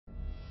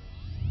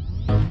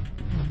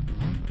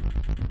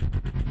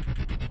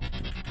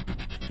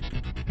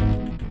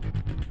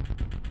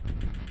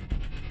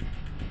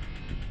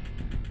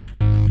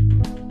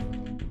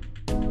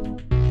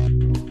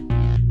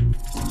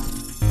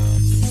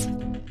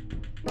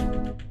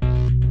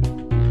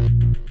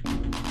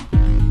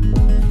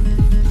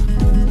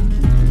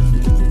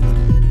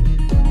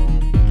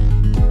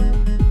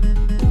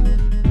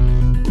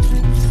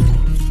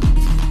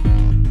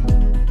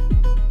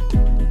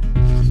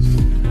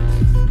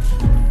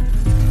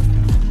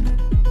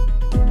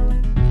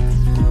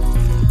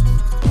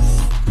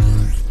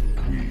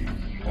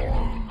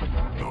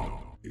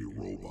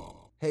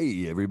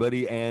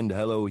everybody, and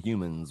hello,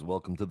 humans.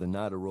 Welcome to the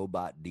Not a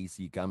Robot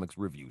DC Comics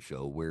Review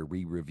Show, where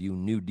we review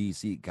new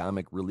DC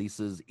comic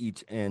releases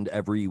each and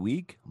every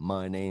week.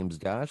 My name's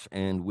Josh,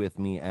 and with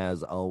me,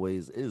 as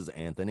always, is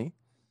Anthony.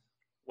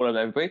 What up,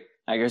 everybody?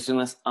 How you guys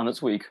doing on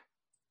this week?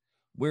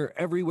 We're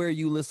everywhere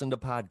you listen to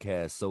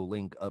podcasts, so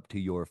link up to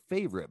your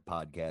favorite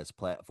podcast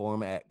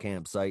platform at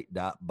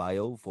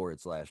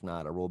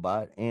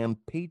campsite.bio/not-a-robot and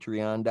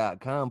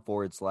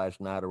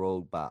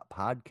patreon.com/not-a-robot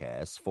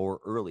podcasts for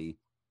early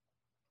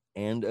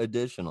and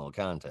additional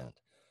content.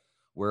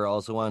 We're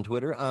also on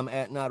Twitter. I'm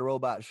at Not a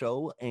Robot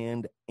Show,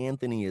 and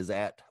Anthony is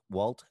at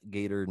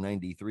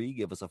WaltGator93.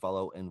 Give us a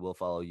follow, and we'll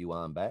follow you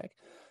on back.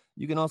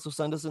 You can also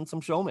send us in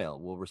some show mail.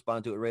 We'll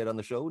respond to it right on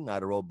the show,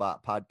 Not a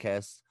Robot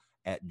Podcasts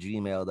at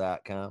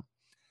gmail.com.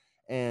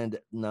 And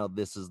now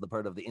this is the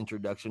part of the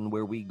introduction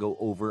where we go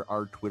over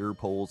our Twitter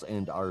polls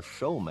and our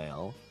show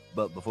mail.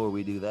 But before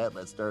we do that,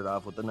 let's start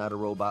off with the Not a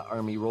Robot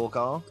Army roll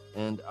call.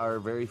 And our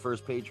very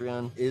first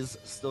Patreon is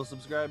still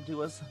subscribed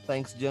to us.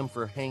 Thanks, Jim,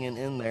 for hanging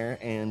in there.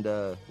 And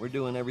we're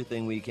doing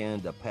everything we can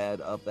to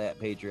pad up that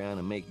Patreon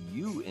and make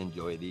you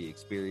enjoy the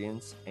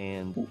experience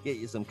and get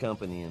you some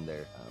company in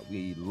there.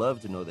 We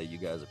love to know that you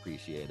guys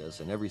appreciate us,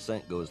 and every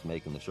cent goes to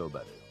making the show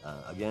better.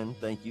 Again,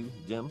 thank you,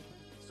 Jim,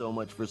 so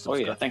much for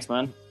subscribing. Oh, yeah. Thanks,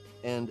 man.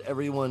 And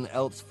everyone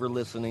else for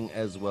listening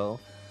as well.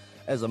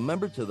 As a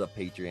member to the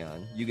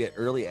Patreon, you get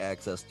early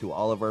access to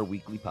all of our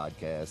weekly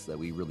podcasts that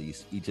we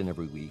release each and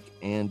every week,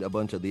 and a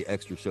bunch of the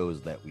extra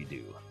shows that we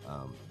do,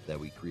 that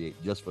we create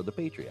just for the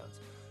Patreons.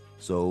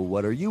 So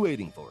what are you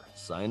waiting for?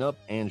 Sign up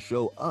and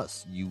show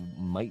us you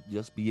might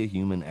just be a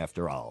human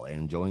after all,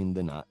 and join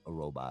the Not a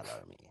Robot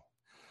Army.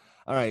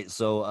 All right,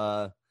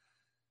 so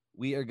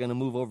we are going to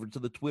move over to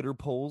the Twitter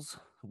polls.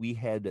 We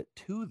had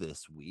 2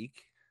 this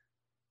week.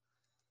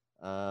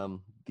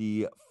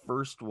 The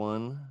first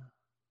one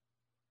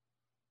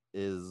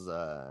is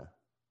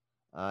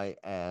I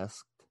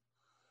asked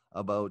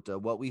about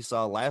what we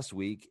saw last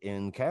week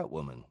in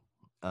Catwoman.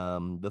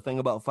 The thing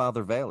about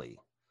Father Valley,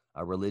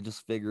 a religious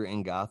figure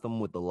in Gotham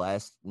with the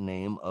last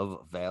name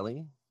of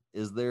Valley.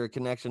 Is there a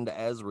connection to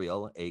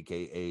Azrael,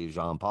 aka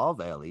Jean-Paul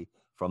Valley,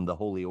 from the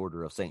Holy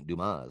Order of St.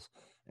 Dumas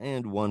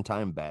and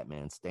one-time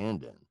Batman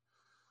stand-in?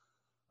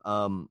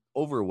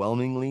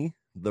 Overwhelmingly,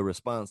 the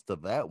response to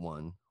that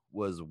one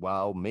was,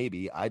 wow,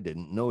 maybe I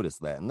didn't notice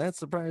that. And that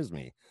surprised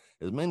me.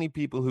 As many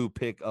people who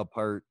pick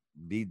apart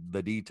the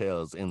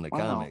details in the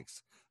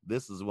comics,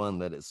 this is one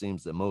that it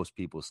seems that most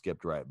people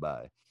skipped right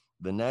by.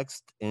 The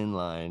next in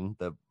line,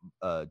 the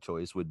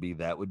choice would be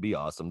That Would Be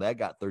Awesome. That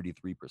got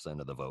 33%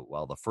 of the vote,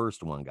 while the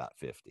first one got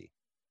 50%.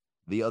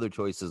 The other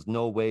choice is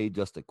No Way,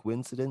 Just a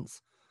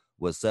Coincidence,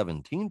 was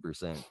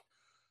 17%.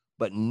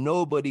 But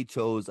nobody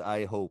chose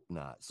I Hope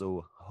Not.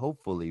 So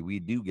hopefully we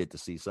do get to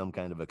see some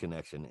kind of a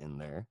connection in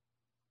there.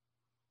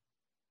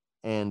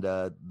 And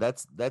I'm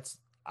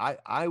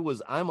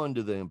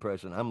under the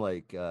impression, I'm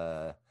like,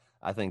 I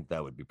think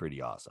that would be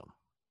pretty awesome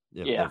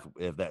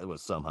if that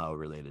was somehow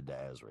related to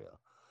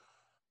Azrael.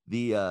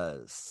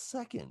 The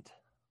second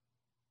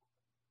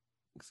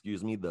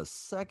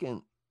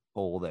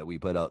poll that we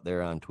put out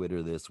there on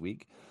Twitter this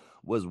week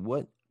was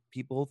what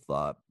people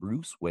thought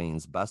Bruce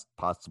Wayne's best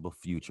possible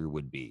future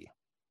would be.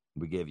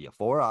 We gave you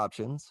 4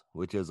 options,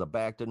 which is a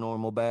back to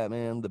normal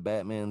Batman, the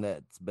Batman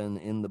that's been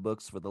in the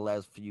books for the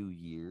last few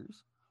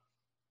years,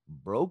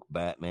 broke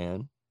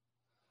Batman,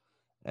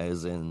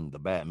 as in the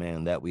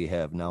Batman that we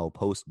have now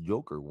post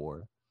Joker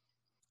War,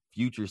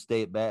 future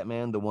state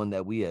Batman, the one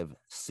that we have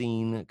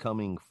seen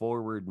coming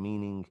forward,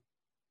 meaning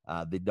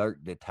the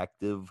dark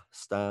detective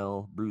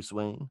style Bruce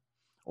Wayne,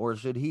 or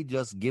should he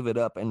just give it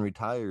up and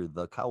retire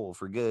the cowl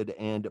for good?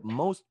 And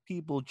most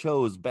people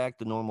chose back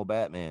to normal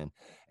Batman.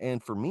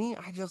 And for me,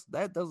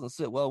 that doesn't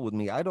sit well with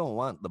me. I don't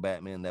want the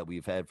Batman that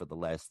we've had for the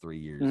last 3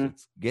 years.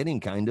 It's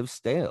getting kind of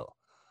stale.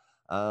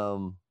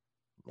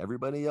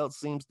 Everybody else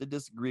seems to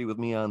disagree with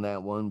me on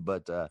that one,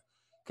 but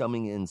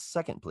coming in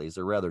second place,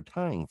 or rather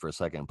tying for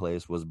second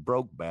place, was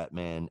Broke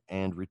Batman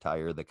and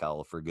Retire the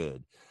Cowl for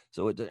Good.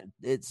 So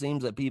it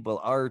seems that people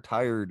are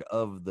tired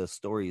of the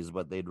stories,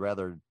 but they'd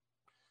rather...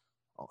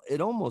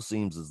 It almost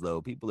seems as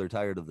though people are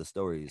tired of the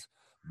stories,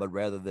 but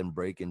rather than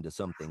break into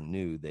something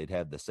new, they'd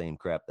have the same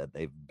crap that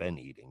they've been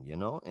eating, you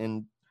know?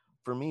 And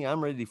for me,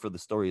 I'm ready for the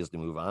stories to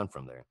move on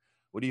from there.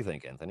 What do you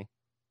think, Anthony?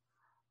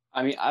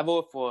 I mean, I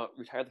voted for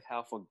Retire the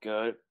Cowl for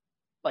Good,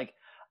 like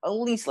at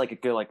least like a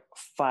good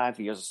 5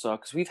 years or so,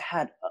 because we've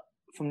had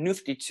from New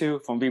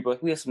 52, from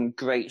Rebirth, we have some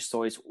great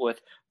stories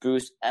with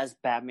Bruce as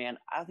Batman.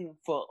 I think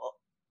for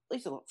at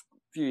least a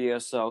few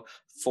years, so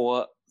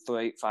 4,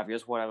 3, 5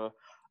 years, whatever.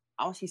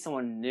 I want to see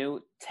someone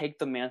new take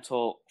the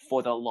mantle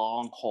for the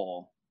long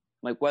haul,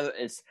 like whether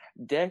it's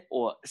Dick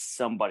or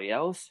somebody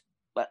else.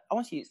 But I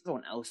want to see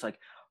someone else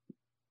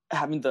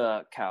having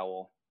the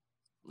cowl.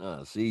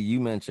 See, you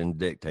mentioned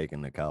Dick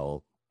taking the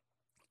cowl,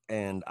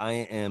 and I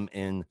am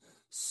in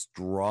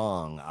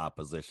strong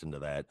opposition to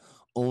that,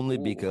 only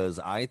because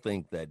I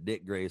think that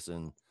Dick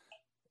Grayson,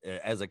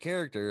 as a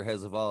character,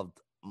 has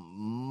evolved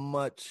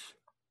much,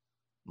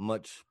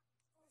 much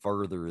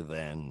further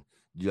than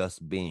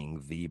just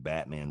being the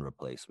Batman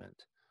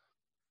replacement.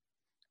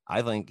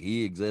 I think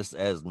he exists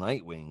as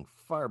Nightwing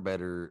far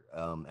better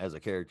as a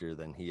character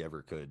than he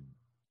ever could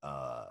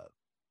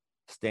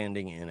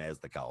standing in as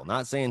the Cowl.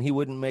 Not saying he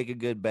wouldn't make a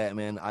good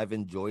Batman. I've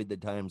enjoyed the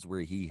times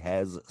where he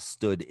has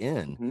stood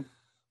in. Mm-hmm.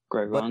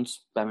 Great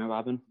runs, Batman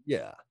Robin.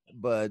 Yeah,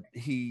 but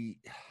to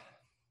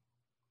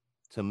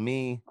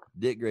me,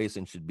 Dick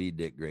Grayson should be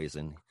Dick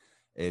Grayson.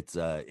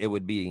 It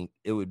would be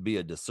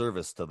a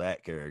disservice to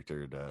that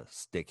character to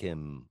stick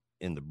him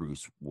in the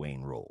Bruce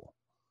Wayne role.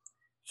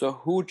 So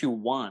who would you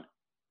want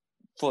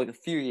for like a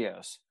few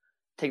years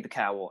take the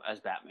Cowl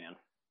as Batman?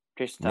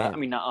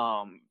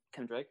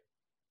 Tim Drake.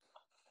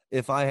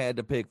 If I had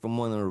to pick from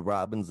one of the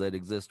Robins that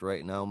exist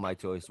right now, my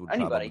choice would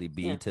probably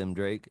be Tim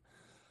Drake.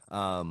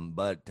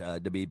 But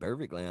to be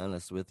perfectly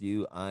honest with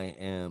you,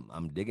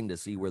 I'm digging to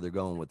see where they're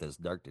going with this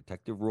dark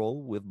detective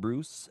role with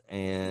Bruce,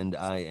 and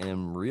I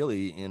am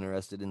really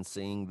interested in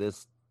seeing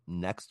this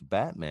next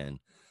Batman.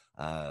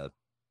 The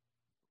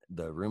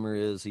rumor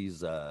is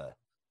he's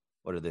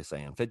what are they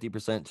saying?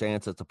 50%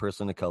 chance it's a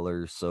person of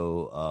color.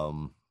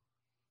 So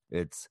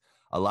it's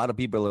a lot of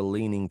people are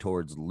leaning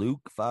towards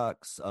Luke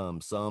Fox.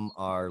 Some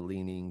are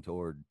leaning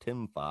toward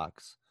Tim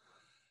Fox,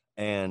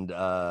 and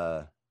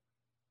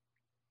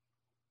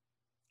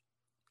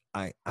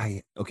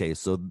okay,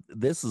 so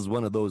this is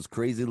one of those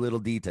crazy little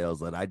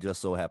details that I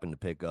just so happened to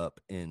pick up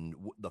in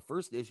the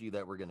first issue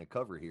that we're going to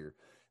cover here,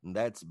 and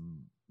that's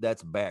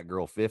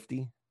Batgirl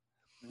 50.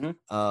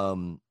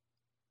 Mm-hmm.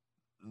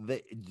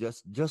 They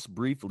just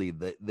briefly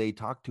they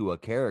talk to a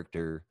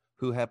character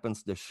who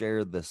happens to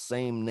share the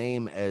same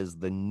name as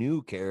the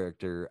new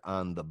character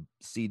on the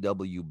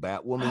CW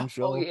Batwoman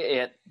show. Oh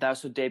yeah,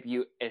 that's the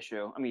debut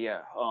issue. I mean,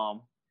 yeah,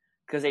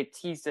 because they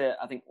teased it,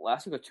 I think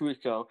last week or 2 weeks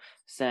ago,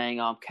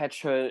 saying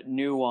catch her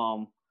new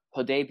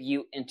her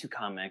debut into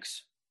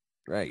comics.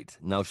 Right.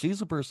 Now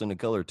she's a person of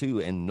color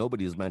too, and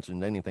nobody's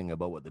mentioned anything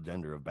about what the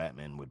gender of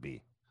Batman would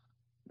be.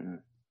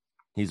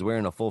 He's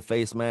wearing a full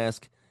face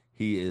mask.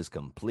 He is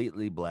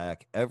completely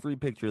black. Every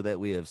picture that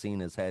we have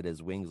seen has had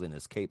his wings and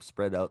his cape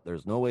spread out.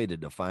 There's no way to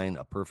define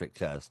a perfect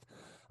chest.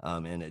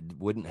 And it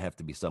wouldn't have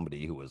to be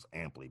somebody who was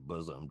amply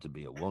bosomed to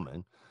be a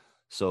woman.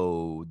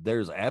 So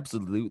there's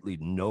absolutely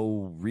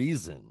no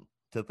reason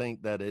to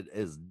think that it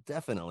is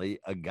definitely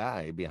a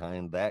guy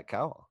behind that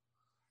cowl.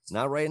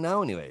 Not right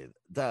now, anyway.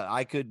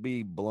 I could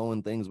be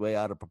blowing things way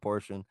out of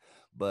proportion,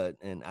 but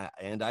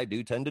and I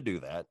do tend to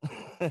do that.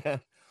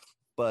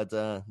 But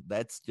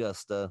that's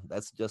just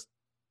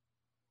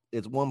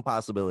it's one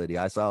possibility.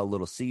 I saw a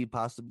little seed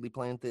possibly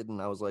planted,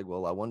 and I was like,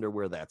 well, I wonder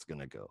where that's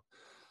gonna go.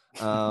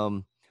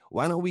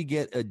 Why don't we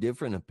get a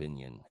different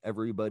opinion?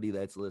 Everybody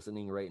that's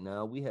listening right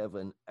now, we have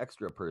an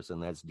extra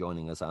person that's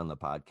joining us on the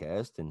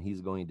podcast, and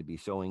he's going to be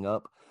showing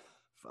up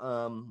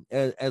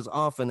as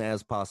often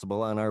as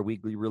possible on our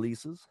weekly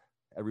releases.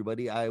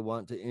 Everybody, I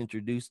want to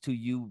introduce to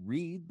you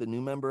Reed, the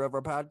new member of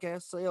our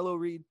podcast. Say hello,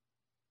 Reed.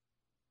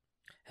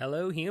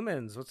 Hello,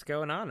 humans. What's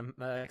going on?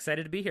 I'm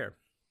excited to be here.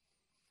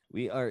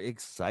 We are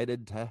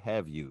excited to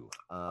have you.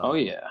 Oh,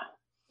 yeah.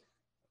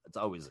 It's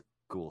always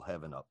cool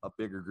having a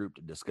bigger group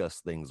to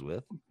discuss things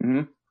with.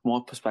 Mm-hmm.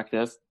 More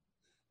perspective.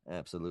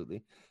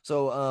 Absolutely.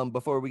 So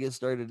before we get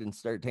started and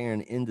start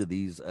tearing into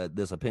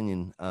this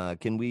opinion,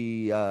 can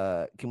we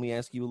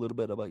ask you a little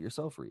bit about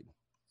yourself, Reed?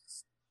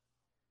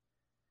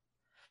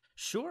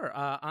 Sure.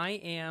 I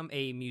am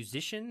a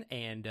musician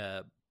and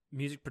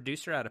music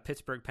producer out of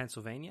Pittsburgh,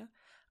 Pennsylvania.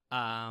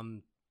 I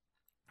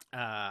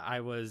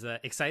was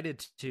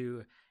excited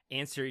to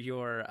answer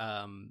your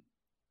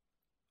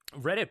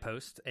Reddit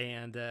post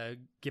and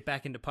get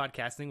back into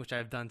podcasting, which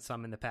I've done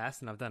some in the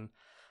past, and I've done,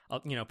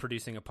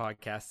 producing a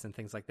podcast and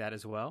things like that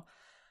as well.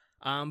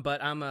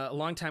 But I'm a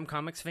longtime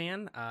comics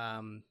fan.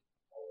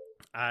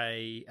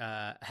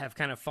 I have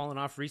kind of fallen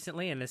off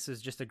recently, and this is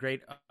just a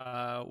great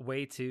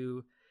way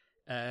to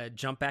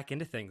jump back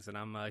into things, and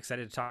I'm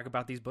excited to talk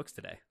about these books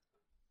today.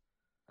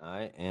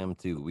 I am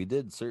too. We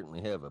did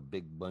certainly have a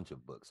big bunch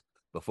of books.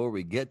 Before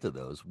we get to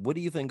those, what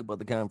do you think about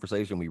the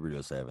conversation we were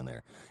just having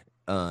there?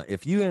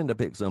 If you had to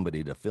pick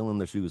somebody to fill in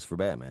the shoes for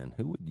Batman,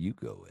 who would you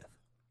go with?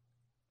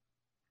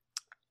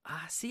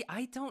 See,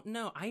 I don't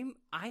know.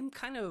 I'm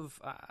kind of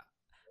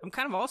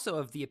also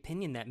of the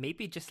opinion that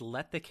maybe just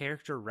let the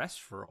character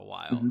rest for a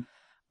while.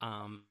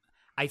 Mm-hmm.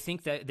 I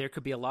think that there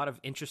could be a lot of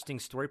interesting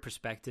story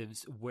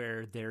perspectives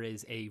where there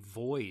is a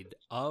void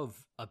of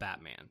a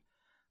Batman.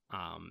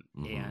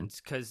 Mm-hmm. And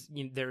because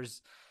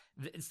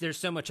there's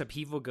so much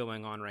upheaval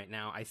going on right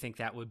now, I think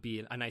that would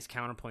be a nice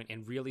counterpoint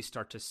and really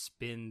start to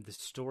spin the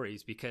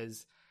stories,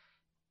 because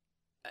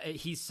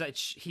he's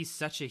such a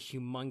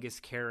humongous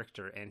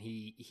character, and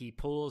he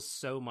pulls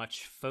so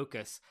much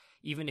focus.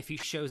 Even if he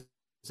shows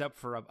up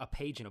for a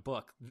page in a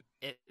book,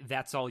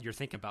 that's all you're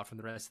thinking about from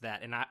the rest of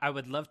that. And I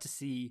would love to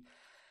see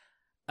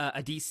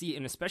a DC,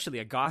 and especially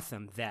a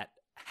Gotham, that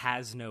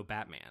has no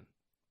Batman.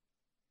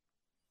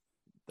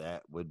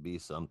 That would be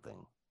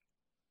something.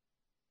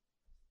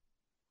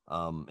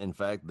 In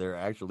fact,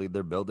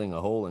 they're building a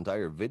whole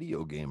entire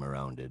video game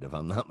around it, if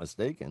I'm not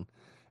mistaken.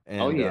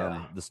 And Oh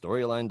yeah. the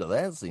storyline to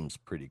that seems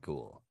pretty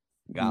cool.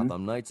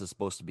 Gotham Knights is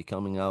supposed to be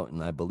coming out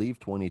in, I believe,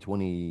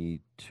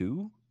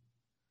 2022.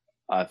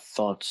 I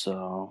thought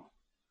so.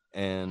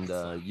 And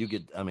you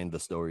get, I mean, the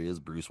story is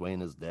Bruce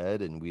Wayne is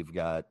dead, and we've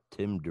got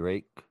Tim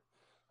Drake,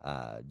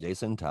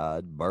 Jason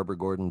Todd, Barbara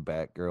Gordon,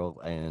 Batgirl,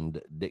 and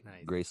Dick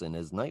Grayson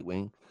as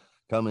Nightwing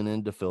coming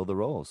in to fill the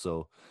role.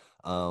 So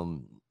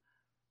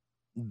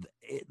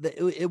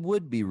it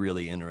would be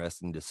really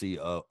interesting to see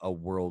a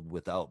world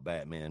without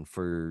Batman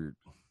for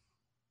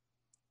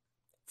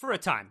a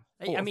time.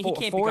 I mean, he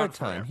can't for be a gone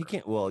time. forever. He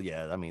can't. Well,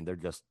 yeah. I mean, they're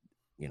just,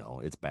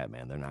 it's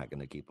Batman. They're not going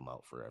to keep him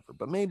out forever.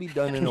 But maybe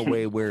done in a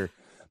way where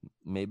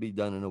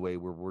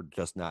we're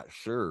just not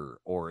sure,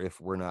 or if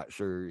we're not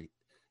sure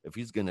if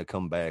he's going to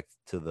come back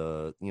to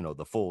the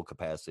the full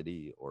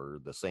capacity or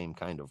the same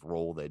kind of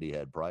role that he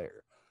had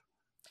prior.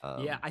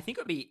 Yeah, I think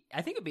it'd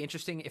be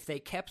interesting if they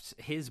kept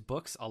his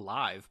books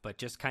alive, but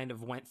just kind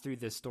of went through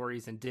the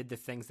stories and did the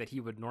things that he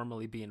would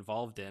normally be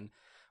involved in,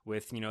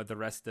 with the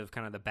rest of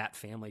kind of the Bat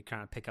family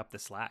kind of pick up the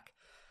slack.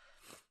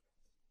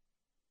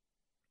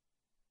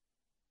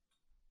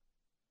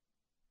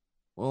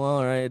 Well,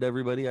 all right,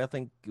 everybody. I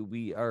think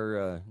we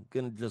are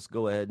gonna just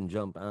go ahead and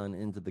jump on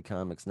into the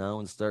comics now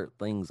and start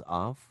things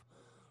off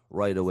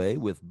right away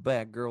with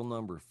Batgirl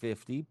number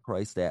 50,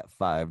 priced at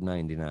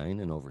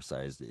 $5.99, an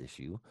oversized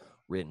issue,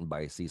 written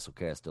by Cecil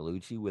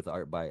Castellucci with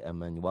art by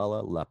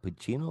Emanuela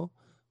Lapuccino,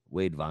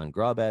 Wade Von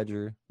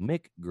Grawbadger,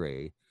 Mick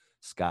Gray,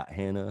 Scott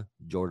Hanna,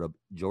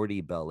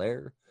 Jordi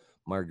Belair,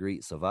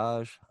 Marguerite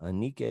Savage,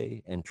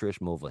 Anike, and Trish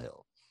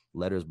Mulvihill.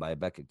 Letters by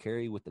Becca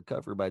Carey with the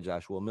cover by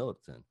Joshua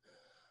Middleton.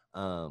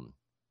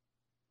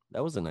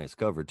 That was a nice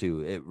cover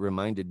too. It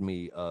reminded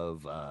me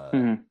of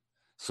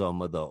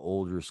some of the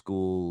older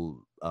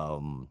school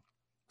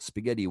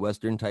spaghetti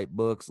western type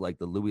books, like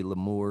the Louis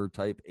L'Amour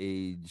type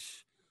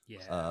age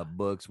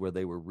books, where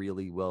they were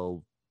really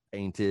well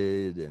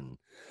painted, and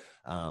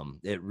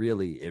it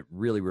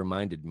really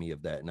reminded me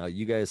of that. Now,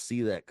 you guys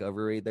see that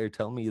cover right there?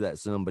 Tell me that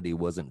somebody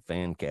wasn't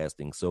fan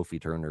casting Sophie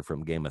Turner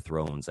from Game of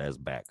Thrones as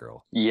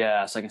Batgirl.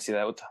 Yes, I can see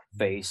that with the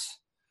face.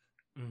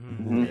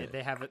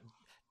 They have it.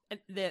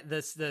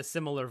 The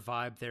similar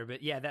vibe there,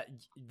 but yeah, that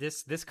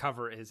this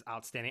cover is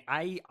outstanding.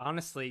 I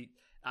honestly,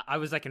 I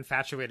was like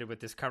infatuated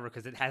with this cover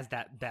because it has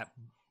that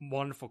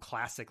wonderful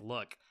classic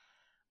look.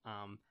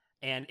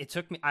 And it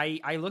took me,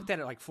 I looked at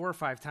it like 4 or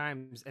 5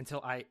 times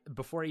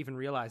before I even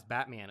realized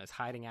Batman is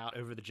hiding out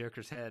over the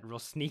Joker's head, real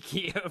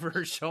sneaky over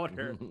her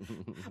shoulder.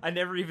 I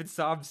never even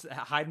saw him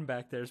hiding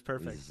back there. It's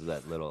perfect. This is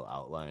that little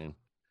outline.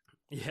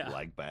 Yeah,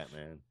 like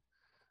Batman.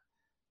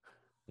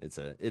 It's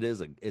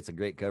a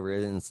great cover,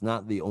 and it's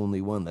not the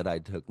only one that I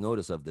took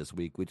notice of this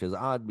week, which is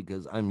odd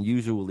because I'm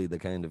usually the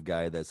kind of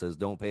guy that says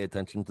don't pay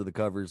attention to the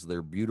covers.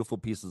 They're beautiful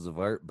pieces of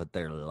art, but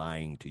they're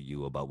lying to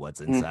you about what's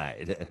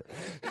inside.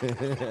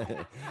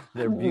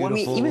 They're beautiful. I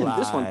mean, even lies.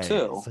 this one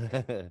too.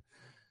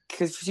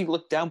 Because if you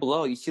look down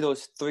below, you see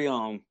those 3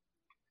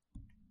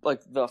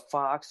 like the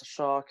Fox, the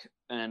Shark,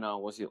 and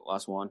what's the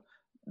last one?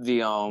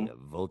 The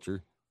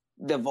Vulture.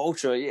 The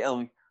Vulture.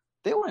 Yeah,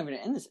 they weren't even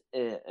in this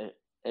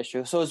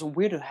issue, so it's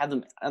weird to have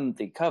them on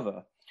the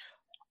cover.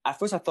 At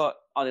first, I thought,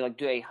 are they like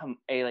do a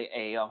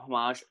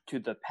homage to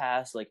the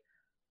past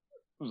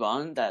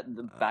run that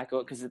the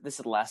Batgirl, because this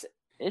is the last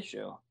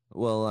issue.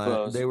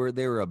 Well, they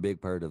were a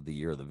big part of the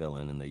Year of the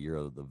Villain, and the Year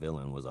of the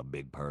Villain was a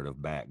big part of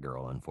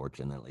Batgirl,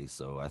 unfortunately.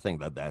 So I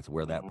think that's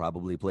where that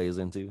probably plays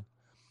into.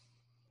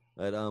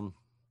 But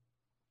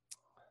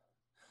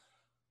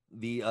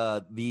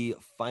the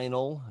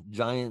final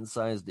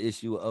giant-sized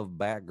issue of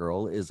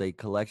Batgirl is a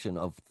collection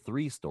of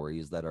 3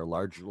 stories that are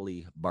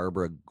largely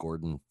Barbara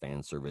Gordon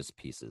fan service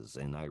pieces,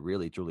 and I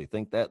really truly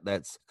think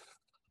that's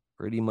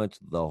pretty much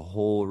the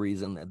whole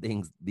reason that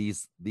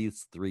these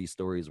 3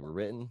 stories were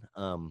written.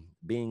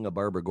 Being a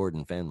Barbara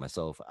Gordon fan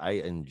myself, I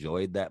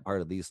enjoyed that part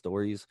of these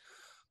stories,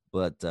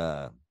 but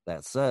that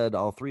said,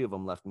 all 3 of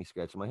them left me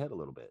scratching my head a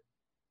little bit.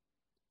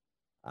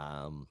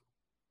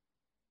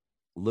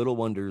 Little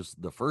Wonders,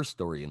 the first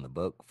story in the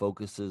book,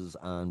 focuses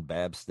on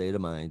Babs' state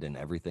of mind and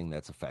everything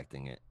that's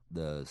affecting it.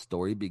 The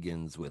story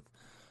begins with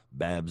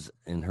Babs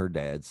and her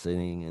dad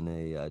sitting in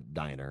a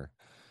diner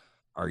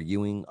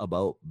arguing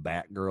about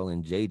Batgirl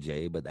and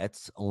JJ, but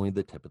that's only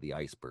the tip of the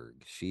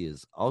iceberg. She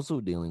is also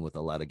dealing with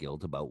a lot of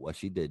guilt about what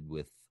she did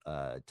with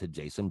to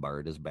Jason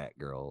Bard as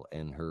Batgirl,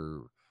 and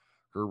her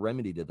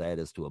remedy to that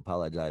is to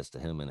apologize to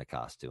him in a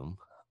costume.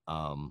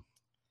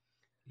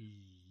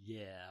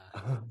 Yeah,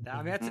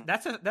 I mean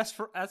that's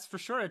for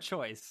sure a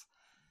choice.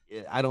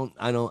 I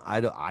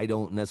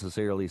don't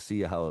necessarily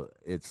see how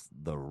it's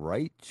the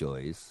right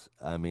choice.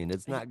 I mean,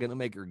 it's not going to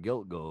make her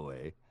guilt go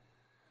away.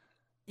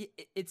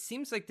 It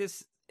seems like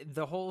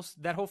that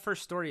whole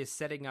first story is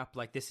setting up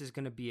like this is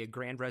going to be a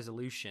grand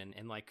resolution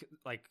and like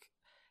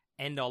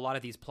end a lot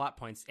of these plot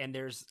points. And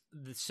there's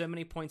so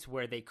many points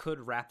where they could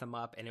wrap them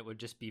up and it would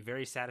just be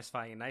very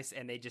satisfying and nice,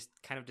 and they just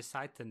kind of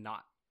decide to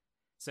not.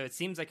 So it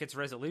seems like it's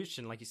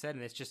resolution, like you said,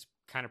 and it's just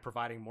kind of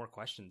providing more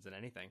questions than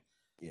anything.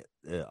 Yeah,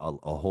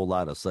 a whole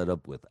lot of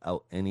setup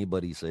without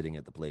anybody sitting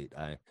at the plate.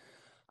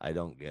 I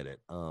don't get it.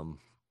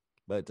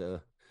 But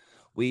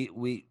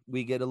we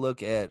get a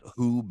look at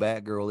who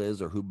Batgirl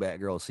is, or who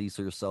Batgirl sees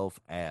herself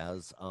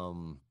as.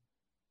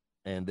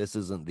 And this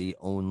isn't the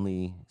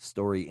only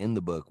story in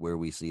the book where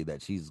we see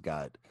that she's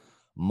got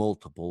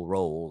multiple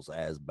roles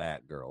as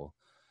Batgirl.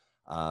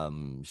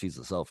 She's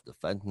a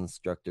self-defense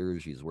instructor.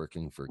 She's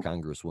working for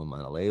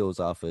Congresswoman Aleo's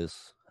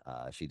office.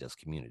 She does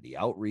community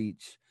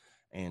outreach,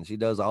 and she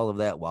does all of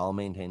that while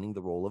maintaining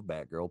the role of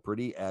Batgirl.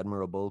 Pretty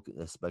admirable,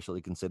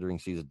 especially considering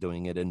she's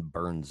doing it in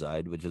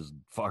Burnside, which is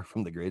far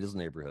from the greatest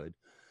neighborhood.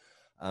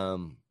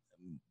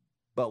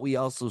 But we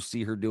also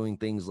see her doing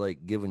things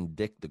like giving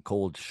Dick the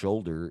cold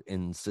shoulder,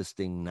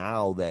 insisting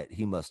now that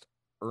he must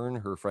earn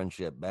her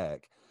friendship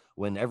back,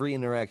 when every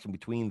interaction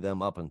between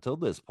them up until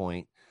this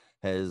point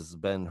has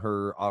been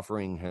her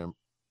offering him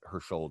her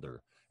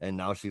shoulder. And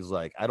now she's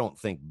like, I don't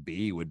think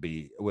B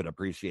would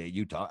appreciate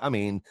you talk. I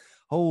mean,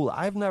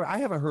 I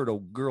haven't heard a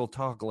girl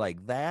talk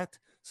like that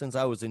since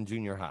I was in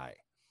junior high.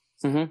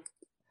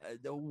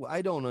 Mm-hmm.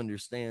 I don't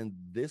understand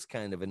this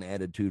kind of an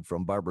attitude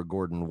from Barbara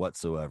Gordon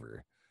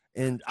whatsoever.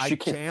 And I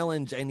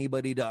challenge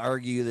anybody to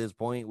argue this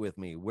point with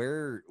me.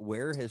 Where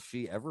has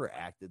she ever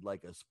acted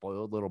like a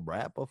spoiled little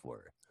brat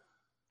before?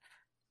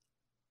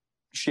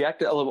 She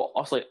acted a little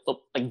also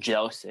like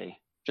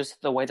jealousy.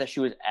 Just the way that she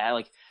was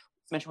like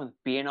mentioned with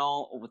being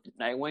all with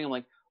Nightwing. I'm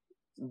like,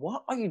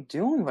 what are you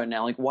doing right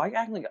now? Like, why are you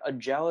acting like a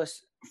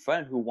jealous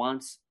friend who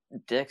wants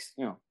Dick's,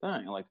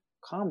 thing? Like,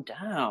 calm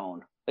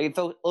down. Like, it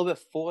felt a little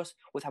bit forced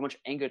with how much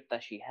anger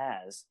that she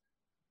has.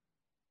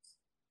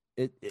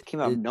 It came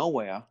out of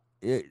nowhere.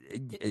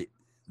 The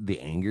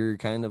anger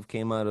kind of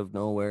came out of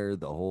nowhere.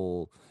 The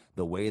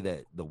way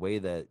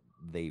that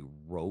they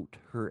wrote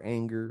her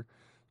anger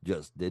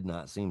just did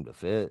not seem to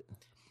fit.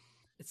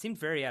 It seemed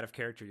very out of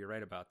character. You're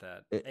right about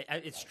that.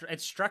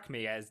 It struck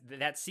me as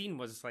that scene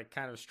was like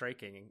kind of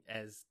striking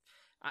as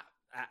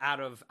out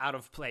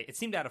of play. It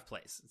seemed out of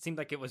place. It seemed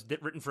like it was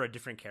written for a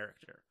different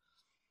character.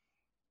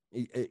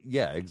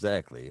 Yeah,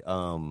 exactly.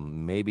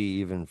 Maybe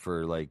even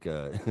for like,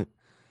 a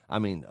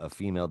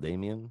female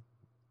Damian.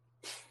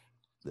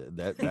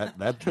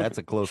 That's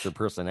a closer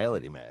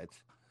personality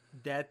match.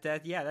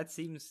 That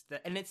seems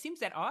and it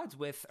seems at odds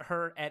with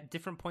her at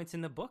different points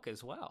in the book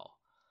as well.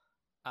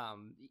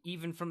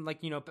 Even from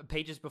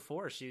pages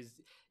before,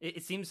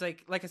 it seems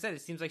like I said,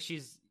 it seems like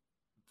she's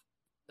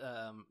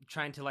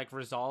trying to like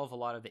resolve a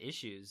lot of the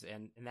issues,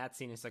 and in that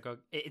scene it's like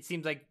it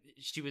seems like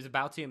she was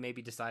about to and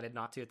maybe decided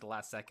not to at the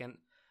last second.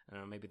 I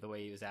don't know, maybe the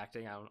way he was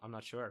acting, I'm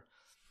not sure.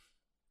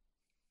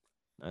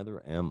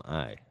 Neither am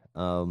I.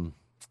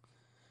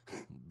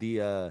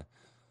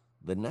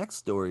 The next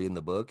story in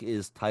the book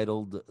is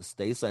titled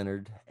Stay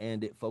Centered,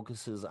 and it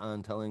focuses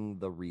on telling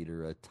the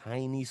reader a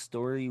tiny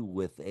story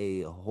with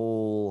a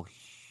whole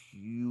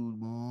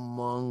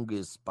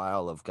humongous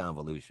pile of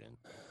convolution.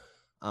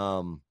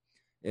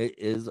 It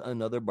is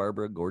another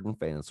Barbara Gordon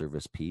fan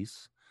service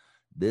piece.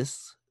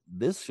 This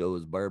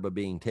shows Barbara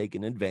being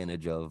taken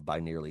advantage of by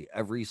nearly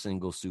every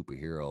single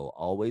superhero,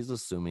 always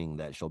assuming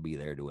that she'll be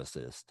there to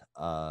assist.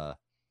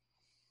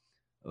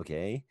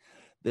 Okay.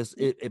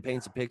 It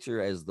paints a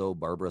picture as though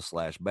Barbara /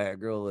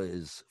 Batgirl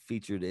is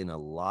featured in a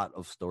lot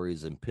of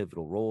stories and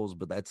pivotal roles,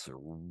 but that's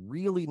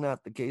really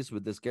not the case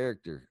with this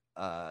character.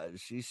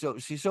 She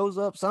shows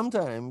up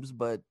sometimes,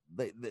 but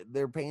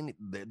they're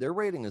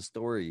writing a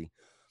story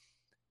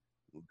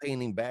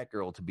painting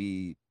Batgirl to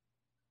be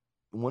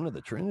one of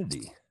the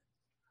Trinity,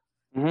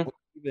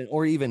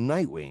 or even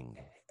Nightwing.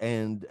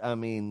 And I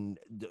mean,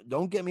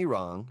 don't get me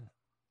wrong,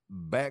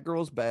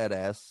 Batgirl's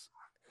badass.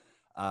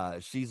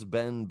 She's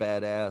been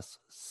badass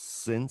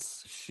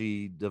since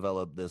she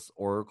developed this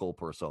Oracle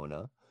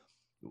persona,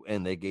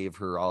 and they gave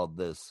her all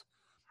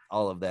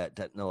of that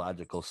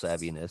technological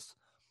savviness.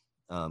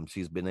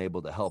 She's been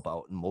able to help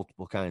out in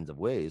multiple kinds of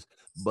ways.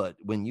 But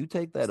when you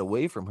take that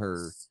away from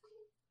her,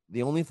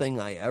 the only thing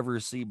I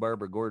ever see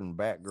Barbara Gordon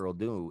Batgirl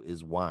do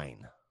is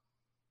whine.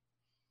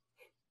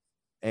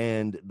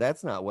 And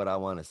that's not what I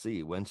want to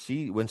see. When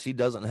she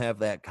doesn't have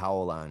that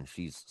cowl on,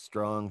 she's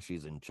strong,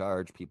 she's in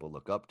charge, people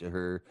look up to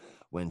her.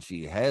 When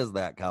she has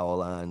that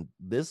cowl on,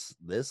 this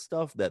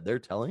stuff that they're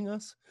telling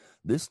us,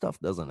 this stuff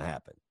doesn't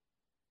happen.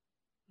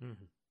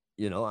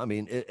 Mm-hmm. I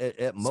mean,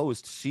 at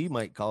most, she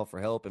might call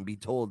for help and be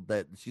told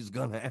that she's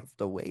going to have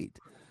to wait.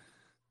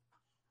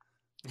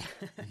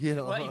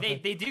 Well,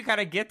 they do kind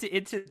of get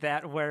into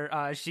that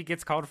where she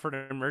gets called for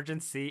an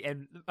emergency,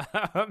 and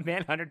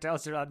Manhunter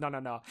tells her,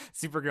 "No,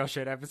 Supergirl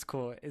showed up. It's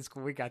cool.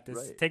 We got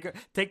this. Right.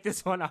 Take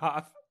this one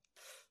off."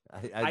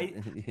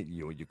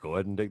 You go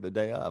ahead and take the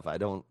day off. I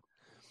don't.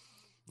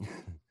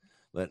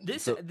 But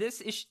this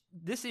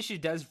issue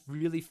does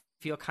really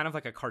feel kind of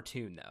like a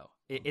cartoon, though.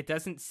 It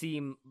doesn't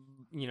seem,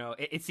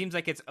 it seems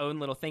like its own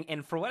little thing.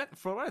 And for what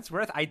it's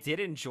worth, I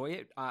did enjoy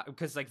it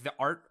because like the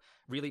art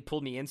really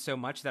pulled me in so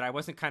much that I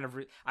wasn't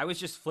I was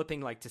just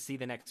flipping like to see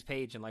the next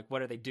page and like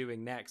what are they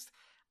doing next.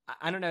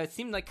 I don't know. It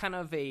seemed like kind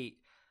of a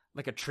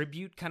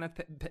tribute kind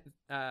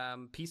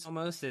of piece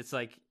almost. It's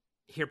like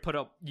here put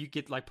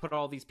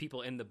all these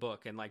people in the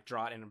book and like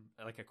draw it in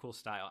like a cool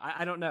style.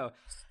 I don't know.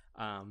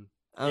 I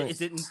mean,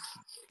 Is it?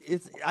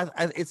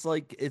 it's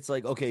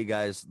like okay,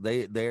 guys,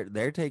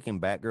 they're taking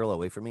Batgirl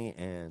away from me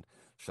and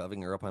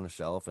shoving her up on a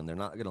shelf, and they're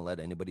not gonna let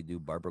anybody do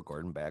Barbara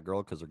Gordon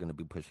Batgirl because they're gonna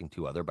be pushing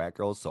two other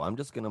Batgirls. So I'm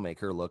just gonna make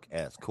her look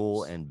as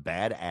cool and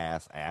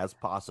badass as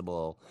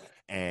possible,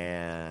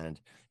 and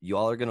you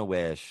all are gonna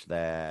wish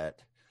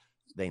that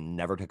they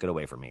never took it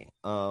away from me.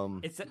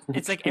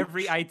 It's like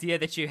every idea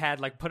that you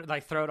had, like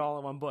throw it all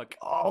in one book.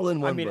 All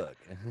in one book.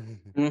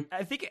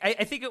 I think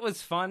it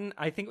was fun.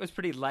 I think it was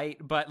pretty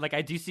light, but like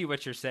I do see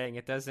what you're saying.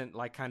 It doesn't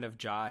like kind of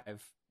jive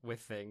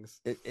with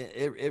things.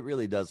 It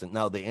really doesn't.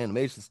 Now the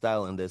animation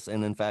style in this,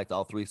 and in fact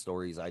all three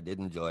stories I did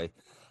enjoy.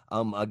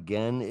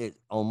 Again, it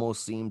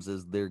almost seems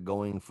as they're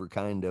going for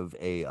kind of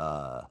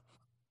a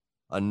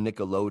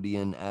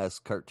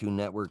Nickelodeon-esque Cartoon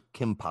Network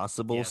Kim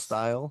Possible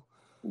style.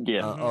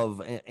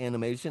 Of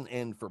animation.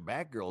 And for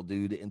Batgirl,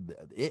 dude, and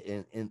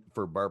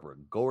for Barbara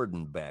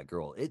Gordon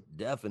Batgirl, it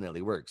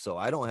definitely works. So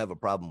I don't have a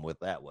problem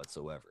with that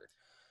whatsoever.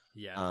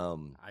 Yeah.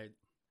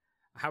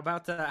 How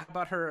about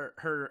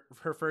her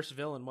first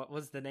villain? What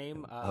was the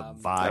name?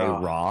 Vi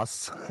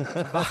Ross.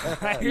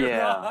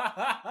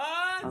 Yeah.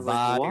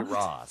 Vi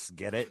Ross.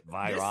 Get it?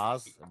 Vi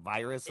Ross.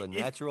 Virus, a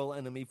natural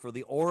enemy for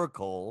the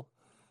Oracle.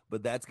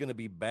 But that's going to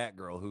be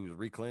Batgirl, who's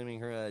reclaiming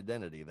her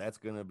identity. That's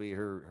going to be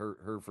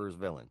her first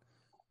villain.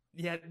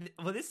 Yeah,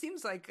 well, this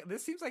seems like the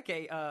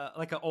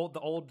old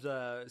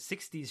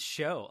 60s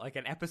show, like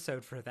an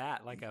episode for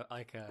that, like a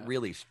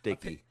really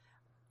sticky.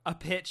 A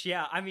pitch,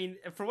 yeah. I mean,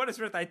 for what it's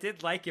worth, I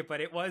did like it,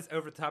 but it was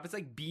over the top. It's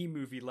like B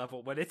movie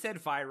level. When it said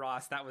Vi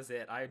Ross, that was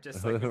it. I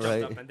just like jumped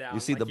up and down. You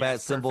see the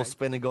bat symbol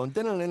spinning, going.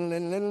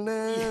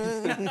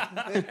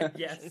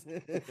 Yes,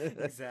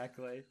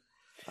 exactly.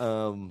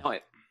 No,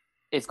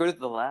 it's go to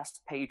the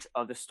last page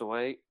of the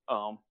story.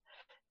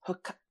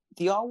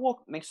 The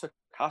artwork makes her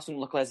costume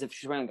look as if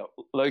she's wearing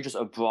just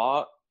a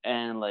bra,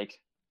 and like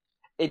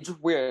it's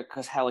just weird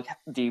because how like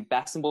the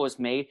bat symbol is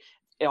made.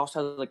 It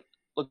also has, like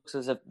looks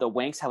as if the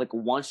wings have like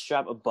one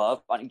strap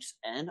above on each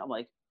end. I'm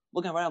like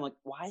looking around. I'm like,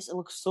 why does it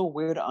look so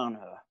weird on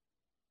her?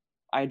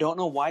 I don't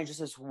know why.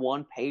 Just this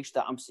one page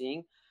that I'm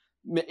seeing.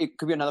 It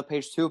could be another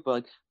page too,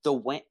 but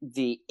like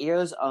the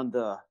ears on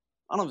the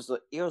I don't know if it's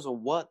the ears or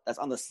what that's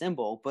on the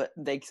symbol, but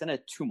they extended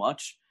it too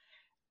much.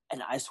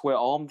 And I swear,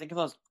 all I'm thinking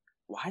of is,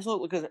 why does it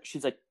look like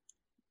she's like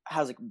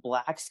has like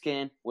black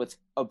skin with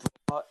a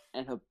bra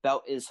and her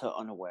belt is her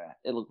underwear?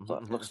 It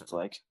looks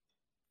like.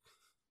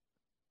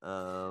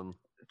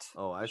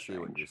 I see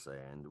what you're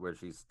saying. Where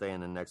she's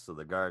standing next to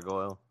the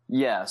gargoyle.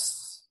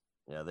 Yes.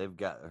 Yeah, they've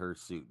got her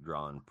suit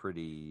drawn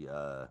pretty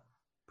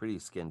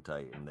skin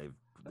tight, and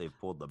they've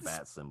pulled the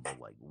bat symbol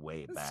like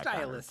way back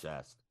on her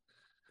chest.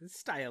 It's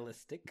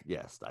stylistic.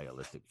 Yeah,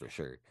 stylistic for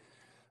sure.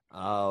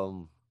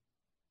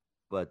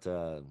 But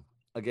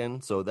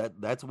again, so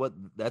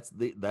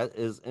that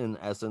is in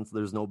essence.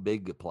 There's no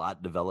big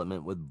plot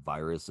development with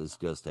Virus. It's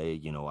just, hey,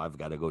 I've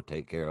got to go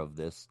take care of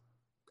this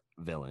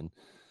villain.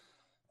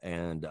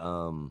 And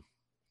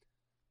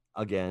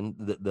again,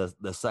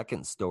 the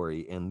second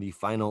story in the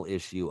final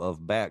issue of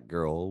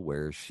Batgirl,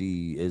 where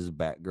she is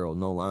Batgirl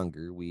no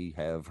longer, we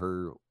have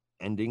her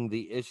ending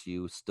the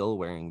issue still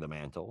wearing the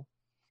mantle.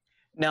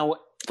 Now,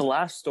 the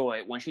last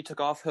story, when she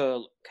took off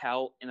her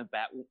cowl in the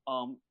bat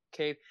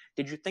cave,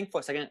 did you think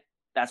for a second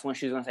that's when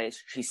she was going to say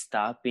she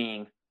stopped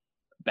being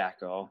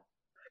Batgirl?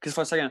 Because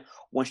for a second,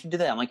 when she did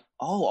that, I'm like,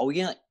 oh, are we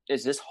gonna?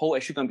 Is this whole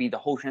issue going to be the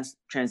whole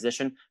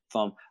transition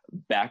from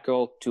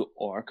Batgirl to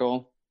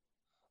Oracle?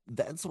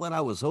 That's what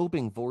I was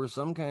hoping for.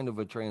 Some kind of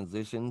a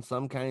transition,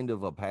 some kind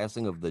of a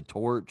passing of the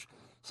torch,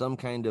 some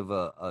kind of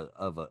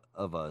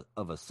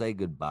a say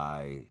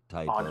goodbye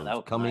type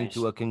of coming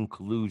to a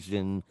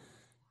conclusion.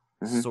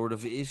 Mm-hmm. Sort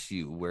of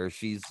issue where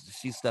she's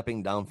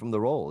stepping down from the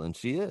role, and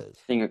she is.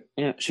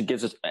 She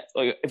gives us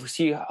like if we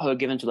see her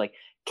given to like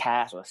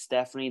Cass or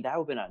Stephanie, that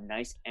would have been a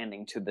nice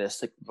ending to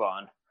this like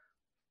run.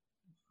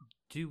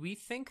 Do we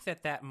think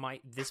that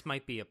this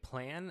might be a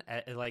plan,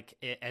 like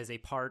as a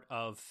part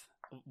of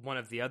one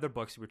of the other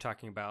books we were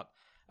talking about,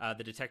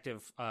 the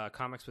Detective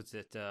Comics? Was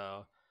it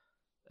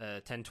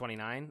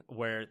 1029,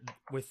 where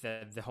with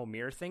the whole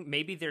mirror thing,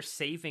 maybe they're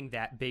saving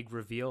that big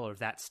reveal or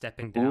that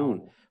stepping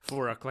down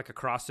for a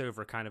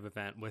crossover kind of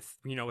event with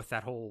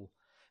that whole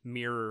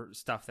mirror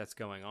stuff that's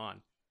going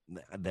on.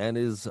 That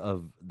is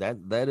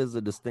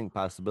a distinct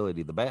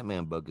possibility. The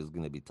Batman book is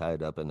going to be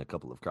tied up in a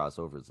couple of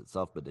crossovers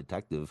itself, but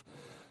Detective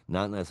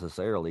not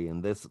necessarily.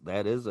 And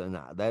that is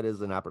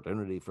an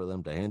opportunity for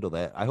them to handle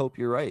that. I hope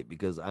you're right,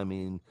 because I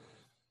mean,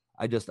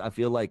 I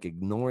feel like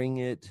ignoring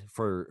it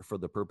for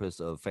the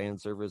purpose of fan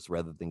service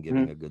rather than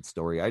giving a good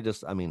story. I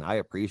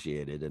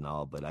appreciate it and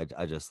all, but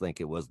I just think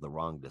it was the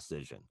wrong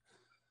decision.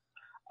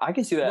 I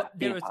can see that.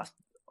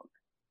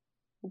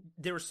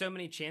 There were so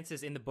many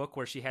chances in the book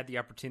where she had the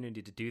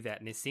opportunity to do that,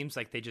 and it seems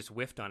like they just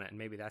whiffed on it. And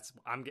maybe that's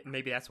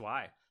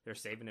why they're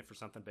saving it for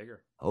something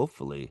bigger.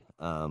 Hopefully,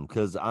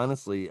 because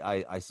honestly,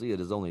 I see it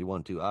as only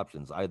two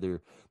options: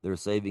 either they're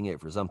saving it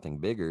for something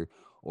bigger,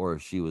 or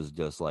she was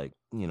just like,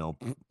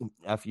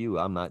 F you,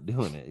 I'm not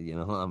doing it.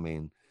 I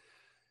mean,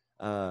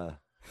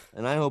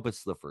 and I hope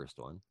it's the first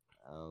one.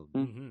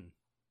 Mm-hmm.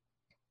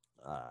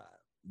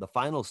 The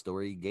final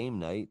story, Game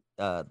Night,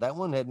 that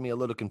one had me a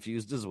little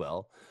confused as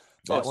well.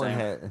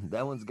 Same.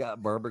 That one's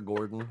got Barbara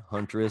Gordon,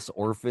 Huntress,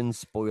 Orphan,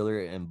 Spoiler,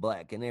 and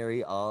Black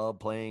Canary all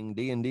playing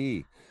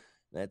D&D.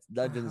 That's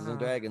Dungeons and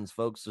Dragons.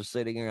 Folks are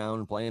sitting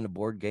around playing a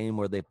board game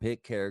where they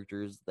pick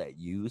characters that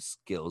use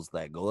skills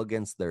that go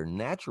against their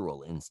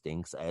natural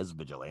instincts as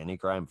vigilante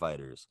crime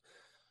fighters.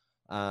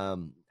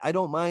 I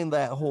don't mind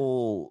that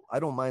whole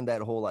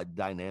like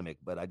dynamic,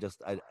 but I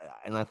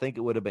think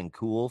it would have been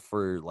cool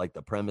for like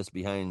the premise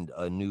behind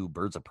a new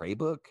Birds of Prey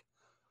book,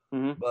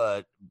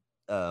 but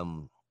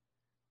to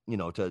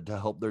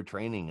help their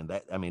training, and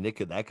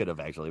that could have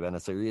actually been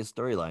a serious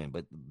storyline,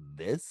 but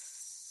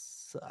this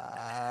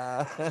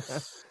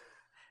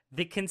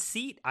the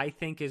conceit, I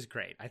think, is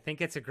great. I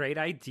think it's a great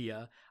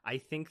idea. I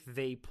think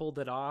they pulled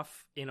it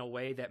off in a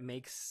way that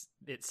makes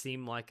it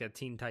seem like a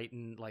Teen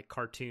Titan, like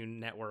Cartoon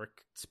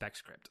Network spec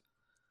script.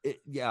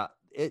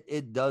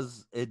 It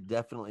does. It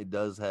definitely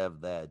does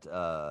have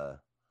that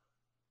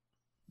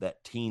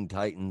Teen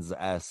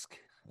Titans-esque,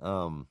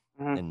 and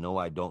no,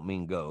 I don't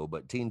mean Go,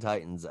 but Teen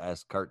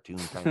Titans-esque cartoon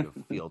kind of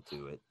feel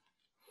to it.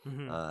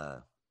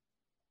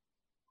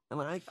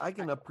 I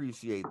can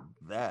appreciate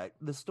that.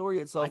 The story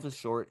itself is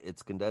short.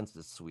 It's condensed.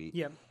 It's sweet.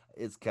 Yeah,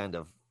 it's kind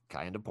of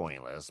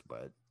pointless,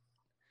 but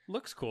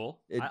looks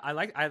cool.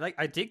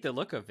 I dig the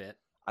look of it.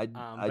 I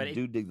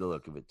do dig the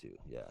look of it too.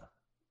 Yeah.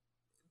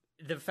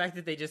 The fact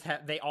that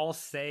they all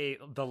say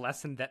the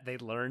lesson that they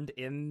learned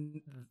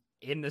in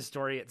the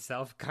story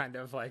itself kind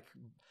of like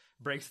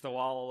breaks the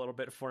wall a little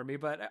bit for me.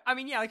 But I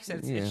mean, yeah, like I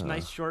said, it's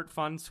nice, short,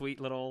 fun,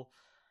 sweet little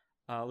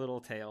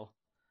tale.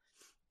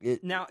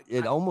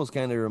 It almost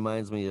kind of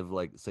reminds me of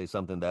like, say,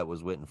 something that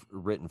was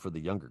written for the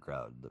younger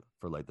crowd,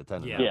 for like the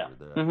 10 and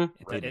under.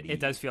 It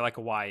does feel like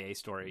a YA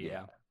story.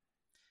 Yeah.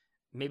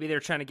 Maybe they're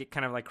trying to get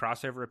kind of like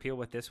crossover appeal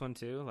with this one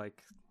too.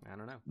 Like, I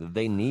don't know.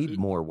 They need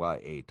more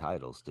YA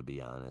titles, to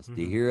be honest. Do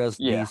you hear us,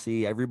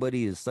 DC?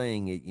 Everybody is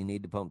saying it. You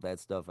need to pump that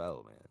stuff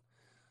out, man.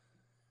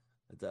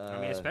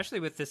 I mean, especially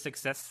with the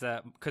success,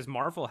 because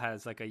Marvel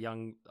has like a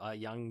young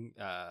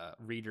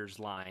readers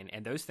line,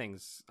 and those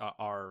things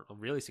are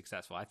really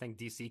successful. I think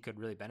DC could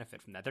really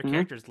benefit from that. Their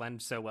characters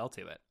lend so well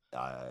to it.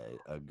 I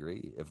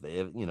agree.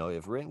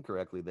 If written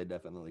correctly, they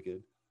definitely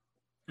could.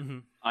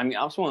 I mean,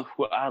 I'm someone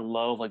who I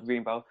love like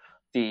reading about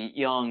the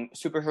young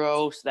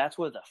superheroes. That's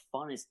where the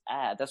fun is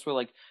at. That's where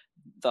like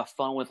the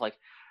fun with like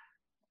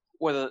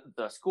whether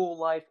the school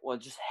life or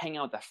just hang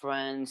out with their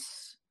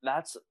friends.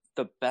 That's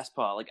the best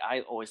part. Like,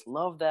 I always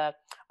love that.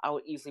 I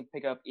would easily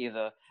pick up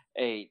either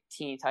a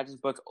Teen Titans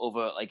book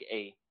over like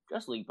a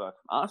Justice League book.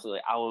 Honestly,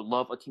 I would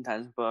love a Teen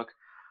Titans book,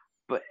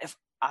 but if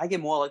I get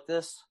more like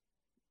this,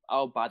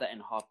 I'll buy that in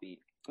a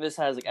heartbeat. This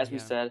has, like, as we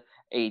said,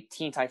 a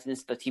Teen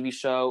Titans, the TV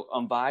show,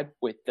 vibe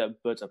with the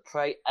Birds of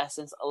Prey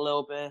essence a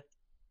little bit.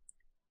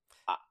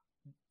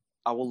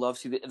 I would love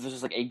to see if this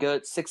is like a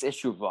good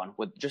 6-issue run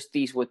with just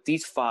these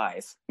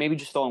 5. Maybe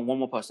just throw in one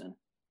more person.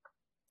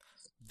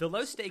 The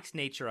low stakes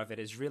nature of it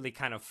is really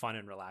kind of fun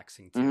and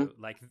relaxing too.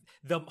 Like,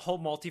 the whole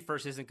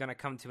multiverse isn't going to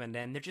come to an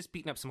end. They're just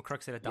beating up some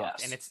crooks at a dock,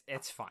 and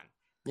it's fun.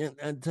 Yeah,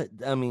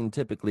 I mean,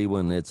 typically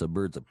when it's a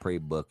Birds of Prey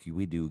book,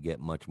 we do get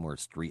much more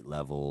street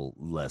level,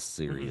 less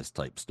serious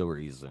type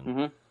stories,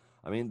 and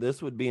I mean,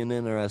 this would be an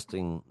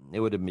interesting.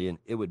 It would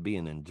be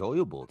an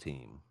enjoyable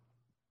team.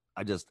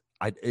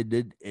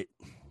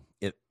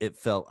 It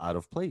felt out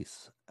of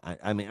place.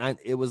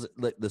 It was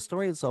like, the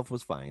story itself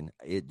was fine.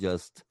 It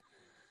just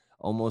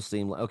almost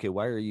seemed like, okay,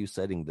 why are you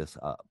setting this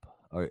up?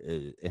 Or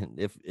and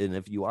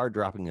if you are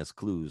dropping us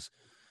clues,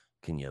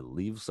 can you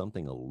leave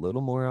something a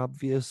little more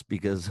obvious?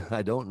 Because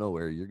I don't know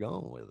where you're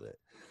going with it.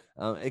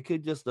 It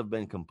could just have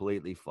been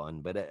completely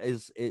fun, but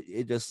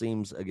it just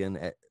seems,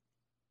 again,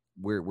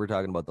 we're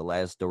talking about the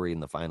last story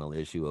in the final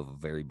issue of a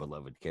very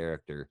beloved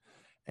character,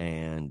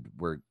 and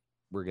we're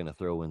gonna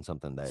throw in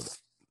something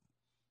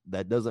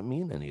that doesn't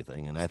mean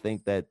anything. And I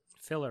think that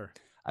filler.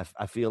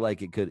 I feel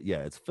like it could,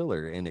 it's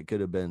filler, and it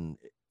could have been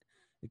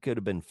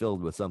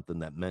filled with something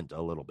that meant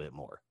a little bit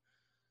more.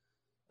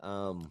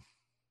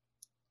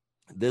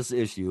 This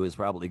issue is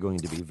probably going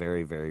to be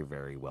very, very,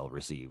 very well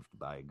received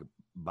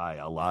by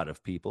a lot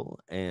of people,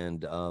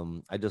 and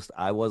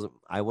I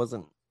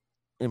wasn't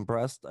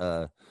impressed.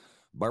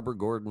 Barbara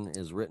Gordon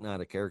is written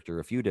out of character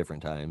a few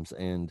different times,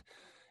 and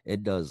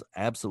it does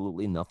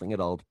absolutely nothing at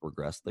all to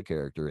progress the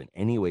character in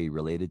any way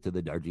related to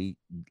the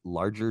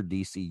larger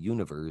DC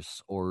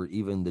universe, or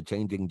even the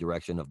changing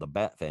direction of the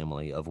Bat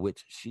family, of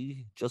which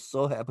she just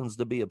so happens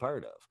to be a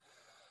part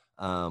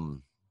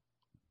of.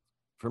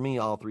 For me,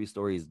 all 3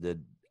 stories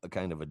did a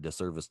kind of a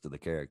disservice to the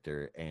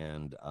character,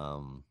 and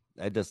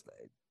it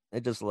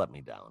just let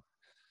me down.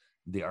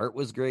 The art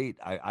was great.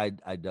 I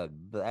dug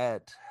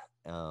that.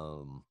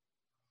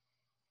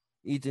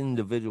 Each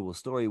individual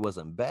story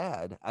wasn't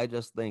bad. I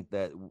just think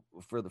that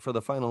for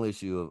the final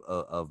issue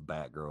of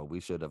Batgirl, we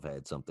should have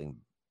had something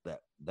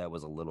that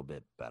was a little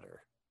bit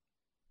better.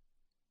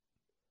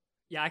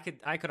 Yeah,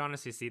 I could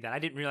honestly see that. I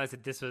didn't realize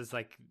that this was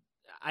like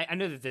I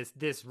know that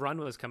this run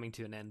was coming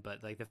to an end,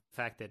 but like the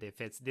fact that if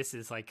this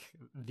is like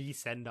the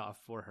send off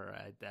for her,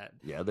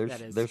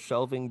 they're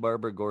shelving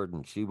Barbara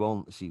Gordon. She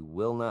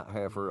will not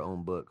have her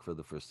own book for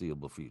the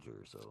foreseeable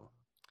future. So,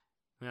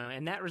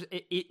 and that was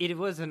it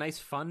was a nice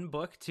fun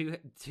book to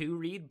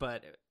read,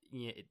 but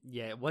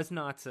yeah, it was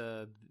not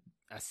a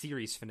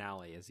series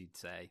finale, as you'd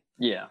say.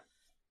 Yeah.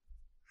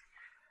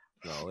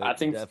 No, I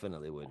think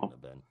definitely wouldn't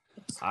have been.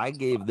 I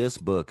gave this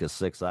book a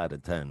 6 out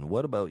of 10.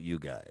 What about you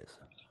guys?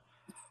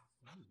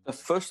 The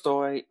first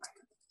story,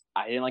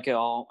 I didn't like it at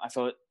all. I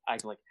thought I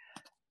could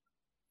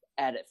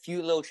add a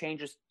few little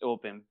changes. It would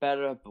have been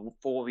better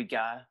before we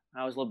got.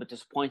 I was a little bit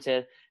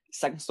disappointed.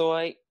 Second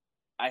story,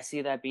 I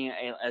see that being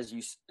as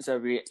you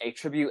said, a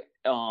tribute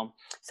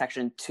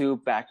section to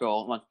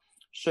Batgirl. I'm like,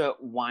 sure,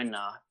 why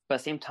not? But at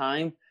the same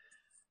time,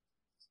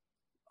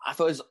 I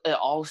thought it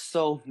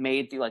also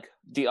made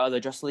the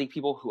other Justice League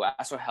people who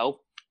asked for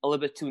help a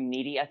little bit too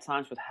needy at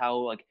times with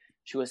how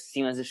she was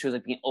seeming as if she was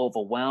being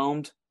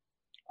overwhelmed.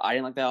 I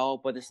didn't like that at all.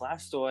 But this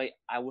last story,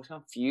 I was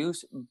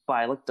confused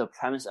by the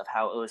premise of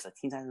how it was a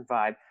Teen Titans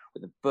vibe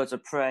with the Birds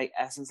of Prey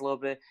essence a little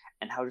bit,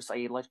 and how just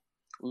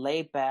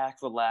laid back,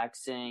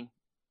 relaxing,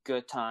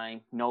 good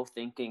time, no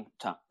thinking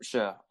time.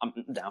 Sure, I'm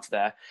down for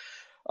that.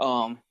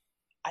 I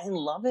didn't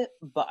love it,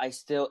 but I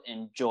still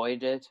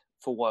enjoyed it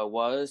for what it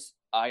was.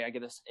 I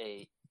give this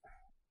a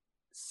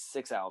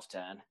 6 out of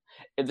 10.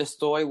 If the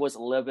story was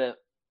a little bit,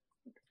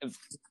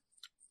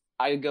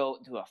 I could go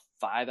to a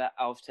 5 out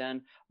of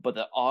 10, but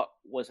the art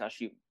was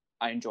actually,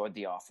 I enjoyed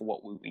the art for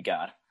what we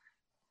got.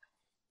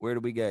 Where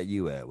do we got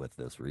you at with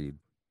this, Reed?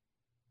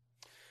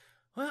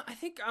 Well, I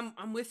think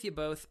I'm with you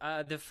both.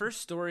 The first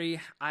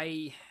story,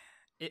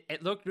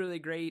 it looked really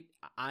great.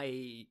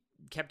 I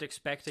kept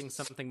expecting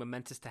something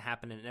momentous to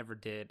happen and it never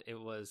did. It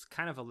was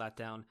kind of a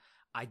letdown.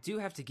 I do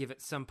have to give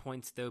it some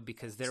points though,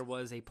 because there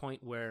was a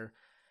point where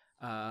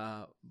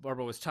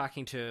Barbara was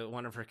talking to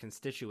one of her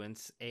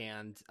constituents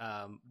and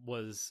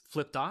was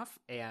flipped off,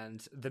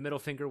 and the middle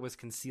finger was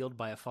concealed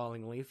by a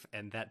falling leaf,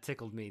 and that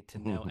tickled me to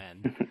no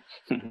end.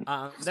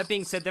 That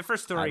being said, the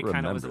first story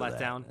kind of was a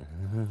letdown.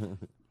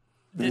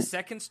 The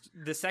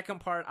second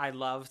part I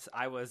loved.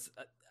 I was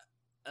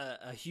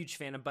a huge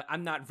fan of, but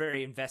I'm not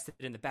very invested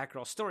in the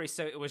Batgirl story,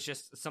 so it was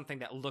just something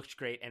that looked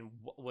great and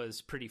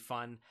was pretty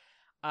fun.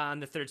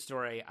 The third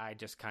story, I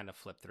just kind of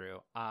flipped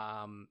through.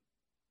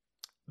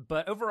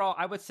 But overall,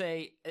 I would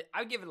say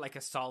I would give it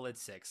a solid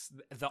 6.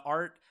 The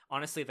art,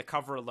 honestly, the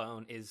cover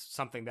alone is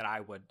something that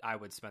I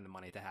would spend the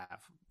money to have.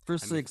 For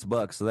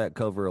 $6, that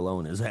cover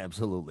alone is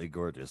absolutely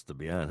gorgeous. To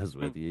be honest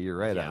with you, you're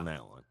right on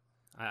that one.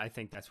 I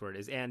think that's where it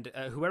is. And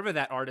whoever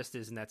that artist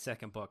is in that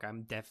second book,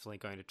 I'm definitely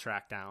going to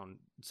track down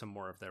some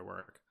more of their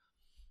work.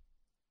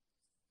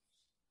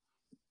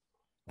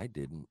 I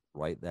didn't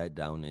write that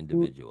down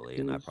individually,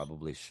 and I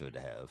probably should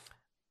have.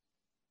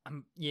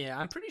 I'm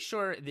pretty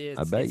sure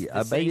I bet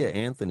you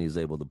Anthony's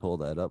able to pull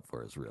that up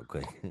for us real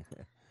quick.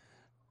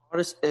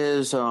 Artist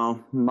is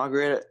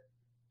Marguerite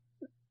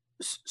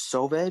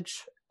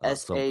Sauvage.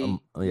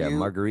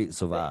 Marguerite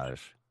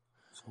Sauvage.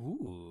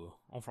 Ooh,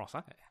 en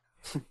français.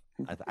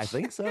 I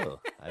think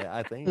so.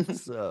 I think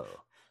so.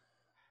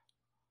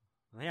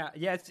 Yeah,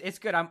 it's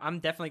good. I'm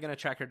definitely gonna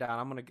track her down.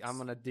 I'm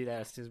gonna do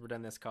that as soon as we're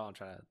done this call and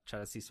try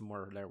to see some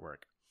more of their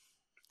work.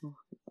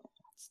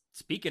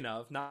 Speaking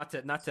of, not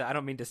to, I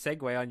don't mean to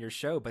segue on your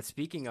show, but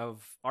speaking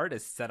of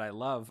artists that I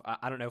love,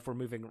 I don't know if we're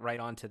moving right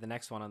on to the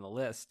next one on the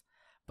list,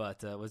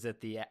 but was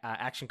it the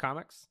Action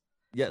Comics?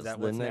 Yes,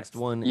 the next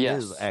one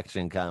is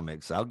Action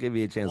Comics. I'll give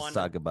you a chance to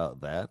talk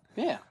about that.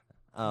 Yeah.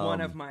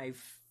 One of my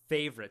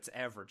favorites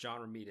ever,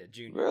 John Romita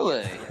Jr.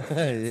 Really?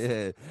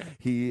 Yeah.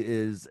 He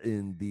is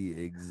in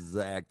the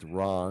exact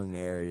wrong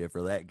area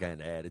for that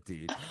kind of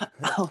attitude.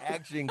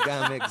 Action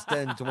Comics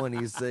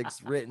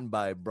 1026, written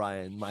by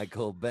Brian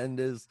Michael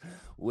Bendis,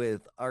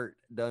 with art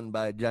done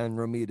by John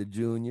Romita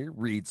Jr.,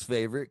 Reed's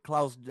favorite,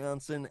 Klaus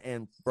Johnson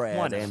and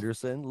Brad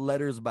Anderson,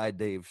 letters by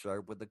Dave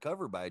Sharp, with the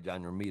cover by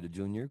John Romita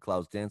Jr.,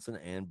 Klaus Johnson,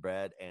 and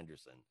Brad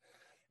Anderson.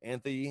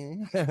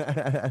 Anthony,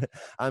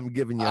 I'm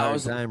giving you a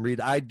hard time,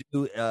 Reed. I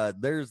do.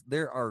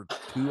 There are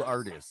 2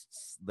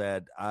 artists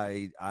that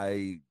I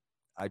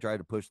try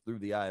to push through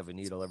the eye of a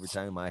needle every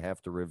time I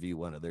have to review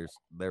one of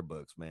their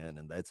books, man.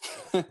 And that's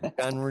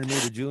John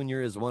Romita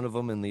Jr. is one of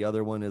them, and the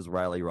other one is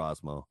Riley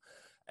Rossmo.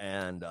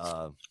 And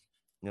I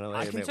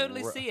can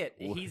totally see it.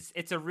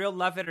 It's a real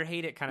love it or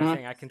hate it kind of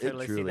thing. I can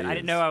totally see that. I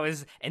didn't know I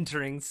was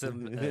entering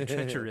some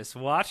treacherous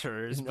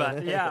waters,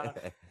 but yeah.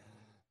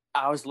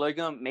 I was literally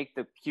gonna make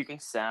the puking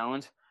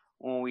sound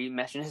when we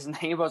mentioned his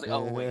name. I was like,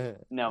 "Oh wait,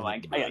 no, I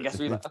guess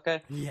we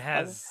okay."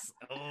 Yes,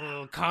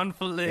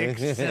 conflict.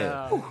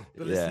 The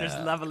listeners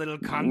love a little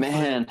conflict.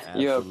 Man,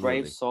 you're a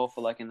brave soul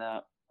for liking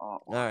that.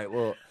 Oh, wow. All right,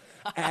 well,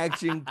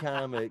 Action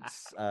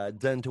Comics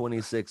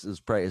 1026 is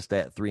priced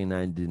at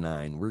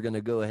 $3.99. We're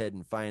gonna go ahead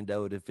and find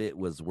out if it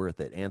was worth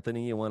it.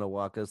 Anthony, you want to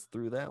walk us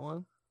through that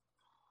one?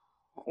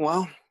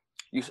 Well,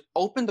 you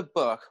open the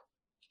book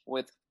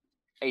with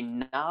a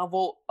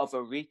novel of a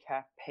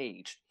recap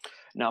page.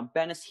 Now,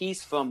 Bendis,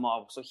 he's from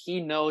Marvel, so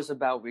he knows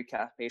about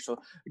recap page, so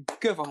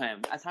good for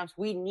him. At times,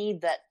 we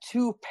need that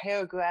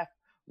 2-paragraph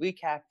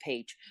recap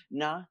page,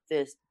 not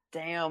this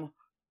damn...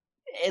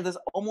 There's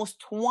almost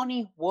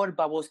 20 word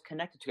bubbles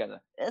connected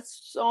together. It's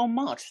so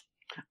much.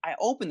 I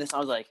opened this, I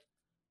was like,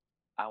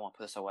 I want to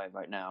put this away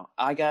right now.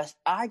 I got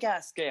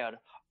scared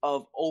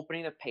of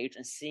opening the page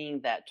and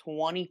seeing that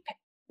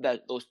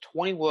those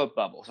 20 word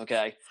bubbles,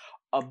 okay?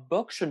 A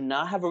book should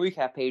not have a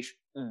recap page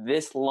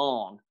this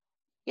long.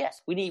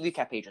 Yes, we need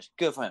recap pages.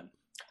 Good for him.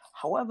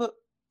 However,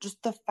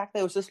 just the fact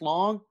that it was this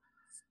long,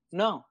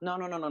 no.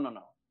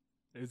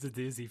 It was a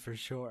doozy for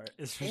sure.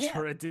 It's for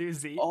sure a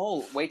doozy.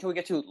 Oh, wait till we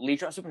get to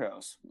Legion of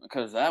Superheroes,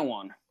 because that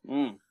one.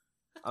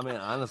 I mean,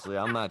 honestly,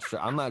 I'm not sure.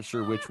 I'm not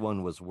sure which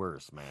one was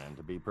worse, man.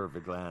 To be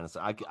perfectly honest,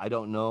 I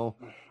don't know.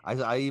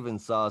 I even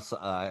saw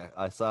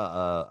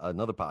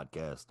another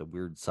podcast, the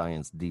Weird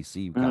Science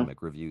DC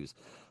comic reviews.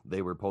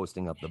 They were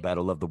posting up the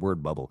Battle of the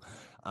Word Bubble,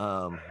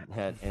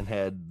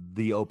 had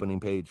the opening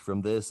page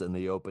from this and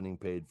the opening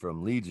page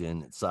from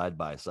Legion side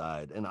by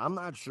side, and I'm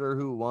not sure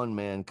who won,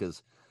 man,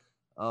 because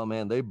oh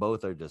man, they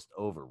both are just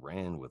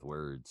overran with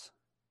words.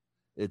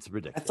 It's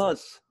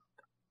ridiculous.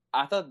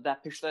 I thought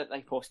that picture that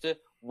I posted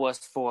was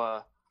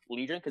for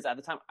Legion, because at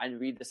the time I didn't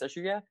read this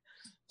issue yet.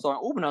 So I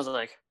opened, I was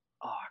like,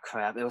 oh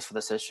crap, it was for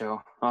this issue.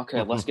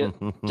 Okay, let's get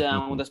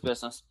down with this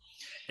business.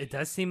 It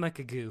does seem like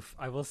a goof.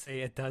 I will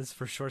say it does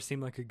for sure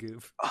seem like a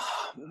goof.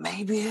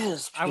 Maybe it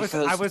is. I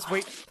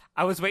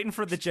was waiting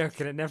for the joke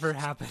and it never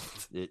happened.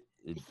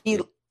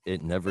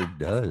 It never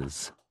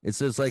does. It's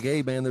just like,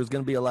 hey man, there's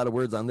going to be a lot of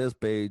words on this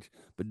page,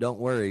 but don't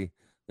worry,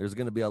 there's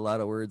going to be a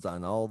lot of words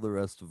on all the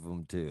rest of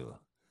them too.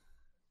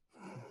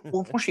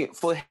 Well, unfortunately,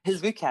 for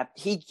his recap,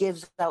 he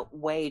gives out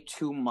way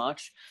too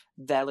much.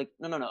 That like,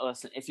 no.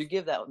 Listen, if you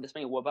give that this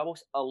many word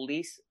bubbles, at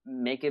least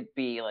make it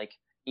be like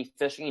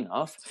efficient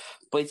enough.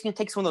 But he's gonna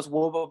take some of those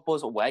word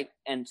bubbles away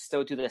and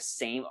still do the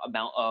same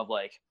amount of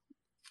like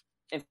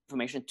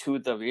information to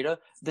the reader.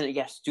 Then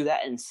yes, do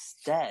that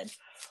instead.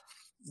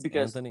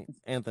 Because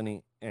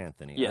Anthony,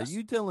 yes. Are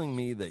you telling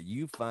me that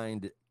you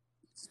find?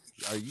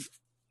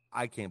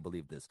 I can't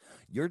believe this.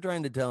 You're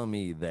trying to tell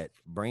me that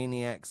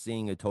Brainiac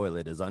seeing a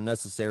toilet is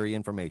unnecessary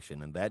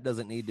information, and that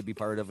doesn't need to be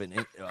part of a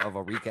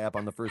recap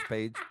on the first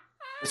page?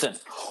 Listen,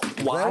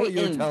 why are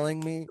you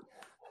telling me?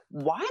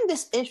 Why in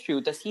this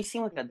issue does he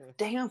seem like a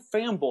damn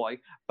fanboy,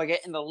 but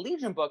yet in the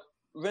Legion book,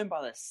 written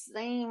by the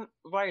same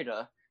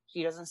writer,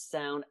 he doesn't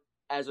sound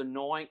as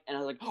annoying? And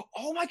I was like,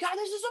 oh my god,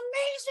 this is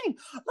amazing!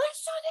 Listen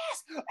to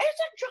this!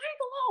 It's a giant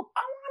globe!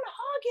 I want to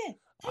hug it!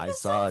 I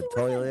saw a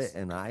toilet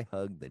and I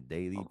hugged the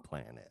Daily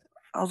Planet.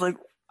 I was like,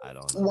 I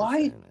don't know.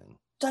 Why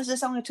does this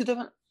sound like two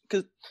different?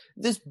 Because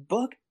this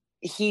book,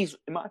 in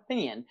my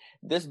opinion,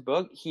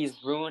 he's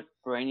ruined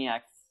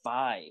Brainiac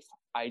 5.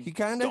 He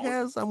kind of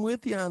has. I'm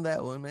with you on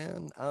that one,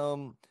 man.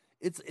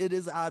 It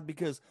is odd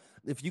because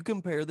if you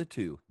compare the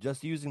two,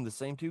 just using the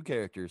same two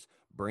characters,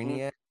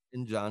 Brainiac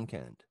and John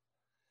Kent,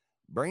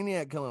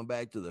 Brainiac coming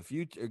back to the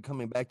future,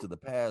 coming back to the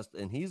past,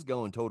 and he's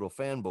going total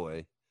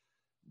fanboy.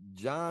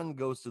 John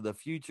goes to the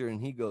future and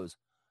he goes,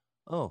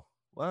 oh,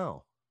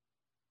 wow.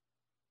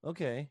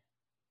 Okay.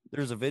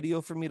 There's a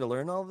video for me to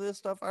learn all this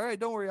stuff. All right,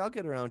 don't worry. I'll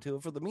get around to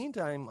it. For the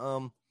meantime,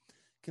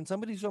 can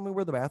somebody show me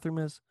where the bathroom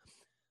is?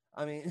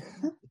 I mean,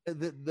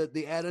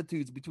 the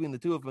attitudes between the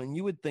two of them, and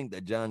you would think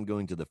that John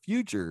going to the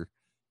future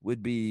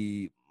would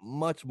be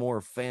much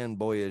more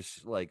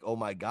fanboyish, like, oh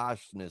my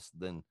goshness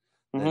than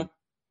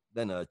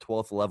a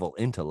 12th level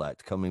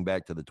intellect coming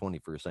back to the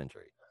 21st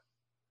century.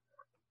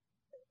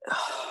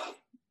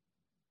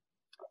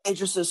 It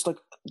just is like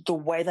the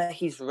way that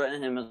he's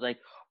written him is like,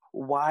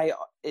 why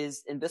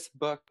is in this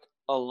book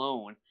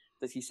alone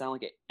does he sound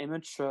like an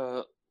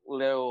immature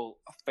little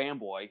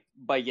fanboy,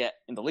 but yet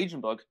in the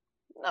Legion book,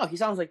 no, he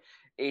sounds like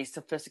a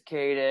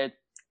sophisticated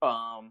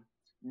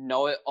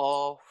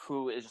know-it-all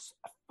who is just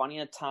funny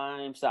at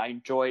times that I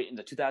enjoyed in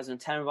the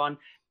 2010 run.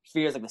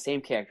 Feels like the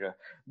same character.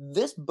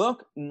 This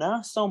book,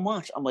 not so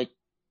much. I'm like,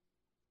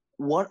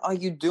 what are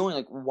you doing?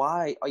 Like,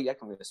 why are you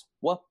acting like this?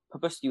 What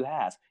purpose do you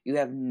have? You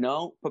have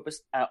no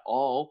purpose at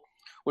all,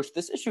 which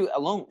this issue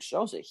alone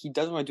shows it. He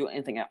doesn't want to do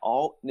anything at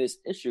all in this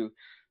issue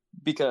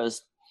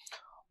because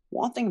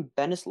one thing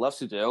Bendis loves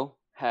to do,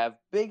 have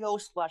big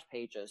old splash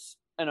pages.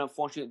 And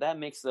unfortunately, that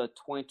makes the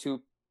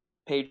 22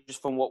 pages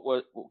from what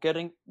we're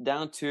getting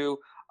down to,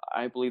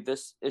 I believe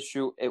this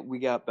issue, we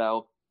got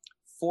about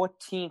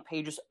 13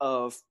 pages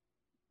of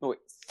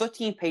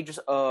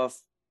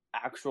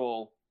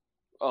actual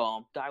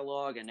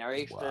dialogue and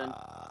narration.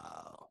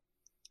 Wow.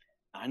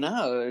 I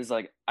know. It's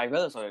like, I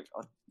read this, like,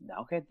 oh,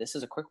 okay, this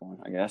is a quick one,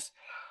 I guess.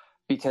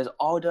 Because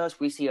all it does,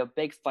 we see a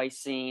big fight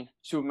scene.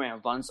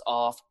 Superman runs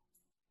off.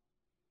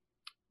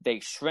 They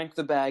shrink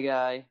the bad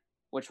guy,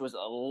 which was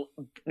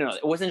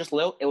it wasn't just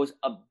little, it was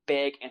a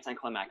big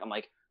anticlimax. I'm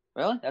like,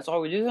 really? That's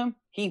all we do to him?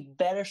 He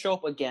better show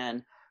up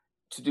again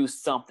to do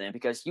something,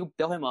 because you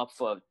built him up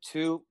for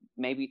two,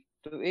 maybe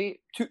three,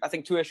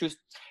 two issues,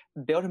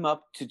 build him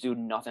up to do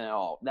nothing at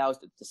all. That was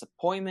the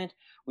disappointment.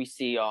 We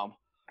see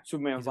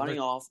Superman running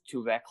off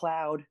to Red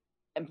Cloud.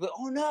 and be like,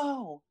 oh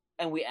no,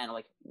 and we end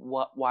like,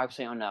 what? Why are we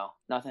saying oh no?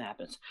 Nothing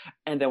happens.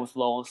 And then with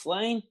Lois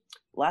Lane,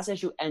 last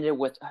issue ended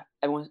with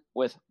everyone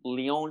with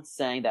Leon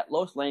saying that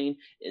Lois Lane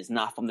is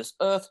not from this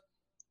earth.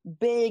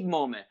 Big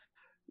moment.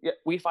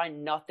 We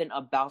find nothing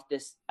about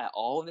this at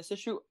all in this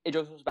issue. It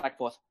just goes back and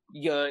forth.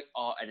 You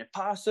are an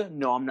imposter.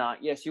 No, I'm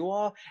not. Yes, you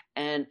are.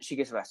 And she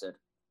gets arrested.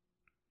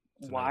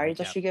 Why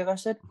does she get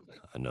arrested?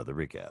 Another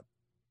recap.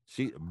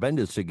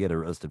 Bendis should get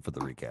arrested for the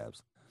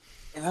recaps.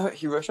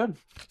 He really should.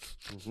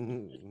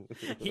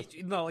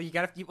 No, you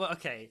gotta. Well,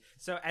 okay,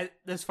 so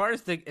as far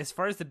as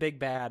the big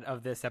bad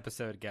of this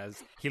episode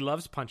goes, he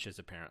loves punches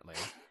apparently,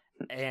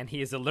 and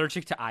he is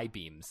allergic to eye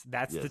beams.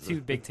 That's the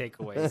two big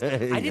takeaways.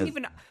 I didn't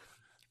even.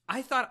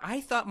 I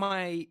thought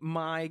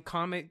my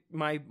comic,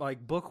 my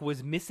book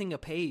was missing a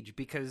page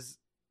because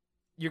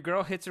your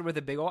girl hits her with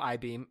a big old eye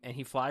beam and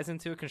he flies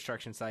into a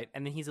construction site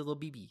and then he's a little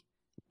BB.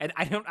 And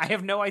I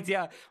have no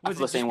idea. Was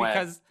it just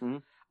because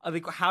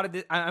like how did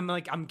it,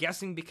 I'm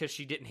guessing because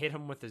she didn't hit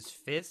him with his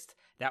fist,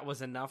 that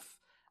was enough.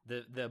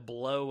 The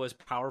blow was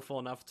powerful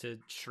enough to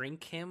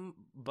shrink him,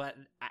 but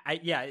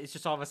it's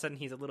just all of a sudden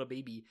he's a little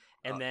baby,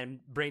 and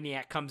then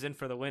Brainiac comes in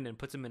for the win and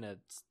puts him in a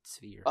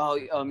sphere.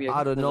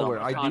 Out of nowhere.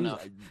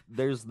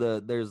 There's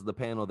the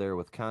panel there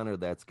with Connor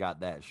that's got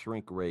that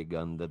shrink ray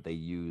gun that they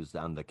used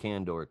on the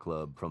Kandor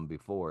Club from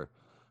before,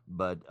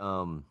 but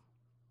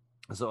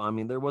so I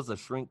mean there was a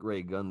shrink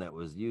ray gun that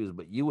was used,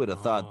 but you would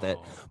have thought that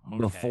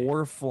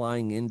before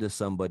flying into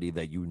somebody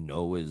that you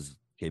know is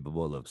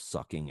capable of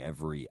sucking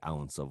every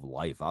ounce of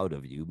life out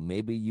of you,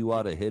 maybe you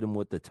ought to hit him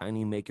with the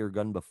tiny maker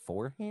gun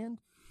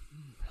beforehand.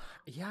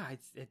 Yeah,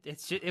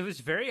 it was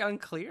very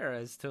unclear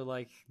as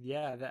to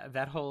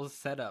that whole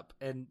setup.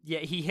 And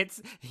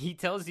he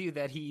tells you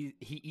that he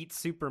eats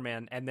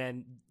Superman, and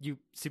then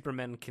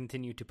Superman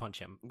continue to punch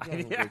him.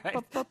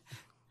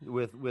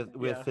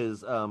 with his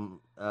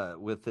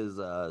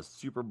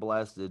super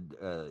blasted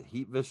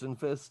heat vision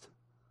fist.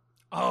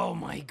 Oh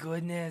my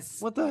goodness.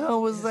 What the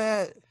hell was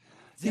that?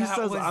 He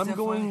says, I'm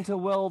going to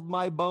weld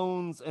my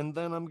bones and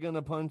then I'm going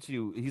to punch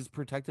you. He's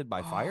protected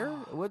by fire?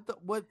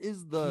 What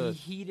is the...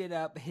 He heated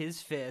up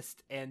his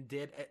fist and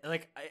did,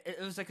 it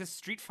was like a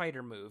Street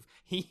Fighter move.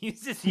 He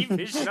used his heat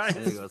vision on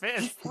his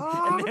fist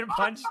and then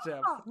punched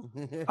him.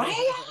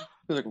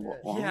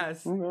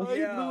 Yes.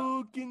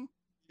 Broken.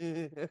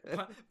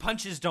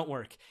 Punches don't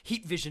work.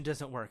 Heat vision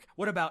doesn't work.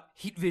 What about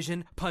heat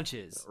vision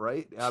punches?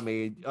 Right? I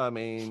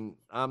mean,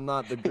 I'm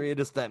not the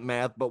greatest at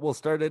math, but we'll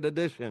start at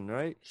addition,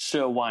 right?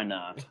 Sure, why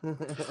not?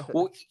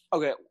 Well,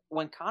 okay,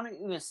 when Connor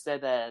even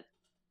said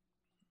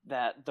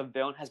that the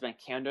villain has been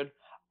Kandor,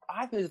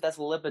 I think that's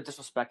a little bit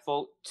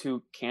disrespectful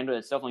to Kandor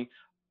itself. Like,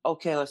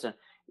 okay, listen,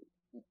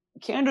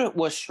 Kandor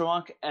was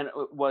shrunk and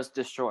was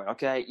destroyed,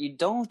 okay? You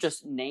don't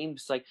just name,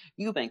 like,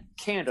 you've been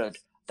Kandor.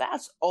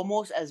 That's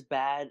almost as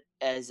bad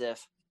as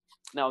if,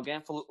 now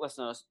again, for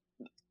listeners,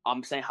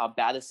 I'm saying how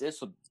bad this is,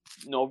 so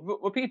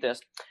repeat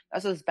this.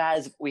 That's as bad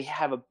as we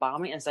have a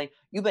bombing and saying,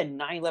 you've been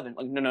 9/11.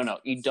 Like, no,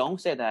 you don't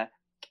say that.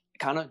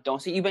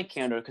 Don't say you've been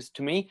Kandor, because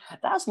to me,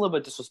 that's a little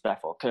bit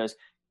disrespectful, because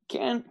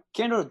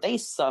Kandor, they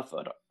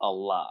suffered a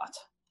lot.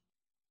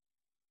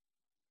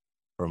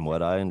 From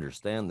what I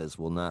understand, this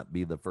will not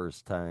be the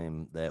first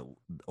time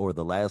or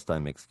the last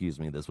time,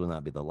 this will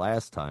not be the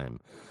last time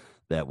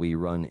that we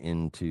run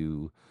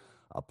into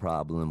a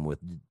problem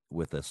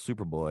with a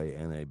Superboy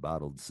and a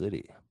bottled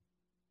city.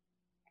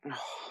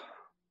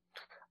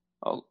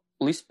 Well,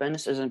 at least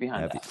Bendis isn't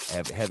behind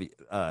that.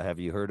 Have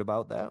you heard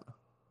about that?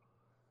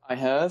 I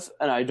have,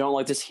 and I don't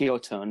like this heel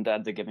turn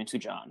that they're giving to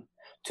John.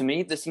 To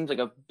me, this seems like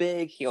a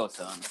big heel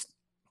turn.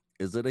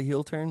 Is it a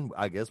heel turn?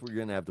 I guess we're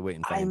gonna have to wait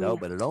and find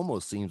out. But it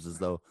almost seems as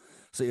though,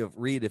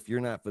 if you're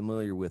not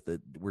familiar with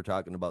it, we're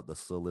talking about the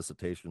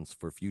solicitations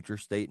for Future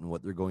State and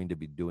what they're going to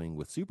be doing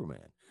with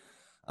Superman.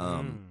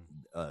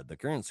 The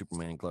current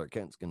Superman, Clark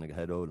Kent's going to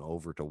head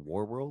over to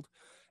Warworld,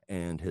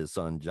 and his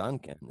son John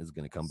Kent is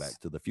going to come back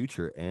to the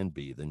future and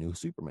be the new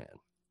Superman.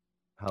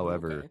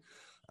 However,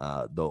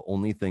 the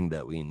only thing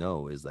that we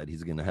know is that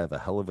he's going to have a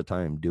hell of a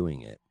time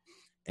doing it,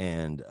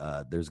 and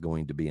there's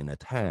going to be an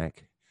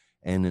attack,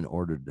 and in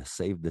order to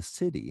save the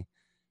city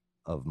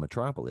of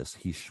Metropolis,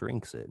 he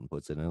shrinks it and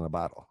puts it in a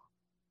bottle.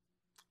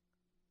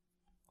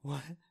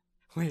 What?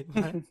 Wait,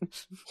 what?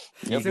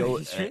 He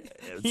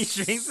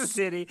shrinks the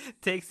city,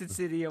 takes the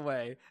city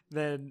away.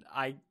 Then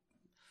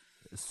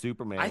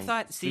Superman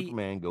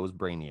goes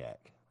Brainiac.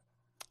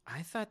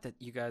 I thought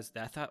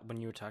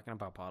when you were talking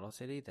about Bottle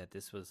City that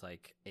this was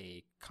like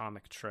a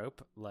comic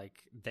trope,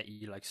 like that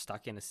you like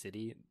stuck in a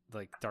city,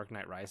 like Dark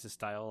Knight Rises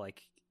style,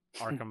 like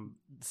Arkham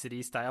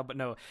City style. But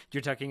no,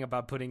 you're talking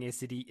about putting a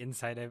city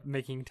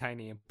making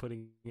tiny and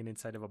putting it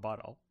inside of a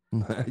bottle.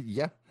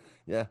 yeah,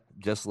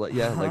 just like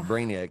like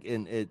Brainiac,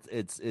 and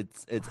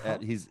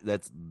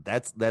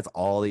that's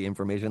all the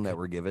information that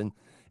we're given,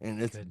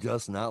 and it's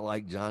just not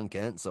like John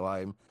Kent. So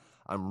I'm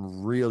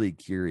really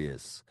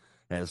curious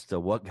as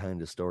to what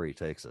kind of story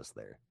takes us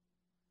there.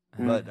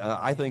 But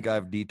I think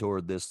I've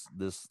detoured this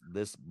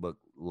book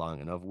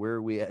long enough. Where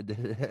are we at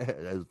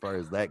as far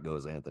as that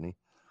goes, Anthony?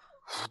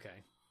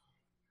 Okay.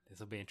 This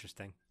will be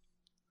interesting.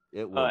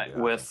 It will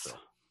be. With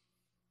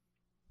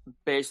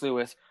basically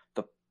with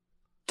the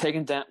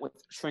taking down, with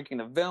shrinking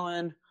the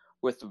villain,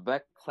 with the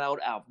Red Cloud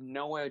out of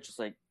nowhere, just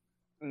like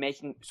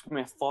making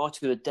Superman fall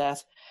to the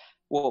death.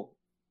 Well,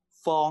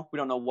 fall. We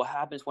don't know what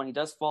happens when he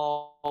does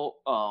fall.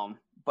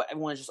 But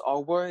everyone is just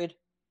all worried,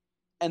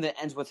 and then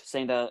ends with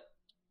saying that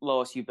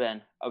Lois, you've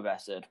been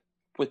arrested.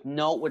 Which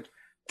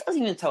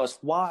doesn't even tell us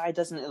why.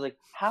 Doesn't like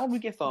how did we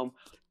get from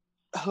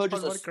her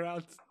just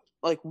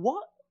like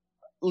what?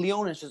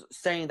 Leon is just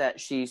saying that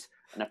she's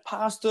an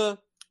imposter,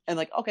 and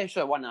like, okay,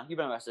 sure, why not? You've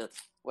been arrested.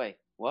 Wait,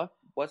 what?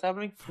 What's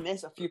happening?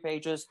 Miss a few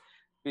pages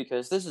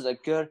because this is a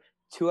good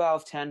 2 out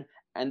of 10,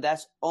 and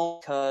that's only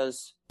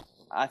because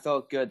I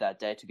felt good that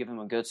day to give him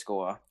a good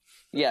score.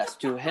 Yes,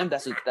 to him,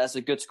 that's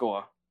a good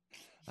score.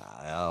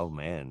 Oh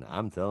man,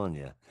 I'm telling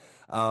you.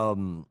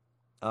 All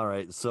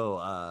right, so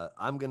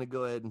I'm gonna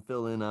go ahead and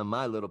fill in on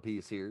my little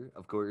piece here.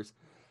 Of course,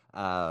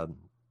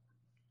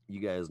 you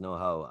guys know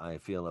how I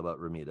feel about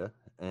Ramita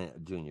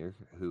Jr.,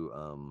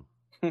 who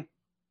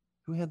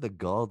had the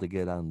gall to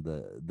get on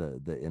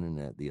the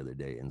internet the other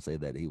day and say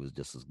that he was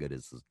just as good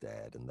as his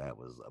dad, and that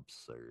was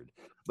absurd.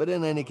 But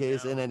in any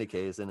case,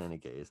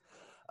 the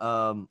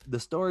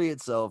story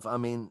itself, I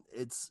mean,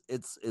 it's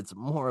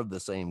more of the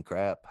same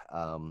crap.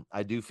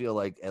 I do feel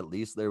like at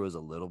least there was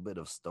a little bit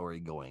of story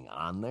going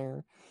on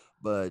there,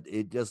 but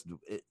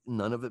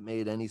none of it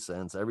made any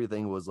sense.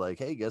 Everything was like,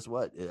 hey, guess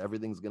what?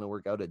 Everything's going to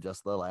work out at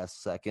just the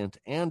last second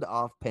and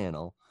off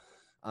panel,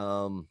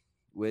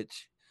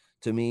 which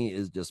to me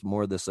is just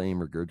more the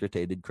same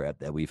regurgitated crap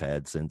that we've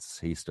had since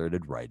he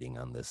started writing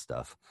on this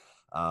stuff.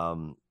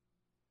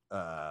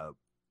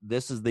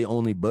 This is the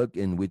only book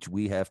in which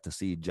we have to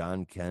see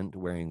John Kent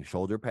wearing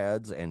shoulder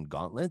pads and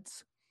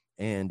gauntlets.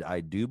 And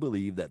I do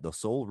believe that the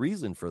sole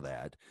reason for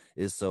that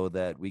is so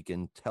that we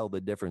can tell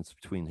the difference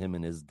between him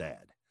and his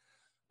dad.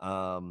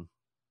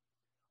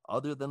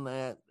 Other than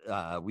that,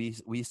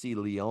 we see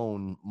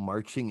Leon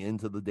marching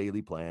into the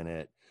Daily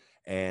Planet,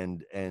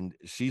 and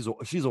she's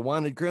a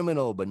wanted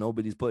criminal, but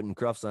nobody's putting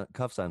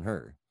cuffs on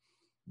her.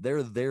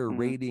 They're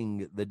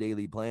raiding the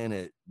Daily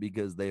Planet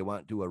because they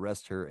want to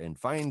arrest her and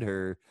find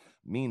her.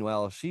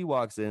 Meanwhile, she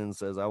walks in and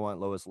says, I want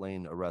Lois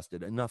Lane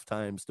arrested enough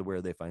times to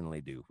where they finally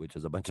do, which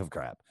is a bunch of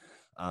crap.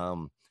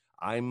 I'm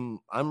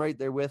right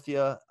there with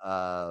you.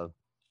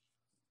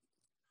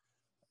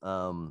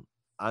 I'm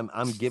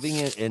giving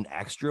it an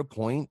extra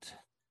point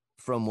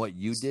from what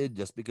you did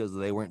just because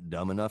they weren't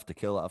dumb enough to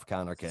kill off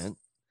Connor Kent.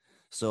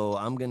 So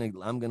I'm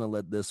gonna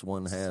let this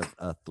one have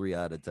a 3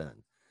 out of 10.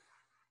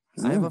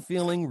 I have a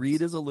feeling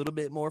Reed is a little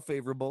bit more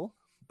favorable,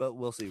 but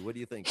we'll see. What do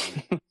you think?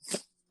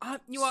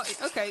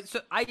 Okay, so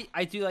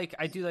I do like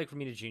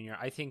Romita Jr.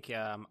 I think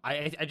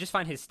I just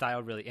find his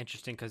style really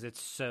interesting because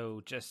it's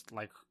so just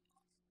like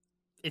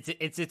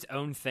it's its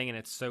own thing, and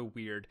it's so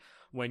weird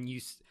when you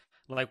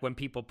like when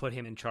people put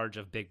him in charge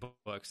of big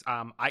books.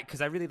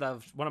 Because I really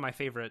loved one of my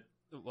favorite.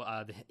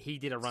 He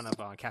did a run of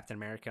Captain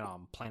America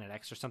on Planet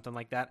X or something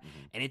like that,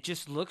 and it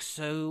just looks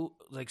so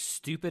like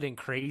stupid and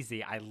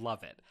crazy. I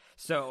love it.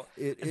 So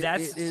it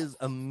is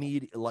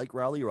immediate, like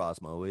Raleigh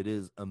Rosmo. It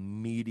is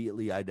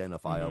immediately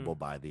identifiable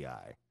by the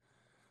eye.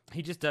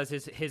 He just does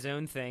his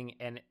own thing,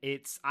 and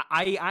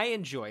I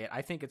enjoy it.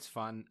 I think it's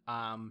fun.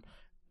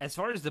 As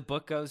far as the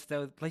book goes,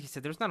 though, like you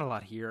said, there's not a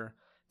lot here.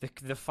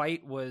 The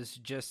fight was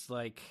just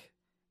like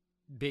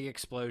big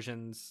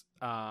explosions.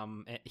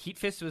 Heat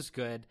Fist was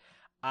good.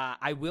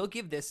 I will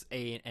give this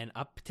an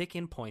uptick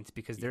in points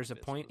because there's a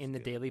point in the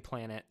Daily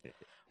Planet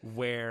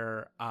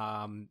where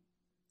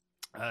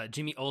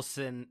Jimmy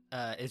Olsen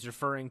is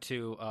referring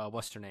to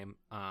what's her name?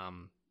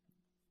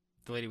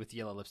 The lady with the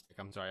yellow lipstick.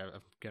 I'm sorry,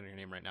 I'm getting her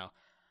name right now.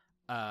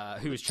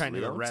 Who was trying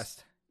to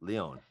arrest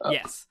Leon?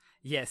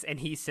 Yes, and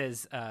he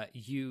says,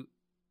 "You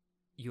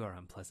are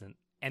unpleasant."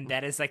 And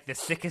that is like the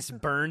sickest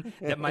burn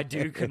that my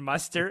dude could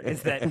muster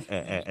is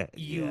that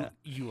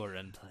you are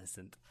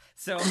unpleasant.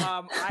 So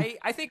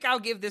I think I'll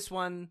give this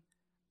one.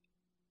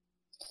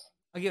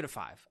 I'll give it a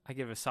 5. I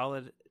give it a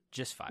solid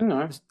just 5.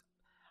 No.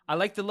 I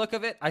like the look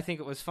of it. I think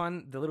it was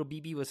fun. The little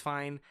BB was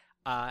fine,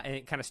 and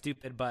it kind of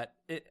stupid, but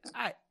it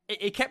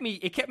kept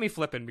me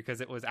flipping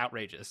because it was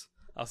outrageous.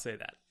 I'll say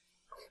that.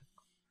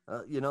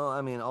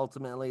 I mean,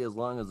 ultimately, as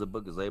long as the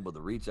book is able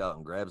to reach out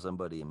and grab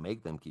somebody and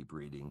make them keep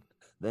reading,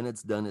 then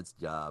it's done its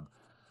job.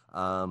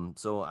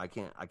 So I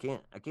can't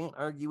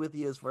argue with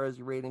you as far as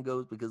your rating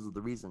goes because of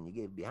the reason you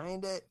gave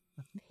behind it.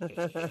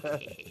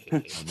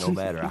 No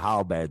matter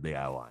how badly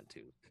I want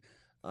to.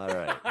 All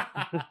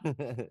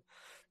right.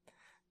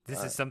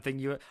 This is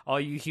something all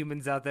you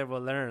humans out there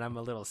will learn. I'm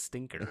a little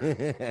stinker.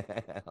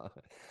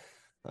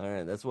 All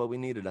right, that's what we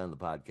needed on the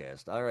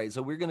podcast. All right,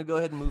 so we're going to go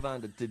ahead and move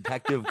on to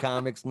Detective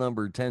Comics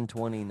number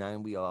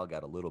 1029. We all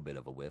got a little bit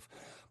of a whiff.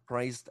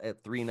 Priced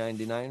at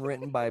 $3.99,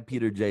 written by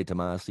Peter J.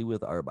 Tomasi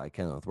with art by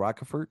Kenneth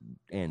Rocafort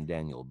and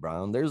Daniel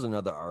Brown. There's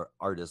another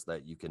artist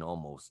that you can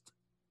almost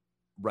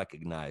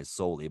recognize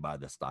solely by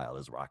the style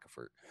as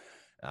Rocafort.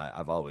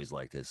 I've always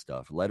liked his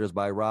stuff. Letters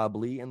by Rob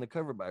Lee and the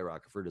cover by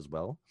Rocafort as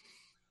well.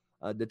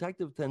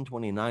 Detective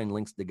 1029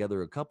 links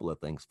together a couple of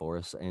things for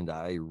us, and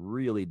I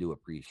really do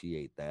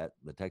appreciate that.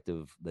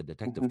 The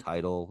detective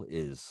title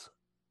is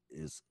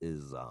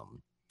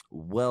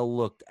well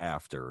looked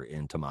after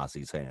in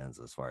Tomasi's hands,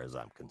 as far as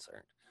I'm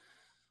concerned.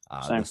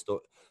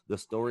 The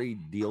story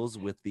deals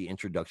with the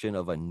introduction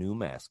of a new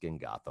mask in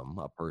Gotham,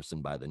 a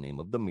person by the name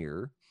of the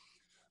Mirror.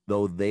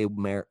 Though they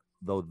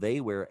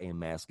wear a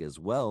mask as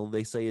well,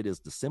 they say it is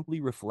to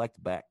simply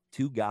reflect back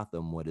to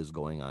Gotham what is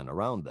going on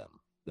around them.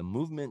 The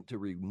movement to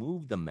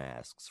remove the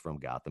masks from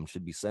Gotham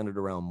should be centered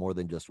around more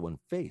than just one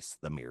face,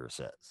 the Mirror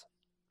says.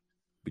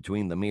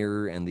 Between the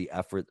Mirror and the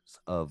efforts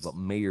of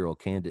mayoral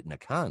candidate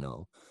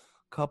Nakano,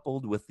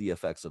 coupled with the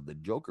effects of the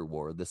Joker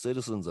War, the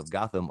citizens of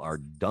Gotham are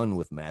done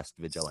with masked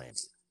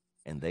vigilantes,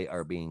 and they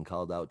are being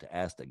called out to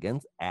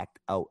act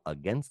out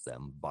against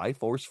them by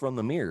force from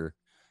the Mirror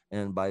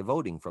and by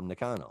voting from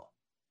Nakano.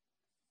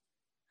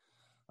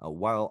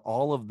 While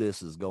all of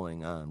this is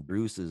going on,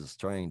 Bruce is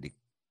trying to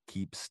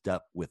keep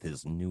step with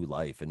his new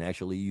life and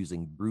actually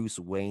using Bruce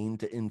Wayne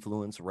to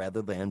influence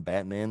rather than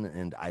Batman,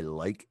 and I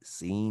like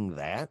seeing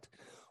that.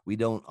 We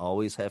don't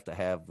always have to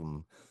have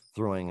him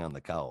throwing on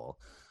the cowl.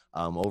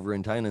 Over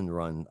in Tynan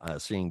Run,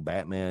 seeing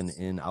Batman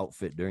in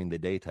outfit during the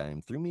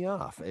daytime threw me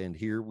off, and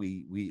here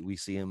we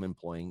see him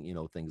employing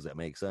things that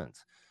make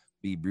sense.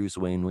 Be Bruce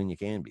Wayne when you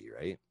can be,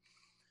 right?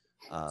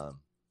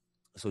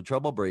 So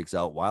trouble breaks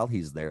out while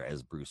he's there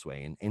as Bruce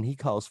Wayne, and he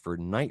calls for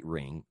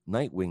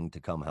Nightwing to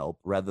come help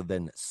rather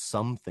than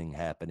something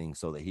happening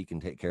so that he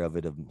can take care of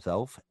it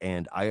himself.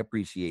 And I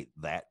appreciate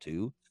that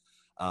too.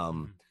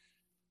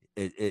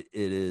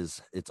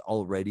 It's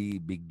already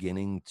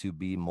beginning to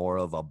be more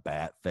of a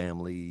Bat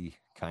family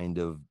kind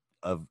of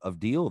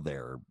deal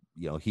there.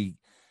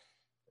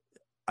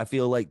 I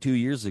feel like 2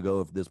 years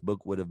ago, if this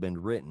book would have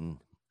been written,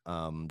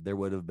 there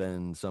would have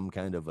been some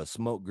kind of a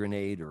smoke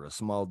grenade or a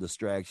small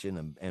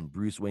distraction, and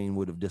Bruce Wayne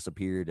would have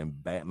disappeared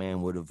and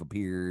Batman would have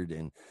appeared,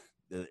 and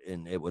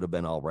it would have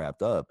been all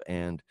wrapped up.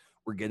 And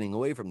we're getting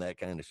away from that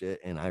kind of shit,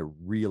 and I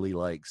really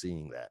like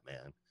seeing that,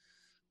 man.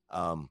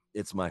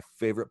 It's my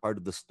favorite part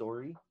of the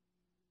story.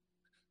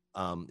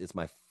 It's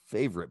my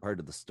favorite part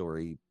of the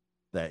story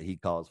that he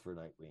calls for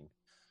Nightwing.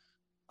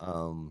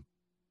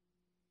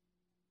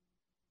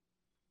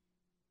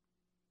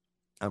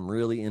 I'm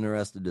really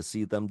interested to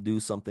see them do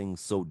something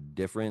so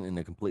different in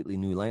a completely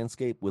new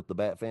landscape with the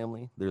Bat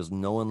family. There's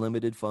no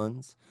unlimited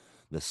funds.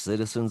 The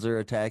citizens are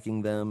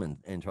attacking them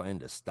and trying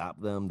to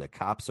stop them. The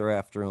cops are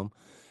after them.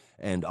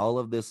 And all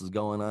of this is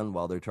going on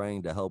while they're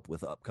trying to help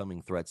with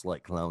upcoming threats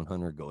like Clown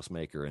Hunter,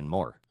 Ghostmaker, and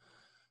more.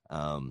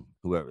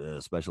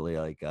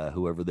 Especially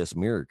whoever this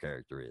Mirror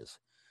character is,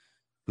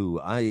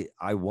 who I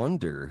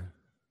wonder,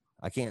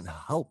 I can't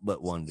help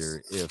but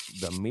wonder if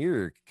the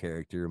Mirror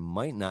character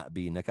might not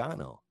be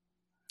Nakano.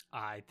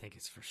 I think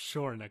it's for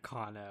sure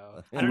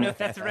Nakano. I don't know if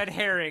that's a red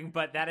herring,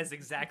 but that is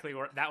exactly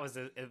where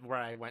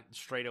I went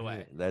straight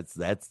away. That's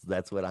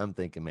what I'm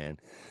thinking, man.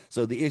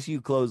 So the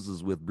issue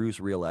closes with Bruce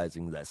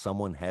realizing that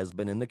someone has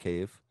been in the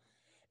cave.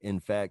 In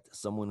fact,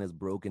 someone has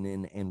broken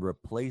in and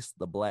replaced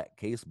the black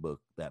casebook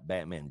that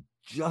Batman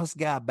just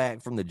got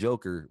back from the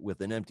Joker with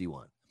an empty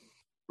one.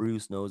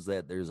 Bruce knows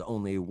that there's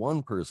only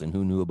one person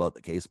who knew about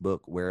the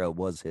casebook, where it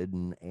was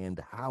hidden,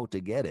 and how to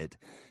get it,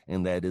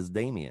 and that is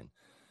Damian.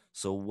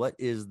 So what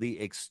is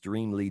the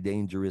extremely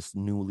dangerous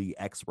newly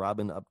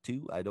ex-Robin up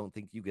to? I don't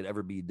think you could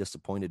ever be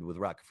disappointed with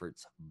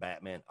Rockefeller's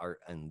Batman art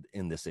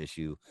in this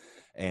issue.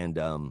 And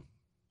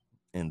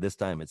this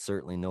time it's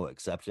certainly no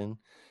exception.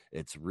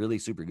 It's really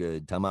super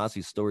good.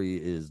 Tomasi's story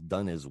is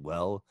done as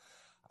well.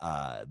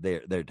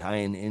 They're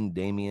tying in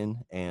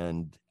Damian,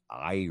 and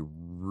I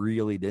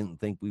really didn't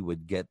think we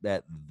would get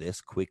that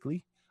this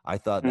quickly. I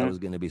thought that was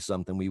going to be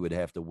something we would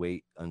have to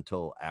wait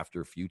until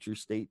after Future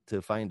State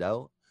to find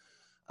out.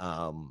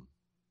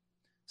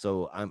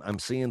 So I'm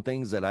seeing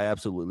things that I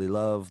absolutely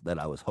love, that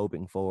I was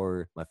hoping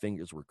for. My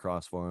fingers were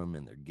crossed for them,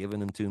 and they're giving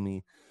them to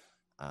me.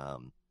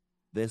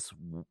 This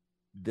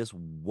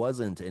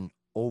wasn't an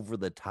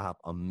over-the-top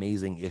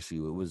amazing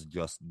issue. It was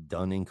just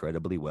done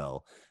incredibly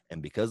well,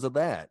 and because of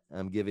that,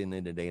 I'm giving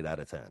it an 8 out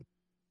of 10.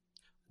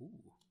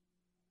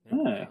 Ooh,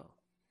 I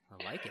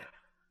like it.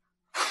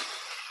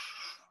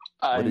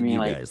 What did you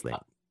guys think?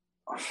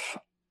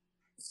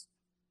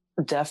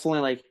 Definitely,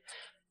 like,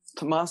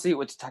 Tomasi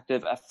with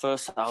Detective, at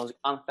first I was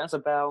on the fence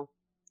about,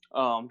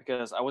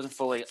 because I wasn't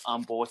fully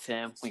on board with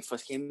him when he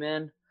first came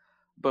in,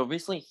 but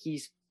recently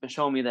he's been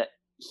showing me that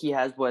he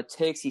has what it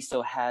takes. He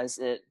still has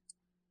it,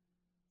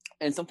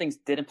 and some things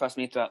did impress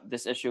me throughout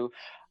this issue.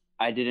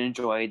 I did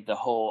enjoy the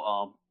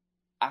whole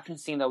action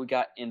scene that we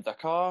got in the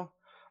car.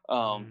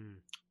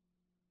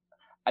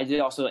 I did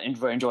also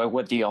enjoy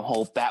with the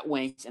whole bat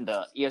wings and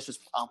the ears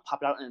just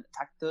popped out and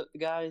attacked the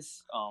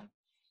guys.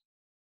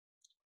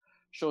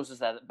 Shows us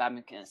that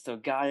Batman can still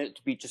guide it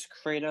to be just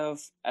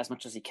creative as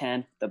much as he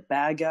can. The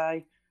bad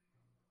guy,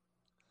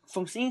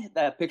 from seeing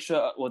that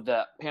picture with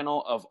the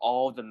panel of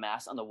all the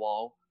masks on the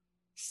wall,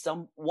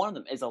 one of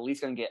them is at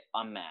least going to get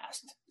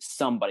unmasked.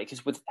 Somebody,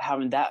 because with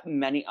having that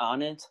many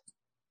on it,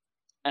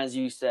 as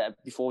you said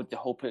before, the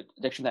whole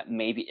prediction that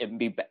maybe it would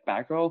be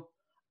Batgirl,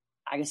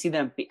 I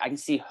can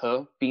see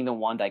her being the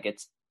one that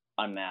gets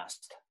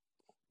unmasked.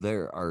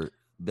 There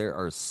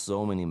are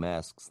so many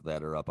masks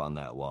that are up on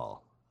that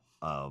wall.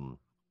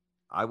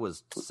 I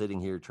was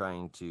sitting here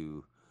trying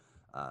to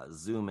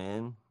zoom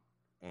in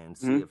and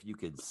see if you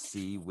could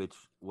see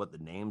what the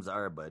names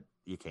are, but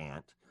you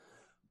can't.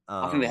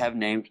 I think they have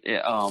names.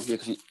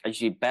 Because I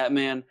see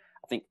Batman.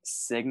 I think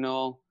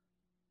Signal.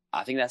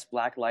 I think that's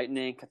Black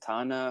Lightning,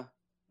 Katana,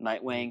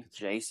 Nightwing,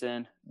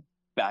 Jason,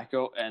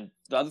 Batgirl, and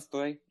the other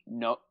three.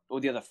 No, or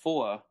the other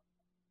four.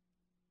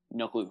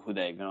 No clue who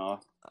they even are.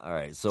 All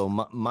right, so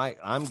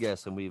I'm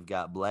guessing we've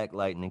got Black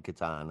Lightning,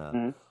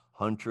 Katana,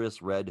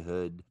 Huntress, Red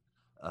Hood,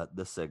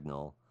 the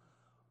Signal,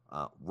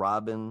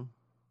 Robin,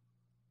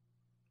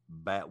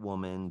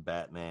 Batwoman,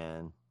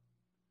 Batman,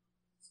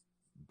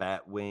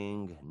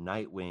 Batwing,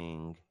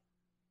 Nightwing,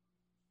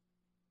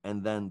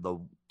 and then the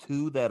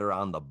two that are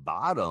on the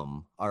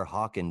bottom are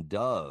Hawk and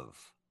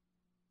Dove.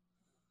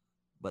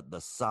 But the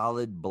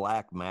solid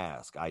black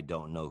mask, I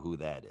don't know who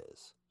that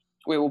is.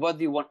 Wait, what about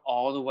the one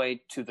all the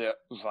way to the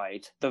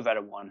right, the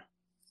red one?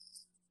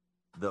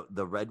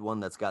 The red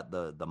one that's got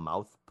the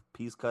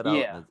mouthpiece cut out?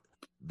 Yeah.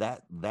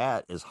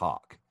 That is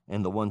Hawk.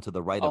 And the one to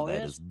the right of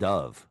that is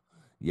Dove.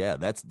 Yeah,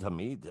 that's to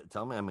me.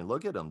 Tell me, I mean,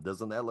 look at him.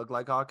 Doesn't that look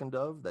like Hawk and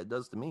Dove? That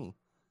does to me.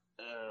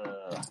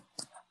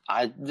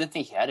 I didn't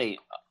think he had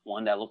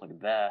one that looked like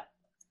that.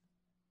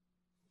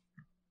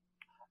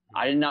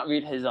 I did not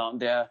read his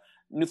their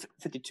New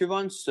 52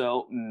 run,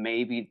 so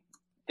maybe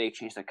they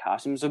changed the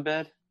costumes a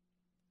bit.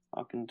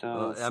 Hawk and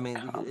Dove. I mean,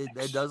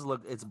 it does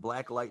look. It's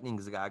Black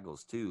Lightning's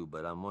goggles too,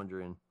 but I'm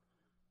wondering.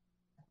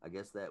 I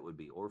guess that would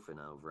be Orphan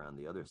over on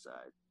the other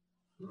side.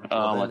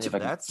 If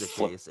that's the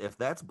case, if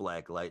that's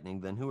Black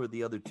Lightning, then who are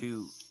the other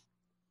two?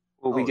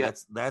 Well,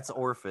 that's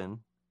Orphan,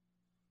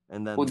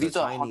 and then these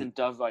are Hawk and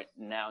Dove right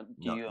now.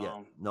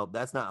 No,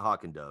 that's not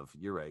Hawk and Dove.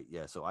 You're right.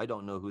 Yeah, so I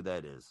don't know who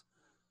that is.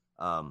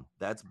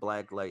 That's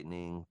Black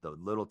Lightning, the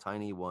little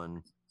tiny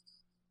one.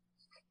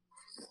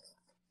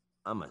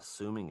 I'm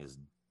assuming is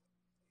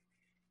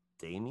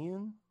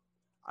Damian.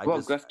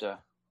 Grifter.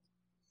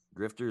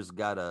 Grifter's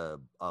got a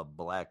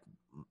black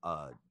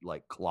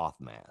like cloth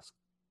mask.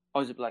 Oh,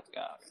 is it black?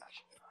 Oh,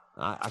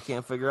 gosh. I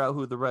can't figure out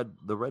who the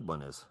red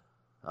one is.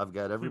 I've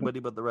got everybody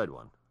but the red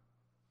one.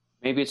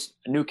 Maybe it's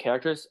a new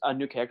character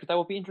that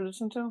will be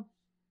introduced into.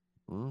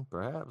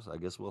 Perhaps. I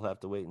guess we'll have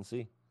to wait and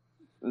see.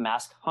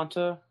 Mask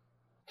Hunter.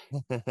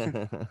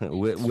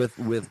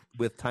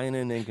 with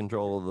Tynan in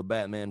control of the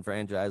Batman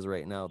franchise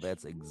right now,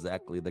 that's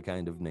exactly the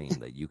kind of name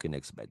that you can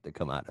expect to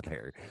come out of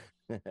there.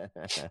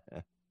 Nice,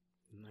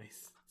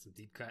 some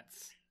deep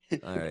cuts.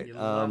 All right, you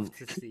love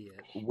to see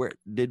it. Where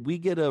did we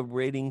get a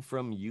rating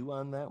from you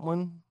on that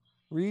one,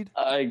 Reed?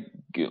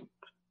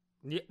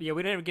 Yeah,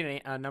 we didn't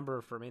get a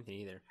number from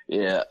Anthony either.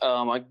 Yeah,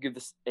 I give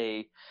this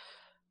a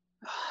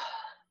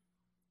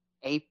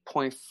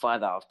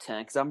 8.5 out of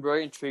 10 because I'm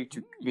very intrigued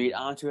to read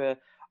onto it.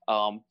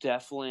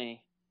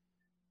 Definitely,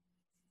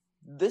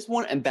 this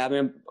one and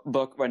Batman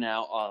book right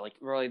now are like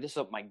really this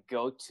is my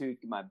go-to,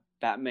 my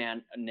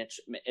Batman niche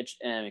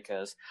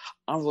because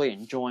I'm really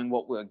enjoying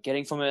what we're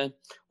getting from it.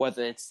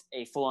 Whether it's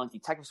a full-on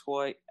detective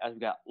story as we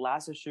got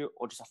last issue,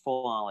 or just a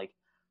full-on like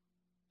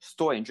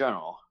story in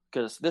general.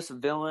 Because this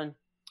villain,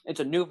 it's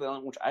a new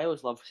villain, which I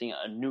always love seeing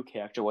a new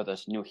character, whether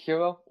it's a new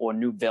hero or a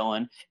new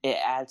villain. It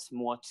adds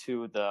more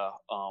to the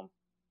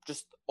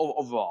just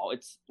overall,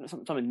 it's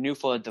something new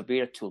for the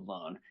reader to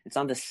learn. It's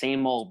not the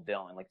same old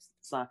villain. Like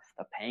it's not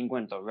the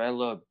Penguin, the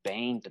Riddler,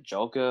 Bane, the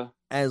Joker.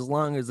 As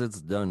long as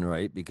it's done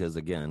right, because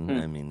again,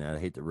 I mean, I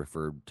hate to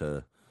refer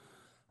to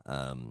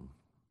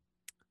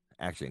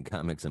Action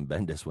Comics and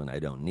Bendis when I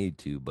don't need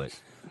to, but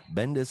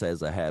Bendis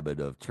has a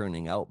habit of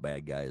turning out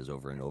bad guys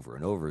over and over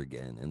and over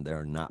again, and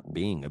they're not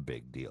being a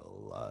big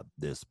deal.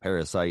 This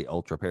Parasite,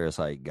 Ultra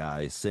Parasite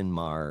guy,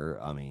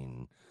 Sinmar. I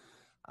mean,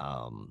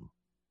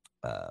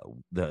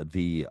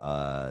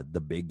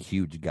 the big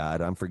huge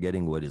god, I'm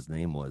forgetting what his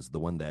name was, the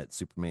one that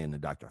Superman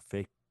and Dr.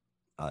 Fate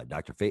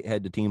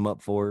had to team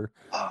up for.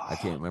 I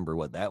can't remember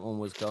what that one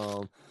was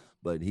called,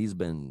 but he's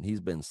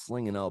been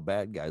slinging out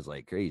bad guys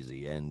like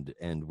crazy, and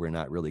we're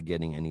not really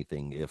getting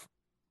anything, if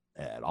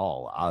at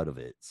all, out of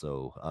it.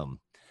 So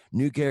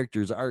new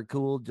characters are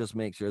cool, just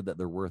make sure that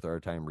they're worth our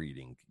time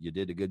reading. You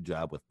did a good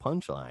job with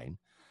Punchline.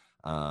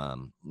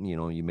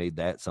 You made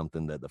that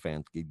something that the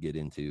fans could get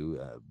into.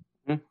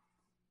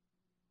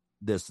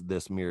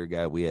 This mirror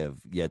guy we have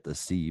yet to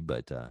see,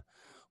 but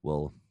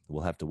we'll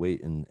have to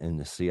wait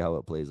and see how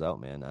it plays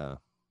out, man.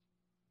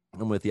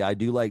 I'm with you. I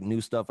do like new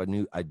stuff. I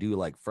do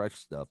like fresh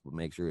stuff, but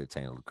make sure it's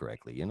handled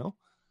correctly, All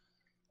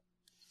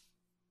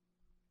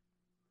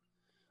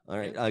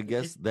right, I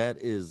guess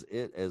that is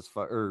it as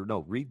far. Or no,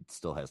 Reed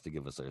still has to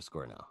give us our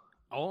score now.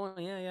 Oh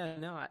yeah,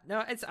 no.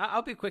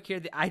 I'll be quick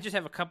here. I just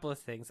have a couple of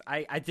things.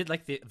 I did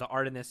like the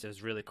art in this. It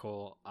was really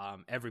cool.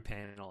 Every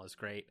panel is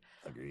great.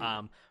 Agreed.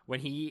 When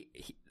he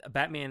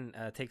Batman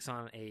takes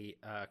on a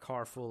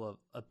car full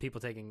of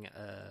people taking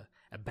a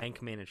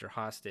bank manager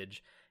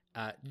hostage,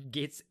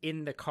 gets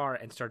in the car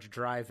and starts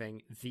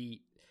driving,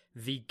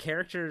 the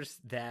characters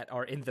that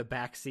are in the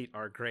back seat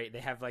are great.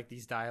 They have like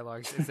these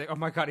dialogues. It's like, oh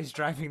my god, he's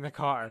driving the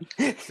car.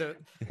 So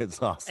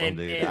it's awesome,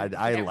 dude.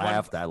 I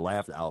laughed. I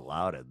laughed out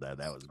loud at that.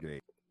 That was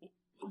great.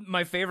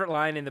 My favorite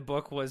line in the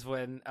book was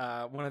when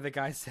one of the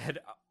guys said,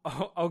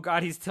 oh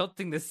god, he's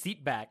tilting the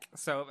seat back.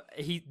 So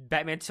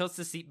Batman tilts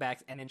the seat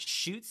back and then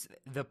shoots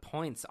the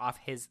points off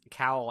his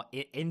cowl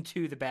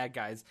into the bad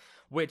guys,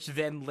 which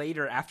then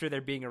later, after they're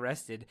being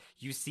arrested,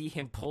 you see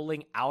him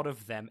pulling out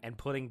of them and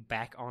putting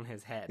back on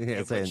his head,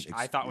 which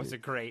I thought was a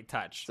great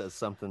touch. Says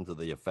something to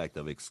the effect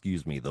of,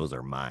 "Excuse me, those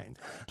are mine."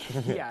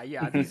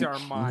 yeah, these are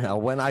mine. Now,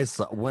 when I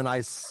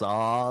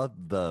saw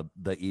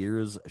the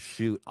ears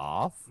shoot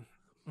off,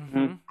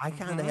 I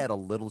kind of had a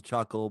little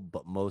chuckle,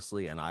 but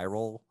mostly an eye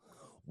roll.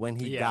 When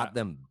he got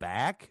them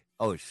back,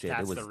 oh shit!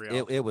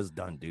 It was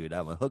done, dude.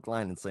 I'm a hook,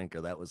 line, and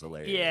sinker. That was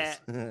hilarious.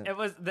 Yeah, it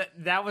was.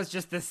 That was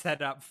just the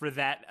setup for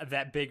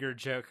that bigger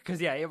joke. Because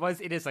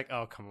it is like,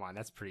 oh come on,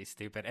 that's pretty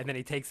stupid. And then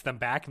he takes them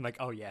back. I'm like,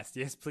 oh yes,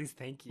 please,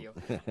 thank you.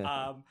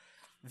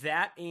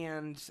 That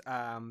and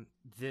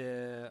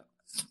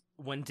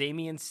when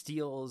Damian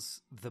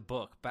steals the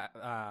book,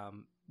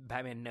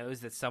 Batman knows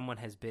that someone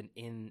has been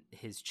in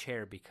his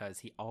chair because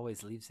he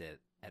always leaves it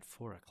at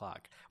 4:00,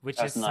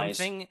 which is nice.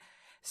 Something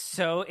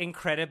so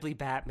incredibly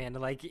Batman.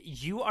 Like,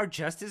 you are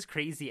just as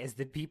crazy as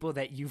the people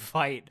that you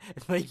fight.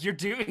 Like, you're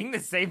doing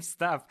the same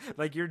stuff.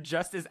 Like, you're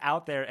just as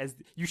out there as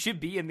you should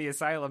be in the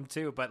asylum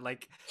too, but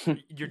like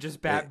you're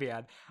just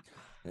Batman.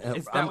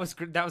 That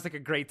was like a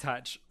great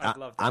touch. I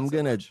love that. I'm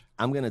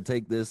gonna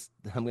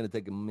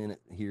take a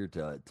minute here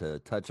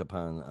to touch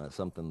upon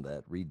something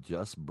that Reed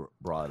just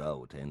brought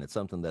out, and it's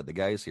something that the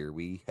guys here,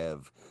 we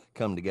have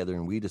come together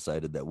and we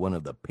decided that one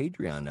of the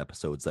Patreon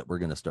episodes that we're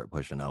gonna start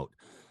pushing out,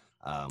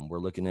 we're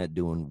looking at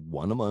doing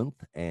one a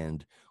month,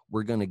 and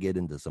we're gonna get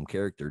into some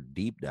character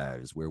deep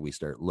dives where we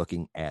start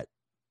looking at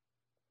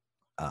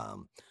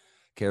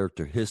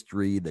character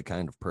history, the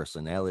kind of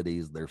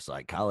personalities, their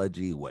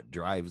psychology, what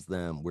drives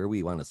them, where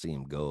we want to see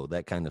them go,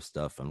 that kind of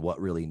stuff, and what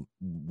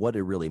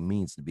it really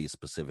means to be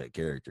specific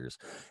characters.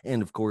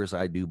 And of course,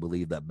 I do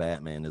believe that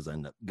Batman is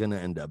gonna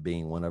end up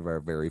being one of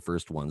our very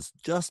first ones,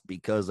 just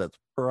because that's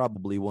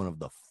probably one of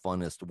the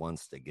funnest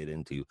ones to get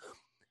into.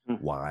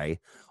 Why?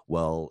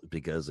 Well,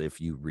 because if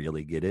you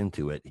really get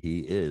into it, he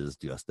is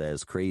just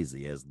as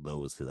crazy as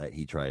those that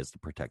he tries to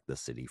protect the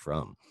city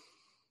from.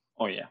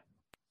 Oh yeah.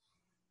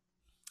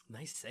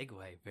 Nice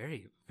segue.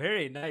 Very,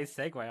 very nice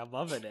segue. I'm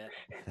loving it.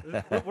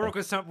 We're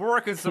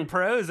working some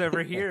pros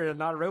over here and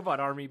not a robot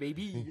army,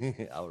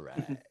 baby. All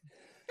right.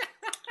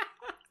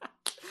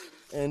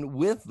 And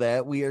with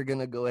that, we are going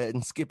to go ahead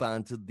and skip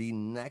on to the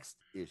next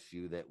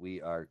issue that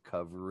we are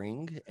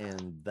covering,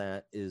 and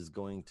that is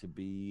going to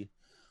be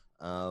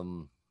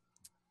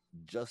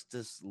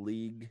Justice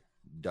League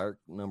Dark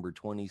number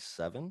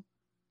 27,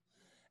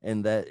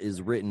 and that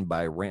is written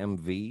by Ram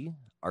V,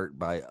 art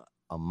by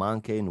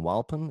Amanke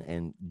Nwalpin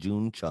and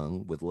June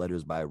Chung, with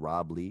letters by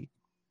Rob Lee,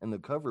 and the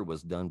cover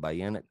was done by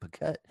Yannick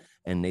Paquette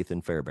and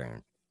Nathan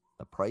Fairbairn.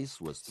 The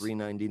price was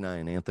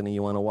 $3.99. Anthony,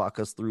 you want to walk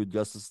us through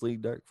Justice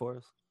League Dark for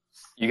us?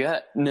 You got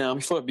it. Now,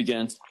 before it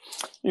begins,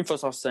 let me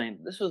first off saying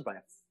this was my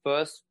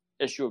first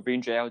issue of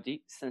reading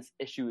JLD since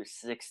issue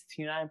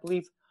 16, I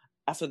believe.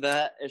 After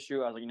that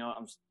issue, I was like,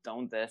 I'm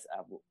done with this. I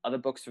have other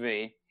books to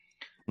read.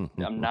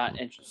 I'm not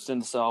interested in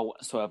this all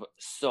whatsoever.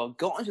 So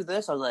going into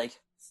this, I was like,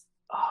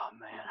 oh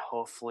man,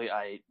 hopefully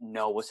I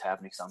know what's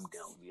happening because I'm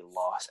going to be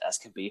lost as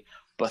can be.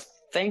 But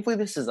thankfully,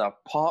 this is a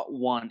part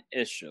 1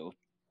 issue.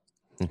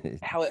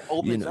 How it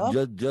opens up.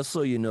 Just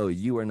so you know,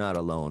 you are not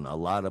alone. A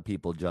lot of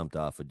people jumped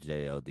off of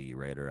JLD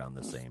right around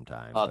the same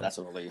time. Oh, that's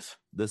a relief.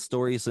 The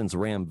story, since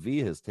Ram V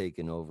has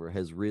taken over,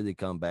 has really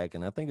come back,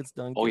 and I think it's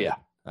done good. Oh, yeah.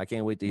 I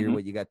can't wait to hear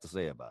what you got to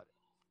say about it.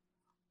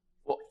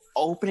 Well,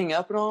 opening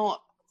up and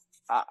all,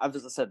 I've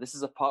just said this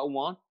is a part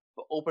 1,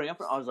 but opening up,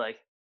 I was like,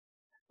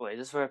 wait, is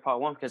this for part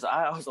 1? Because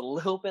I was a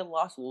little bit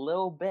lost,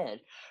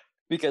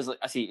 because like,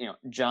 I see,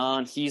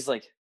 John, he's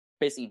like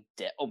basically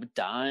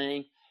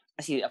dying.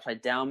 I see the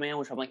Upside Down Man,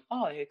 which I'm like,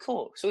 oh, yeah,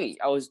 cool, sweet.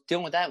 I was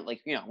dealing with that,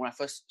 like, when I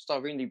first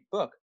started reading the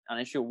book on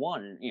issue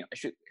 1, and,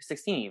 issue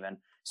 16 even.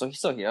 So he's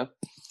still here.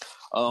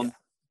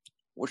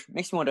 Which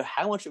makes me wonder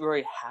how much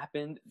really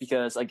happened,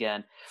 because,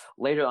 again,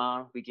 later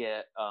on we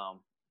get,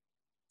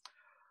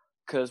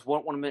 because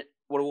Wonder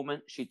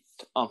Woman, she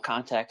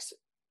contacts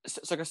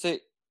Circus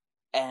City,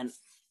 and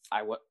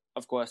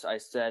of course, I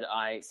said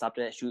I stopped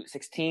at issue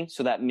 16,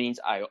 so that means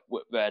I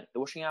read The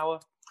Wishing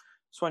Hour.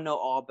 So I know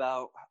all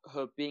about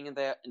her being in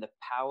there and the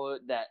power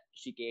that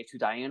she gave to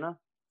Diana,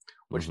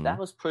 which that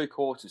was pretty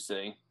cool to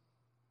see.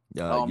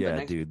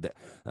 Dude,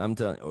 I'm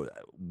telling you,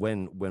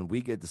 when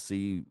we get to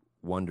see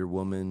Wonder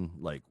Woman,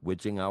 like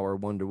Witching Hour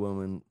Wonder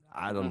Woman,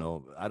 I don't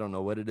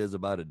know what it is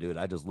about it, dude.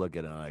 I just look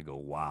at it and I go,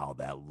 wow,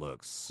 that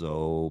looks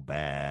so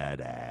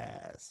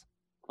badass.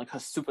 Like her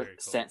super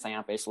sense,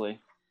 basically.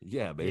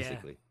 Yeah,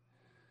 basically.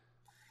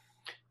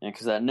 Yeah,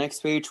 because that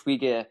next page we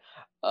get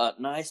a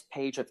nice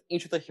page of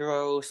each of the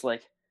heroes,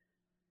 like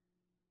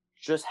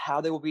just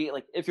how they will be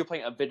like if you're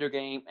playing a video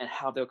game and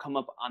how they'll come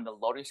up on the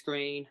loading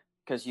screen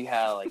because you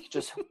have like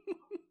just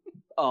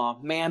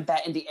man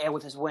bat in the air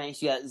with his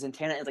wings. You got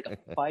Zatanna in like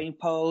a fighting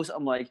pose.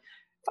 I'm like,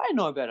 if I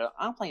know better,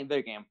 I'm playing a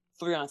video game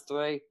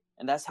 3-on-3,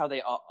 and that's how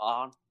they are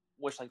on.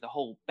 Which like the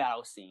whole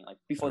battle scene, like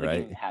before the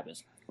game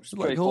happens, which is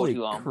like, cool holy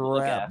to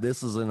crap!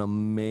 This is an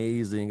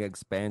amazing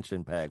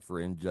expansion pack for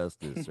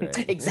Injustice,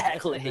 right?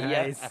 Exactly.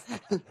 Nice.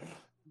 Yeah.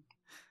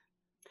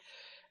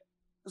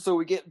 So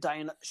we get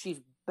Diana.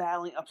 She's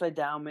battling Upside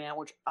Down Man,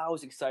 which I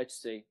was excited to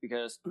see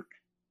because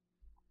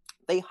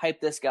they hyped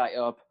this guy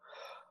up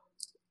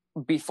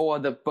before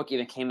the book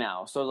even came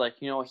out. So like,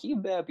 he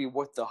better be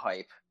worth the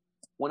hype.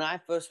 When I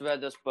first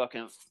read this book,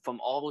 and from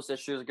all those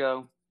issues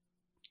ago,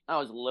 I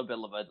was a little bit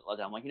let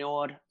down. I'm like, you know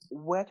what?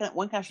 When can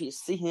I actually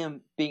see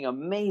him being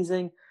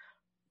amazing?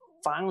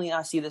 Finally,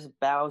 I see this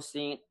battle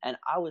scene, and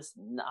I was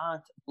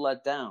not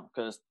let down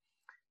because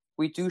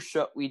we do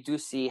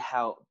see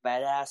how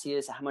badass he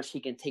is, how much he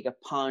can take a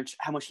punch,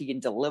 how much he can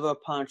deliver a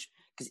punch.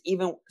 Because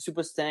even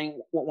Super Saiyan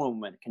Wonder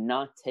Woman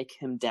cannot take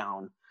him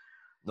down.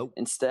 Nope.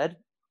 Instead,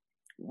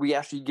 we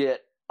actually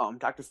get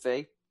Dr.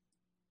 Fate,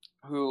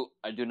 who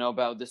I do know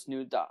about this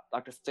new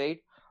Dr.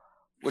 Fate,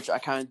 which I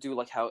kind of do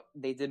like how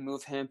they did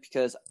move him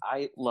because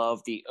I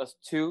love the Earth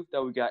 2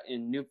 that we got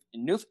in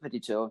New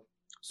 52.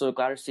 So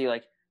glad to see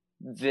like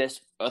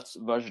this Earth's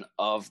version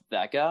of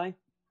that guy.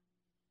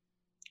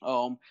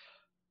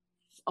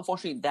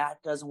 Unfortunately,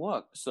 that doesn't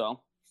work.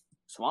 So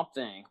Swamp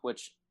Thing,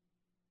 which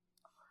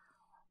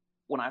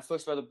when I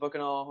first read the book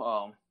and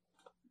all,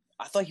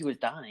 I thought he was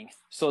dying.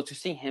 So to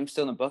see him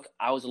still in the book,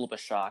 I was a little bit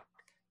shocked.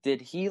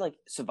 Did he like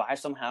survive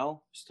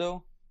somehow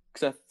still?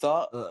 Because I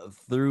thought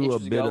through a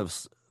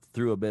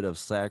bit of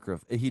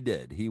sacrifice, he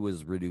did. He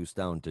was reduced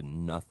down to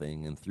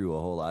nothing, and through a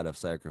whole lot of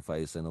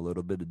sacrifice and a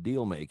little bit of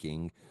deal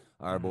making,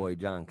 our boy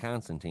John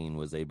Constantine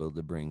was able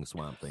to bring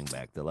Swamp Thing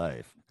back to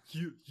life.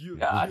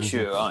 Got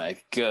you. Oh my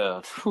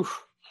god. Whew.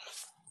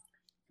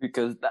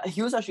 Because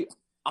he was actually,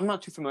 I'm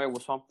not too familiar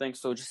with Swamp Thing,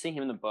 so just seeing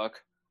him in the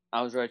book,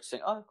 I was ready to say,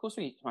 oh, cool,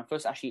 sweet. My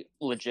first actually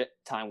legit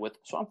time with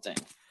Swamp Thing.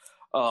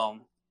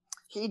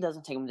 He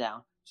doesn't take him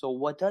down. So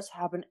what does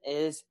happen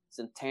is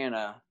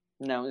Zatanna.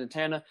 Now,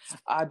 Zatanna,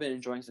 I've been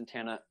enjoying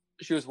Zatanna.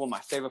 She was one of my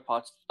favorite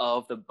parts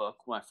of the book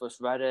when I first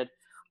read it.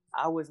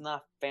 I was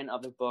not a fan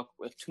of the book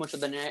with too much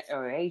of the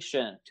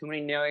narration, too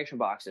many narration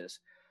boxes.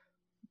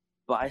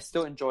 But I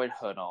still enjoyed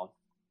her and all.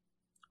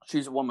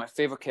 She's one of my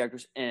favorite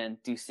characters in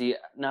DC.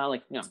 Not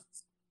like,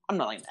 I'm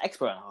not like an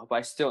expert on her, but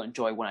I still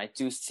enjoy when I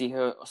do see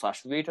her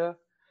 / read her.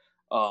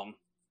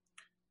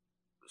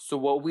 So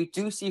what we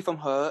do see from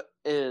her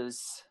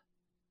is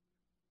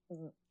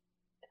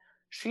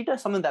she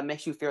does something that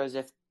makes you feel as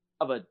if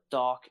of a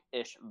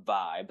dark-ish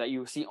vibe that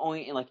you see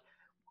only in like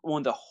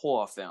one of the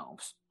horror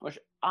films, which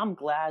I'm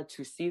glad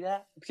to see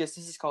that because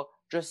this is called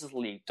Justice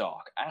League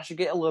Dark. I actually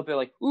get a little bit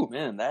like, ooh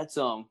man, that's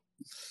a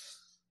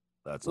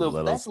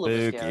little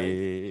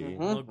spooky, a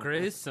little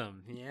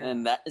gruesome, yeah.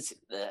 And that is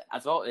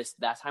as well. It's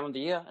that time of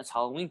the year. It's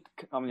Halloween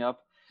coming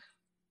up,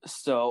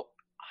 so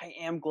I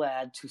am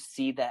glad to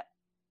see that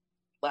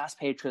last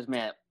page. Because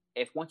man,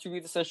 if once you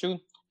read this issue,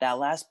 that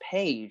last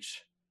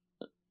page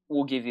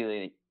will give you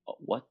the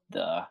what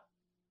the.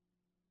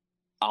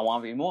 I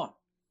want to read more.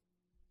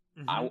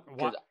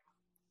 Mm-hmm.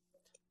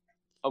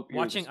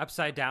 Watching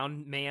Upside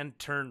Down Man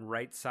turn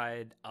right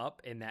side up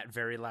in that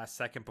very last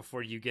second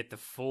before you get the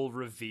full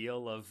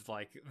reveal of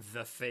like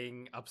the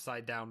thing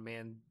Upside Down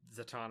Man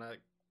Zatanna,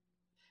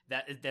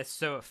 that's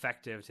so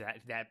effective.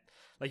 That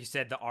like you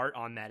said, the art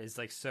on that is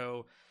like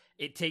so.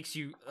 It takes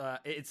you.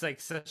 It's like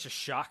such a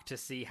shock to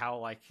see how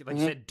like you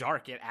said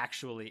dark it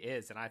actually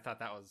is, and I thought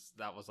that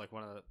was like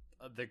one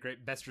of the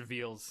best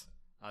reveals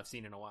I've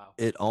seen in a while.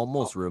 It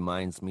almost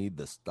reminds me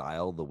the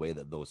style, the way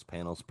that those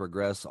panels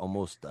progress,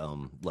 almost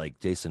like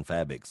Jason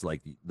Fabok's,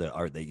 like the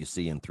art that you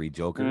see in Three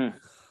Joker,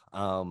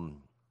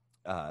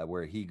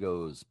 where he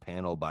goes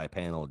panel by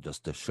panel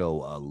just to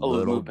show a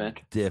little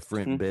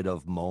different bit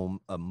of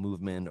a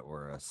movement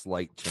or a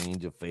slight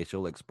change of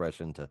facial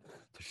expression to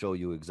show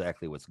you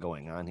exactly what's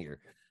going on here.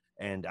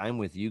 And I'm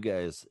with you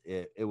guys.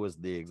 It was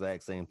the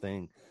exact same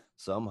thing.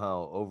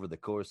 Somehow over the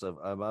course of,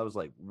 I was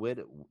like, "What?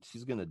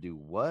 She's gonna do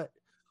what?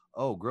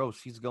 Oh, gross!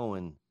 She's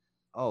going.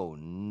 Oh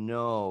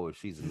no,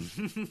 she's."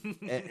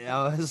 And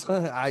I was,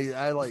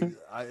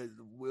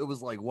 it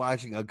was like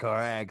watching a car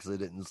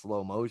accident in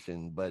slow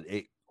motion, but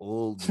it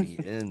pulled me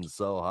in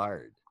so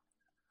hard.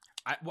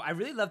 I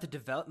really love the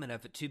development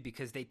of it too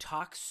because they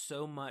talk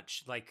so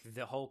much. Like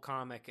the whole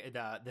comic,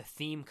 the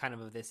theme kind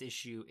of this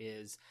issue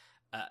is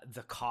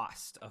the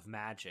cost of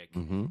magic,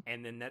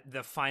 and then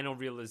the final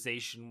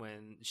realization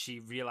when she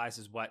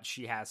realizes what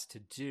she has to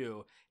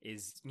do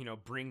is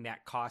bring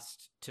that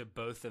cost to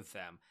both of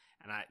them,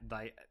 and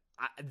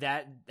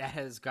that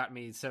has got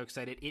me so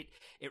excited.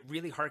 It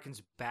really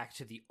harkens back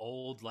to the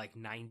old like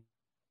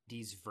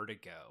 90s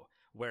Vertigo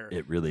where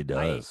it really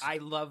does. I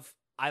love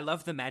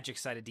the magic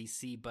side of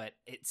DC, but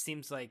it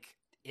seems like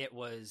it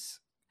was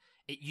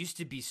it used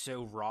to be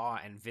so raw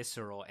and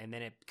visceral, and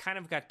then it kind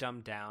of got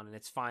dumbed down, and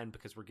it's fine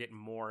because we're getting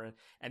more.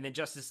 And then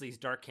Justice League's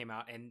Dark came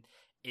out, and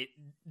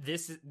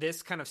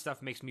this kind of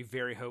stuff makes me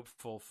very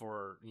hopeful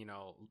for,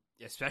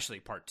 especially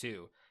part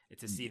 2,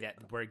 to see that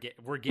we're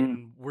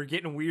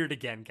getting weird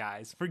again,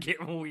 guys. We're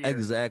getting weird.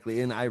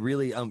 Exactly. And I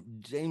really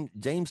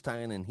James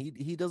Tynion,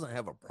 he doesn't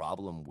have a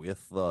problem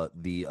with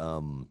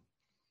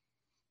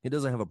he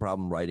doesn't have a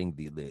problem writing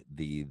the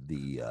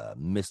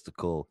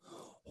mystical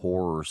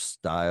horror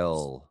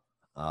style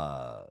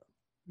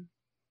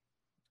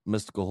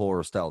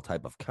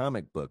type of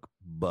comic book,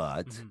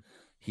 but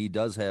he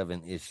does have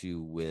an issue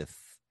with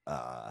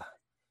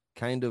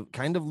kind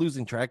of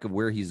losing track of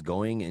where he's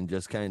going and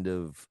just kind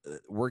of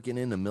working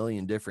in a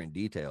million different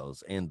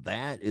details. And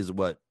that is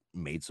what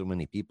made so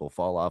many people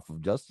fall off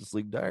of Justice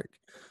League Dark.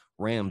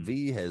 Ram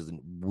V has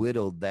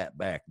whittled that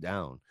back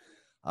down.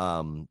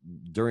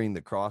 During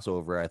the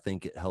crossover, I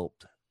think it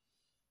helped,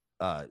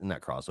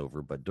 not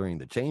crossover, but during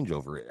the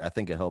changeover, I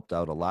think it helped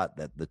out a lot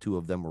that the two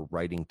of them were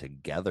writing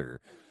together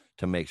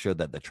to make sure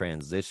that the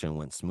transition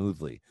went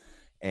smoothly.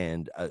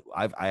 And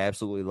I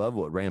absolutely love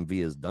what Ram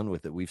V has done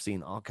with it. We've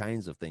seen all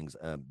kinds of things,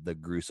 the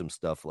gruesome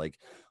stuff, like,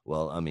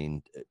 well, I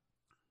mean,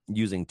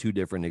 using two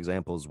different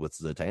examples with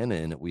Zatanna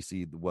in it, we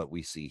see what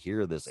we see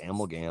here, this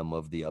amalgam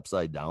of the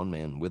Upside Down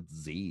Man with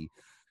Z,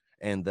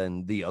 and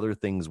then the other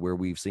things where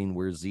we've seen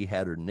where Z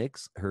had her neck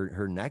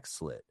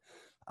slit.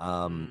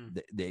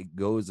 It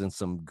goes in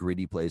some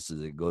gritty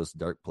places, it goes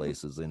dark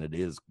places, and it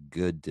is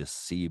good to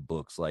see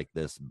books like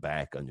this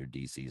back under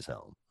DC's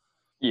helm.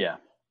 Yeah.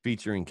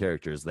 Featuring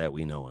characters that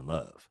we know and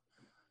love.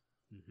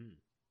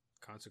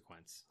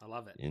 Consequence. I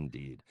love it.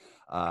 Indeed.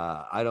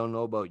 I don't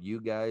know about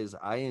you guys.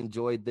 I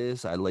enjoyed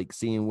this. I like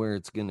seeing where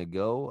it's going to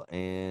go.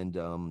 And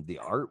the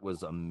art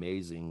was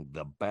amazing.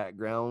 The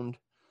background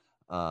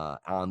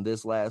on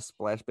this last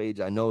splash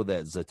page, I know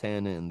that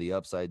Zatanna and the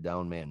Upside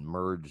Down Man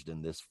merged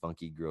in this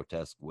funky,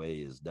 grotesque way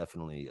is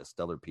definitely a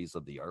stellar piece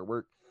of the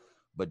artwork.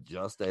 But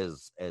just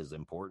as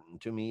important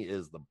to me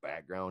is the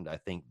background. I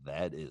think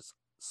that is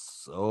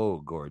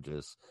so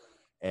gorgeous.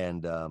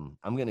 And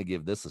I'm going to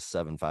give this a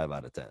 7.5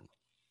 out of 10.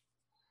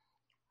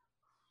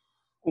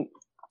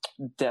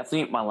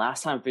 Definitely my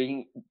last time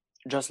reading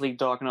Justice League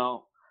Dark,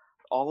 all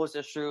those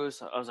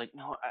issues, I was like,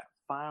 no,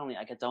 finally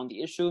I get done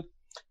the issue.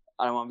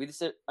 I don't want to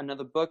read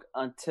another book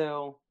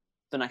until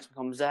the next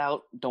one comes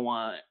out. Don't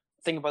want to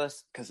think about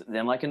this because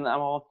I'm liking them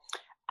all.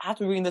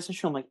 After reading this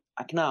issue, I'm like,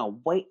 I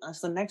cannot wait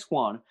until the next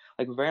one.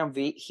 Like Ram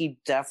V, he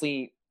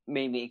definitely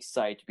made me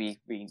excited to be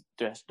reading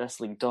Justice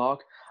League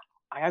Dark.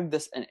 I have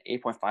this an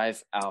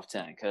 8.5 out of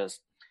 10 because,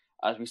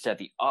 as we said,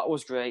 the art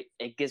was great.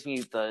 It gives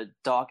me the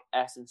Dark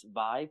Essence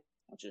vibe,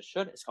 which it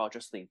should. It's called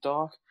Justice League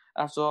Dark,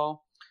 after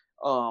all.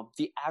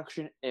 The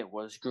action, it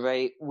was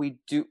great. We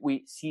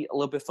see a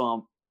little bit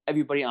from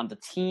everybody on the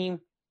team.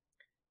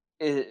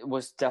 It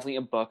was definitely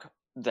a book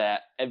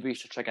that everybody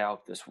should check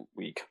out this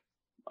week.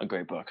 A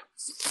great book.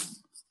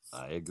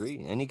 I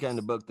agree. Any kind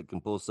of book that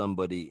can pull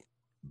somebody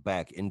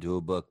back into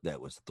a book that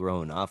was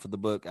thrown off of the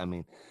book, I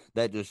mean,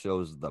 that just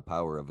shows the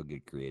power of a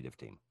good creative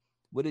team.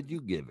 What did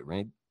you give it,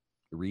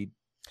 Reed?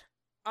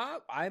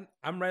 I'm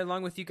right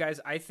along with you guys.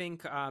 I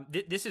think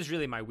this is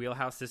really my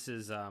wheelhouse. This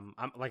is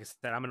like I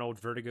said, I'm an old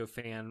Vertigo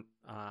fan.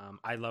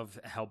 I love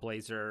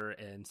Hellblazer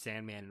and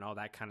Sandman and all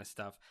that kind of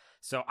stuff.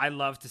 So I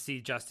love to see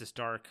Justice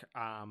Dark.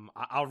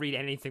 I'll read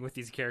anything with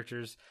these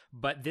characters,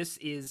 but this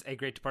is a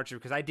great departure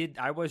because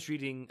I was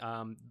reading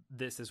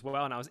this as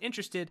well, and I was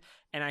interested,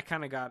 and I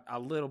kind of got a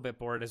little bit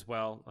bored as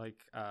well, like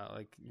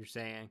you're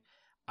saying.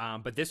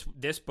 But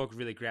this book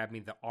really grabbed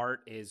me. The art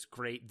is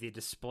great. The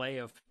display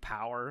of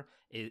power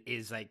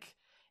is like,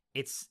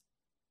 it's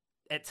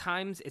at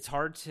times it's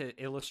hard to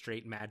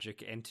illustrate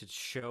magic and to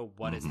show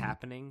what is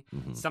happening.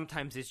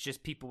 Sometimes it's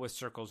just people with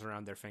circles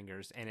around their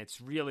fingers, and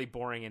it's really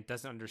boring and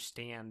doesn't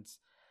understand.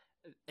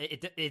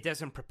 It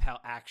doesn't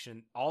propel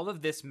action. All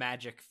of this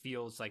magic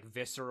feels like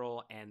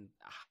visceral and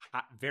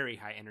very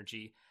high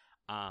energy.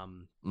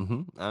 I'm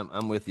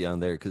with you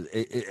on there because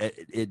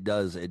it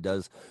does,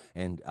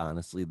 and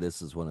honestly,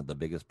 this is one of the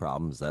biggest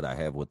problems that I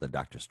have with the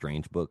Doctor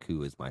Strange book,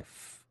 who is my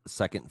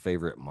second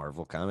favorite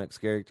Marvel Comics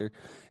character,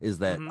 is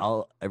that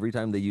every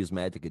time they use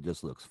magic, it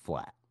just looks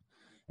flat,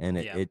 and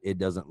it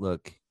doesn't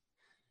look.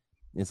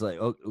 It's like,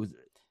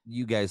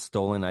 you guys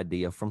stole an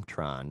idea from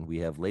Tron. We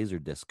have laser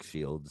disc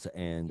shields,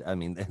 and I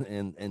mean,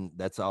 and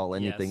that's all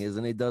anything is,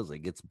 and it does. It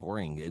gets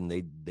boring, and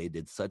they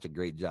did such a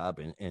great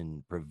job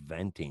in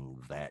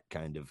preventing that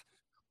kind of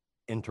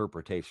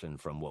interpretation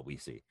from what we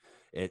see.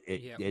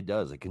 It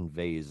does. It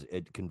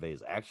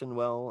conveys action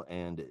well,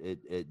 and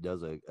it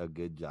does a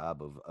good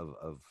job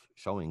of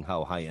showing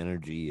how high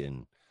energy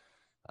and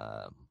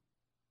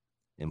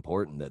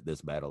important that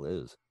this battle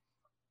is.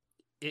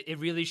 It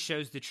really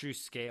shows the true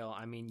scale.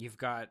 I mean, you've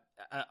got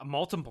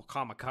multiple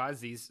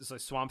kamikazes. So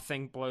Swamp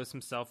Thing blows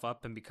himself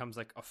up and becomes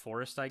like a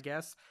forest, I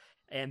guess.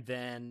 And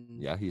then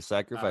he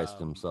sacrificed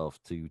himself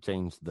to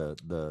change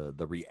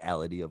the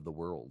reality of the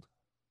world.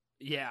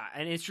 Yeah,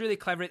 and it's really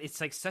clever.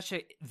 It's like such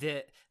a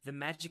the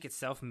magic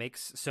itself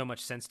makes so much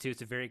sense too.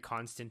 It's a very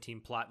Constantine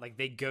plot. Like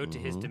they go to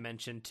his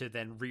dimension to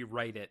then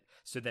rewrite it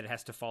so that it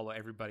has to follow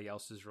everybody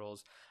else's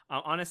rules.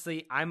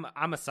 Honestly, I'm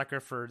a sucker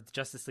for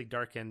Justice League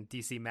Dark and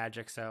DC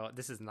Magic, so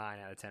this is 9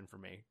 out of 10 for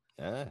me.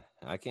 Yeah,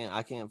 I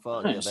can't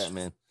fault you that,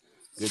 man.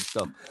 Good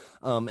stuff.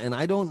 And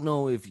I don't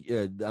know if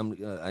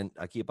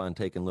I keep on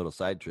taking little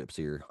side trips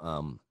here.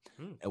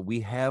 We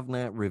have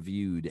not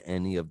reviewed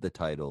any of the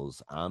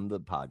titles on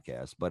the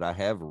podcast, but I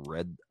have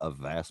read a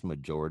vast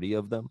majority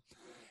of them.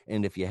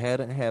 And if you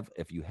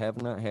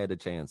have not had a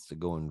chance to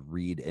go and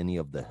read any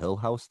of the Hill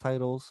House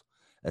titles,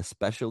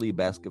 especially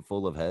Basket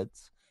Full of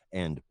Heads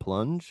and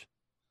Plunge,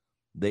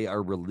 they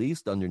are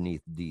released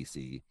underneath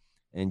DC,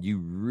 and you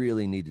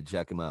really need to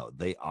check them out.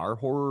 They are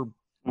horror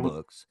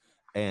books,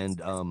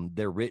 and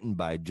they're written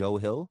by Joe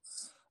Hill.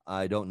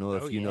 I don't know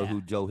if you know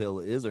who Joe Hill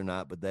is or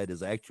not, but that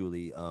is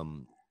actually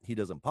he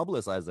doesn't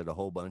publicize it a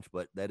whole bunch,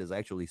 but that is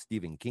actually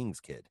Stephen King's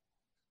kid.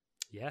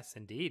 Yes,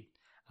 indeed.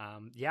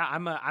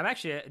 I'm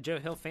actually a Joe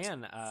Hill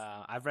fan.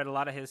 I've read a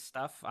lot of his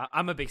stuff.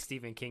 I'm a big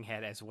Stephen King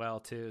head as well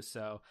too.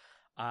 So,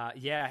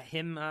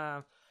 him.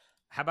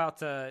 How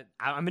about?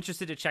 I'm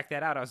interested to check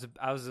that out.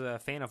 I was a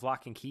fan of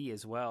Lock and Key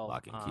as well.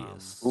 Lock and Key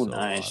is so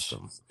nice.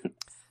 Awesome.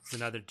 It's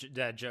another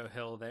Joe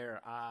Hill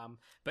there.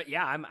 But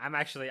yeah, I'm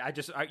actually.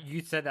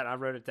 You said that, I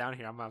wrote it down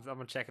here. I'm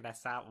gonna check that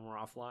out when we're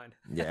offline.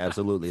 Yeah,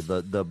 absolutely.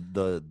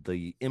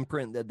 The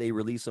imprint that they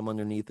release them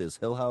underneath is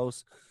Hill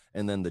House,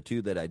 and then the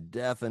two that I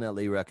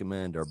definitely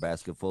recommend are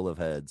Basket Full of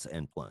Heads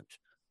and Plunge.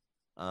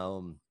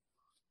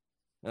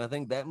 And I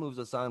think that moves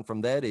us on from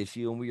that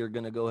issue, and we are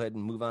going to go ahead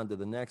and move on to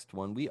the next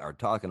one. We are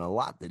talking a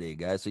lot today,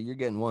 guys, so you're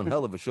getting one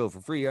hell of a show for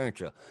free, aren't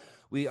you?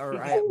 We are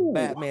at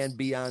Batman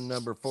Beyond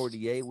number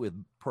 48 with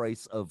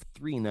price of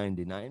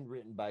 $3.99,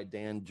 written by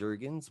Dan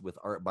Jurgens with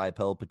art by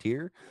Pel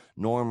Patir,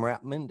 Norm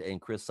Rapmund,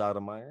 and Chris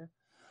Sotomayor.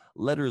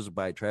 Letters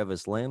by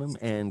Travis Lanham,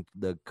 and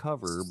the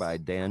cover by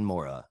Dan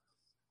Mora.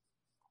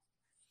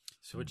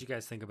 So what'd you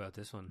guys think about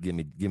this one? Give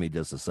me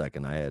just a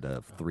second. I had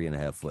a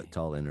 3.5 foot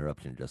tall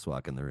interruption just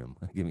walk in the room.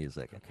 Give me a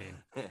second.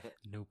 Okay,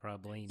 no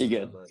problem. You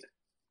good?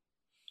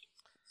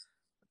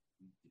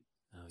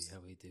 Oh yeah,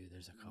 we do.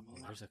 There's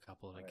a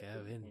couple to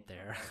go in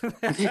there.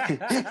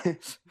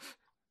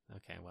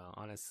 Okay, well,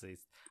 honestly,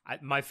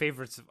 my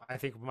favorites. I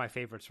think my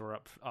favorites were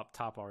up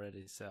top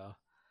already. So.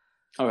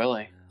 Oh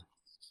really?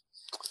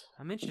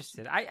 I'm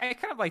interested. I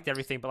kind of liked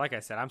everything, but like I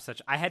said,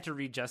 I had to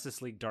read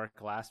Justice League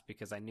Dark last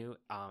because I knew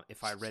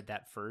if I read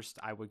that first,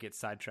 I would get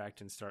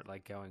sidetracked and start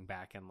like going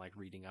back and like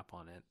reading up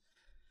on it.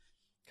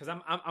 Because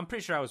I'm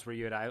pretty sure I was where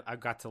you had. I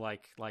got to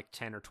like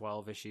 10 or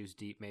 12 issues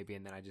deep maybe,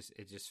 and then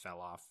it just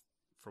fell off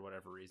for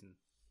whatever reason.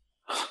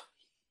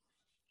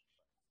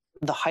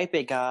 The hype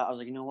it got, I was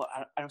like, you know what?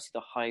 I don't see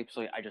the hype,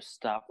 so I just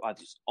stopped.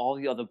 All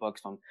the other books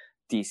from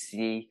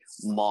DC,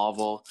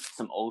 Marvel,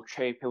 some old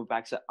trade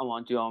paperbacks that I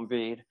want to do on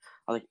read.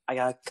 I was like, I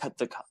gotta cut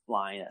the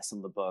line at some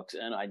of the books,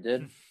 and I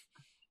did.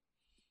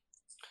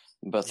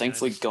 But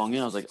thankfully, going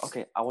in, I was like,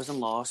 okay, I wasn't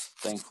lost.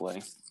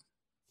 Thankfully.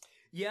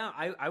 Yeah,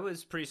 I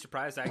was pretty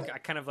surprised. I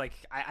kind of like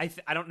I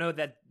don't know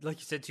that, like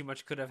you said, too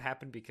much could have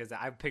happened because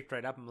I picked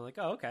right up and I'm like,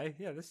 oh okay,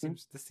 yeah, this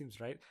seems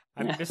right.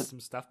 I missed some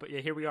stuff, but yeah,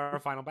 here we are,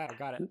 final battle,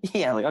 got it.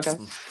 Yeah, like okay,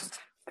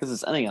 because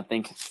it's ending, I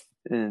think.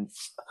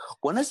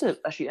 When does it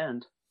actually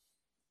end?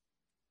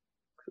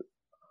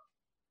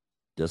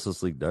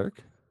 Justice League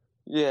Dark?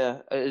 Yeah,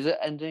 is it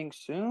ending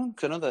soon?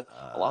 Because I know that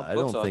a lot of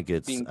books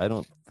I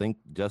don't think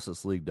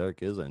Justice League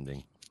Dark is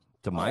ending.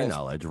 To my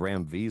knowledge,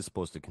 Ram V is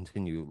supposed to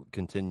continue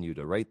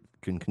to write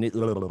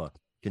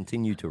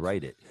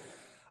it.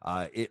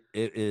 It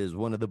is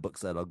one of the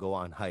books that'll go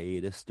on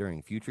hiatus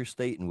during Future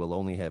State, and we'll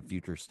only have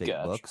Future State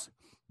books.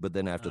 But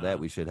then after that,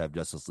 we should have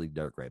Justice League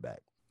Dark right back.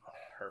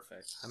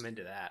 Perfect. I'm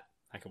into that.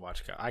 I could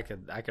watch. I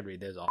could read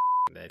those all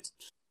day.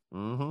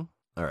 Mm-hmm.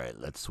 All right,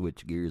 let's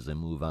switch gears and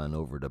move on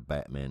over to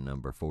Batman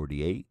number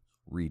 48,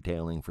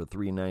 retailing for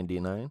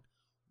 $3.99.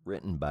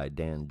 Written by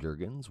Dan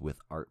Jurgens with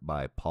art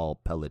by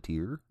Paul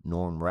Pelletier,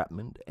 Norm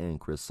Rapmund, and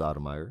Chris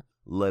Sotomayor.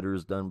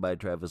 Letters done by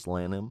Travis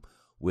Lanham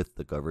with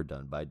the cover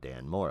done by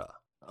Dan Mora.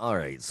 All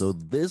right, so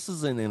this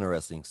is an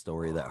interesting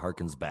story that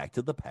harkens back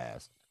to the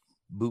past.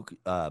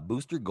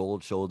 Booster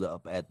Gold showed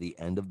up at the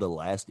end of the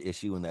last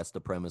issue, and that's the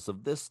premise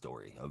of this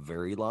story. A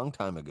very long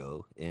time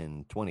ago,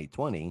 in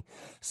 2020,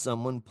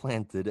 someone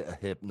planted a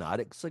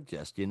hypnotic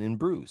suggestion in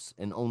Bruce,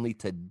 and only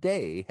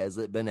today has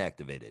it been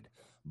activated.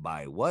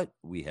 By what?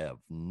 We have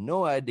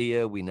no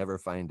idea. We never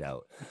find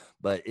out.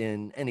 But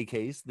in any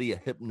case, the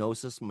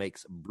hypnosis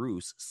makes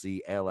Bruce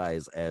see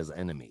allies as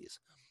enemies.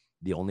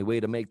 The only way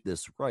to make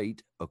this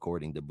right,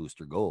 according to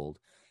Booster Gold,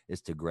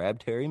 is to grab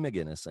Terry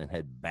McGinnis and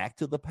head back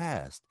to the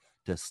past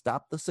to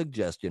stop the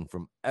suggestion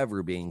from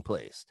ever being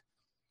placed.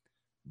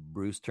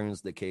 Bruce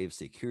turns the cave's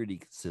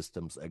security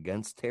systems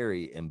against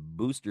Terry, and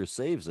Booster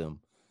saves him,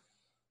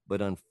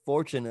 but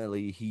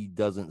unfortunately, he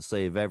doesn't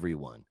save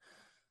everyone.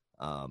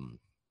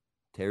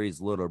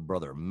 Terry's little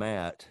brother,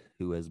 Matt,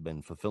 who has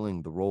been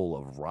fulfilling the role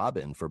of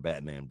Robin for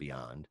Batman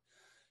Beyond,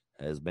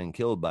 has been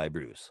killed by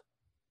Bruce.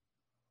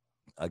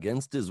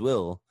 Against his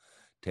will,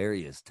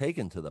 Terry is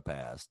taken to the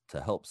past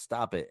to help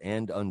stop it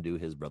and undo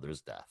his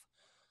brother's death.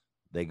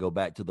 They go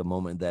back to the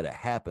moment that it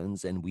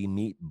happens, and we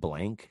meet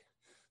Blank,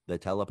 the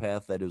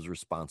telepath that is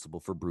responsible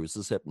for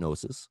Bruce's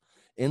hypnosis.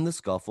 In the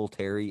scuffle,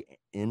 Terry,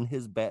 in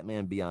his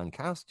Batman Beyond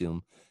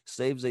costume,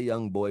 saves a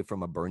young boy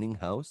from a burning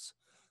house.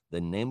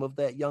 The name of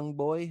that young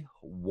boy?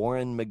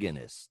 Warren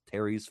McGinnis,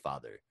 Terry's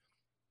father.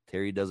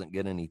 Terry doesn't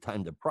get any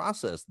time to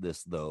process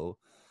this, though,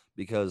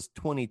 because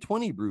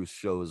 2020 Bruce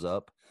shows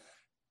up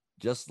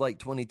just like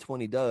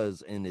 2020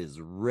 does and is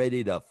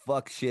ready to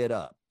fuck shit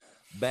up.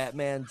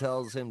 Batman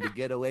tells him to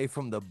get away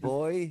from the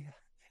boy,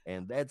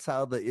 and that's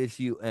how the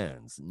issue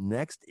ends.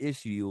 Next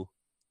issue,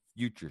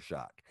 Future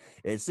Shock.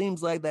 It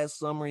seems like that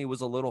summary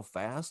was a little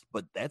fast,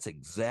 but that's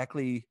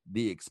exactly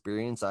the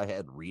experience I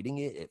had reading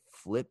it. It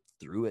flipped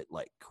through it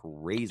like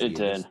crazy. It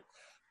did.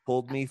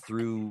 Pulled me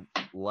through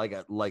like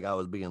I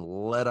was being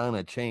led on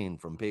a chain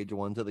from page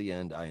 1 to the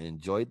end. I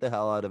enjoyed the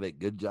hell out of it.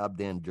 Good job,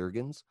 Dan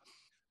Jurgens.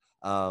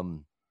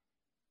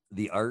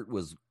 The art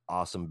was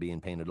awesome,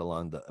 being painting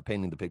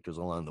the pictures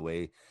along the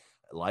way.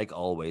 Like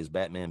always,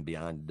 Batman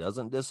Beyond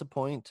doesn't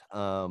disappoint.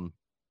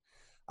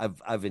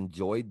 I've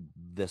enjoyed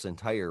this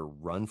entire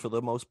run for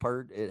the most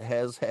part. It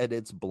has had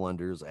its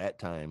blunders at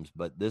times,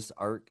 but this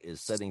arc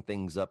is setting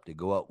things up to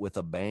go out with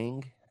a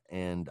bang,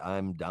 and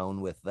I'm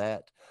down with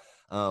that.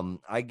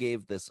 I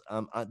gave this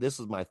this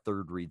is my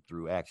third read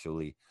through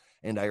actually,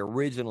 and I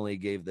originally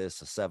gave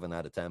this a 7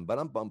 out of 10, but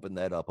I'm bumping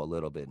that up a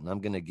little bit, and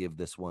I'm going to give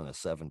this one a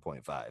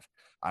 7.5.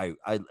 I'm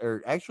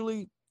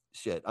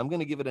going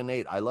to give it an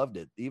 8. I loved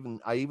it.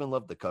 I even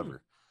loved the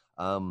cover.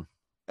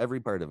 Every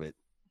part of it.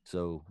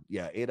 So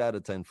yeah, 8 out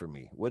of 10 for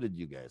me. What did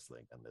you guys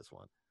think on this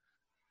one?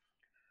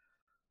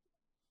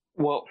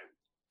 Well,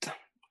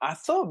 I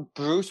thought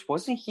Bruce,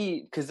 wasn't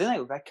he, because then I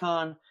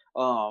retcon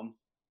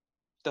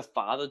the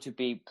father to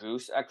be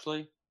Bruce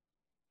actually.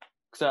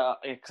 Because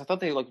I thought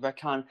they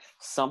retcon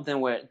something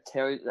where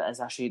Terry is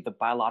actually the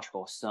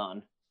biological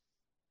son.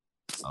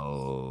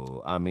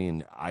 Oh, I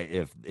mean,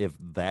 if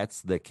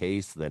that's the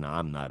case, then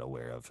I'm not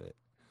aware of it.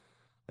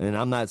 And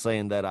I'm not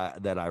saying that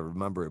I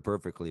remember it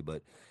perfectly,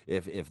 but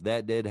if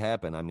that did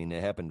happen, I mean,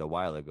 it happened a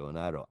while ago, and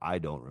I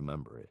don't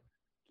remember it.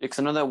 Because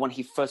I know that when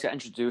he first got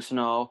introduced,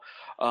 I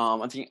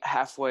think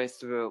halfway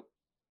through,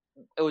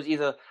 it was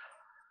either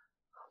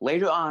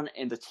later on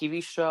in the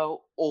TV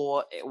show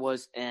or it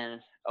was in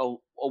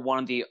one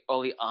of the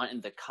early on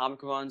in the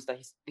comic runs that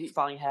he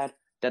finally had,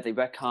 that they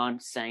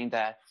retconned saying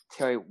that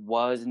Terry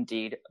was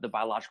indeed the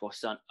biological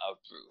son of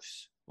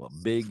Bruce. Well,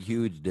 big,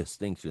 huge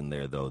distinction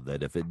there, though,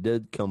 that if it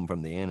did come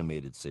from the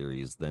animated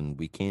series, then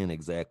we can't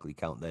exactly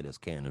count that as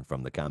canon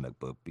from the comic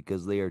book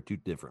because they are two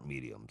different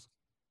mediums.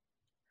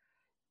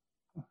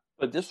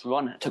 But this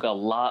run took a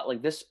lot,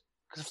 because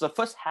for the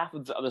first half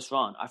of this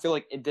run, I feel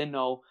like it didn't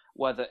know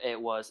whether it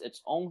was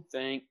its own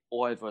thing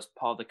or if it was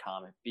part of the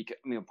comic,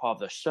 part of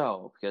the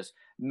show, because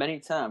many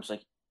times,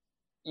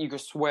 you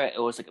could swear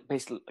it was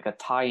basically a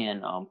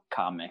tie-in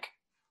comic.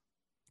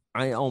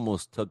 I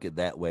almost took it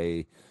that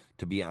way,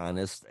 to be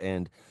honest,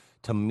 and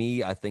to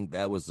me, I think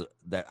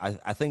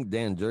I think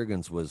Dan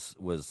Jurgens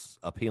was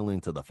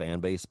appealing to the fan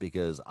base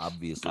because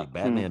obviously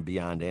Batman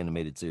Beyond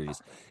animated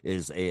series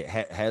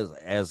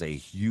has a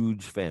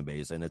huge fan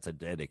base, and it's a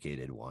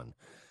dedicated one.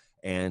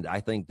 And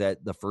I think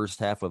that the first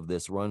half of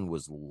this run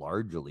was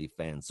largely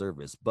fan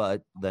service,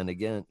 but then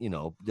again,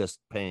 just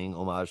paying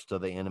homage to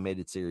the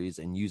animated series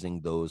and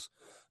using those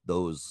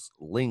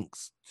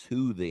links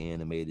to the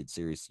animated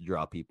series to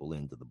draw people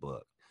into the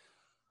book.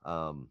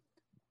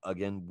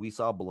 Again, we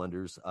saw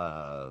blunders.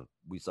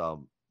 We saw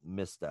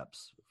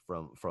missteps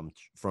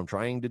from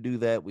trying to do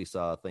that. We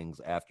saw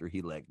things after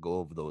he let go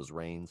of those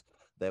reins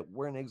that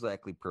weren't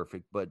exactly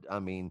perfect. But I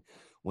mean,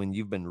 when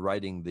you've been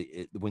writing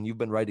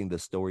the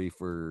story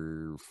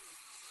for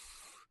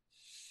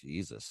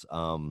Jesus,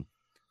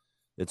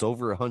 it's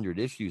over 100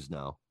 issues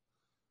now.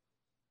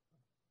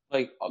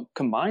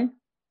 Combined?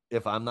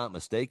 If I'm not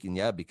mistaken,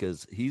 yeah,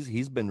 because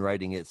he's been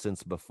writing it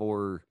since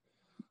before.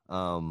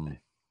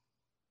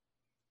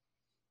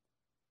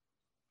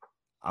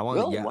 I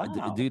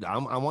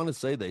want to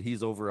say that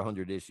he's over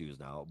 100 issues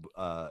now,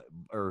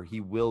 or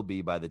he will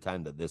be by the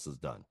time that this is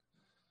done.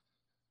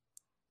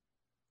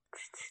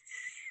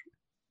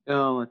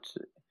 Let's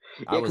see.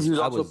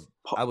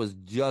 I was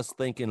just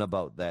thinking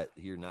about that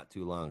here not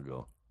too long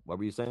ago. What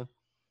were you saying?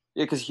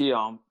 Yeah, because he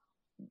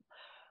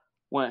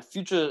when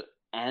Future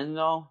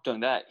ended during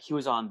that, he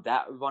was on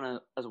that run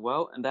as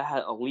well, and that had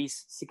at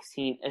least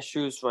 16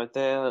 issues right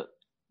there.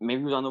 Maybe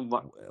he was on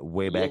the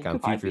way back on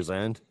Future's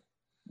End.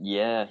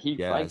 Yeah,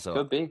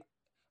 could be.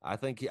 I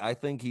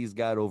think he's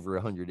got over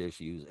 100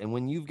 issues, and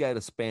when you've got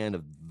a span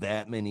of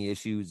that many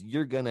issues,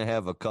 you're gonna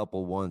have a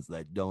couple ones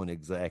that don't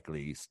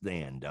exactly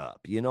stand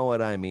up. You know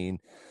what I mean?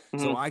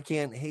 Mm-hmm. So I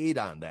can't hate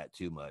on that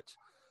too much.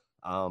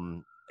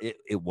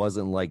 It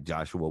wasn't like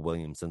Joshua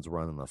Williamson's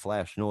run on the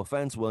Flash. No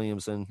offense,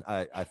 Williamson.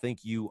 I think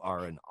you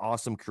are an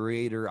awesome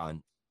creator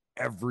on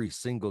every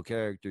single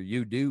character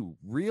you do.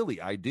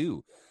 Really, I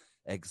do,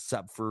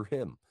 except for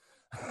him.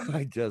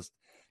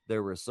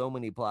 there were so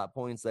many plot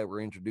points that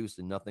were introduced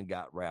and nothing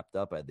got wrapped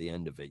up at the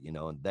end of it,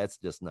 and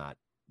that's not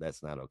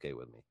okay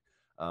with me.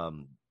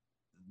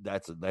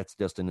 That's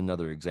just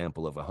another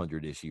example of a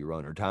 100-issue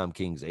run, or Tom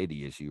King's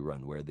 80-issue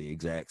run, where the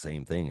exact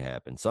same thing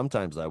happened.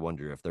 Sometimes I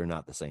wonder if they're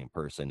not the same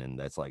person, and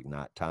that's like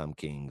not Tom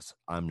King's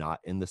 "I'm not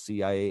in the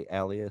CIA"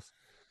 alias.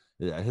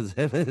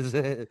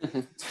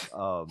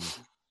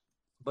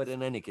 But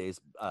in any case,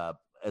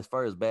 as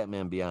far as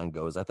Batman Beyond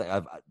goes, I think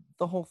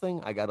the whole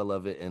thing, I gotta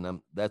love it,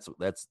 and that's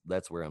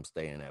where I'm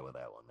staying at with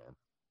that one, man.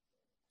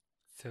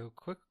 So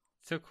quick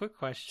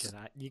question.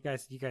 You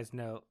guys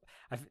know,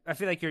 I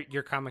feel like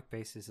your comic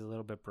base is a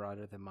little bit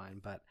broader than mine,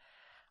 but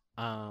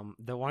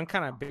the one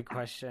kind of big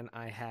question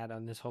I had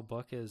on this whole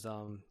book is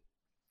how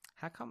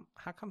come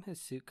his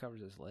suit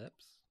covers his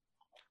lips?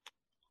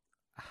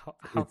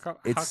 How come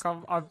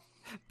on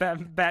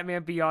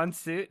Batman Beyond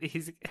suit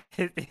his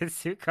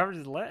suit covers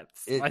his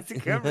lips? Why does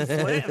it cover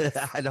his lips?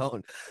 I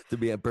don't. To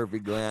be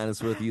perfectly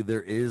honest with you,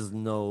 there's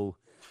no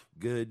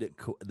good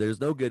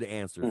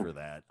answer for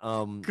that.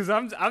 Because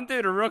I'm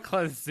doing a real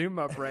close zoom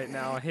up right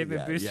now. Him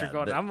and Booster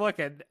Gold. I'm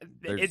looking.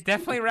 It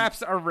definitely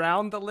wraps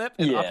around the lip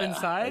and up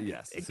inside.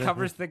 Yes, it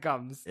covers the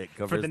gums. It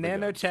covers for the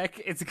nano gums.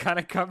 check. It's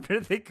gotta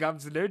cover the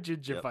gums. No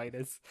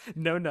gingivitis. Yep.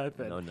 No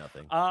nothing. No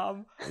nothing.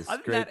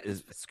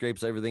 It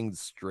scrapes everything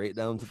straight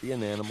down to the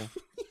enamel.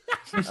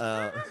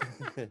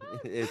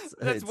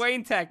 That's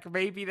Wayne Tech,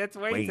 baby. That's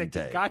Wayne Tech.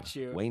 It got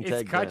you. Wayne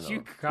Tech got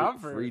you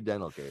covered. Free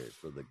dental care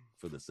for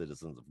the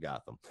citizens of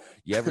Gotham.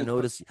 You ever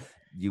notice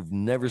you've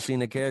never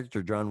seen a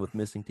character drawn with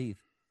missing teeth?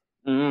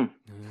 That's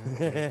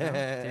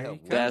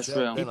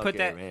true.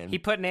 He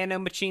put nano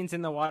machines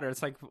in the water.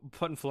 It's like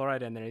putting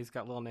fluoride in there. He's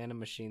got little nano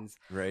machines.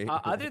 Right.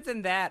 Other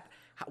than that,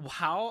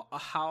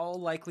 how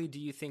likely do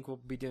you think we'll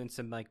be doing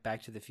some like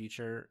Back to the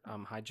Future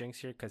hijinks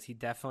here? Because he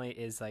definitely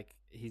is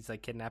he's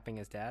kidnapping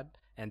his dad,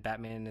 and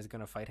Batman is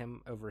going to fight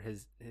him over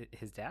his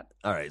dad.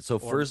 All right. So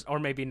first, or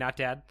maybe not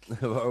dad.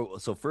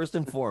 So first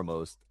and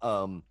foremost,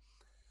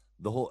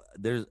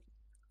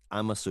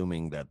 I'm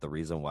assuming that the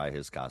reason why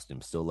his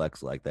costume still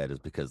looks like that is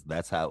because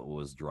that's how it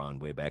was drawn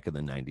way back in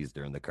the 90s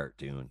during the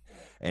cartoon.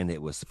 And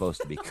it was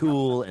supposed to be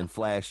cool and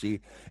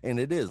flashy. And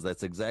it is.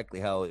 That's exactly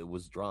how it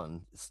was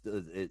drawn.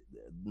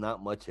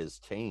 Not much has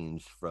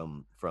changed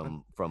from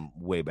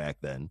way back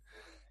then.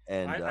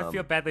 And I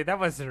feel badly. That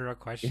wasn't a real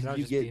question. I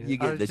was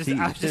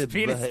just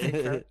being a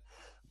stinker.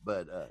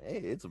 But hey,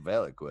 it's a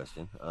valid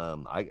question.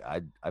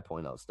 I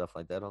point out stuff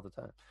like that all the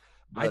time.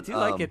 But, I do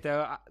like it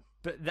though.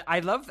 But I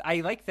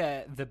like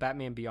the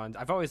Batman Beyond.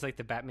 I've always liked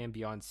the Batman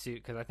Beyond suit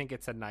because I think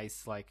it's a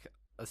nice a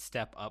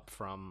step up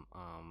from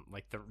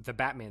like the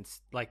Batman's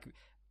like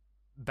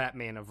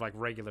Batman of like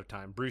regular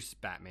time, Bruce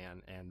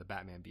Batman, and the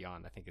Batman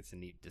Beyond. I think it's a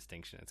neat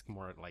distinction. It's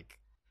more like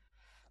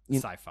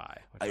sci-fi,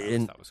 which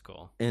I thought was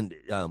cool. And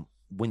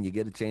when you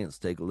get a chance,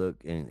 take a look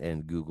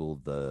and Google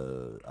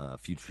the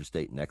Future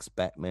State Next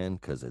Batman,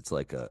 because it's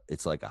like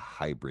a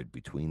hybrid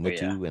between the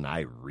two, and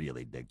I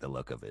really dig the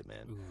look of it,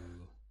 man.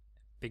 Ooh.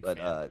 Big but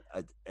fan.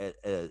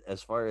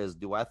 As far as,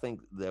 do I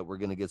think that we're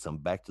gonna get some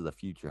Back to the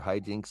Future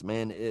hijinks,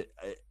 man?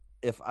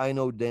 If I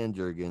know Dan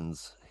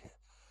Jurgens,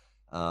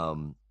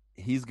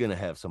 he's gonna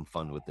have some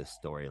fun with this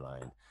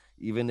storyline,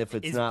 even if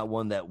it's not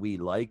one that we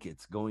like.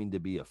 It's going to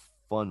be a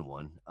fun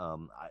one.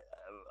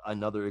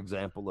 Another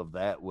example of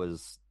that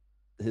was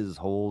his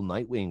whole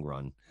Nightwing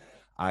run.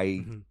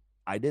 I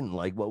didn't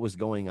like what was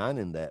going on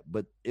in that,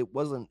 but it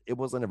wasn't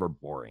ever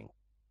boring.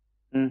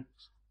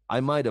 I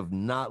might have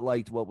not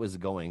liked what was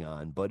going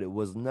on, but it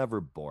was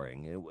never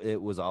boring.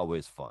 It was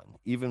always fun,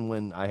 even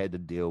when I had to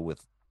deal with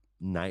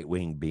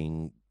Nightwing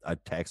being a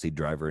taxi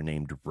driver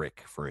named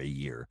Rick for a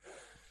year.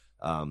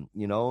 It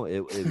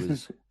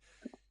was.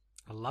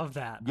 I love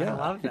that. Yeah. I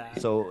love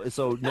that. So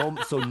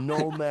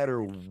no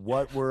matter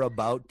what we're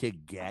about to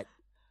get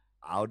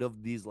out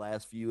of these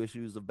last few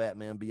issues of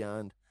Batman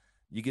Beyond,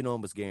 you can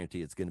almost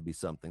guarantee it's going to be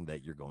something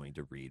that you're going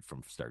to read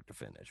from start to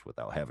finish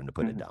without having to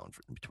put it down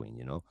in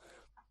between.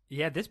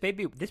 Yeah, this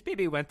baby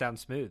went down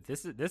smooth.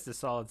 This is a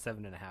solid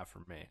 7.5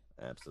 for me.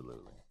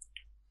 Absolutely.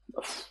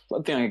 I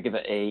think I could give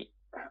it a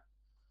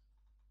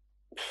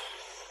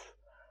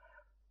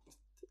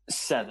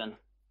 7.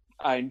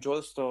 I enjoy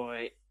the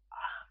story.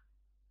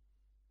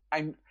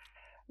 I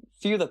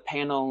few of the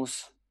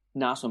panels,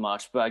 not so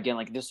much, but again,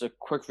 like, this is a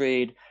quick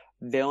read.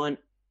 Villain,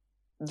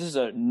 this is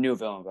a new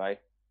villain, right?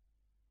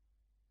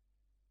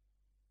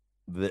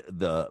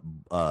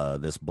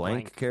 This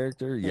blank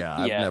character,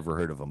 I've never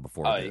heard of him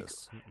before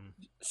this.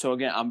 So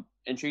again, I'm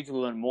intrigued to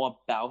learn more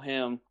about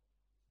him.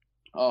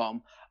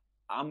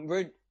 I'm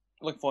really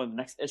looking forward to the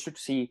next issue to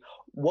see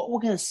what we're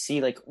gonna see,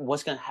 like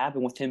what's gonna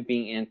happen with him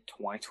being in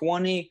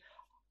 2020.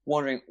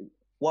 Wondering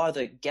what are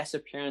the guest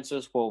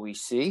appearances will we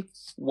see?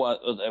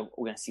 What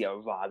we're gonna see a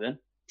Robin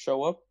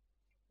show up?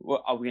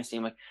 What are we gonna see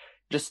him, like,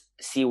 just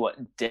see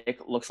what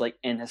Dick looks like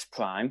in his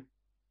prime?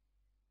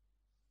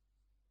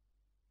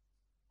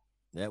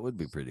 That would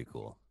be pretty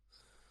cool.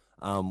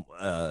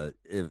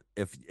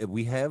 If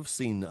we have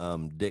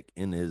seen Dick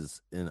in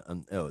his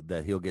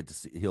that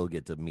he'll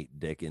get to meet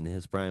Dick in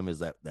his prime,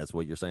 that's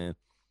what you're saying?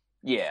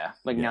 Yeah,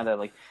 like Yeah. now that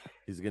like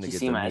He's gonna you get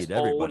see to him as meet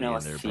old, everybody now in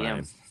let's their see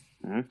him.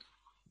 prime.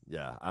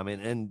 Yeah, I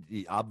mean, and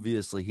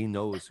obviously he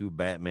knows who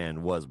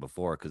Batman was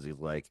before because he's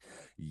like,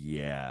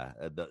 yeah.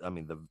 I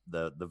mean,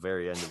 the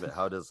very end of it.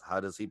 How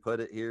does he put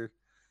it here?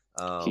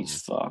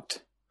 He's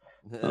fucked.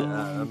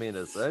 I mean,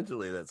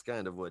 essentially, that's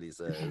kind of what he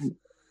says.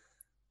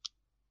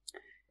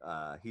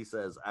 He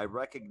says, "I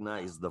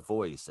recognize the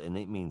voice, and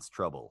it means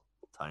trouble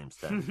times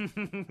 10."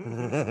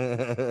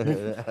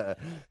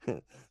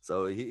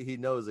 So he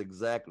knows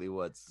exactly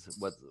what's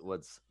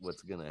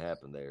gonna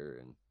happen there,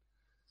 and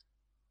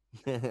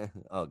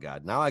oh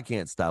god, now I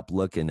can't stop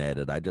looking at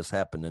it. I just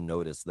happen to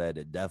notice that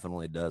it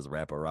definitely does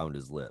wrap around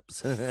his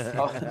lips. You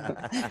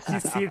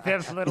see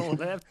them little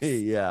lips?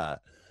 Yeah.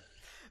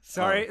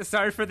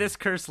 Sorry for this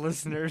curse,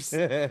 listeners.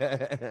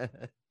 Damn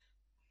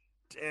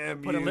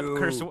Put you. a lip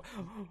curse.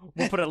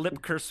 We'll put a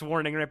lip curse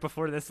warning right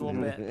before this a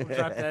little bit. We'll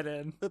drop that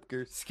in. Lip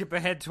curse. Skip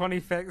ahead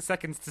 20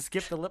 seconds to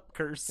skip the lip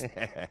curse.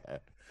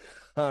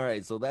 All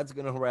right, so that's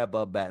going to wrap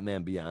up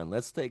Batman Beyond.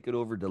 Let's take it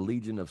over to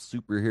Legion of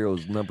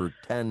Superheroes number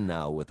 10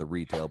 now with a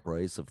retail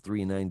price of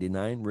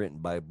 $3.99, written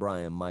by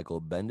Brian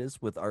Michael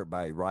Bendis with art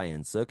by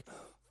Ryan Sook.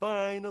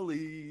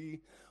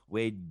 Finally,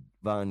 Wade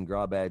Von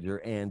Grawbadger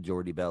and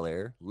Jordi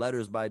Belair.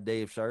 Letters by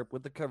Dave Sharp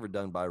with the cover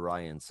done by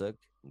Ryan Sook.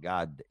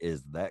 God,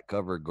 is that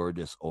cover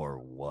gorgeous or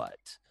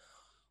what?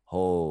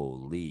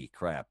 Holy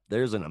crap.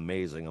 There's an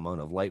amazing amount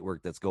of light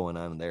work that's going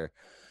on in there.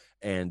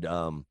 And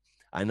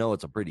I know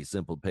it's a pretty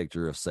simple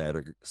picture of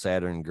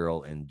Saturn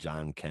Girl and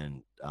John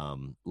Kent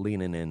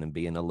leaning in and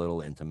being a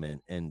little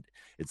intimate, and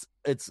it's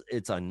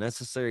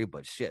unnecessary,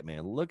 but shit,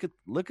 man, look at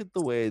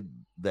the way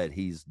that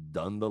he's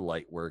done the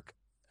light work.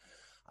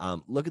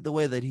 Look at the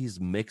way that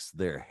he's mixed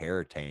their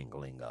hair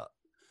tangling up.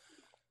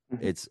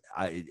 It's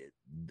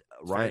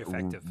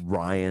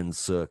Ryan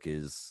Sook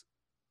is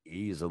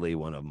easily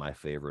one of my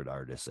favorite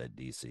artists at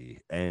DC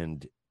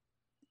and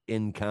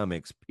in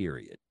comics,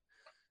 period.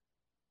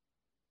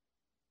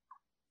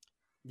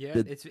 Yeah,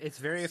 it's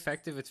very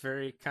effective. It's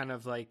very kind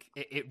of like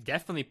it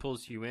definitely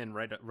pulls you in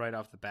right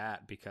off the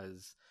bat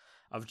because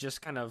of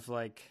just kind of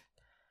like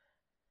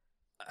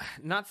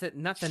not the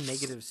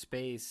negative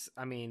space.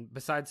 I mean,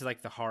 besides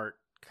like the heart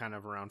kind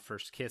of around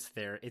first kiss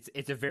there,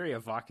 it's a very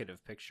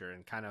evocative picture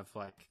and kind of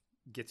like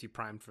gets you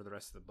primed for the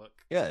rest of the book.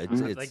 Yeah,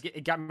 it's like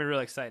it got me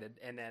really excited,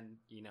 and then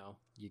you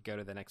go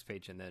to the next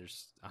page and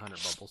there's 100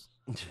 bubbles.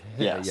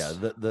 Yes. Yeah.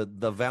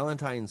 The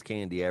Valentine's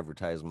candy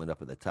advertisement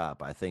up at the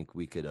top. I think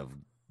we could have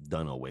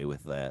done away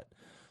with that,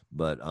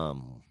 but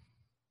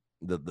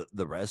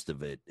the rest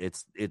of it,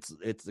 it's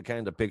the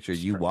kind of picture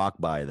you walk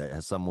by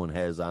that someone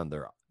has on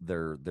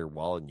their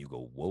wall and you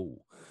go,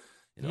 whoa,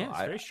 it's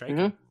very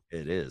striking.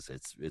 It is.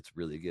 It's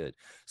really good.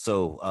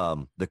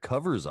 So the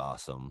cover's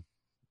awesome.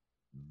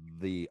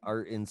 The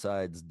art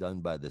inside's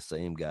done by the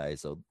same guy,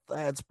 so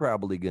that's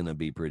probably gonna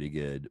be pretty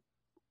good.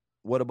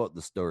 What about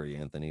the story,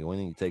 Anthony? Why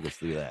don't you take us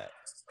through that?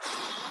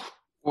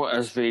 Well,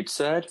 as Reed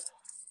said,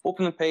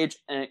 open the page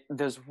and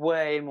there's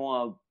way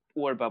more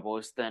word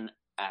bubbles than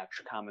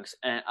Action Comics,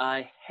 and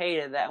I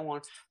hated that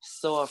one.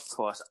 So of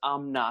course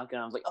I'm not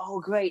gonna. I was like,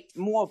 oh great,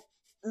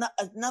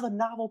 another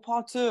novel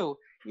part 2,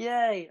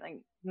 yay!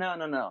 Like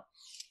no.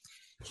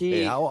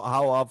 Hey, how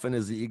often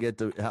is it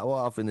how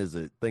often is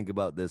it, think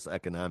about this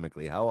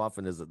economically, how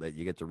often is it that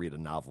you get to read a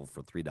novel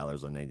for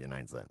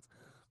 $3.99?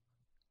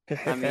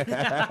 I mean,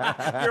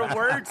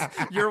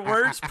 your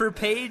words per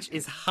page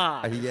is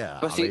high. Yeah,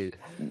 but see,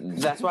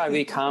 that's why I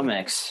read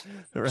comics,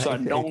 right? So I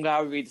don't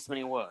gotta read this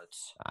many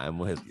words. I'm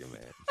with you,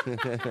 man.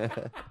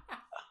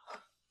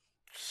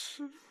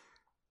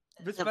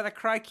 It's by the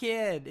Karate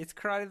Kid. It's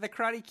the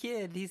Karate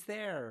Kid. He's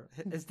there.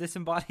 His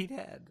disembodied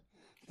head.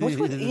 Which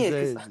one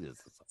is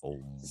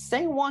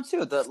same one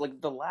too.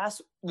 The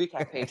last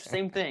recap page,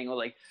 same thing. Or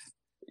like,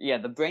 yeah,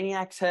 the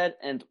Brainiac's head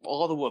and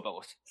all the word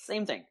bubbles,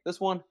 same thing. This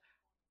one,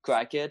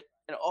 Karate Kid,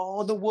 and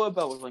all the word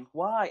bubbles. Like,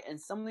 why?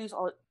 And some of these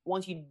are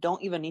ones you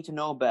don't even need to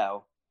know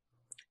about.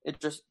 It's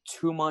just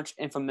too much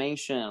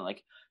information.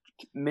 Like,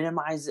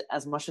 minimize it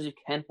as much as you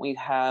can when you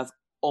have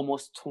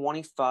almost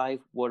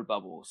 25 word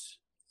bubbles,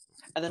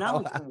 and then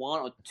not like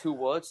 1 or 2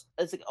 words.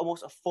 It's like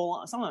almost a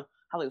full. Someone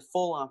have like a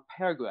full-on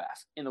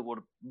paragraph in the word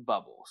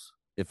bubbles.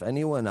 If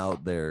anyone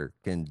out there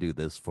can do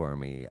this for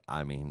me,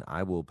 I mean,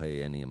 I will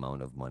pay any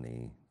amount of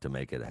money to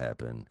make it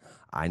happen.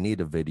 I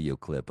need a video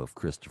clip of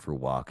Christopher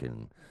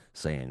Walken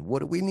saying, "What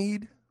do we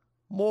need?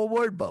 More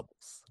word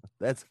bubbles."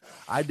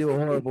 I do a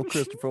horrible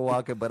Christopher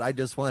Walken, but I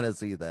just want to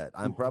see that.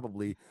 I'm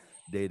probably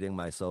dating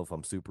myself.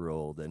 I'm super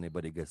old.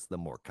 Anybody gets the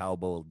more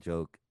cowboy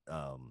joke?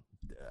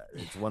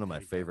 It's one of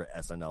my favorite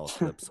SNL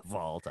clips of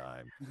all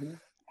time.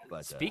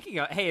 But, speaking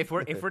of, hey, if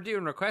we're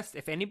doing requests,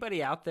 if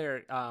anybody out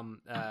there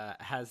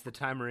has the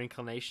time or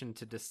inclination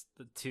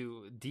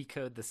to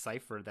decode the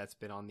cipher that's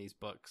been on these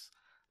books,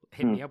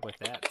 hit me up with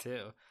that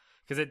too,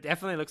 because it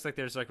definitely looks like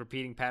there's like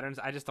repeating patterns.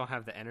 I just don't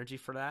have the energy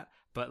for that.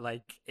 But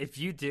like, if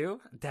you do,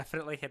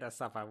 definitely hit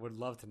us up. I would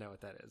love to know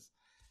what that is.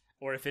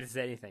 or if it's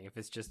anything, if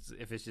it's just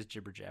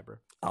jibber jabber.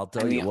 I'll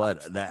tell you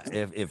what, that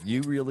if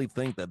you really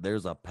think that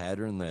there's a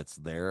pattern that's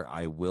there,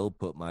 I will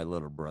put my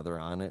little brother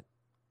on it.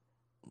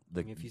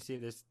 If you see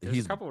there's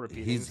a couple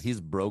repeatings.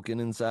 He's broken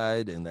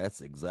inside, and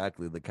that's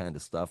exactly the kind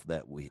of stuff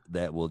that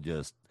will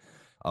just,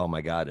 oh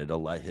my God,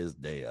 it'll light his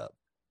day up.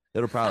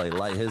 It'll probably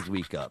light his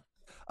week up.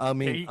 I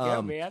mean, there you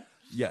go, man.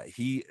 Yeah,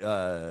 he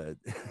I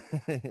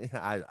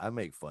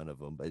make fun of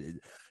him, but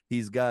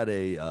he's got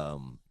he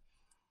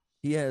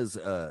has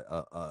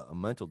a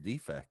mental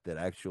defect that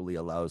actually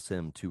allows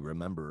him to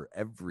remember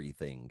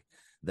everything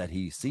that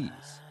he sees.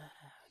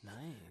 Nice.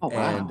 Oh,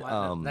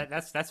 wow. And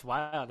that's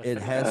wild. It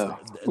has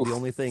the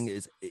only thing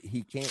is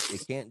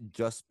it can't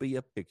just be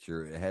a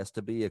picture. It has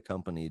to be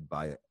accompanied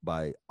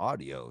by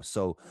audio.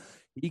 So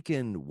he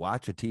can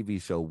watch a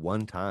TV show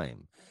one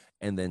time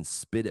and then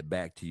spit it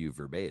back to you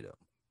verbatim.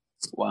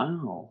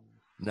 Wow.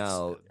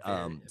 Now,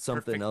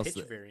 something else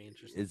pitch, very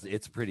interesting.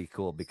 it's pretty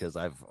cool because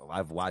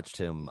I've watched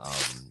him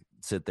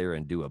sit there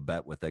and do a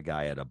bet with a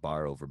guy at a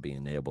bar over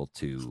being able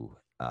to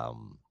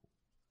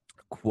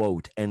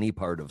quote any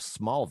part of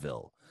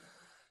Smallville,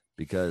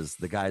 because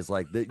the guy's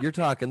like, you're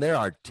talking, there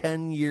are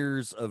 10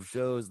 years of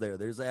shows there.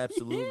 There's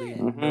absolutely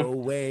no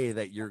way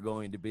that you're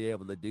going to be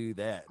able to do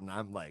that. And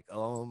I'm like,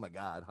 oh my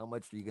God, how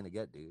much are you going to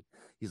get, dude?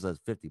 He says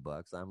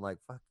 $50. I'm like,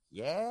 fuck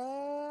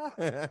yeah.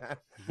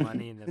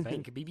 Money in the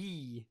bank,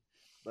 baby.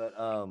 But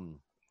I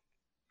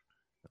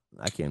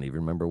can't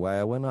even remember why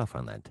I went off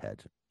on that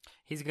tangent.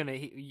 He's gonna.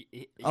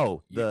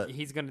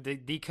 He's gonna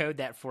decode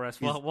that for us.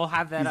 We'll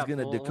have that. He's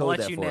gonna decode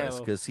that for us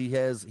because he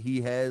has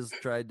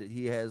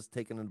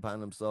taken it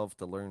upon himself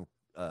to learn.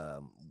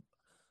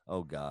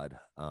 Oh God,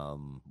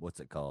 what's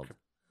it called?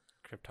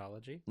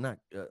 Cryptology. Not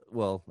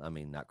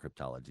not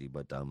cryptology,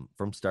 but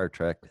from Star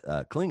Trek,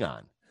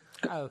 Klingon.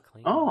 Oh,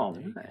 Klingon. Oh,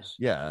 nice.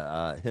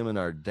 Yeah, him and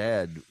our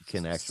dad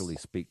can actually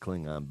speak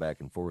Klingon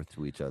back and forth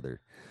to each other.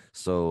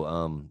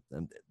 So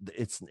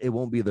it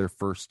won't be their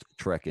first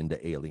trek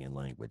into alien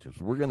languages.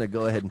 We're gonna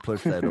go ahead and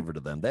push that over to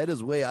them. That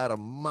is way out of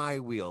my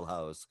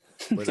wheelhouse,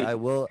 but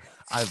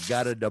I've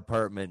got a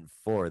department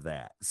for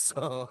that.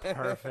 So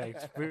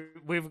perfect.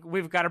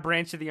 We've got a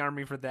branch of the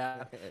army for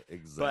that.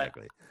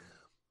 Exactly. But,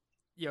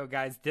 yo,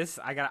 guys,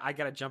 I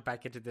gotta jump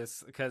back into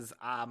this because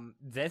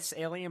this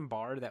alien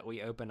bar that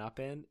we open up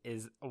in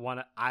is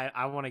one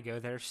I want to go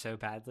there so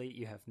badly.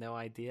 You have no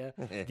idea.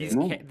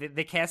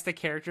 The cast of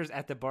characters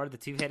at the bar: the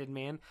two-headed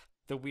man,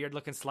 the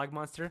weird-looking slug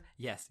monster.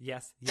 Yes.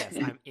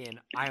 I'm in.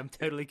 I am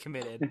totally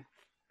committed.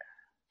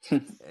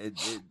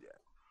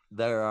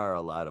 There are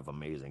a lot of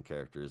amazing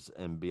characters,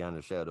 and beyond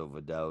a shadow of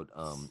a doubt,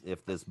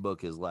 if this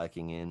book is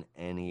lacking in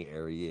any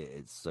area,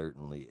 it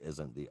certainly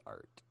isn't the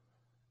art.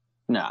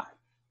 Nah.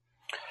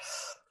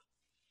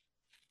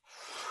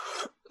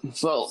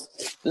 So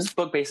this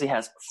book basically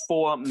has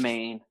 4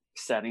 main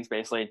settings,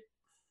 basically.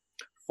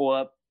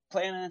 4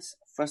 planets.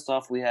 First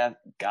off, we have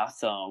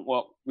Gotham.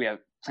 Well, we have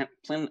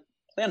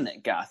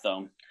planet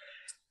Gotham.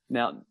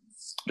 Now,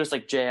 just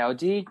like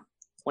JLD,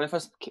 when the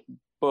first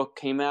book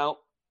came out,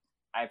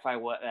 I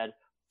probably would have read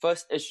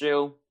first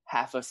issue,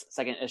 half a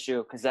second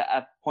issue, because at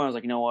that point I was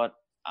like, you know what?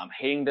 I'm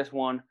hating this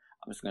one.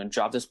 I'm just going to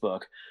drop this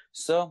book.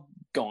 So,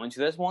 going to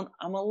this one,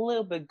 I'm a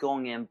little bit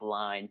going in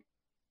blind.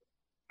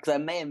 Because I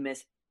may have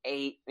missed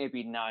 8,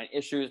 maybe 9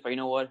 issues, but you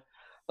know what?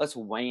 Let's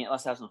wing it.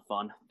 Let's have some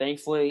fun.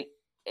 Thankfully,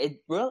 I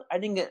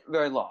didn't get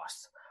very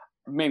lost.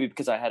 Maybe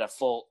because I had a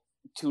full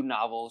 2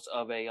 novels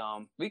of a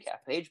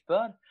recap page,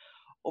 but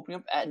opening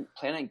up at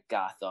Planet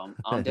Gotham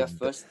on their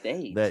first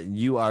day. That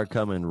you are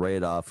coming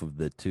right off of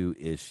the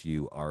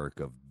 2-issue arc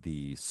of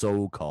the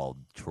so-called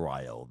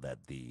trial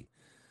that the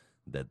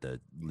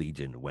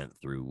Legion went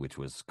through, which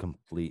was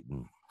complete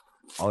and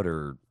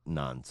utter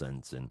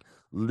nonsense and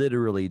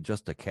literally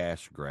just a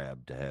cash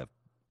grab to have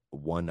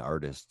one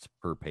artist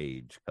per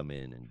page come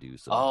in and do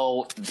something.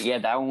 Oh, yeah,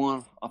 that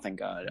one. Oh, thank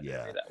God.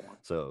 Yeah, that one.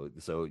 So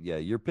yeah,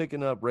 you're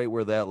picking up right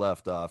where that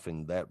left off,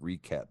 and that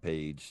recap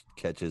page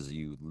catches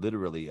you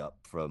literally up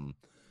from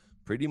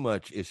pretty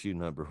much issue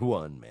number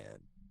 1,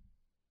 man.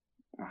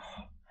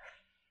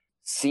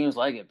 Seems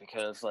like it,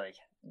 because like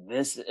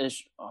this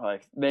is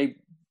like they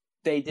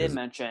did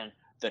mention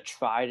the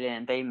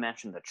Trident, they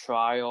mentioned the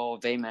trial,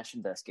 they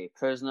mentioned the escaped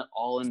prisoner,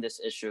 all in this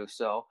issue.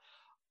 So,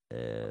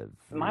 in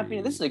my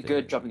opinion, this is a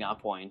good jumping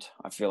off point,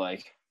 I feel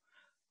like.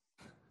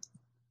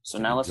 So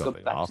now let's go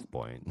back off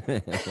point.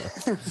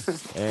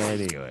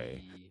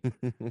 Anyway.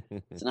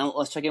 So now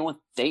let's check in with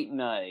Date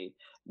Night.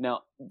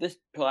 Now, this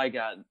probably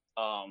got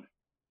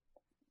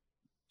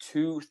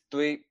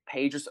 2-3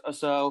 pages or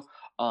so.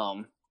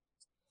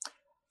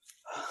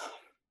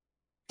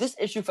 This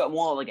issue felt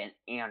more like an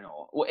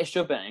annual. Well, it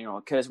should have been an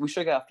annual, because we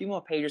should have got a few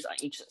more pages on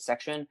each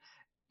section.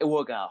 It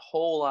would have got a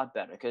whole lot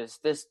better, because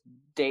this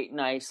date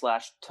night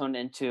 / turned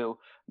into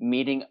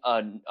meeting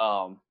a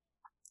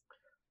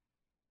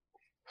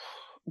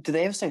did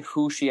they ever say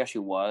who she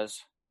actually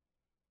was?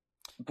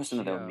 The person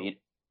that they would meet.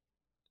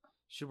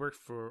 She worked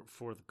for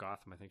the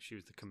Gotham. I think she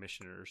was the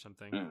commissioner or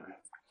something.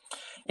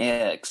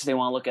 Yeah, because they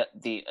want to look at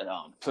the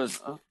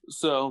prisoner.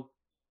 So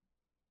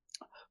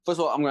first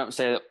of all, I'm going to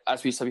say,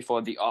 as we said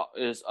before, the art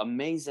is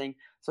amazing,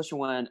 especially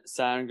when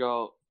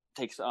Sandra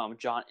takes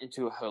John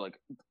into her like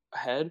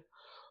head,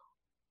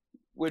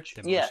 which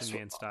Demolition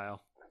Man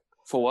style.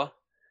 For what?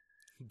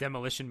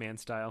 Demolition Man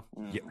style.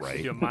 Yeah,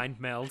 right. Do a mind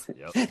meld.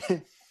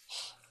 Yep.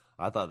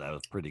 I thought that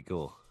was pretty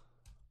cool.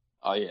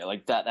 Oh yeah,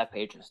 like that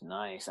page is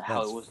nice.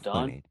 How it was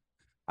done.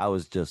 I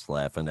was just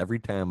laughing every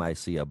time I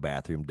see a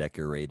bathroom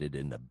decorated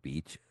in the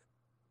beach.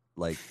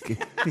 Like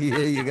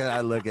you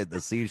gotta look at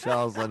the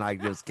seashells, and I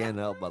just can't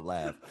help but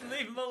laugh.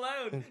 Leave him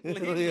alone. Leave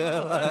him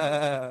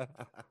alone.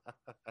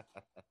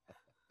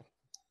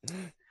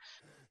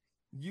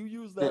 You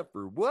use that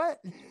for what?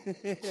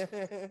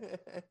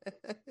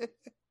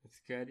 It's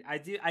good. I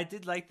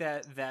did like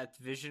that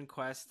vision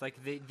quest,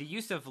 like the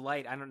use of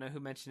light. I don't know who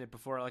mentioned it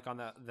before, like on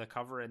the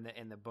cover and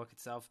in the book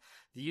itself.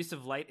 The use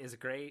of light is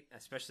great,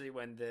 especially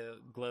when the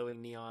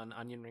glowing neon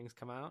onion rings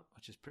come out,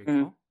 which is pretty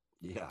cool.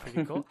 Yeah,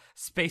 pretty cool.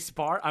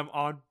 Spacebar, I'm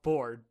on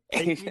board.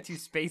 Take me to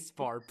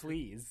Spacebar,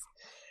 please.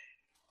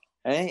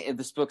 Hey, if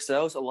this book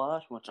sells a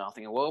lot, which I don't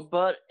think it will,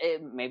 but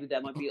maybe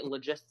that might be a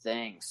legit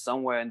thing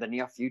somewhere in the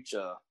near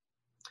future.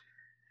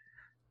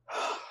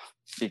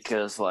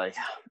 Because, like,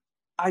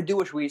 I do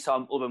wish we saw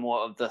a little bit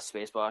more of the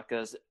Spacebar,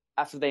 because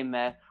after they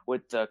met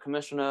with the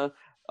commissioner,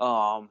 they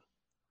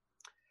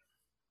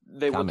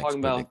were talking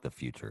about the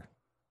future.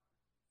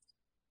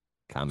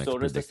 Comics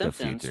predict the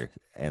future,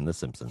 and the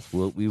Simpsons.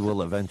 We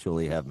will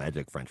eventually have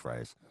magic French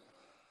fries.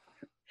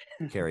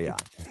 Carry on.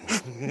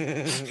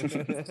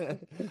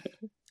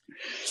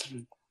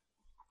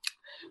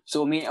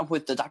 So we meet up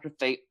with the Dr.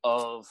 Fate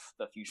of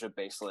the future,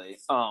 basically,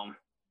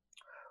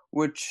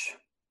 which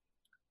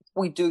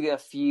we do get a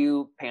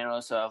few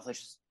panels of, which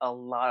is a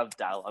lot of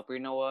dialogue. But you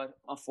know what?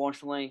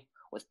 Unfortunately,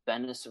 with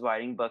Bendis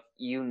writing book,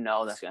 you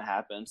know that's going to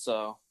happen.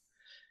 So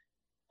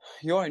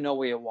you already know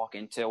where you walk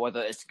into,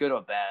 whether it's good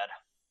or bad.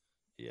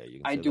 Yeah,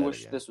 you can. I do wish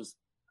again. this was.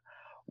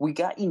 We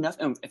got enough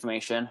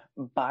information,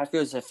 but I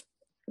feel as if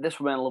this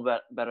would have been a little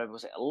bit better. It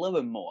was a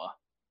little bit more,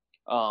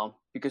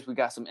 because we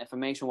got some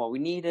information what we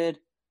needed.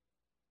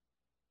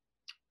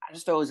 I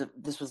just felt as if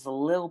this was a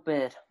little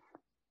bit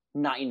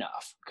not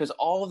enough, because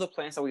all of the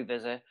planets that we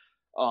visit,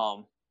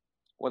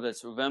 whether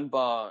it's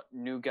Rimba,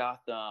 New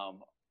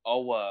Gotham,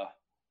 Oa,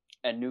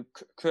 and New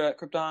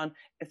Krypton,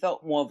 it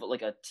felt more of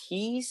like a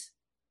tease,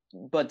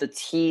 but the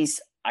tease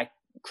I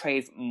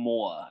crave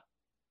more,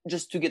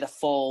 just to get the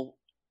full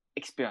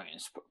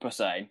experience per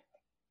se.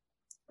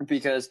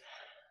 Because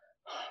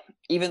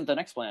even the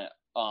next planet,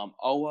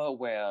 Oa,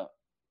 where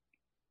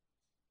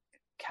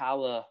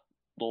Kala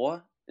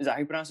Lore, is that how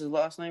you pronounce his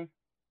last name?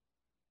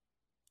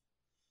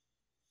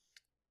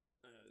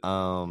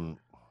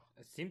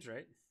 It seems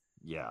right.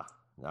 Yeah.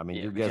 I mean,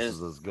 your guess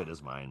is as good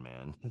as mine,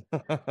 man.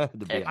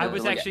 I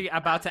was actually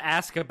about to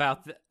ask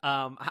about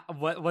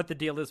what the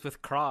deal is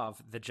with Krav,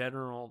 the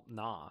General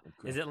Nah.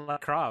 Is it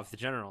like Krav, the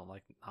General,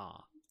 like Nah?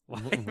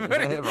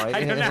 Right.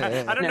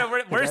 I don't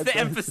know. Where's the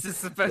emphasis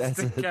supposed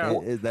to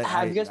go?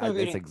 Have you guys been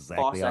reading That's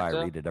exactly how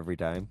I read it every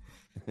time.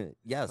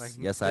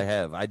 Yes, I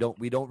have.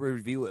 We don't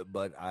review it,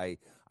 but I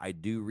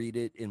do read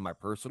it in my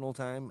personal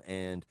time.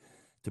 And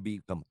to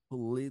be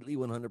completely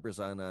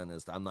 100%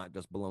 honest, I'm not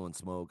just blowing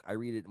smoke. I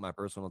read it in my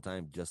personal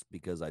time just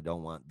because I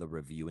don't want the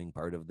reviewing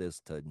part of this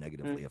to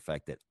negatively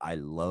affect it. I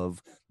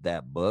love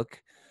that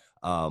book.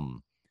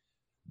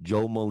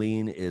 Joe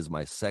Moline is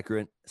my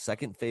second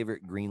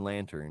favorite Green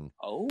Lantern.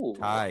 Oh,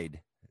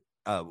 tied.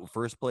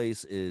 First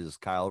place is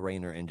Kyle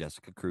Rayner and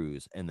Jessica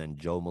Cruz, and then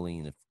Joe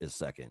Moline is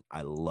second.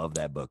 I love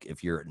that book.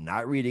 If you're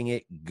not reading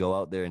it, go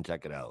out there and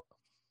check it out.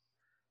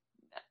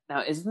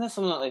 Now, isn't there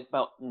something like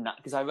about Na?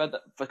 Because I read a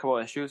couple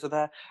of issues of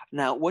that.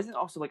 Now, wasn't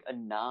also like a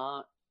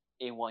Na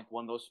in like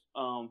one of those?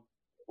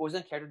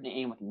 Wasn't a character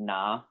named with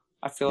Na?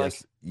 I feel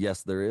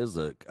yes, there is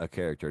a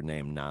character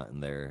named Na in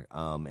there.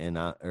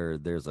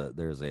 There's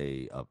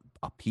a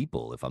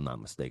people, if I'm not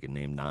mistaken,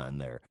 named Na in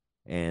there.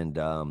 And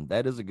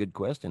that is a good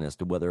question as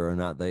to whether or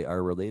not they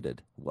are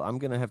related. Well, I'm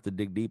going to have to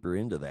dig deeper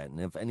into that.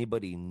 And if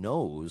anybody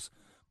knows,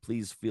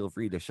 please feel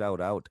free to shout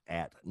out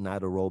at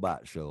Not a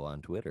Robot Show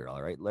on Twitter.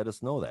 All right, let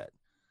us know that.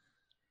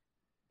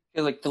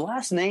 Yeah, like the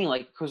last name,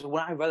 like, because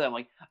when I read it, I'm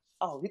like,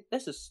 oh,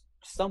 this is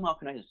somehow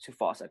connected to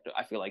Far Sector.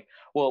 I feel like,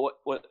 well,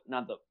 what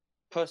not the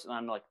person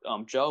on like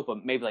Joe,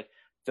 but maybe like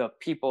the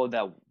people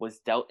that was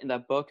dealt in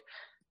that book,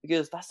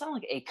 because that's not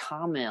like a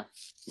common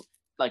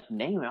like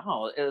name at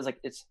all. It was like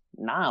it's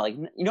Na. Like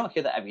you don't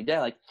hear that every day.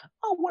 Like,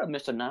 oh, what a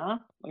Mr. Na.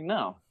 Like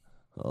no.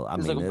 Well, I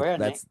mean, like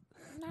that's.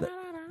 No.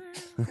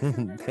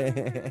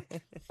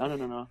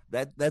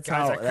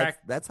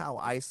 That's how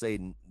I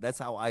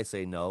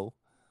say no.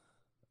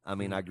 I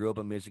mean, I grew up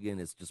in Michigan.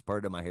 It's just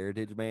part of my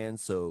heritage, man.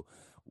 So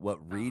what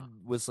Reed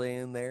was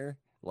saying there,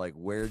 like,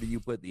 where do you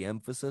put the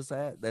emphasis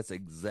at? That's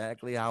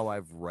exactly how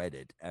I've read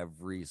it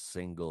every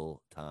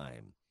single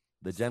time.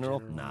 The General?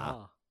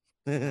 Nah.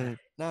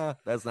 Nah,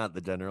 that's not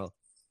the General.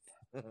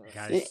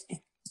 Guys,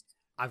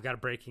 I've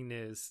got breaking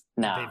news.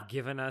 Nah. They've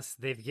given us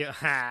the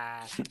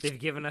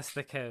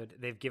code.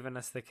 They've given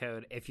us the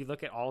code. If you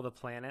look at all the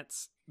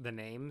planets, the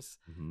names,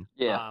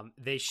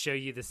 they show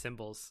you the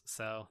symbols.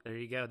 So there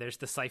you go. There's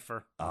the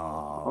cipher.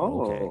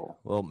 Oh, okay.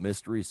 Well,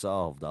 mystery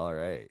solved. All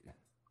right.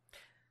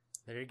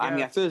 There you go. I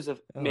mean, I feel as if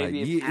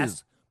maybe he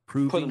is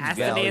proving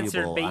valuable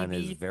answered, on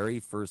his very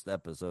first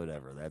episode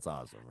ever. That's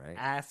awesome, right?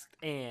 Asked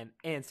and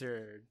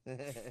answered.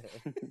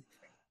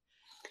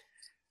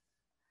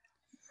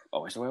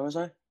 Oh, so where was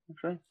I?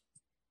 Okay.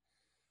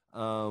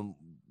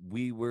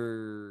 We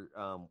were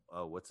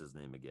what's his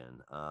name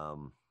again?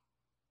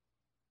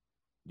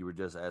 You were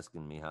just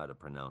asking me how to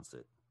pronounce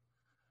it.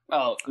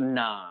 Oh,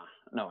 nah.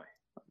 No way.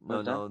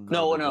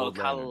 No,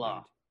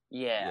 Kala.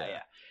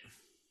 Yeah.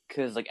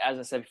 Because, like, as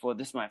I said before,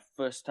 this is my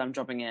first time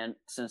jumping in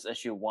since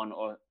issue 1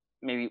 or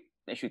maybe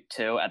issue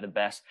 2 at the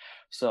best.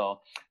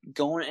 So,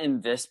 going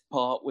in this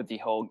part with the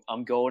whole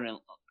Golden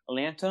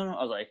Lantern,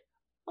 I was like,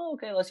 oh,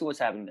 okay, let's see what's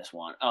happening this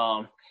one.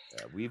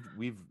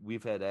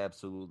 We've had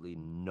absolutely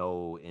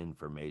no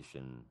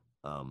information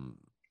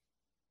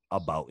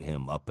about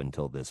him up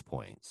until this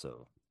point.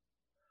 So,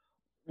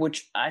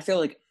 which I feel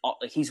like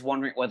he's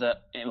wondering whether,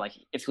 like,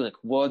 if he's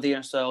like worthy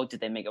or so, did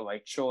they make a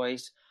right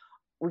choice?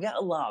 We got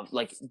a lot of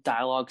like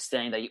dialogue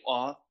saying that you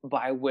are,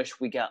 but I wish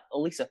we got at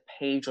least a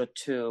page or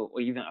two, or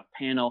even a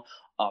panel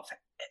of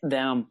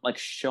them like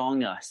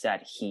showing us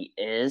that he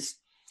is.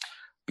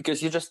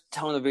 Because you're just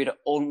telling the reader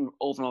over and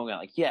over again,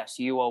 like, yes,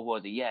 you are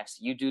worthy. Yes,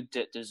 you do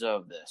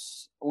deserve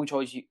this. We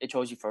chose you. It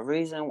chose you for a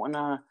reason,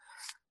 whatnot.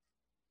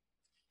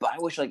 But I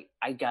wish, like,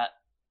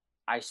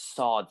 I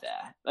saw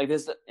that. Like,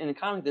 in the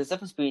comic, there's a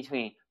difference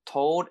between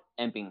told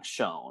and being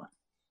shown.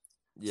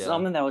 Yeah.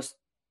 Something that was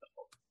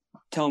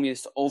telling me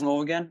this over and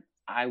over again,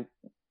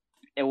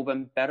 it would have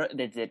been better if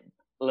they did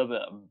a little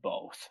bit of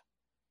both.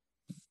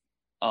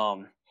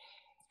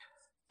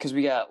 Because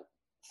we got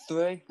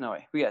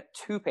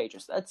 2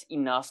 pages. That's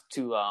enough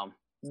to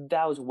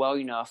that was well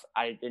enough.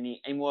 I didn't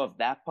need any more of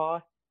that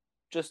part.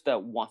 Just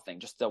that one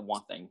thing.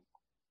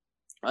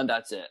 And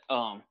that's it.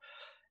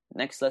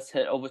 Next let's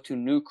head over to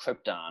New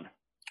Krypton.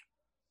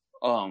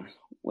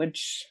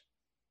 Which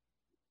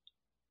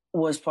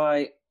was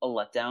probably a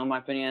letdown in my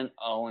opinion,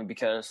 only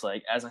because,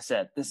 like, as I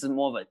said, this is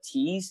more of a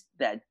tease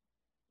that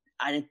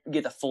I didn't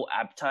get the full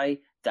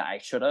appetite that I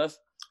should have,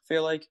 I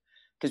feel like.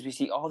 Because we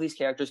see all these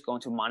characters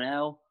going to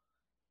Mon-El,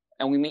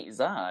 and we meet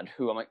Zod,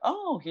 who I'm like,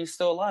 oh, he's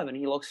still alive and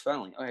he looks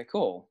friendly. Okay,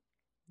 cool.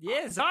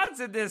 Yeah, Zod's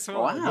in this one.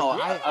 Wow,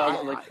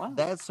 wow.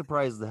 That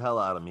surprised the hell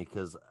out of me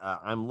because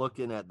I'm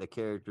looking at the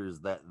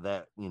characters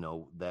that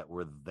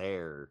were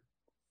there,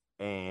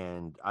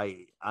 and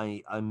I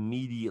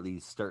immediately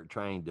start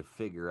trying to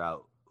figure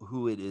out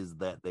who it is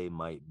that they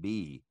might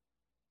be,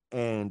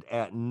 and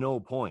at no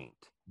point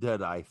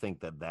did I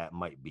think that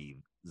might be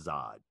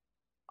Zod.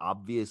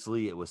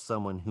 Obviously, it was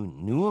someone who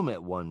knew him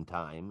at one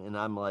time, and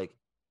I'm like,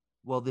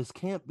 well, this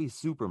can't be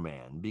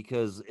Superman,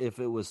 because if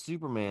it was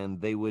Superman,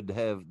 they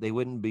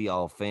wouldn't be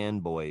all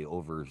fanboy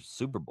over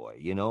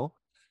Superboy, you know?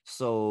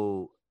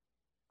 So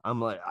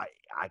I'm like,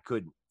 I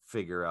couldn't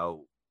figure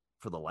out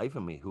for the life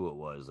of me who it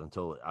was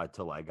until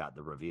I got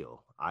the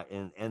reveal.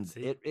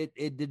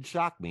 It did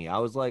shock me. I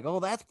was like, oh,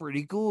 that's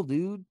pretty cool,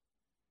 dude.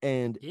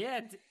 And yeah,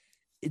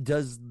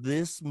 does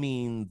this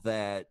mean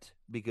that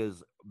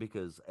because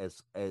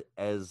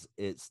as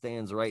it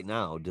stands right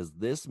now, does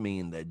this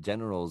mean that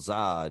General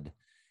Zod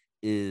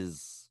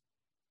is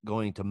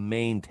going to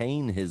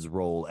maintain his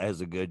role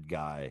as a good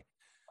guy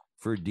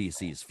for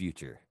DC's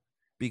future?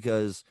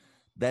 Because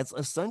that's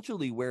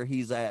essentially where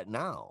he's at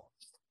now.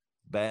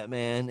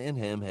 Batman and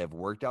him have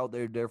worked out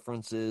their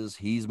differences.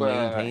 He's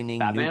maintaining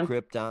New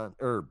Krypton,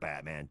 or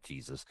Batman,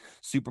 Jesus.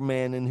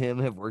 Superman and him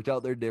have worked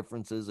out their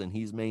differences, and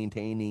he's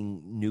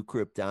maintaining New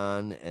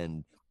Krypton,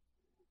 and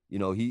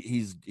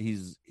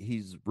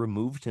he's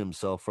removed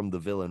himself from the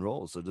villain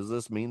role. So does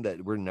this mean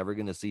that we're never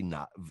going to see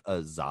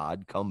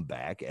Zod come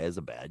back as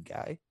a bad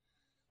guy?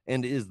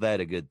 And is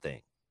that a good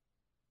thing?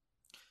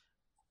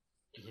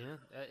 Yeah,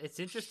 it's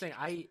interesting.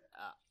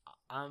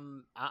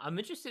 I'm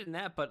interested in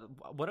that, but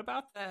what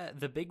about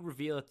the big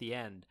reveal at the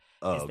end?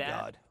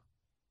 God.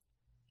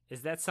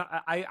 Is that some?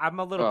 I'm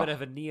a little bit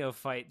of a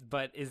neophyte,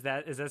 but is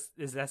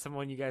that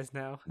someone you guys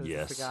know?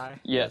 Yes. The guy?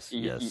 Yes.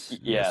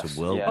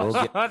 We'll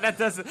get...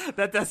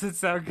 that doesn't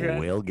sound good.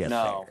 We'll get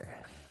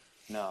there.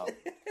 No.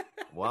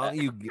 Why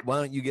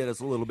don't you get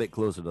us a little bit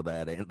closer to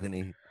that,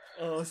 Anthony?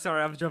 Oh,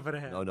 sorry, I'm jumping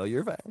ahead. No,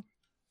 you're fine.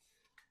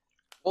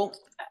 Well,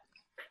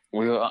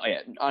 we were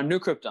on New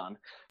Krypton.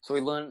 So we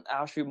learn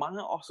Ashby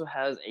Mana also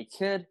has a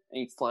kid,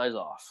 and he flies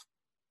off.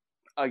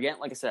 Again,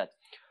 like I said,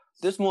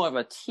 this is more of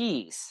a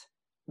tease.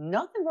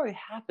 Nothing really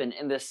happened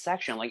in this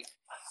section. Like,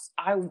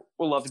 I would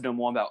love to know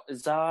more about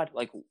Zod.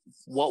 Like,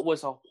 what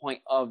was the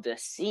point of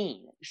this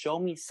scene? Show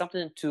me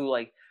something to,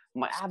 like,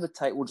 my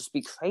appetite will just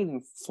be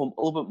craving for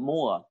a little bit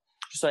more.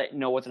 Just so I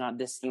know whether or not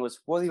this scene was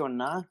worthy or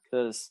not,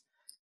 because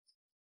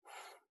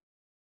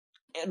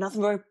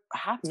nothing really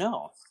happened,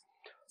 no.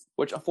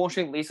 Which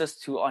unfortunately leads us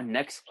to our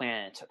next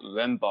planet,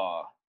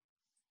 Rembar.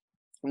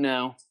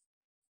 Now,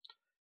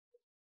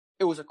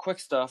 it was a quick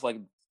stuff. Like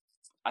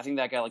I think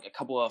that got like a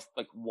couple of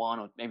like one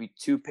or maybe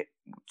two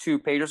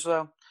pages or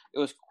so. It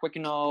was quick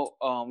and all.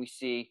 We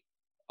see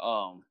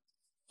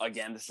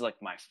again. This is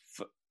like my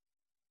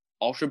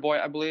Ultra Boy,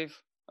 I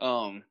believe.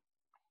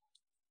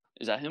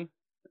 Is that him?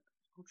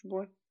 Ultra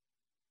Boy.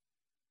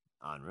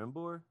 On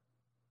Rimbor?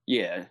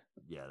 Yeah.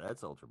 Yeah,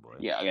 that's Ultra Boy.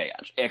 Yeah, okay,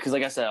 gotcha. Yeah, because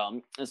like I said,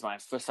 this is my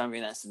first time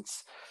reading that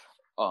since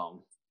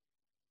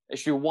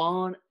issue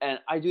 1, and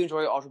I do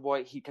enjoy Ultra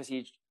Boy because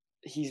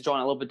he's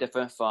drawing a little bit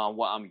different from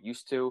what I'm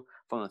used to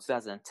from the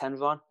 2010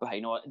 run. But hey,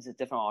 you know what? It's a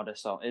different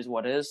artist, so it is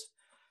what it is.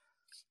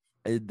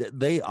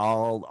 They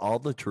all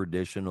the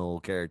traditional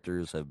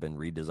characters have been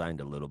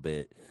redesigned a little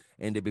bit,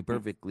 and to be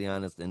perfectly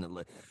honest,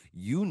 and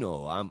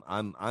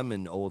I'm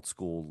an old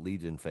school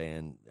Legion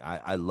fan.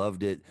 I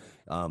loved it.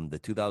 The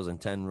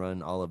 2010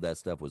 run, all of that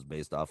stuff was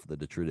based off of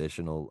the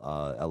traditional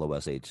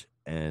LOSH,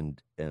 and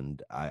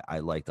I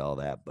liked all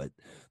that. But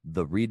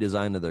the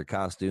redesign of their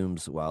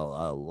costumes, while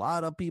a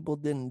lot of people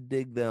didn't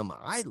dig them,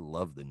 I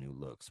love the new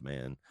looks,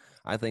 man.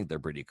 I think they're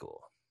pretty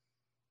cool.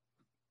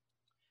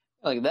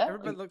 Like that.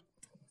 Everybody look.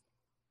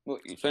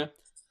 What you saying?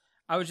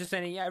 I was just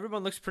saying, yeah,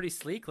 everyone looks pretty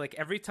sleek. Like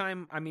every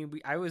time, I mean,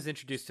 I was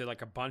introduced to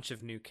like a bunch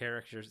of new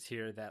characters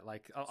here that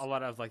like a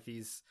lot of like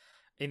these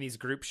in these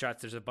group shots.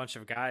 There's a bunch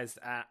of guys.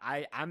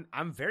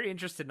 I'm very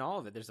interested in all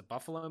of it. There's a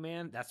Buffalo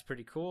Man, that's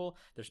pretty cool.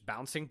 There's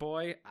Bouncing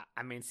Boy.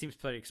 I mean, it seems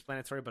pretty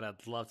explanatory, but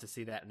I'd love to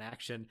see that in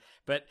action.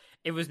 But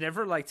it was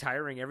never like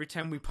tiring. Every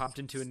time we popped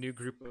into a new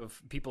group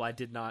of people, I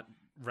did not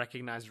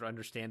recognize or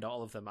understand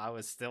all of them. I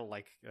was still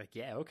like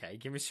yeah, okay,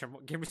 give me some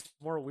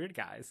more weird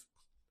guys.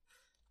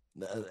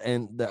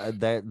 And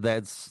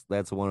that's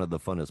one of the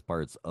funnest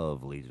parts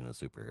of Legion of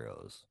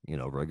Superheroes,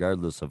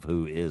 regardless of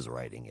who is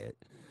writing it,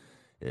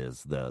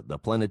 is the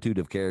plenitude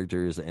of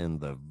characters and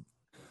the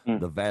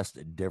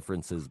vast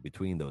differences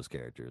between those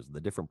characters,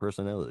 the different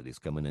personalities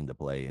coming into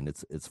play, and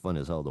it's fun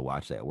as hell to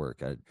watch that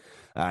work.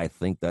 I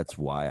think that's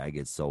why I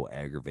get so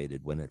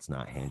aggravated when it's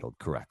not handled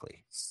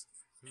correctly.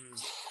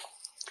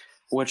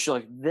 Which,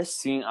 like, this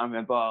scene, I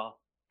remember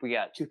we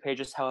got 2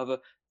 pages. However,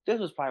 this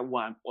was probably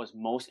what I was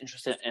most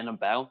interested in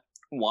about.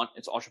 1,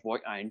 it's Ultra Boy.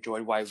 I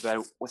enjoyed what I read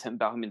with him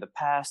about him in the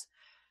past.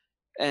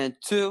 And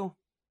 2,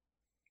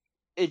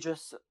 it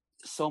just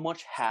so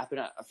much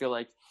happened. I feel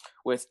like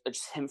with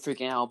just him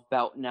freaking out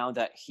about now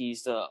that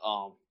he's the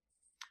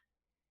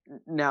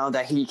now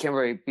that he can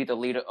really be the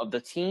leader of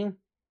the team.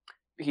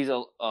 He's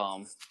at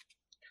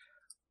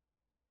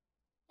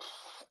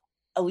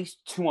least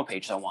 2 more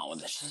pages I want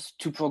with this, just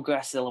to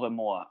progress it a little bit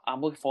more.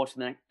 I'm looking forward to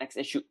the next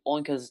issue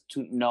only because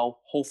to know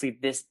hopefully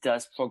this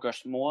does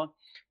progress more.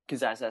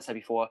 Because as I said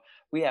before,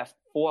 we have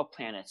 4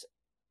 planets,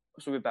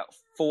 so we have about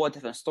 4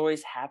 different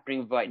stories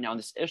happening right now in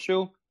this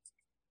issue.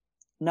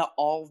 Not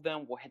all of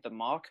them will hit the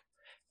mark.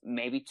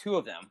 Maybe 2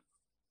 of them.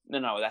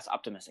 No, that's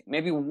optimistic.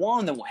 Maybe 1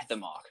 of them will hit the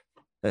mark.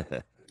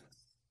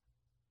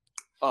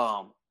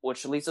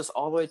 Which leads us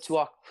all the way to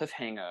our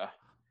cliffhanger,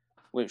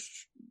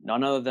 which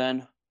none other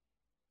than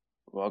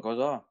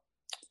Rogozar.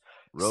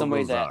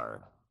 Somebody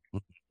that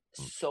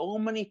so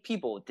many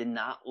people did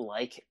not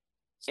like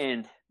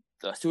in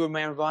the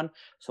Superman run,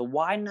 so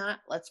why not?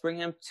 Let's bring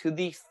him to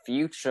the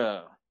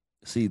future.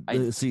 To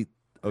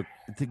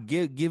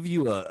give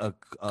you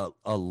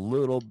a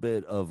little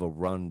bit of a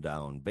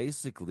rundown.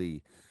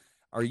 Basically,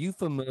 are you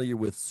familiar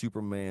with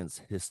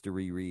Superman's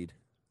history, Reed?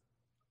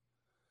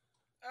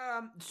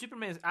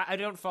 Superman's. I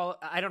don't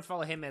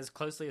follow him as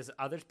closely as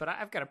others, but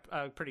I've got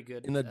a pretty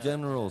good. In a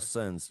general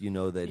sense,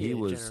 that he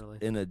was. Generally.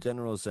 In a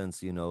general sense,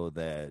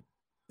 that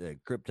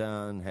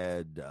Krypton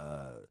had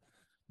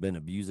been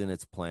abusing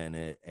its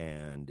planet,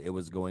 and it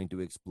was going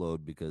to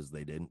explode because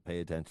they didn't pay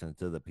attention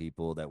to the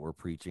people that were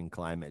preaching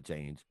climate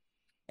change,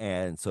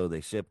 and so they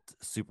shipped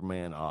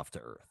Superman off to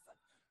Earth,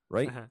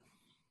 right? Uh-huh.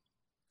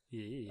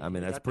 Yeah, I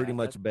mean, that's pretty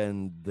much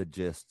been the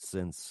gist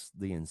since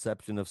the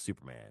inception of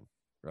Superman.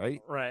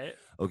 Right.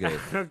 Okay.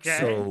 Okay.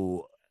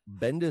 So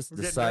Bendis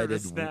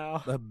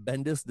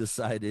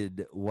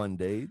decided one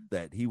day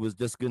that he was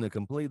just going to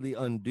completely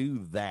undo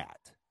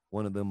that.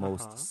 One of the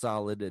most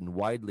solid and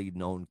widely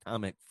known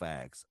comic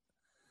facts,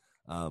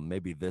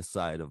 maybe this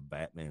side of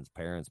Batman's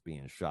parents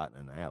being shot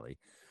in an alley.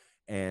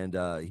 And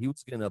he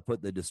was going to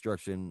put the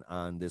destruction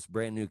on this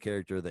brand new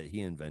character that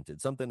he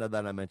invented. Something that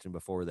I mentioned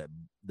before that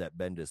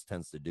Bendis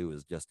tends to do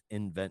is just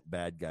invent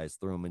bad guys,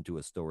 throw them into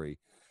a story,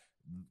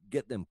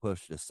 get them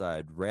pushed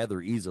aside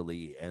rather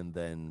easily, and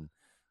then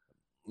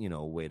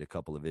wait a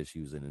couple of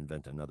issues and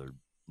invent another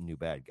new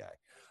bad guy.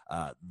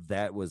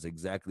 That was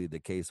exactly the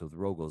case with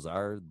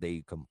Rogozar.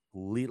 They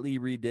completely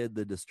redid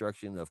the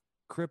destruction of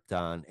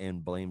Krypton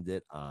and blamed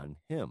it on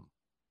him.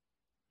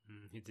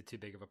 He did too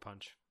big of a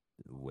punch.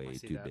 Way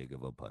too big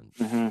of a punch.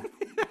 Mm-hmm.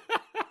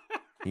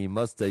 He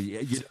must have.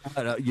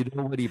 You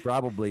know what he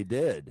probably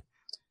did?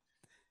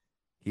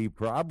 He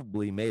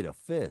probably made a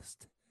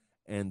fist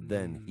and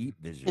then heat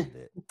visioned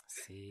it.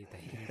 See, the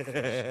heat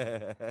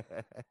vision.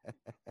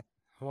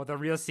 Well, the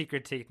real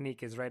secret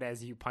technique is right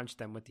as you punch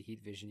them with the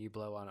heat vision, you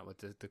blow on it with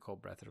the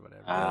cold breath or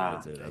whatever.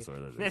 That's it. That's what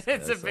it is.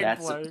 It's a big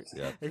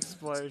yeah.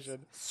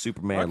 explosion.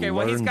 Superman. Okay,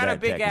 well, he's got a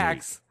big technique.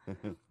 axe.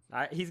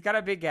 He's got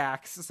a big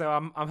axe, so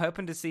I'm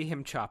hoping to see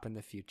him chop in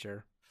the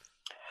future.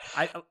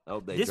 They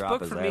this drop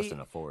book his for ass me, in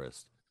a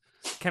forest.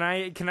 Can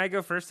I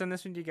go first on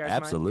this one? Do you guys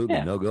Absolutely.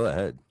 Yeah. No, go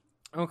ahead.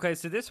 Okay,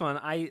 so this one,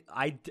 I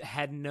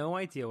had no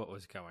idea what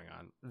was going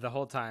on the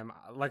whole time.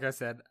 Like I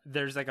said,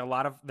 there's a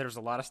lot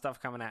of stuff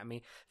coming at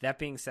me. That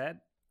being said,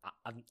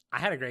 I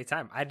had a great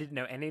time. I didn't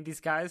know any of these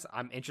guys.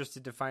 I'm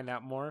interested to find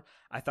out more.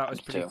 I thought it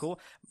was pretty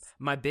cool.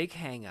 My big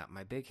hang up,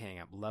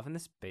 loving the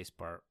space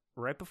part.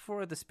 Right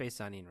before the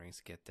space onion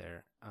rings get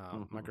there,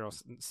 my girl,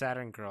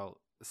 Saturn girl,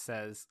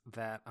 says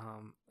that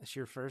she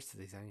refers to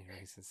these onion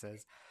rings and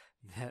says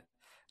that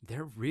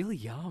they're really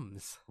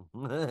yums.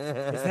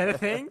 Is that a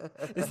thing?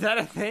 Is that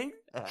a thing?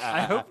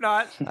 I hope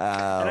not. And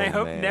I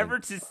hope never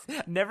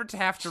to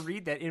have to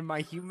read that in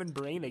my human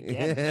brain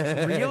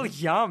again. Real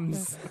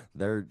yums.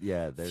 They're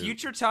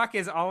Future talk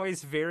is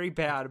always very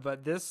bad,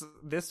 but this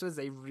was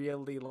a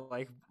really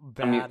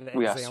bad example.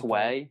 We got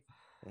sway.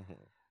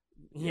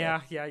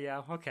 Yeah.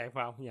 Okay,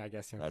 well, yeah, I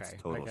guess. Okay. That's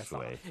total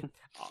sway.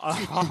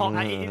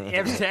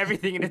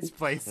 Everything in its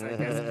place, I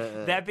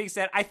guess. That being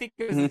said, I think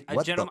it was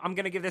a gentleman. I'm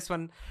going to give this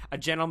one a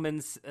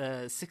gentleman's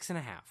 6.5.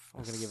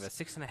 I'm going to give it a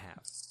 6.5.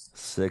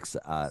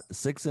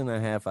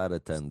 6.5 out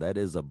of 10. That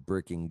is a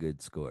bricking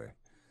good score.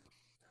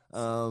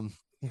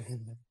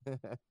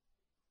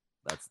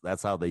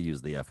 That's how they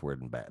use the F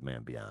word in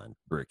Batman Beyond.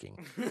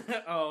 Bricking.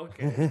 Oh,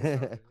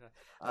 okay.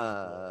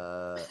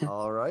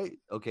 All right.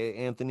 Okay,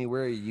 Anthony,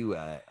 where are you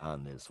at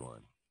on this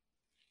one?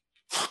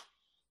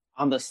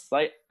 On the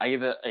site, I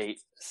give it a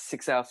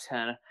 6 out of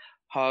 10.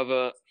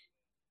 However,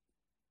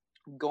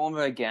 going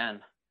over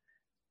again,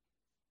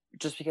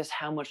 just because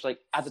how much,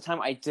 at the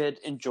time I did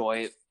enjoy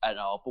it at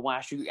all, but when I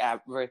actually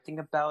really think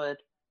about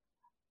it,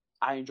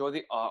 I enjoy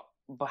the art.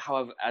 But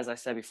however, as I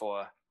said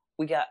before,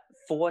 we got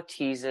 4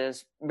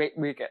 teasers. We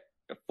get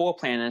 4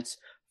 planets,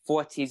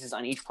 4 teasers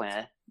on each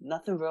planet.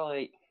 Nothing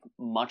really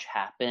much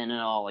happened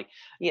and all.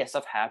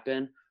 Stuff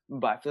happened,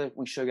 but I feel like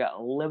we should have got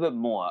a little bit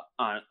more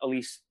on at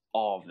least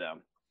all of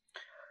them.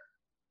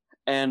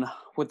 And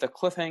with the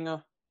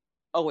cliffhanger,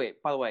 oh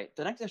wait, by the way,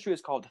 the next issue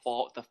is called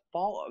The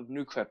Fall of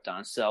New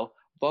Krypton. So,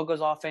 Bogos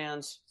Off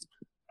fans,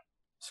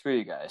 screw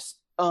you guys.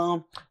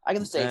 I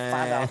can say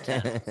 5 out of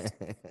 10.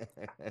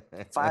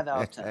 5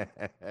 out of 10.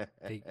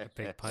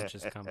 Big punch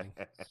is coming.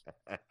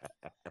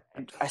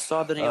 I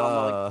saw the name.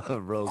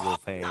 Rogo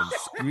fans,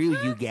 screw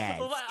you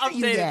guys.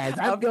 Screw you guys.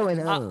 I'm going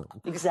home.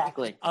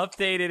 Exactly.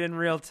 Updated in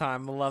real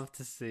time. Love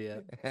to see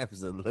it.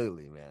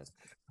 Absolutely, man.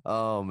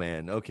 Oh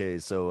man. Okay,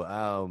 so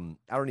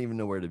I don't even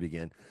know where to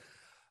begin.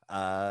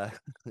 I'm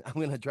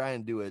gonna try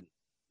and do it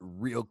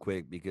real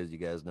quick because you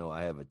guys know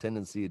I have a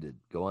tendency to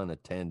go on a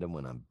tandem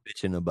when I'm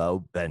bitching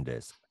about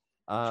Bendis.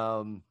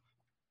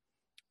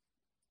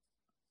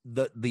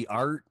 The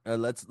art.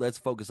 Let's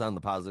focus on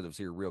the positives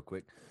here real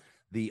quick.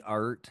 The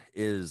art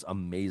is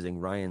amazing.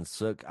 Ryan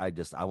Sook. I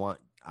want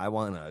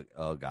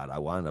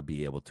to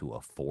be able to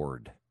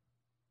afford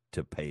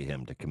to pay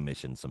him to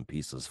commission some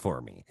pieces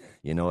for me.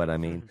 You know what I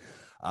mean?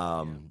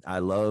 I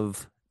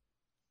love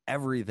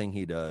everything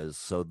he does.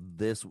 So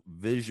this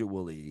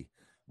visually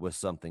was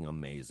something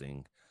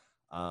amazing.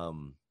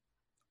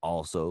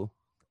 Also,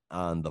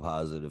 on the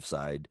positive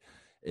side,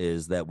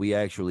 is that we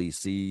actually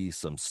see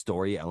some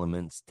story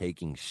elements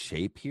taking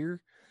shape here.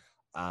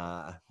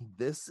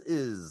 This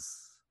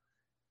is,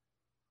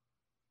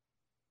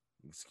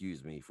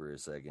 excuse me for a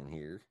second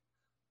here.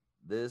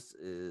 This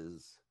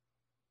is,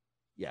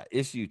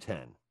 issue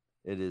 10.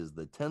 It is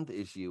the 10th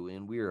issue,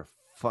 and we are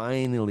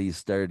finally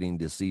starting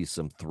to see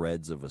some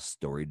threads of a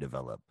story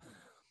develop.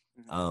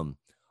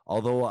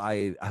 Although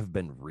I've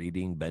been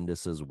reading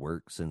Bendis's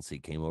work since he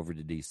came over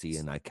to DC,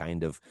 and I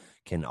kind of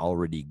can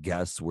already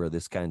guess where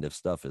this kind of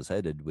stuff is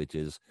headed, which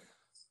is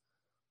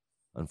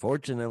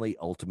unfortunately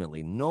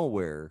ultimately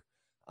nowhere.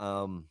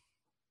 I'm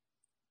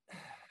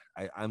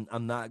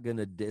not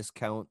gonna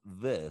discount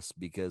this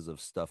because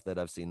of stuff that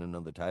I've seen in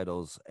other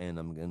titles, and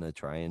I'm gonna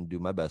try and do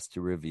my best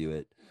to review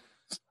it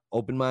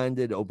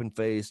open-minded,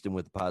 open-faced, and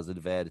with a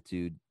positive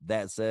attitude.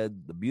 That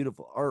said, the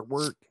beautiful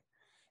artwork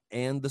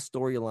and the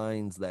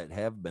storylines that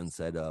have been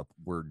set up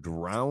were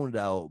drowned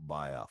out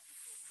by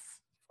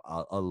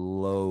a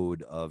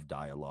load of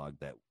dialogue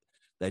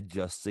that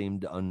just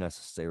seemed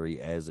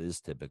unnecessary, as is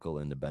typical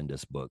in the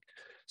Bendis book.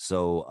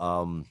 So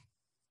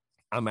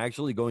I'm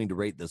actually going to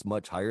rate this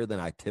much higher than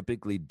I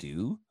typically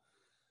do,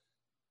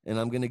 and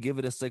I'm going to give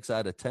it a 6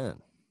 out of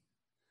 10.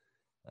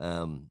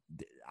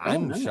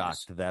 I'm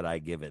shocked that I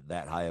give it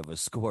that high of a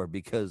score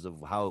because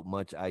of how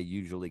much I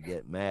usually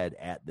get mad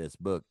at this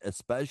book,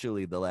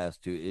 especially the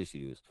last 2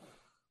 issues.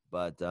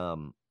 But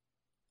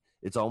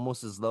it's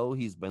almost as though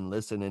he's been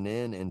listening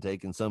in and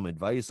taking some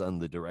advice on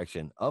the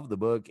direction of the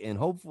book. And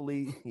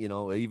hopefully,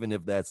 even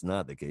if that's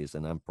not the case,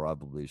 and I'm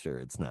probably sure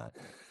it's not,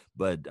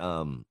 but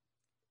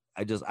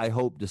I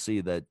hope to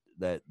see that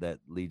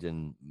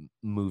Legion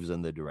moves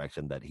in the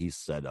direction that he's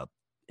set up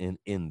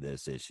in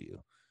this issue.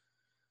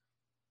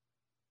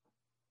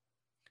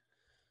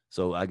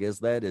 So I guess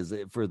that is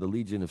it for the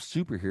Legion of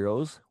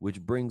Superheroes,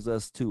 which brings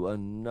us to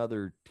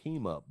another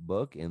team-up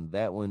book, and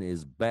that one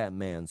is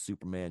Batman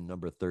Superman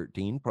number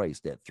 13,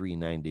 priced at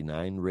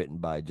 $3.99, written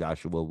by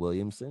Joshua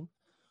Williamson,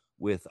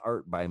 with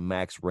art by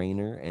Max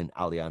Raynor and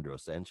Alejandro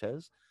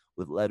Sanchez,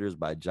 with letters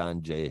by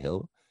John J.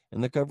 Hill,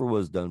 and the cover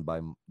was done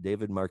by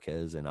David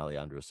Marquez and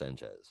Alejandro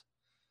Sanchez.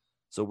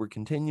 So we're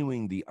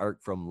continuing the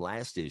arc from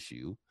last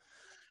issue,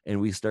 and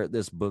we start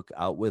this book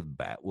out with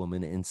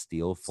Batwoman and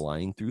Steel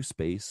flying through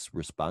space,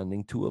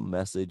 responding to a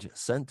message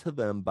sent to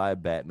them by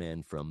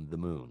Batman from the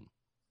moon.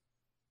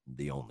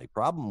 The only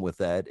problem with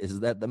that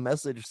is that the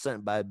message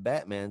sent by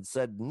Batman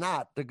said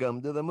not to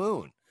come to the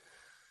moon.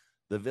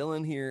 The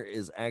villain here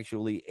is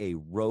actually a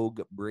rogue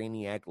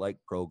Brainiac-like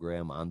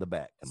program on the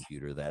Bat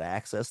computer that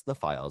accessed the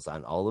files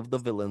on all of the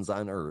villains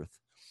on Earth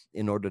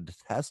in order to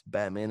test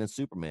Batman and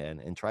Superman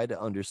and try to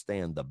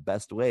understand the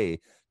best way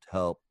to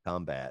help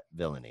combat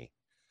villainy.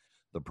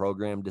 The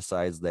program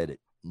decides that it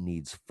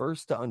needs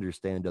first to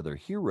understand other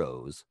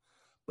heroes,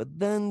 but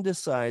then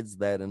decides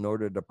that in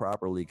order to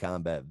properly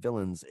combat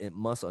villains, it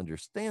must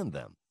understand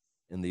them.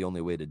 And the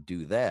only way to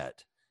do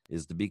that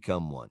is to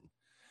become one.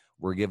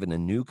 We're given a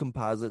new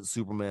composite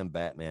Superman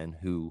Batman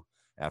who,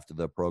 after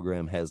the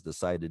program has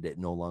decided it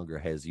no longer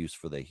has use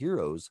for the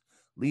heroes,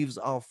 leaves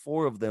all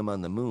 4 of them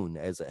on the moon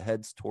as it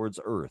heads towards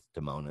Earth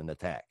to mount an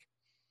attack.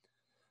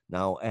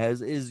 Now,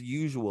 as is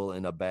usual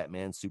in a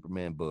Batman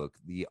Superman book,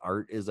 the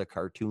art is a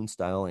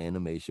cartoon-style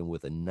animation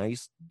with a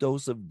nice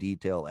dose of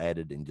detail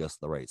added in just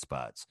the right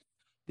spots.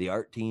 The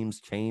art teams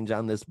change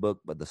on this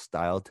book, but the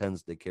style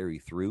tends to carry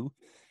through.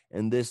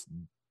 And this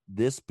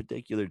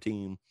particular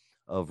team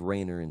of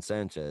Raynor and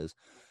Sanchez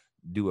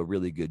do a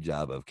really good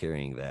job of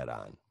carrying that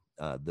on.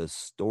 The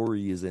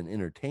story is an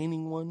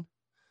entertaining one,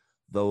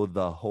 though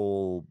the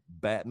whole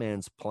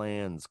Batman's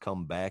plans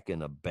come back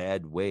in a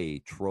bad way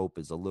trope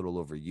is a little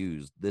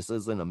overused. This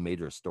isn't a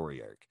major story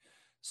arc.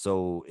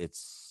 So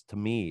it's, to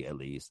me at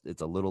least,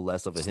 it's a little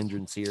less of a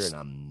hindrance here, and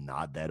I'm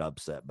not that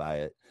upset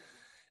by it.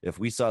 If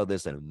we saw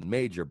this in a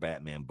major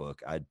Batman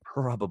book, I'd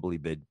probably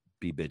be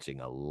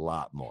bitching a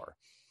lot more.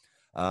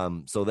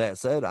 So that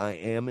said, I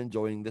am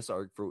enjoying this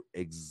arc for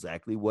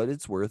exactly what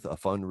it's worth. A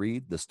fun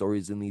read. The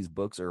stories in these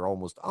books are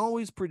almost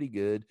always pretty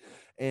good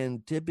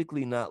and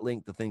typically not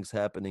linked to things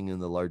happening in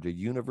the larger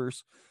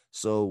universe.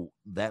 So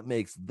that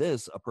makes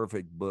this a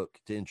perfect book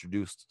to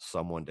introduce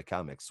someone to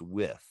comics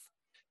with.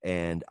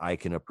 And I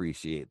can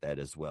appreciate that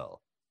as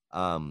well.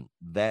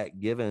 That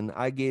given,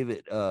 I gave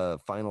it a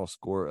final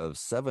score of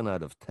 7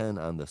 out of 10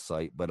 on the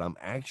site, but I'm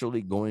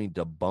actually going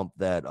to bump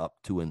that up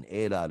to an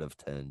 8 out of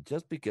 10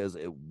 just because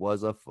it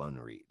was a fun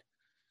read.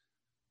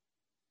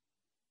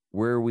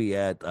 Where are we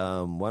at?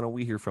 Why don't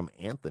we hear from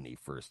Anthony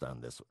first on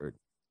this?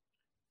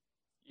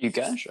 You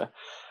gotcha.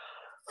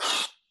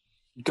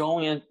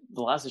 Going in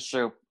the last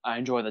show, I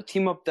enjoyed the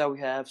team up that we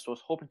have, so I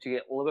was hoping to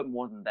get a little bit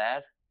more than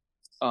that.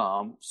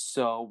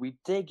 So we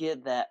did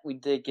get that. We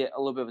did get a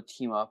little bit of a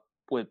team up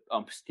with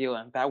Steel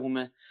and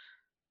Batwoman,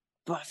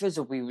 but I feel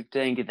like we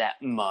didn't get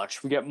that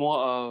much. We get more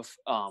of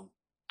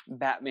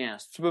Batman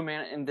and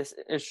Superman in this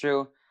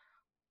issue.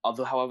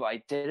 Although, however,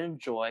 I did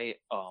enjoy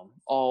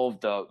all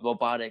of the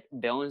robotic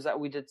villains that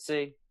we did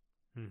see,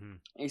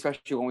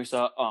 especially when we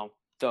saw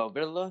the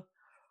Riddler.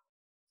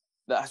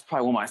 That's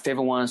probably one of my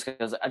favorite ones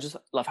because I just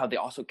love how they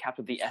also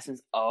captured the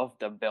essence of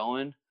the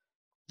villain.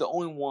 The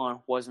only one I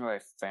wasn't really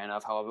a fan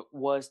of, however,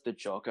 was the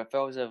Joker. I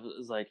felt it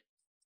was like,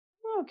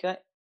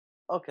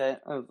 okay,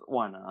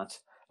 why not?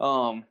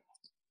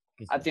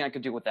 I think I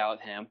could do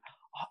without him.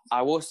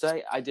 I will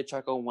say I did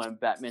chuckle when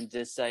Batman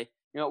did say,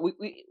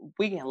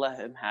 we can let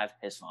him have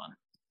his fun.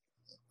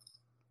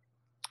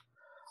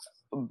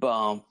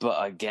 But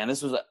again,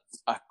 this was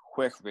a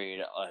quick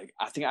read. Like,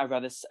 I think I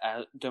read this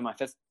during my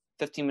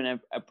 15-minute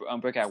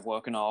break at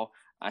work and all.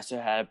 I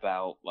still had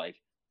about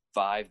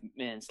 5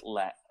 minutes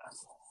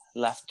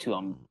left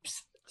to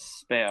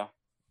spare.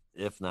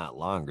 If not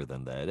longer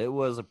than that. It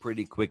was a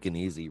pretty quick and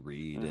easy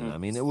read. And I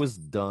mean, it was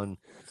done.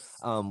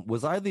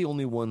 Was I the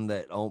only one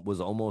that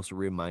was almost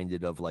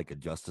reminded of a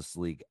Justice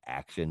League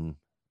action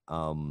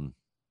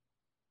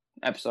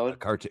episode?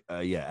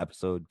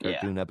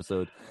 Cartoon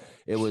episode.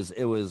 It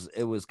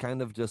was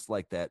kind of just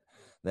like that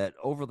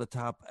over the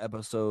top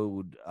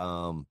episode,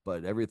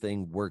 but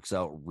everything works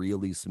out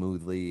really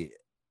smoothly.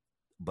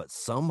 But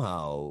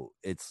somehow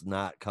it's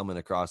not coming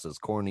across as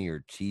corny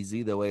or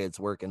cheesy the way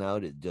it's working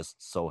out. It just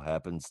so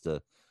happens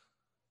to,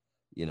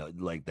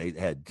 they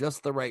had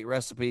just the right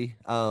recipe.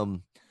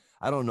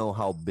 I don't know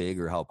how big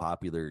or how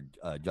popular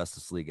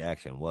Justice League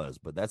action was,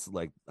 but that's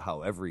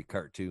how every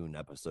cartoon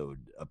episode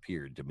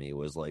appeared to me. It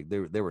was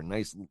they were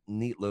nice,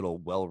 neat little,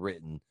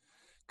 well-written,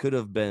 could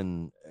have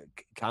been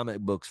comic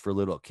books for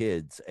little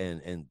kids.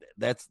 And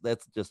that's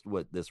just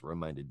what this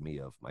reminded me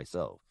of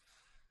myself.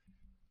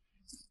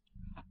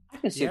 I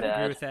can see I'd that.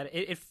 agree with that.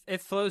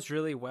 It flows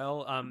really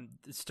well,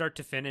 start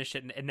to finish.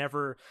 It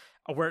never,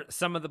 where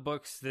some of the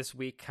books this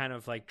week kind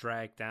of like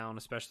drag down,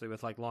 especially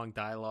with like long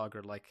dialogue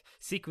or like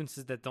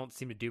sequences that don't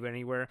seem to do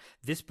anywhere.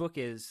 This book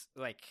is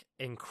like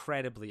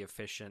incredibly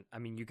efficient. I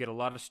mean, you get a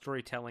lot of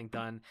storytelling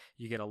done,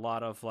 you get a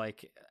lot of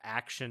like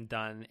action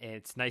done.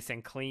 It's nice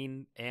and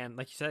clean, and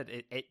like you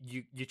said,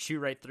 you chew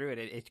right through it.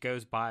 It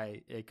goes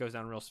by, it goes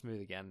down real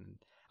smooth again.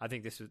 I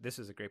think this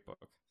is a great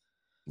book.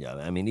 Yeah,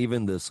 I mean,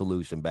 even the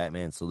solution,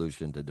 Batman's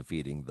solution to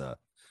defeating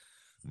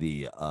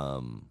the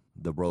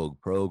rogue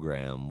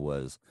program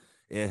was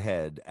it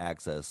had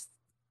accessed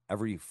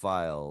every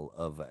file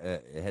of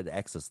it had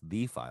accessed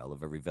the file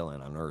of every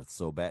villain on Earth.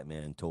 So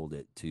Batman told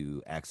it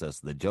to access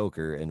the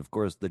Joker, and of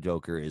course, the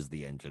Joker is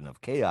the engine of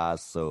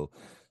chaos. So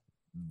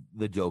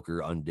the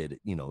Joker undid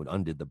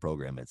the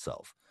program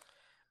itself.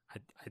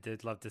 I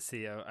did love to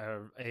see a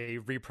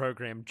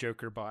reprogrammed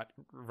Joker bot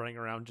running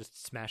around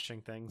just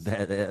smashing things.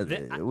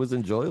 It was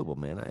enjoyable,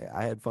 man.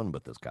 I had fun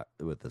with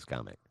this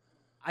comic.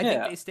 I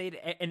think they stayed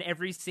in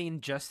every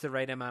scene just the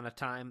right amount of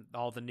time.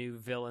 All the new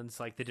villains,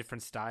 like the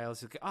different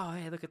styles. Oh,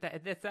 hey, look at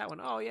that! That's that one.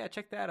 Oh, yeah,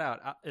 check that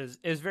out. It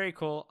was very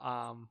cool.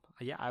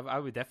 Yeah, I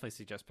would definitely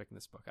suggest picking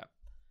this book up.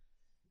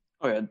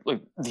 Oh yeah,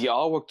 like the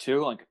artwork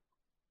too. Like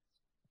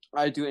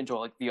I do enjoy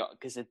like the art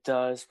because it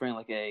does bring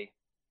like a.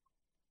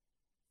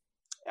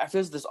 I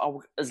feel this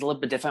artwork is a little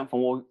bit different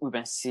from what we've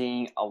been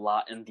seeing a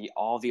lot in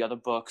all the other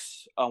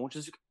books, which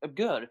is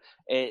good.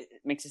 It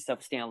makes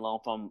itself stand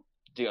alone from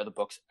the other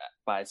books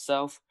by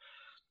itself.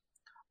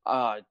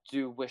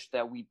 Do wish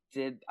that we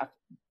did.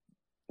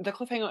 The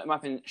cliffhanger, in my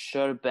opinion,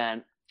 should have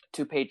been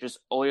 2 pages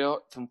earlier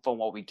from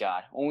what we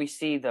got. When we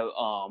see the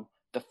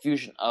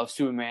fusion of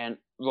Superman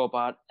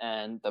robot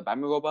and the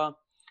Batman robot,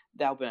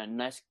 that would have been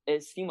nice.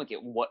 It seemed like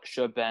what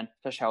should have been,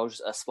 especially how it was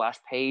just a splash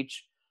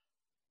page.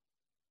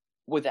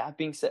 With that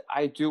being said,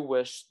 I do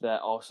wish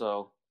that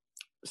also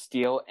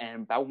Steel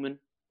and Batwoman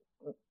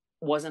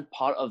wasn't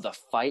part of the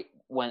fight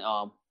when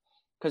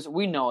because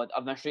we know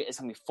eventually it's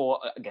gonna be 4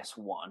 against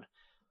 1.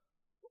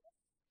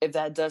 If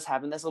that does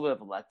happen, that's a little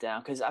bit of a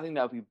letdown because I think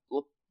that would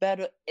be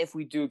better if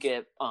we do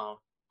get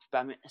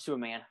Batman and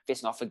Superman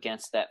facing off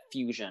against that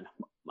fusion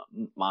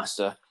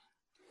monster.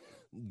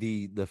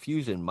 The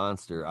fusion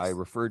monster, I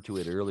referred to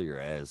it earlier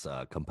as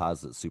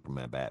composite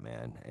Superman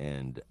Batman,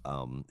 and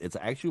it's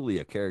actually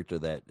a character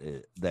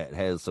that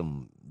has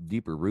some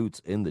deeper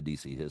roots in the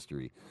DC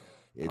history.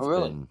 It's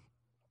really?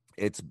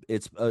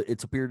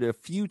 It's appeared a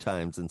few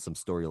times in some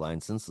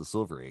storylines since the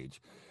Silver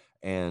Age,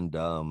 and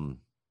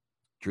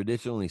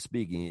traditionally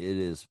speaking, it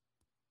is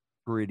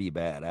pretty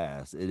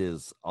badass. It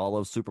is all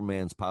of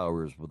Superman's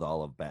powers with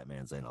all of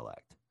Batman's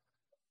intellect.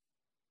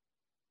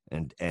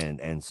 And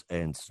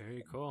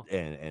Very cool.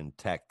 And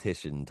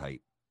tactician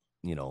type,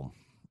 mind.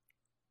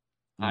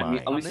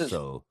 I mean,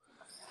 so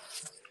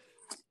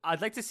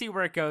I'd like to see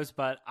where it goes,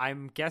 but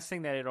I'm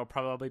guessing that it'll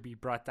probably be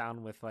brought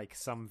down with like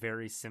some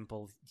very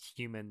simple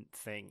human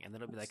thing, and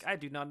then it'll be like, I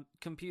do not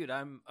compute.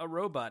 I'm a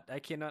robot. I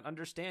cannot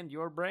understand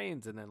your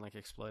brains, and then like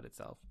explode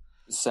itself.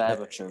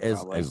 Saboteur,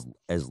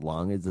 as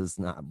long as it's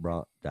not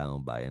brought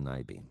down by an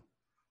I-beam.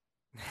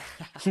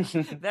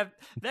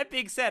 that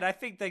being said, I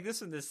think like this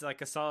one is like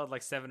a solid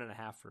like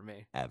 7.5 for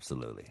me.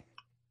 Absolutely.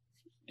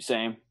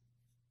 Same.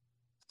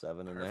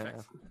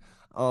 7.5.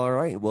 All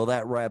right. Well,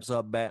 that wraps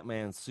up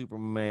Batman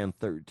Superman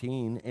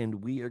 13,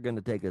 and we are going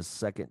to take a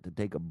second to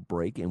take a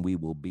break, and we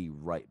will be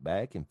right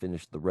back and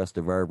finish the rest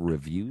of our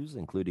reviews,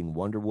 including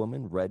Wonder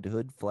Woman, Red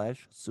Hood,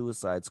 Flash,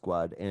 Suicide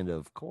Squad, and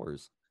of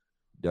course,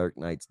 Dark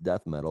Knight's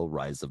Death Metal: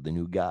 Rise of the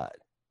New God.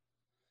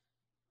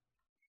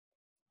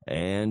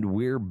 And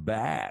we're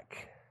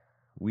back.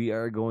 We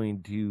are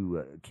going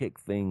to kick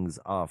things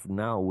off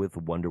now with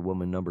Wonder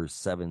Woman number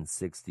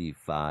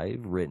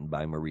 765, written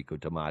by Mariko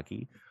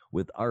Tamaki,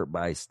 with art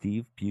by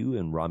Steve Pugh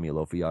and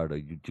Romulo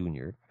Fiardo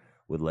Jr.,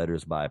 with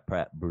letters by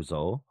Pat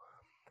Bruzzo,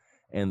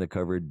 and the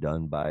cover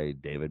done by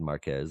David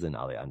Marquez and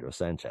Alejandro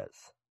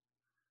Sanchez.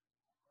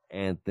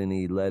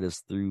 Anthony, want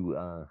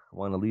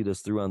to lead us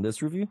through on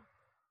this review?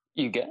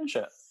 You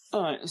gotcha.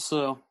 All right,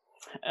 so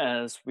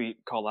as we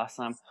called last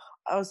time,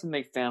 I was a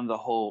big fan of the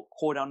whole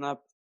cooldown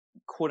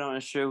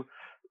issue.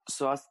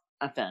 So I was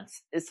on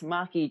fence. Is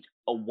Maki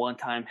a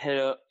one-time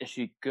hitter? Is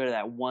she good at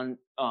that one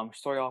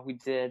story arc we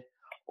did?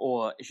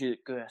 Or is she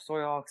good at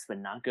story arcs but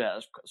not good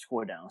at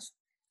cooldowns?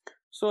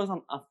 So I was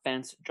on a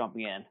fence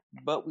jumping in.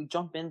 But we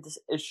jump in this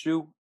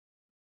issue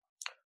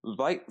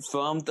right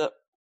from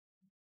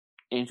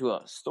into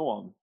a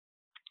storm.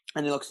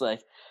 And it looks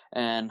like,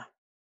 and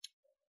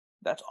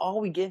that's all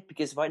we get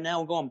because right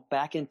now we're going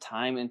back in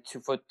time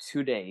for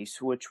 2 days,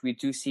 which we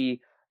do see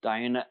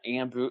Diana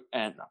and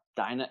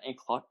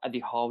Clark at the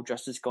Hall of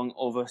Justice going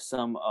over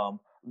some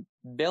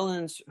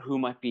villains who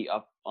might be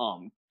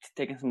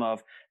taking some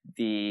of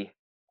the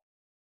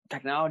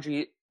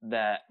technology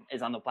that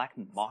is on the black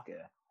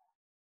market.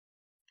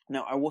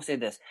 Now, I will say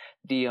this: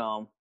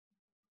 the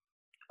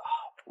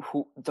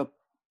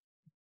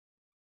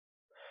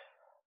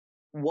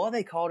what are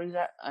they called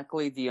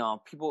exactly? The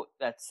people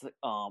that's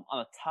on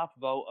the top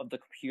row of the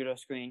computer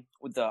screen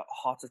with the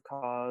hearts of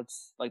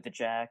cards, like the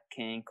Jack,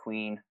 King,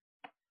 Queen.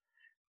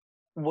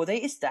 Were they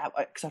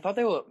established? Because I thought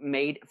they were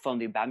made from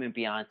the Batman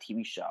Beyond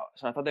TV show,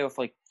 so I thought they were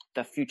like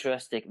the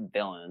futuristic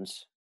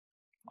villains.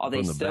 Are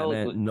From they the still?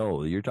 Batman?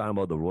 No, you're talking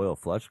about the Royal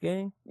Flush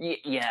Gang.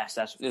 Yes,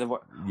 that's the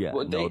word. Yeah,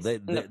 Were no,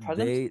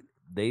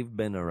 they've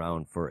been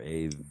around for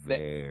a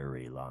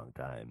very long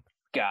time.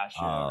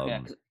 Gotcha.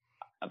 Yeah,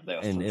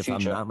 and if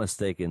I'm not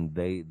mistaken,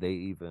 they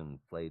even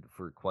played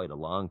for quite a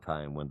long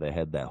time when they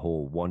had that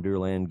whole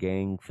Wonderland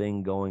gang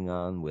thing going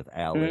on with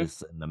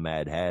Alice and the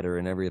Mad Hatter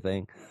and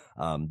everything.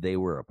 They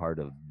were a part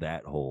of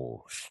that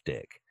whole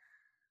shtick.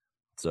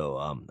 So,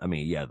 I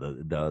mean, yeah,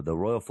 the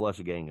Royal Flush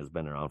Gang has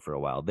been around for a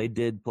while. They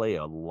did play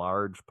a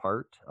large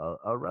part,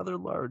 a rather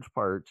large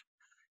part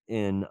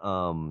in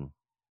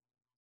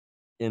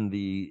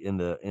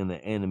the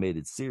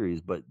animated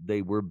series, but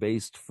they were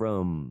based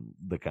from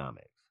the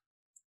comics.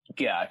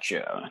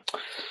 Gotcha.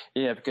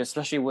 Yeah, because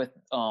especially with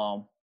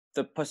the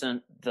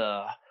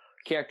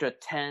character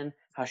 10,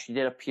 how she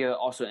did appear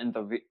also in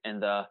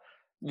the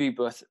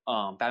Rebirth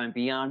Batman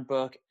Beyond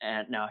book,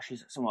 and now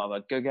she's somewhat of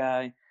a good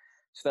guy.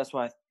 So that's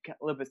why a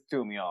little bit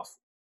threw me off.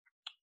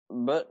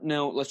 But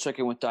no, let's check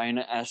in with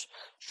Diana as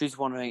she's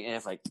wondering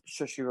if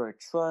should she really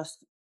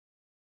trust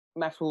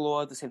Maxwell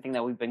Lord, the same thing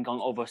that we've been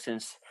going over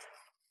since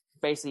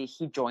basically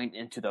he joined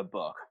into the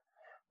book,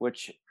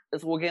 which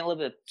we're getting a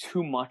little bit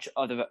too much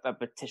of the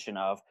repetition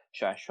of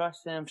should I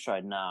trust him, should I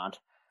not?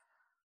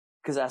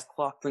 Because as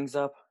Clark brings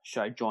up,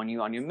 should I join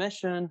you on your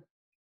mission?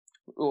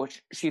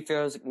 Which she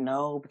feels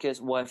no, because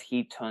what if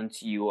he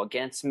turns you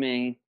against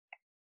me?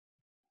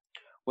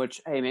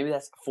 Which, hey, maybe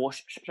that's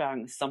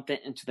foreshadowing something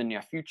into the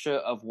near future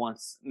of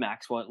once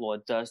Maxwell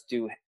Lord does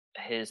do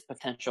his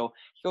potential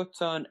heel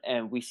turn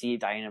and we see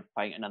Diana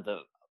fighting another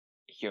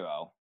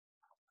hero.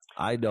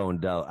 I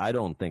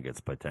don't think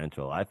it's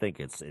potential. I think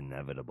it's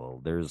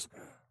inevitable.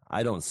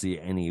 I don't see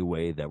any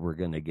way that we're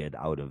going to get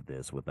out of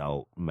this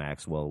without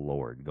Maxwell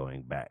Lord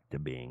going back to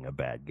being a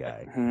bad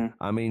guy. Mm-hmm.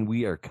 I mean,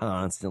 we are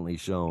constantly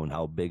shown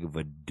how big of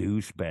a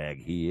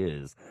douchebag he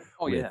is.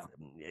 Oh, yeah.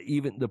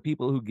 Even the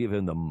people who give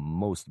him the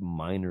most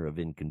minor of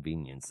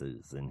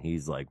inconveniences. And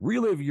he's like,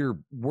 relive your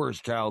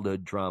worst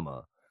childhood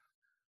trauma.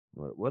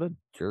 What a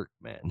jerk,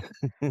 man.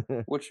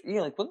 Which,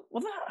 yeah,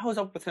 what the hell is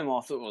up with him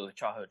also with the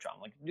childhood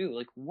trauma?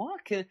 Dude,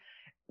 what can...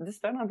 This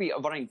better not be a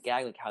running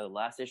gag like how the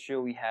last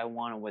issue we had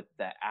one with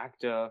the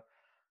actor.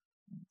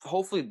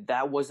 Hopefully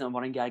that wasn't a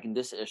running gag in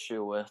this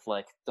issue with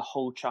the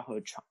whole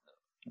childhood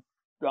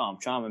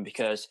trauma,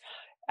 because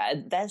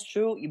that's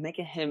true. You're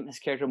making his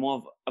character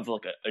more of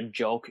a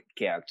joke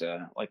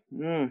character.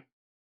 No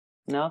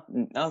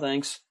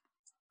thanks.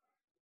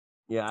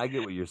 Yeah, I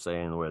get what you're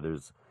saying. Where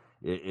there's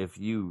if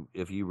you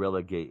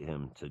relegate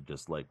him to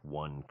just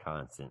one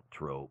constant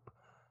trope.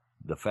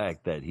 The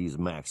fact that he's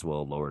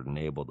Maxwell Lord and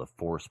able to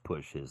force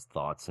push his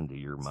thoughts into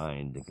your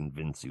mind and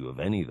convince you of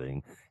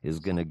anything is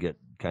going to get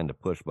kind of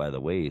pushed by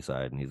the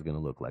wayside, and he's going to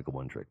look like a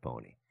one-trick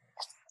pony.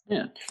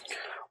 Yeah.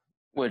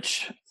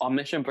 Which our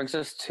mission brings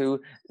us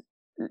to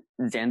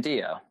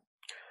Zandia,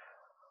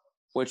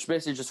 which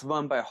basically just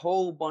run by a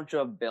whole bunch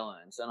of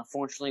villains. And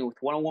unfortunately,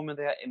 with Wonder Woman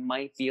there, it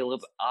might be a little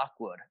bit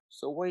awkward.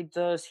 So what he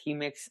does, he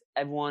makes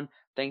everyone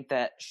think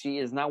that she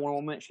is not Wonder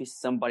Woman, she's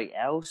somebody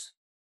else.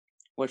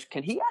 Which,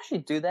 can he actually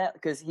do that?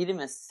 Because he didn't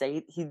even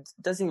say, he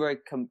doesn't really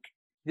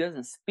he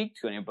doesn't speak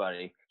to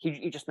anybody.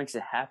 He just makes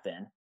it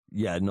happen.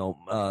 Yeah, no,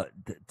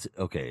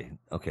 okay,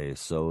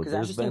 so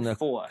there's been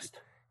forced.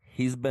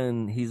 He's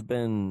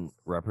been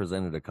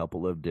represented a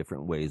couple of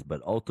different ways,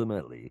 but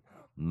ultimately,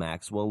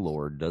 Maxwell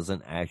Lord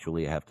doesn't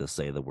actually have to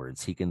say the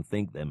words. He can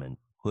think them and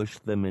push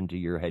them into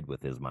your head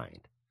with his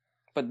mind.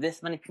 But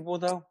this many people,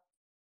 though?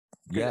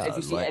 Yeah, if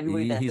you see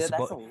everybody that's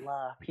a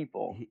lot of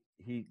people.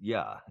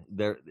 Yeah,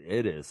 there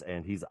it is,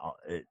 and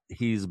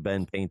he's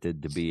been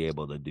painted to be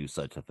able to do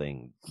such a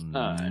thing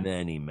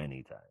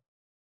many times.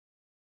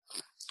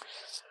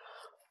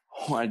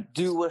 I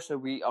do wish that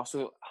we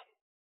also,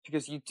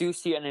 because you do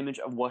see an image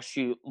of what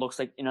she looks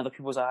like in other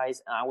people's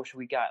eyes, and I wish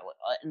we got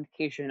an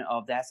indication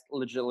of that's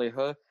legitimately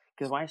her.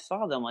 Because when I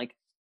saw them,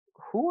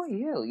 who are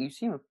you? You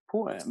seem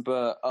important,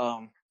 but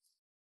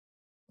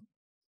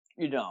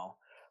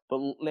But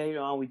later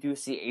on, we do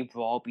see a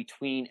brawl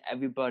between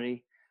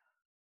everybody,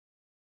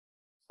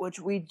 which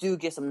we do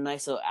get some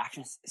nice little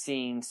action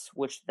scenes,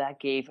 which that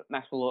gave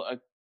Maxwell a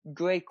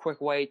great quick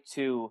way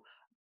to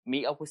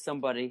meet up with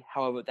somebody.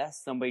 However, that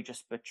somebody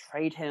just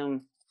betrayed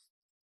him.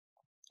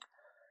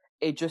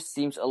 It just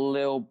seems a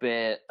little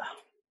bit...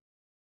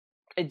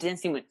 It didn't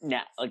seem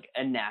like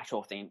a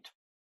natural thing,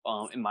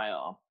 in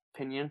my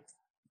opinion.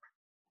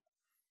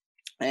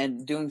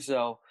 And doing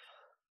so,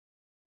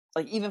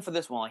 even for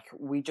this one,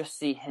 we just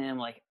see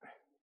him,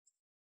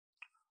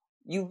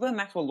 you've read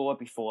Maxwell Lord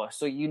before,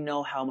 so you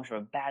know how much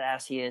of a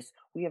badass he is.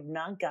 We have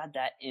not got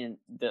that in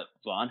the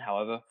run,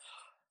 however,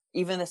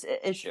 even this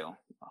issue.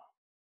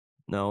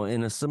 No,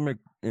 in a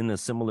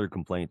similar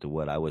complaint to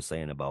what I was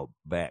saying about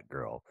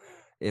Batgirl,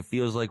 it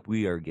feels like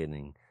we are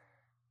getting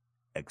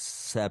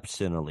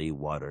exceptionally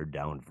watered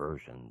down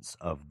versions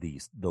of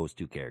those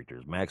two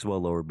characters.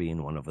 Maxwell Lord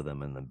being one of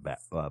them, and then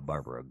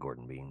Barbara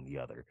Gordon being the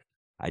other.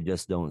 I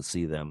just don't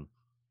see them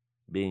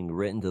being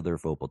written to their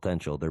full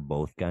potential. They're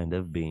both kind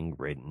of being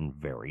written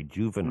very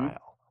juvenile.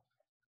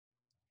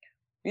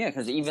 Mm-hmm. Yeah,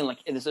 because even like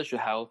in this issue,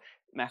 how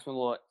Maxwell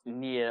Lord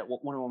needed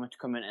Wonder Woman to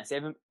come in and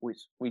save him,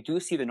 we do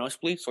see the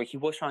nosebleed, so he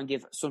was trying to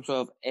give some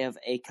sort of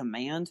a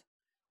command,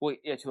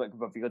 to like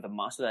reveal the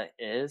monster that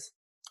it is.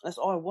 That's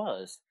all it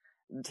was.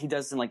 He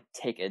doesn't like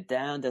take it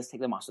down, doesn't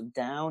take the monster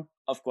down.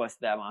 Of course,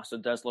 that monster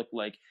does look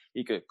like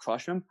he could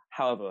crush him.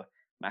 However,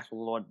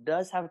 Maxwell Lord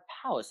does have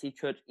powers. He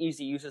could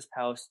easily use his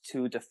powers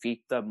to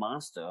defeat the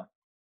monster.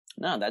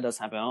 No, that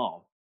doesn't happen at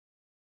all.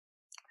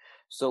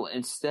 So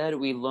instead,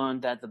 we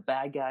learned that the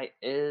bad guy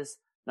is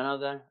none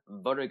other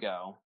than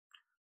Vertigo,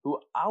 who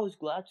I was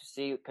glad to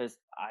see because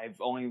I've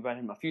only read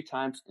him a few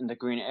times in the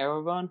Green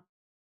Arrow run.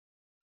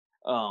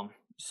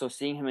 So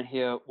seeing him in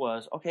here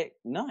was, okay,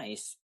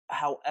 nice.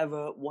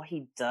 However, what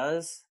he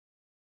does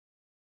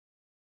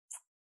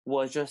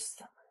was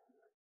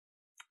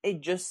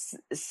it just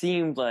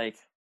seemed like,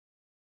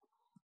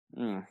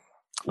 way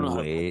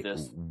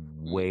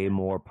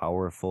more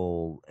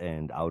powerful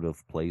and out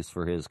of place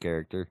for his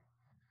character.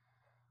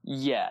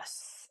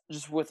 Yes,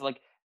 just with like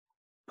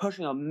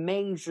pushing a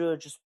major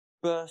just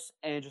burst,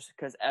 and just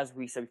because, as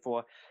we said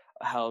before,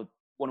 how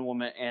Wonder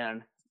Woman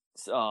and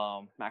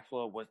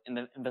Maxwell was in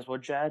the invisible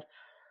jet,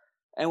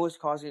 and it was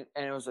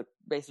like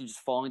basically just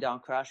falling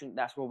down, crashing.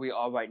 That's where we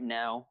are right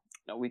now.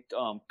 We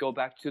go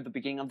back to the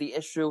beginning of the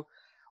issue.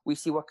 We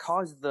see what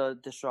caused the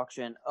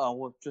destruction,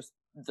 with just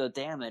the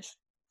damage,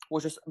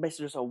 was just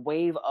basically just a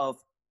wave of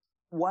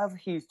whatever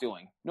he's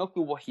doing. No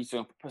clue what he's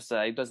doing per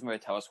se. It doesn't really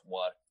tell us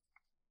what.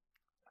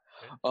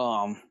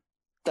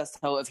 Does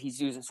tell if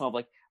he's using sort of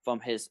like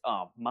from his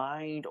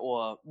mind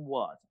or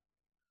what.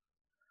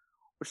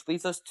 Which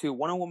leads us to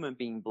Wonder Woman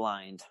being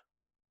blind.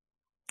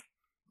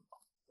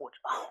 Which,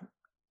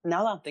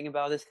 now that I'm thinking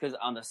about this, because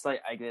on the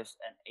site I give this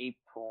an 8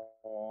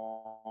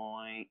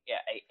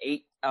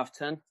 out of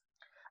 10.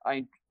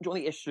 I enjoy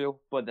the issue,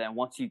 but then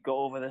once you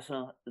go over this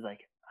one, it's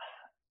like,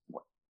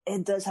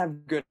 it does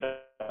have good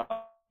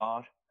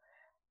art.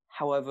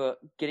 However,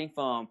 getting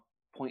from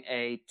point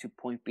A to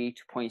point B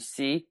to point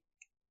C,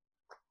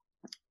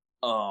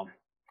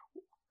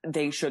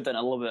 they should have done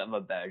a little bit of a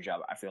better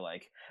job, I feel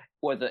like.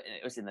 Whether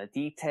it was in the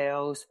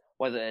details,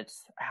 whether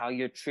it's how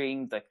you're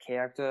treating the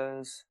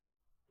characters.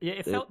 Yeah,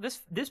 it felt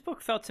this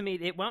book felt to me,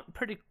 it went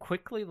pretty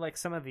quickly like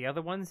some of the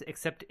other ones,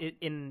 except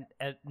in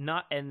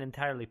not an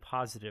entirely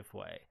positive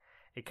way.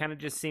 It kind of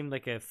just seemed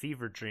like a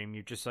fever dream.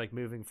 You're just like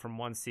moving from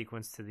one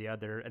sequence to the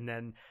other, and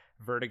then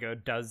Vertigo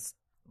does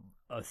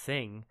a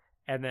thing,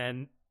 and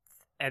then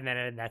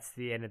that's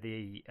the end of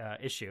the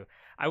issue.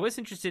 I was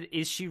interested,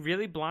 is she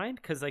really blind?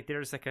 Because like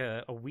there's like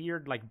a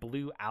weird like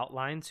blue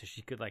outline, so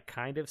she could like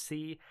kind of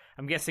see.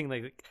 I'm guessing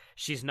like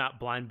she's not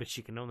blind, but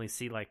she can only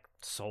see like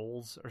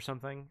souls or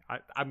something.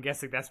 I'm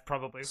guessing that's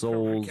probably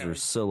souls or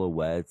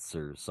silhouettes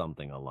or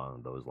something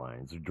along those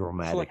lines.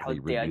 Dramatically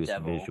reduced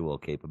visual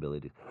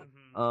capabilities.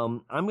 Mm-hmm.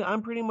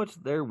 I'm pretty much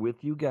there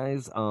with you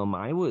guys.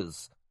 I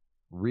was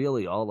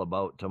really all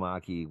about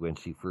Tamaki when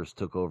she first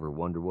took over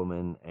Wonder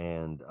Woman,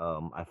 and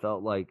I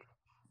felt like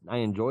I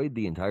enjoyed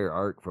the entire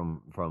arc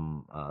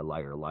from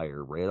Liar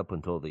Liar right up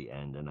until the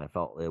end, and I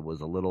felt it was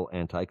a little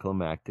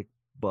anticlimactic,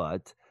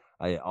 but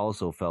I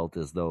also felt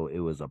as though it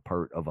was a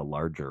part of a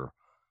larger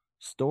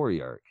story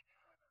arc.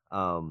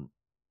 I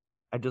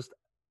just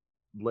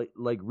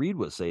like Reed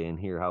was saying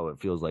here, how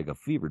it feels like a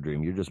fever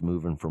dream. You're just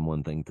moving from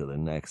one thing to the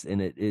next,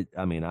 and it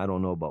I mean, I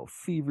don't know about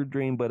fever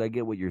dream, but I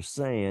get what you're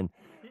saying.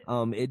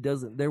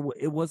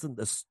 It wasn't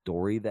the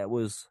story that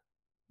was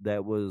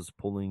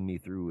pulling me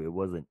through. It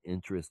wasn't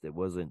interest. It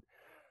wasn't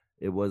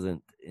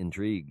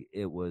intrigue.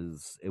 It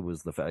was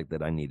the fact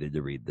that I needed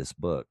to read this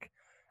book,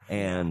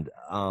 and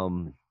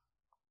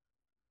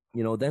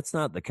that's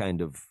not the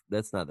kind of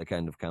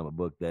comic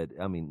book that,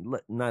 I mean,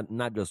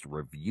 not just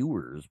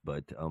reviewers,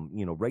 but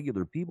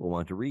regular people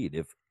want to read.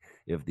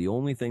 If the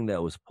only thing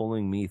that was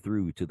pulling me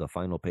through to the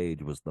final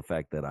page was the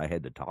fact that I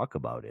had to talk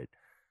about it,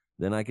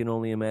 then I can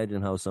only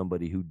imagine how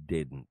somebody who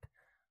didn't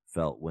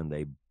felt when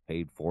they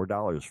paid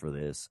 $4 for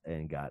this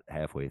and got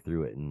halfway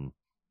through it and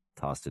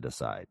tossed it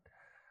aside.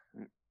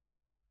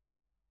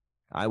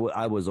 I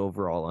was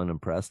overall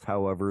unimpressed.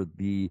 However,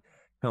 the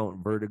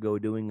Count Vertigo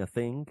doing a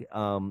thing,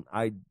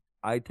 I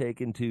take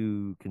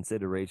into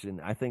consideration,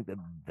 I think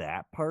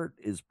that part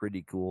is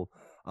pretty cool.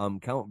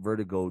 Count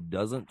Vertigo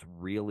doesn't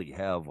really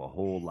have a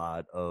whole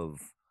lot of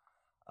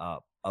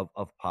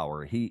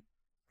power. He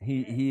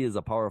is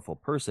a powerful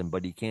person,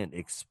 but he can't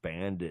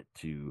expand it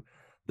to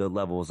the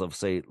levels of,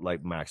 say,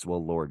 like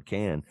Maxwell Lord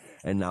can.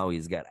 And now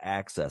he's got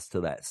access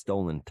to that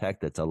stolen tech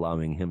that's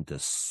allowing him to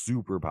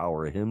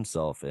superpower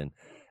himself and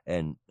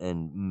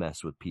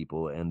mess with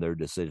people and their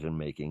decision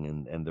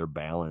making and their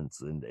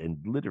balance and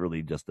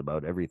literally just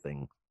about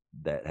everything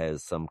that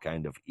has some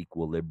kind of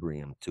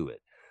equilibrium to it.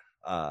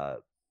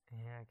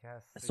 Yeah, I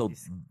guess. So If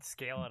you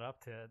scale it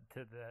up to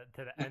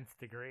the nth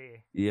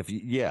degree.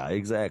 Yeah,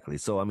 exactly.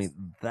 So I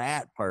mean,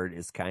 that part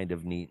is kind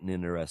of neat and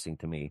interesting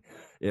to me.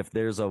 If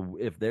there's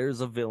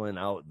a villain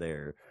out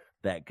there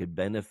that could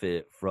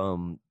benefit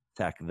from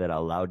tech that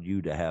allowed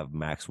you to have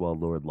Maxwell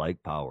Lord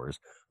like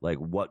powers, like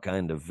what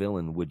kind of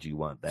villain would you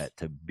want that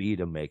to be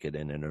to make it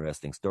an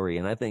interesting story?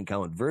 And I think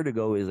Count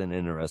Vertigo is an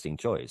interesting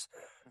choice.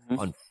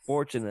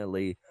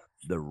 Unfortunately,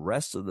 the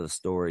rest of the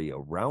story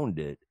around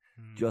it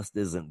just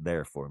isn't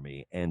there for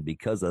me, and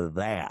because of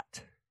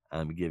that,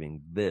 I'm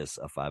giving this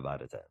a 5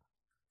 out of 10.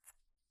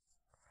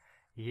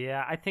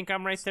 Yeah, I think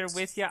I'm right there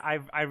with you.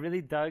 I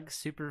really dug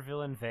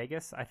Supervillain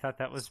Vegas. I thought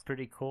that was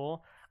pretty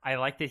cool. I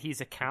like that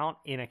he's a count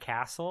in a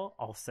castle,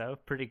 also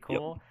pretty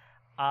cool.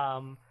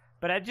 Yep.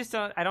 But I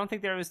don't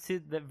think there was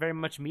very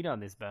much meat on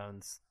these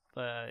bones.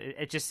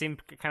 It just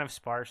seemed kind of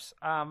sparse.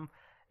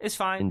 It's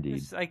fine.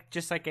 Indeed. It's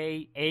just like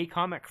a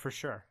comic for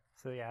sure.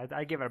 So yeah,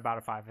 I give it about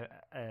a 5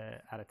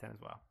 out of 10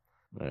 as well.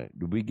 All right.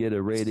 Did we get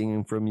a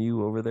rating from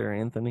you over there,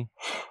 Anthony?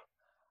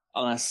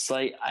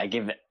 Honestly, I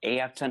give it 8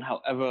 out of 10.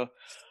 However,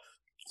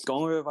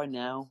 going over it right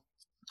now,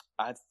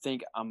 I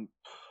think I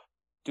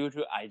did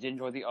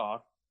enjoy the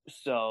art.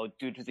 So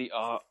due to the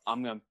art,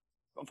 I'm going to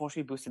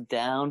unfortunately boost it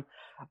down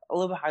a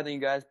little bit higher than you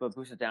guys, but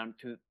boost it down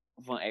to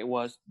what it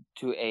was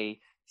to a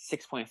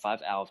 6.5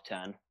 out of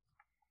 10.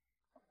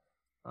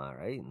 All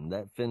right, and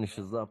that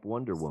finishes up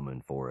Wonder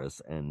Woman for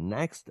us. And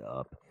next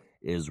up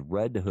is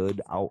Red Hood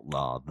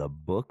Outlaw, the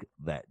book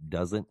that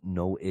doesn't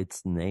know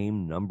its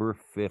name, number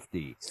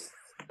 50.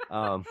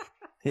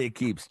 It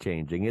keeps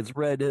changing. It's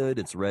Red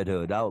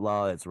Hood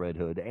Outlaw, it's Red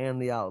Hood and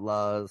the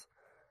Outlaws.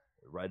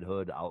 Red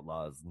Hood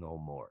Outlaws no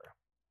more.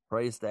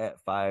 Priced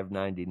at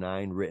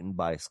 $5.99, written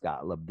by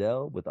Scott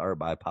Lobdell with art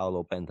by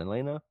Paolo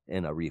Pantalena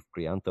and Arif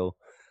Prianto.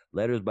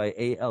 Letters by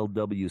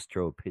A.L.W.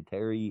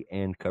 Stropiteri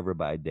and cover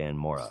by Dan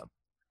Mora.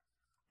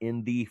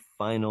 In the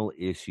final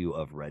issue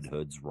of Red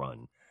Hood's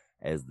run,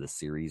 as the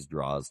series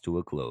draws to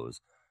a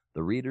close,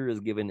 the reader is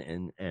given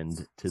an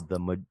end to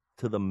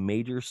the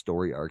major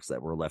story arcs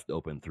that were left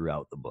open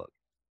throughout the book,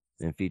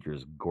 and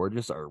features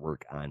gorgeous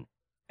artwork on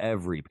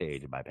every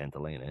page by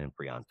Pantalena and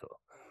Prianto.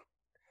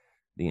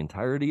 The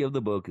entirety of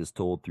the book is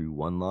told through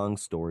one long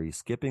story.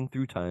 Skipping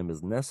through time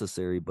is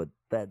necessary, but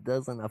that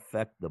doesn't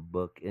affect the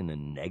book in a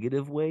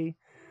negative way.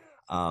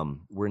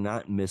 We're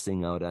not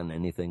missing out on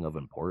anything of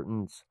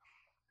importance.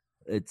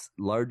 It's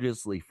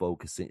largely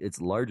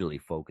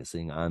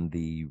focusing on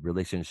the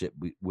relationship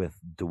with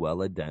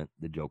Duella Dent,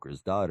 the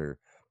Joker's daughter,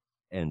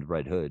 and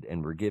Red Hood,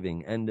 and we're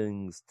giving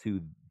endings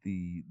to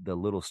the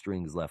little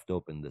strings left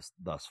open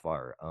thus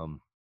far.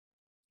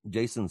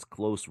 Jason's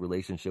close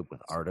relationship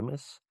with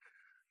Artemis.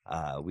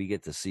 We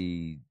get to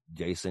see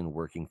Jason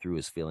working through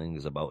his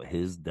feelings about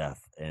his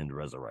death and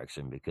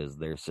resurrection, because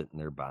they're sitting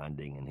there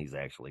bonding, and he's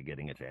actually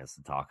getting a chance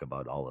to talk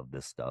about all of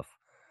this stuff.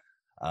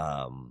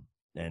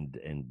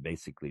 And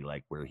basically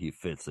like where he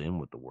fits in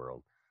with the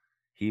world.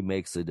 He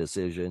makes a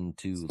decision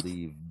to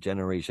leave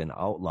Generation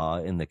Outlaw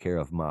in the care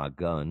of Ma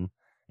Gunn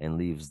and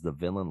leaves the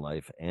villain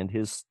life and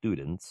his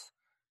students,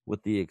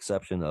 with the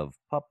exception of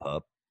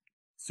Pup,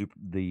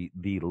 the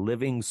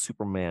living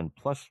Superman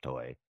plush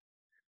toy.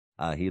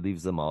 He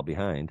leaves them all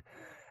behind.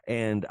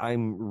 And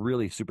I'm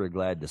really super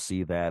glad to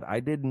see that. I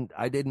didn't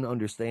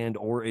understand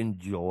or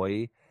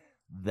enjoy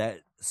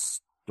that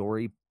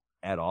story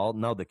at all.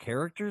 Now the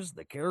characters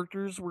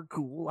were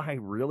cool. I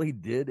really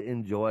did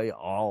enjoy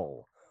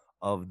all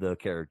of the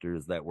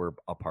characters that were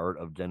a part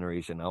of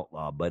Generation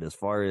Outlaw. But as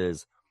far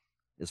as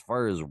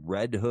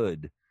Red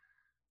Hood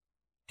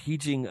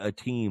teaching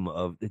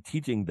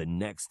the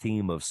next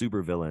team of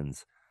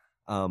supervillains,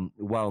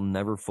 while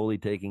never fully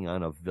taking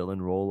on a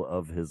villain role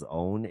of his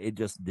own, it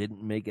just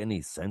didn't make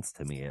any sense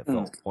to me. It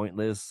felt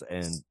pointless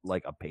and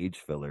like a page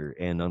filler.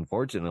 And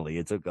unfortunately,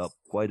 it took up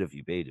quite a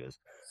few pages.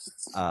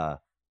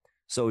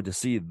 So to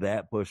see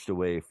that pushed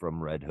away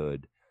from Red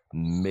Hood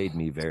made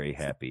me very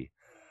happy.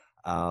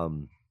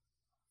 Pup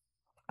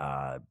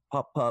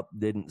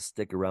didn't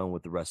stick around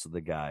with the rest of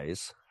the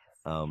guys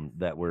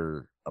that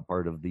were a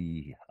part of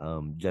the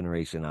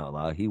Generation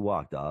Outlaw. He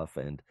walked off,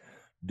 and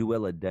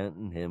Duella Dent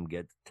and him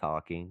get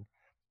talking.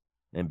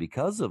 And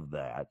because of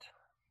that,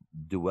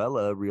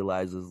 Duella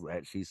realizes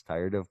that she's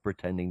tired of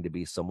pretending to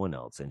be someone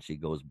else, and she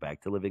goes back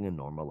to living a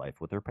normal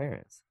life with her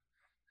parents.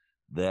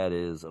 That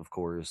is, of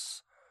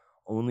course,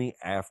 only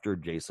after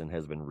Jason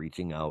has been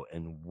reaching out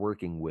and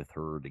working with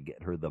her to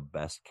get her the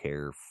best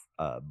care,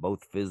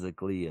 both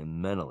physically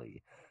and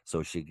mentally,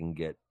 so she can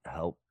get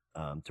help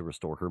to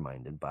restore her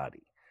mind and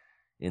body.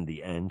 In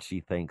the end, she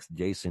thanks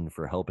Jason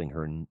for helping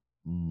her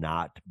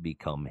not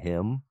become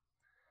him.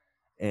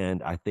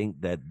 And I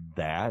think that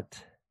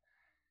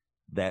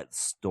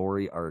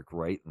story arc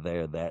right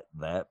there,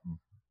 that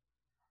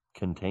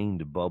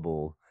contained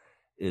bubble,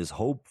 is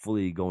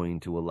hopefully going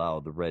to allow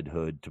the Red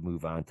Hood to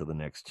move on to the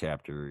next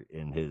chapter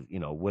in his,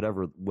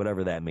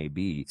 whatever that may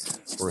be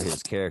for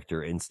his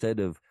character,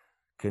 instead of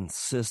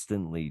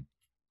consistently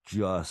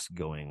just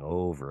going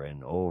over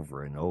and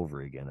over and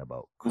over again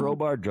about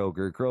crowbar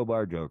Joker,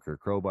 crowbar Joker,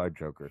 crowbar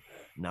Joker.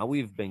 Now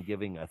we've been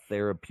giving a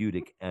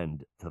therapeutic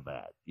end to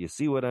that. You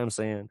see what I'm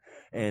saying?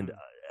 And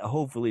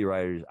hopefully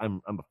writers,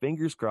 I'm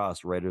fingers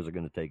crossed writers are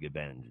going to take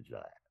advantage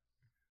of that.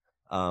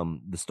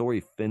 The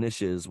story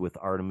finishes with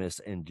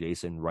Artemis and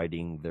Jason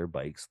riding their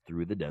bikes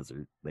through the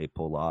desert. They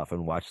pull off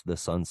and watch the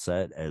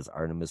sunset as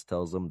Artemis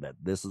tells them that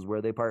this is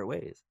where they part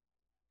ways.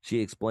 She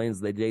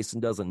explains that Jason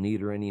doesn't need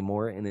her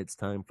anymore, and it's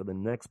time for the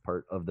next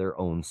part of their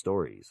own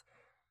stories.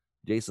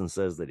 Jason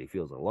says that he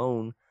feels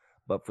alone,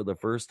 but for the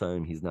first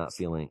time, he's not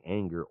feeling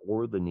anger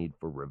or the need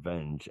for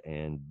revenge,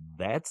 and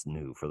that's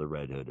new for the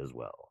Red Hood as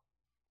well.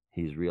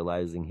 He's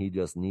realizing he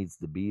just needs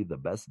to be the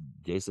best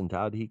Jason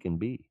Todd he can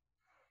be.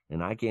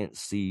 And I can't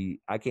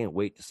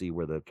wait to see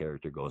where the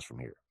character goes from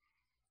here.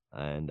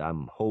 And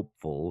I'm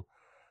hopeful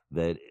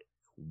that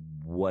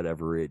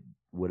whatever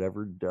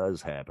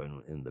does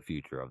happen in the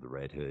future of the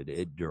Red Hood,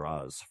 it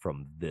draws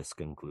from this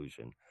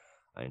conclusion.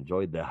 I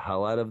enjoyed the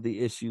hell out of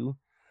the issue.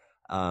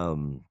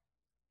 And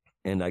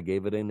I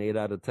gave it an 8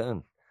 out of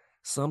 10.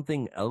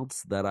 Something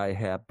else that I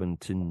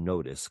happened to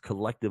notice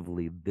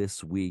collectively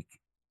this week,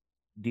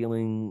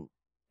 dealing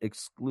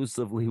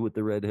exclusively with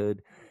the Red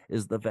Hood,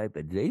 is the fact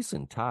that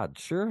Jason Todd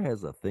sure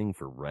has a thing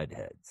for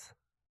redheads.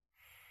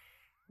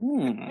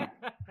 Yeah,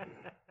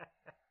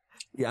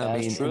 I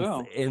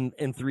mean,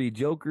 in Three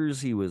Jokers,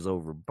 he was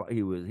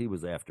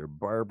after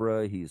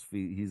Barbara.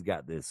 He's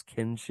got this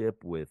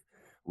kinship with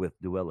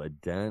Duella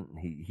Dent.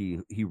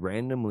 He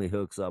randomly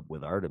hooks up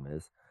with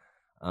Artemis.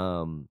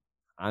 I'm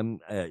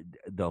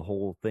the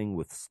whole thing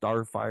with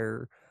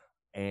Starfire,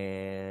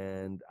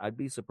 and I'd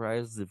be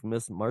surprised if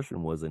Miss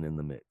Martian wasn't in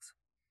the mix.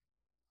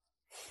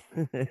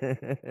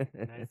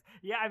 Nice.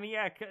 Yeah, I mean,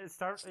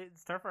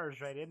 Starfire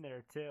is right in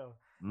there too.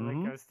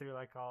 It goes through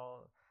like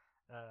all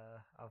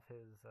of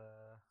his.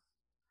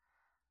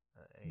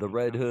 The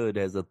Red Hood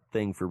has a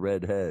thing for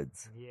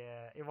redheads.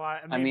 Yeah,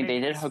 well, I mean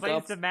they did hook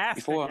up the mask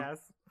before, I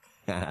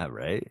guess.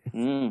 Right.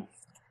 I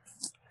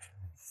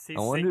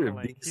wonder if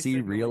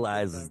DC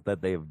realizes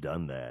that they've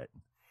done that.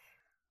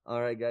 All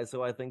right, guys.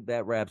 So I think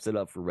that wraps it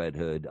up for Red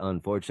Hood.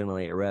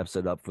 Unfortunately, it wraps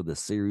it up for the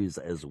series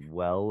as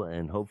well.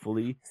 And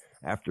hopefully,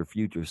 after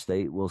Future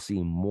State, we'll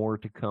see more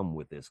to come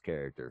with this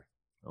character.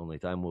 Only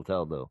time will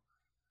tell, though.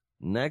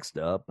 Next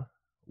up,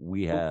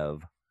 we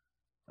have.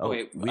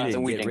 We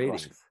didn't get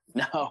ratings.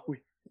 No.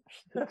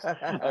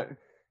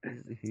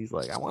 He's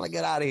like, I want to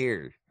get out of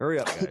here. Hurry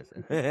up, guys.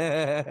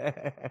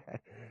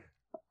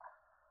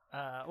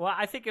 Well,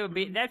 I think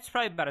that's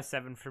probably about a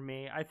 7 for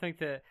me. I think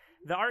the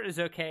art is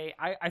okay.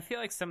 I feel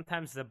like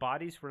sometimes the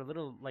bodies were a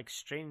little like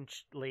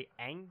strangely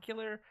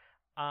angular.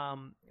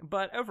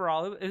 But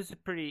overall it was a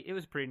pretty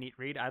neat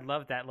read. I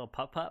love that little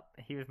pup.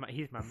 He's my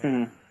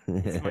man.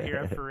 He's my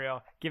hero for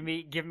real. Give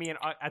me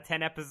a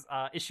 10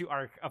 issue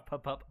arc of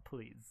pup,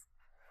 please.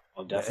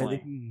 Oh,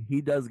 definitely.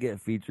 He does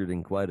get featured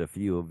in quite a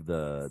few of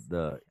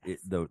the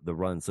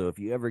runs. So if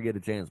you ever get a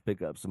chance,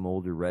 pick up some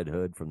older Red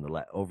Hood from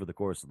over the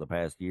course of the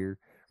past year,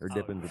 or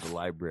dip into the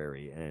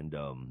library, and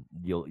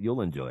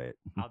you'll enjoy it.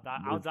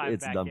 I'll dive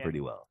it's back done in. pretty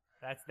well.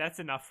 That's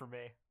enough for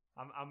me.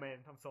 I'm in.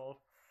 I'm sold.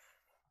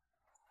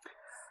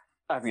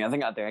 I mean, I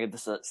think I gave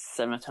this a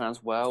 7 out of 10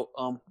 as well.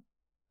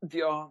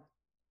 It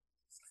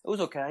was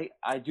okay.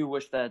 I do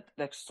wish that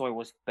next story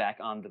was back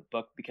on the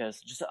book,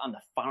 because just on the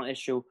final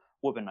issue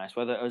would be nice,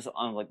 whether it was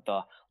on like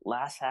the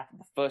last half,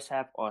 the first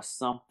half, or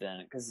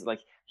something. Because like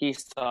he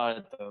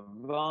started the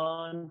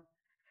run,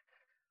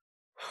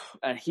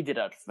 and he did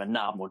a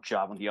phenomenal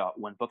job on the art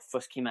when book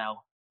first came out.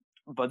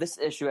 But this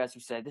issue, as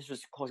you said, this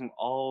was closing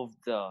all of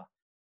the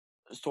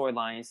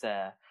storylines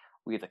that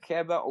we either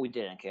care about or we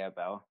didn't care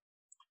about,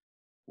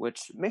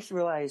 which makes you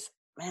realize,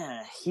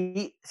 man,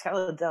 Scott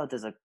Lobdell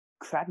does a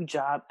crappy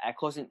job at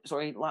closing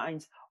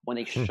storylines when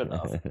they should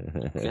have.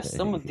 Because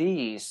some of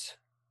these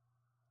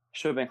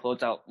should have been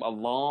closed out a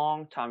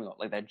long time ago,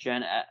 like that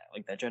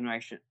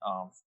generation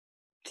of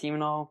Team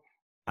and all.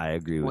 I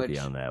agree with you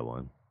on that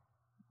one.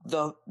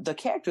 The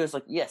characters,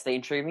 like, yes, they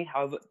intrigue me.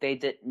 However, they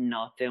did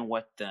nothing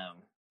with them.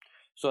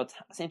 So at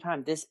the same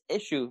time, this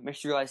issue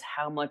makes you realize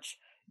how much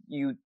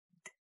you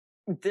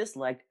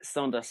disliked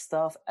some of the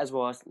stuff, as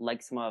well as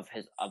like some of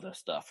his other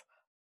stuff.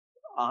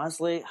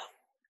 Honestly,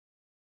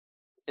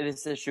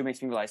 this issue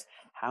makes me realize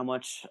how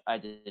much I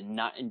did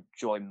not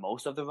enjoy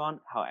most of the run,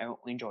 how I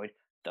only enjoyed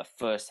the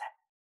first,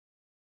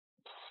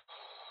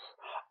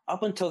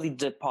 up until the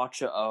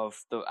departure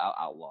of the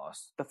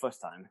Outlaws, the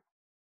first time.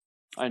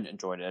 I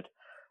enjoyed it,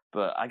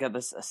 but I got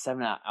this a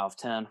 7 out of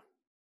 10.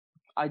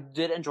 I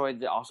did enjoy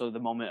also the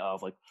moment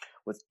of, like,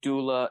 with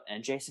Dula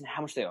and Jason,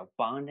 how much they are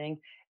bonding.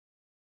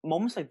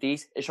 Moments like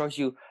these, it shows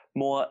you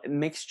more, it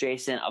makes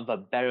Jason of a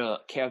better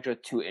character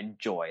to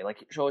enjoy.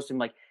 Like, it shows him,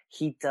 like,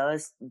 he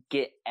does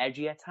get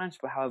edgy at times,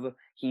 but however,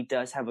 he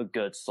does have a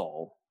good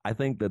soul. I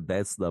think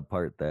that's the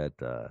part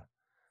that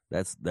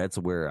that's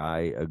where I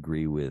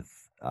agree with.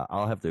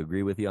 I'll have to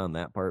agree with you on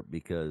that part,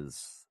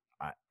 because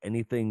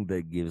anything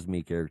that gives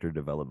me character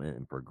development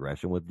and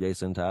progression with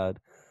Jason Todd,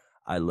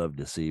 I love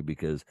to see,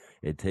 because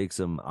it takes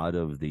him out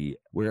of the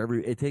where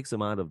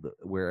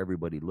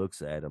everybody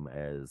looks at him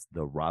as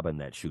the Robin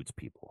that shoots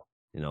people.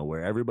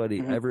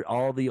 Where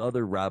all the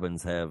other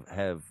Robins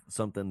have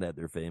something that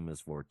they're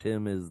famous for.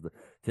 Tim is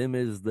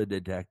the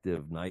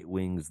detective.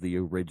 Nightwing's the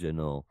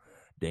original.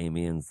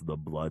 Damian's the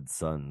blood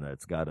son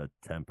that's got a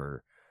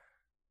temper.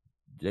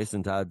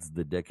 Jason Todd's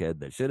the dickhead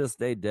that should have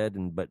stayed dead,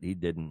 but he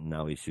didn't.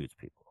 Now he shoots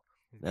people.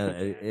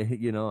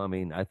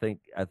 I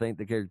think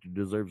the character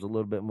deserves a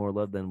little bit more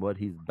love than what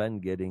he's been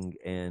getting,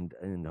 and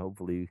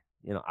hopefully,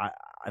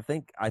 I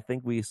think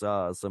we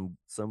saw some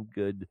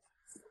good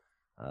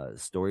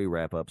story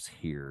wrap-ups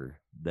here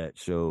that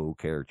show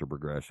character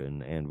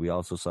progression, and we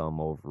also saw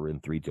him over in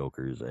Three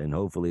Jokers, and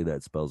hopefully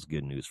that spells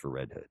good news for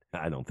Red Hood.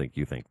 I don't think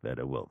you think that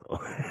it will, though.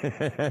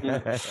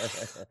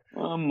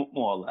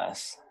 More or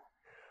less.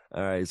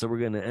 All right, so we're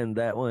going to end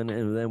that one,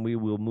 and then we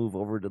will move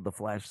over to the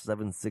Flash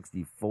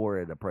 764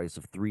 at a price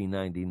of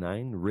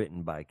 $3.99,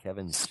 written by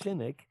Kevin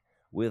Shinnick,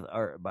 with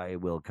art by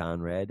Will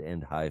Conrad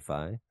and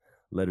Hi-Fi,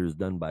 letters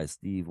done by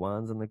Steve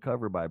Wands, and the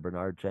cover by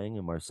Bernard Chang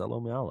and Marcelo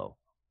Mialo.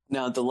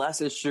 Now, the last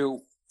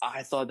issue,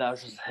 I thought that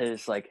was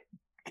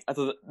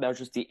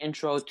just the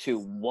intro to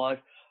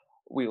what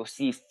we will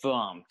see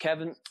from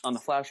Kevin on the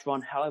Flash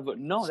run. However,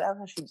 no, that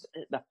was actually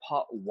the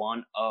part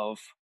one of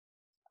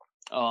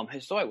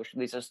his story, which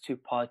leads us to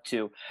part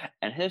two,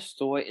 and his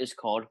story is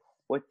called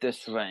With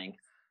This Ring.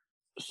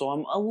 So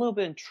I'm a little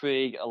bit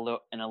intrigued, a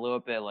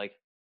little bit like,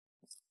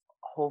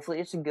 hopefully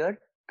it's good,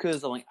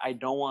 because I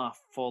don't want a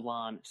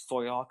full-on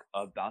story arc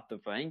about the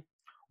ring.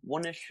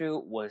 One issue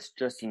was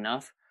just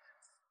enough.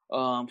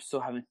 So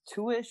having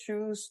two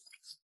issues,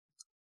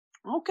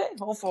 okay.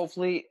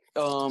 Hopefully,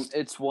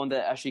 it's one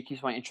that actually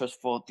keeps my interest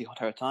for the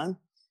entire time.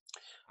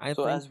 I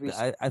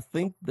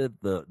think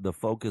that the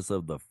focus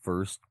of the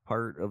first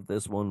part of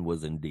this one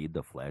was indeed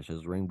the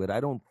Flash's ring, but I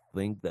don't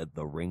think that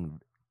the ring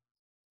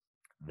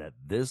that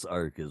this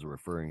arc is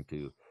referring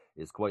to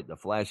is quite the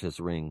Flash's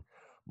ring,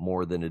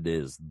 more than it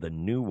is the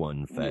new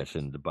one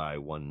fashioned by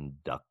one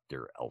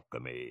Dr.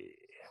 Alchemy.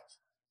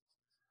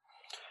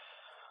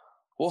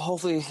 Well,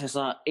 hopefully it's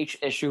not each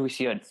issue we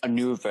see a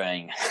new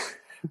ring.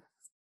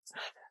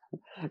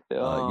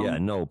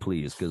 No,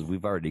 please, because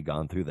we've already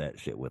gone through that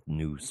shit with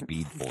new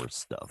Speed Force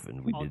stuff,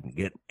 and we didn't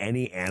get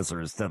any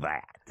answers to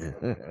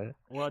that.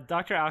 Well,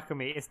 Dr.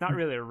 Alchemy, it's not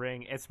really a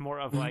ring. It's more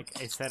of like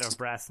a set of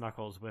brass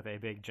knuckles with a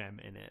big gem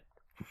in it.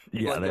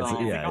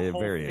 It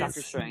very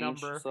Doctor Strange.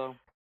 Number. So.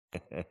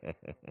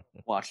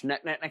 Watch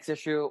next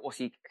issue. We'll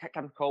see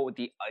Captain Cold with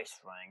the ice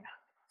ring,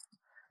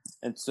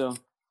 and so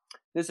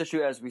this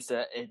issue, as we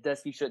said, it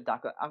does feature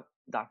Dr.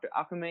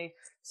 Alchemy,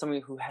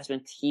 somebody who has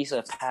been teased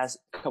the past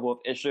couple of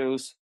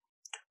issues.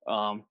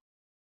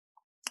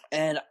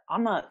 And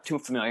I'm not too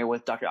familiar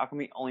with Dr.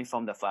 Alchemy, only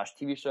from the Flash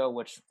TV show,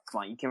 which,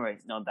 come on, you can't really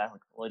know that's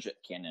like legit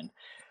canon.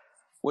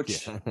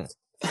 Which,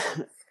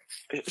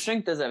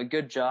 Shrink does a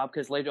good job,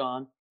 because later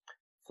on,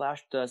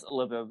 Flash does a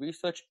little bit of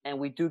research, and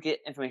we do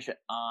get information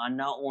on,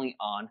 not only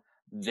on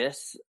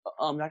this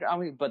Dr.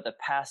 Alchemy, but the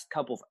past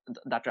couple of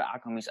Dr.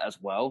 Alchemies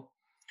as well,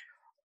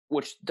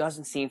 which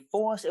doesn't seem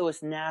forced. It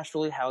was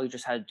naturally how he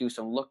just had to do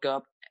some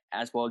lookup,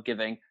 as well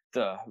giving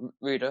the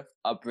reader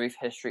a brief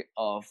history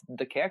of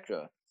the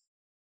character,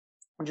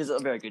 which is a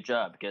very good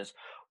job, because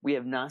we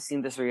have not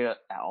seen this reader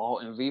at all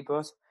in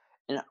Rebirth,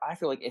 and I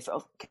feel like if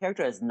a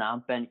character has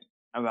not been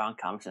around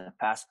comics in the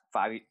past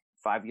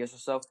five years or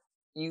so,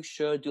 you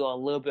should do a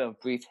little bit of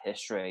brief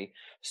history,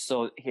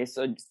 so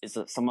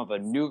some of a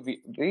new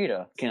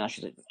reader can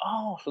actually say,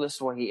 oh, so this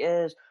is what he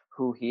is,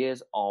 who he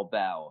is all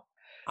about.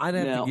 I'd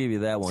have to give you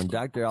that one.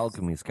 Dr.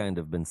 Alchemy's kind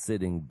of been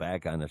sitting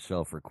back on a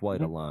shelf for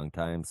quite a long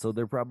time, so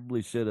there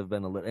probably should have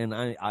been a little, and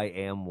I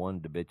am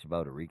one to bitch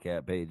about a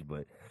recap page,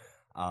 but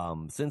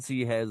since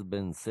he has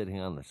been sitting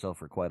on the shelf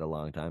for quite a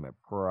long time, I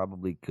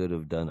probably could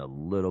have done a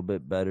little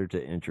bit better to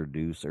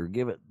introduce or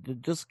give a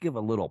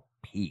little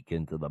peek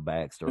into the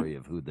backstory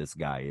of who this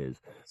guy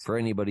is for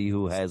anybody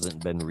who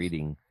hasn't been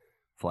reading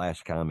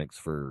Flash comics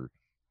for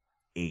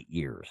 8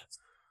 years.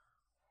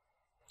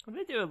 Well,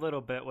 they do a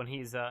little bit when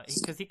he's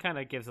because he kind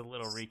of gives a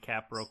little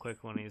recap real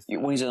quick when he's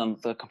on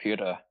the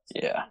computer.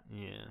 Yeah,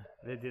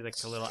 they do like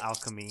a little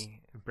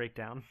alchemy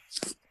breakdown.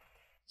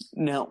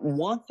 Now,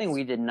 one thing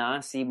we did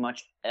not see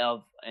much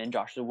of in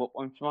Joshua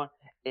Williamson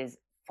is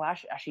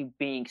Flash actually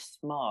being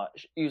smart,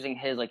 using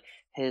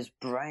his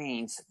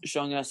brains,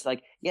 showing us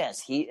yes,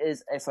 he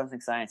is a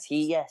forensic science.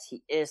 He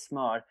is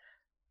smart.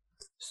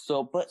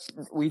 So, but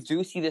we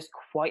do see this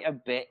quite a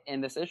bit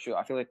in this issue.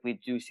 I feel like we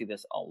do see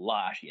this a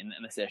lot in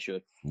this issue.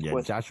 Yeah,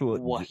 Joshua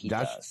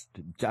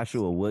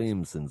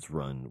Williamson's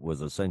run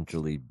was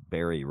essentially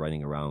Barry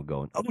running around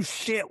going, "Oh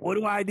shit, what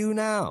do I do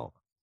now?"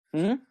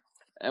 Mm-hmm.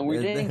 And we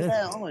didn't get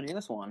that in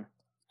this one.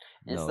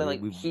 We've got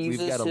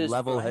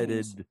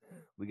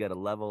a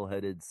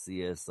level-headed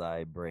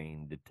CSI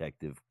brain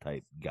detective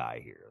type guy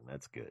here, and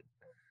that's good.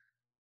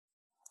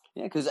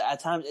 Yeah, because at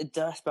times it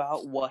does spell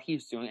out what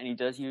he's doing, and he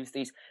does use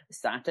these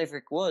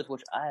scientific words,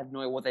 which I have no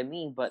idea what they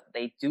mean, but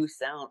they do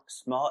sound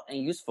smart and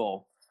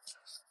useful.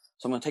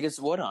 So I'm gonna take his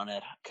word on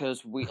it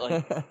because we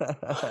like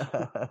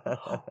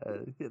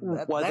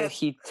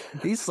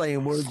he's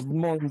saying words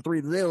more than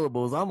 3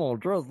 syllables. I'm gonna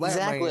trust that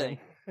exactly.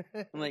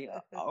 man. I'm like,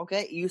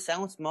 okay, you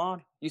sound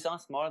smart. You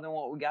sound smarter than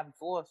what we got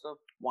before, so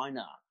why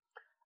not?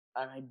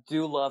 And I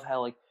do love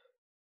how like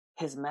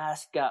his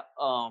mask got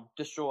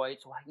destroyed,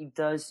 so he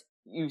does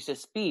use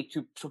his speed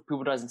so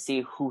people doesn't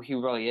see who he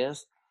really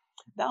is.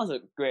 That was a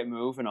great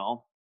move and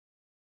all.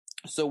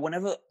 So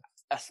whenever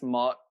a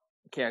smart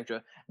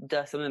character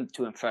does something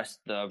to impress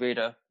the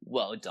reader,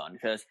 well done,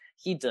 because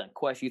he done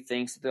quite a few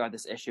things throughout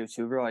this issue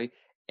to really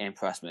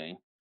impress me.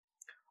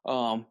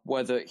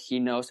 Whether he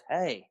knows,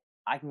 hey,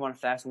 I can run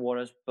fast in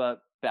waters,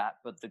 but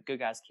the good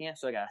guys can't,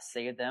 so I gotta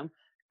save them,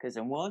 because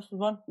in Williams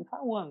run, we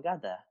probably wouldn't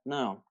got that.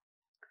 No.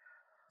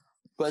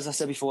 But as I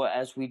said before,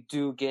 as we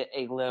do get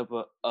a little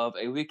bit of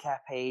a recap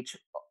page,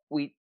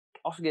 we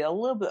also get a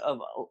little bit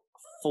of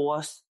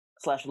force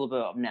 / a little bit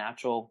of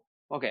natural.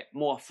 Okay,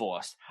 more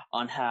force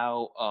on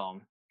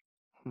how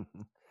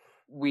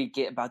we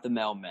get about the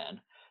mailman.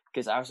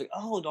 Because I was like,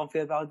 oh, don't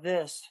feel about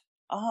this.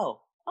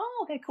 Oh,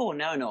 okay, cool.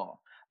 Now I know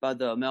about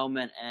the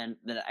mailman and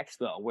the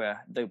expo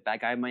where the bad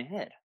guy in my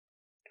head.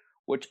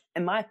 Which,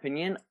 in my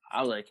opinion,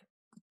 I was like,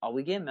 are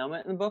we getting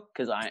mailman in the book?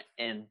 Because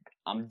I'm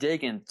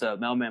digging the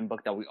mailman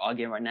book that we are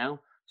getting right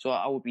now. So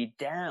I would be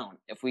down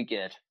if we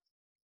get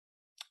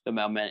the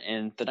mailman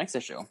in the next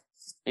issue.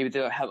 Maybe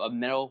they'll have a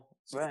middle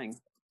ring.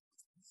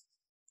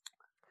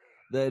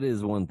 That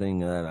is one thing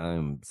that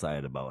I'm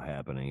excited about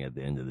happening at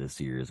the end of this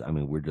year's. I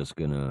mean,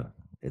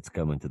 it's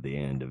coming to the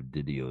end of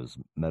Didio's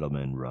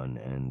Metalman run,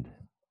 and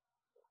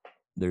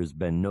there's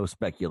been no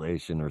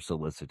speculation or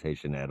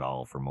solicitation at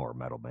all for more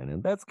Metalman,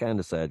 and that's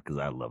kind of sad because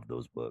I love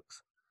those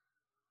books.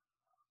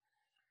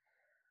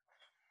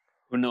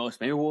 Who knows?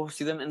 Maybe we'll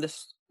see them in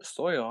this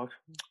story arc.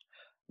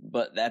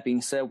 But that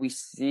being said, we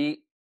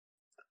see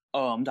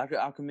Dr.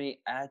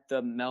 Alchemy at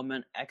the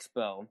Metalman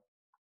Expo.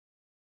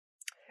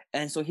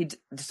 And so he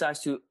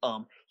decides to,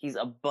 he's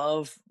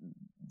above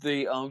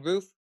the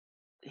roof.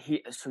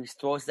 He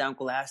throws down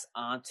glass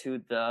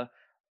onto the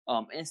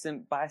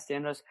innocent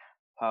bystanders.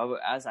 However,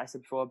 as I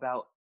said before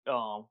about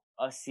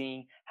us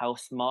seeing how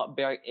smart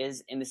Barry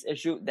is in this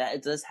issue, that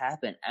it does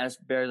happen. As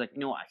Barry's like,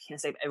 I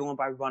can't save everyone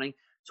by running,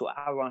 so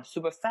I run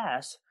super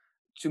fast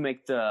to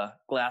make the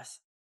glass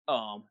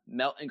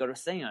melt and go to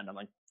sand. I'm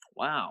like,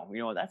 wow,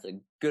 that's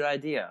a good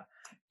idea.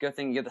 Good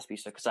thing you get the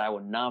speedster, because I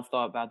would not have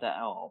thought about that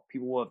at all.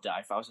 People would have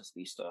died if I was a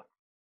speedster.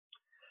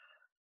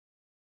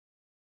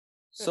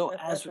 So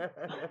as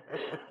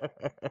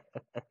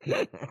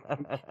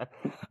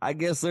I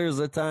guess there's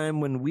a time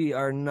when we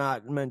are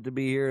not meant to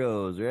be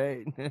heroes,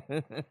 right?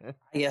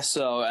 I guess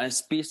so. And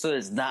speedster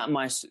is not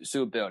my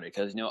suitability,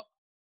 because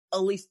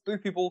at least 3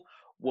 people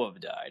would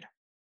have died.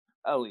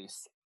 At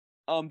least.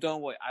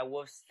 Don't worry, I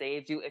will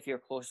save you if you're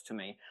close to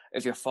me.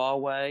 If you're far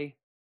away,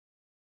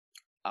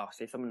 I'll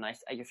say something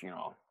nice at your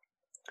funeral.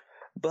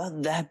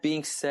 But that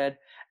being said,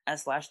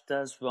 as Flash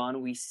does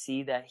run, we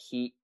see that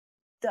he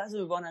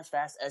doesn't run as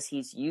fast as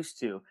he's used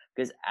to,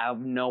 because out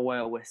of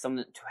nowhere, with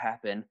something to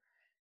happen,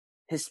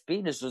 his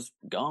speed is just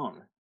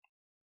gone.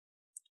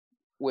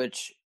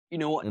 Which,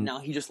 And now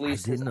he just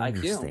leaves his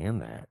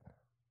IQ.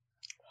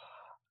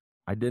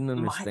 I didn't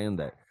understand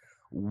that.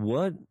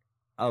 What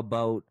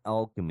about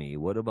alchemy?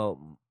 What about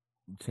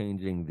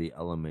changing the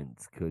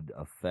elements could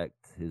affect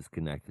his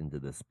connection to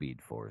the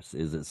Speed Force?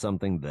 Is it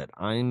something that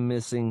I'm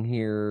missing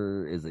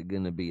here? Is it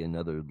going to be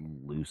another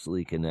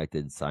loosely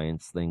connected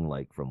science thing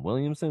like from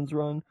Williamson's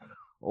run?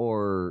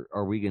 Or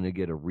are we going to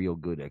get a real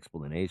good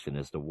explanation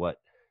as to what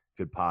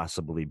could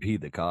possibly be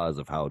the cause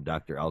of how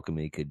Dr.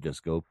 Alchemy could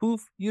just go,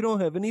 poof, you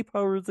don't have any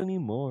powers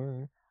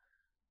anymore?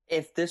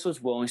 If this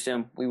was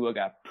Williamson, we would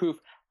have got proof.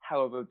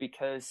 However,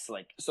 because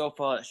so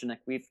far,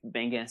 we've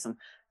been getting some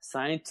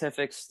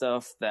scientific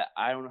stuff that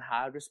I don't know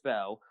how to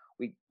spell.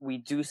 We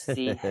do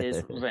see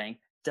his ring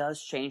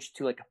does change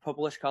to a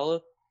purplish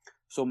color.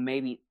 So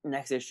maybe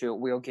next issue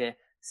we'll get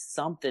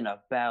something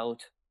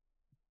about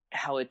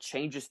how it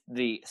changes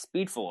the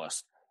Speed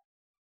Force.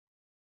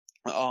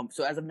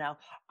 So as of now,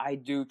 I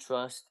do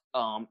trust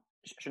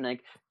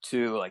Shanaik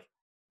to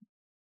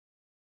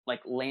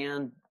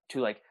land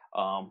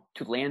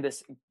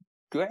this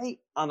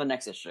great on the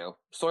next issue.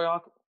 Story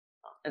arc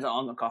is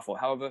on the call for.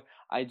 However,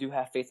 I do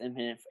have faith in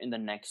him in the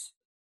next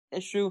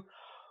issue.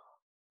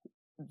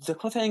 The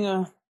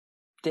cliffhanger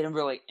didn't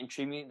really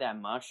intrigue me that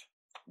much,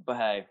 but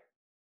hey,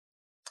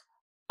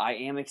 I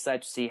am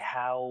excited to see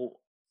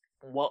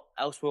what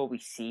else will we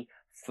see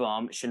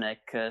from Shanaik,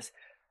 because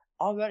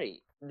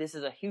already this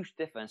is a huge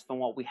difference from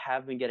what we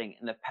have been getting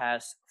in the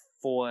past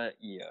 4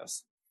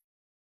 years.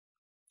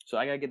 So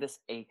I gotta give this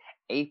a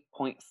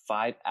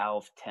 8.5 out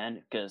of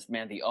 10, because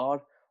man, the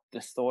art,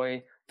 the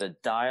story, the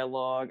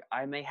dialogue,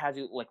 I may have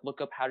to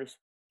look up how to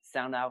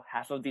sound out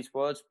half of these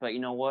words, but you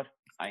know what?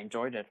 I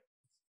enjoyed it.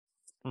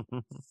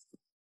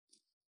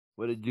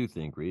 What did you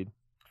think, Reed?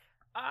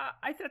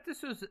 I thought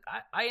this was.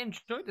 I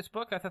enjoyed this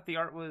book. I thought the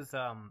art was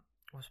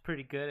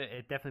pretty good.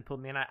 It definitely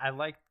pulled me in. I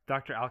liked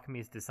Dr.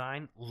 Alchemy's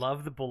design.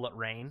 Love the bullet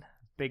rain.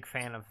 Big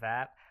fan of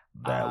that.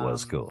 That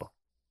was cool.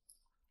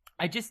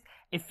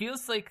 It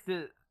feels like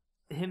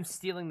him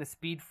stealing the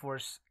Speed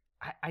Force.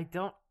 I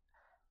don't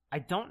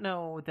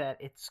know that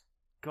it's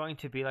going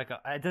to be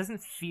it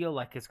doesn't feel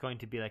like it's going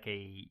to be like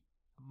a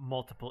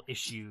multiple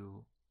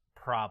issue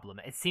problem.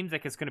 It seems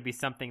like it's going to be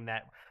something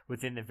that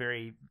within the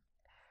very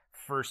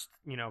first,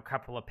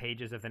 couple of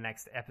pages of the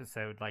next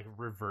episode,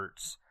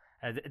 reverts.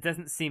 It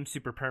doesn't seem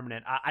super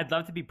permanent. I'd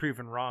love to be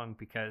proven wrong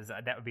because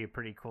that would be a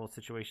pretty cool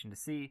situation to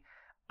see.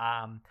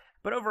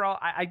 But overall,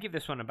 I give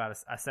this one about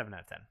a 7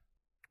 out of 10.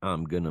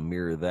 I'm going to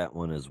mirror that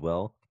one as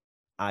well.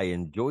 I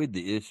enjoyed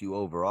the issue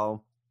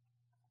overall.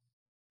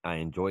 I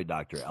enjoyed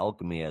Dr.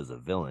 Alchemy as a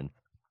villain.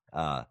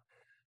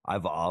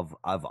 I've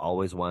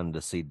always wanted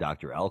to see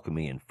Dr.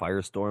 Alchemy and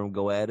Firestorm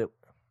go at it.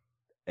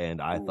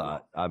 And I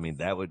thought,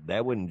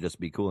 that wouldn't just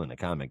be cool in a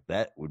comic.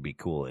 That would be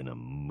cool in a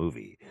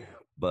movie.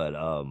 But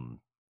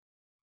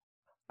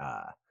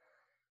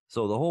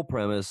so the whole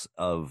premise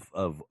of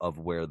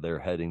where they're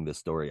heading the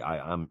story,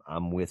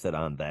 I'm with it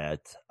on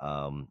that.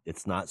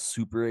 It's not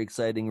super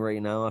exciting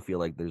right now. I feel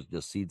like there's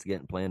just seeds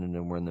getting planted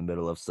and we're in the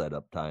middle of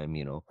setup time,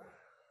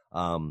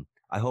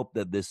 I hope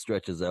that this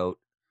stretches out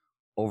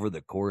over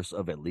the course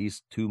of at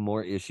least 2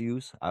 more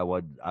issues. I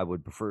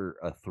would prefer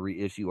a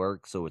 3-issue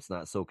arc so it's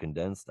not so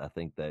condensed. I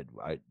think that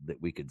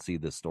we could see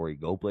this story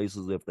go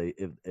places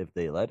if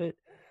they let it.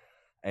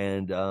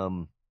 And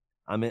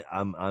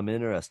I'm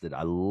interested.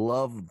 I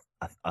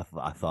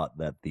thought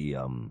that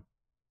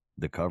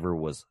the cover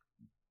was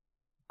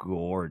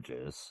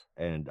gorgeous,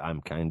 and I'm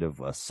kind of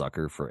a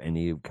sucker for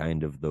any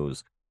kind of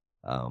those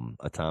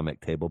atomic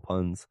table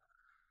puns.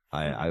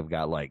 I've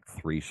got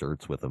 3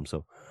 shirts with them,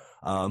 so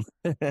I'm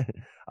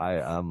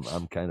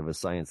kind of a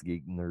science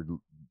geek nerd,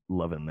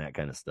 loving that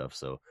kind of stuff.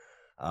 So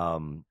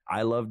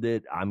I loved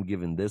it. I'm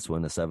giving this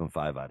one a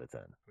 7.5 out of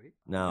 10.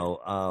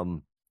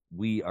 Now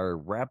we are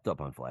wrapped up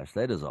on Flash.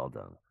 That is all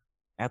done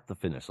at the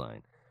finish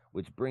line,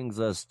 which brings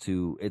us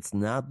to, it's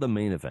not the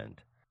main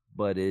event,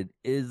 but it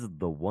is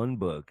the one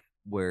book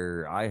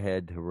where I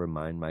had to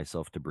remind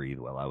myself to breathe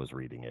while I was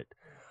reading it.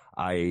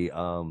 I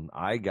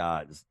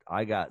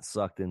got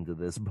sucked into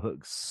this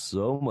book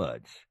so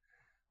much,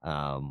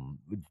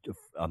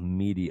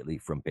 immediately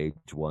from page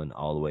 1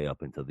 all the way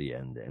up until the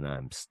end, and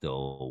I'm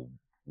still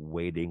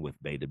waiting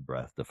with bated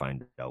breath to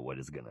find out what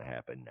is going to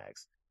happen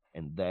next.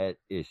 And that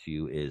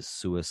issue is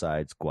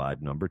Suicide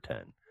Squad number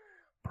 10,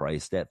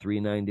 priced at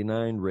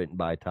 $3.99, written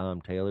by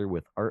Tom Taylor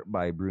with art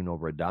by Bruno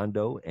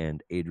Redondo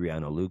and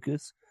Adriano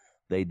Lucas.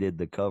 They did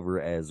the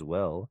cover as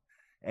well,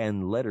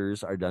 and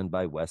letters are done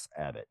by Wes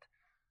Abbott.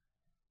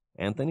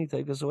 Anthony,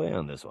 take us away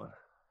on this one.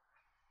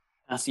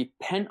 That's the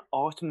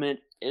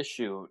penultimate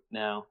issue.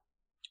 Now,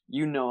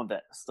 you know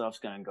that stuff's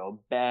going to go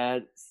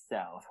bad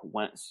south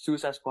when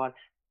Suicide Squad,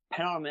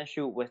 penultimate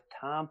issue with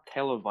Tom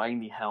Taylor writing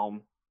the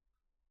helm.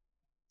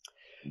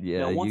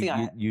 Yeah,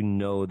 you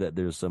know that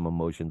there's some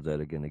emotions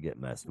that are going to get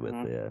messed with.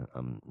 Yeah,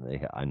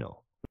 I know.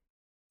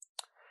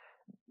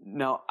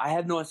 Now, I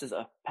have noticed this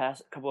a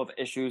past couple of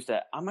issues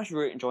that I'm actually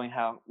really enjoying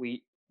how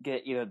we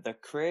get either the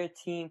creative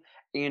team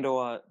and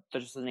or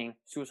just the name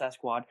Suicide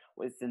Squad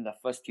within the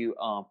first few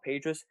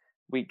pages.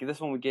 We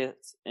get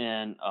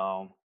in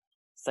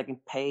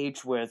second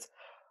page with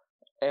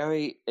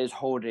Ares is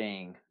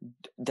holding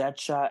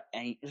Deadshot,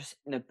 and just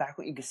in the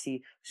background you can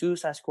see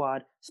Suicide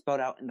Squad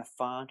spelled out in the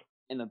font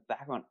in the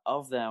background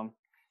of them.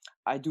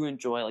 I do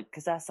enjoy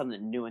because that's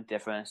something new and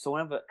different. So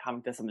whenever a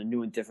comic does something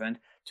new and different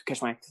to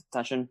catch my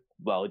attention,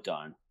 well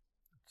done.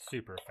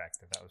 Super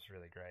effective. That was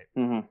really great.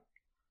 Mm-hmm.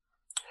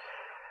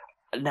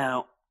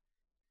 Now,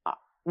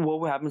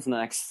 what happens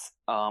next?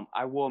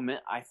 I will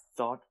admit, I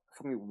thought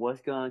somebody was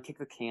gonna kick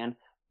the can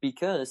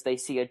because they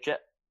see a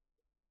jet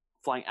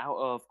flying out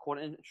of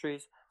coordinate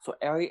entries. So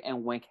Ares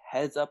and Wink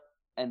heads up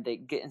and they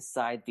get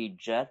inside the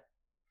jet.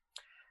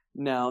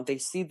 Now they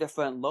see their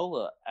friend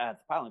Lola at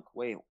the pilot.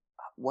 Wait,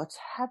 what's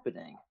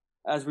happening?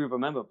 As we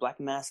remember, Black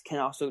Mask can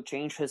also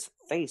change his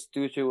face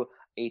due to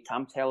a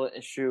Tom Taylor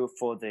issue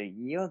for the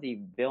Year of the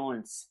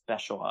Villain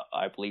special,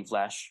 I believe,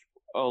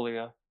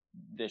 earlier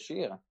this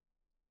year.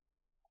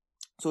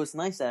 So it's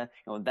nice that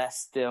that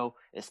still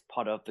is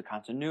part of the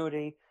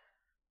continuity.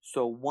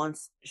 So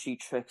once she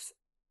tricks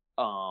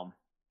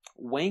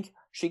Wink,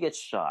 she gets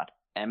shot.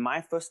 And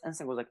my first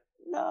instinct was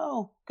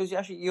no, because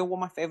you're one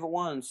of my favorite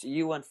ones,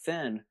 you and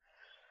Finn.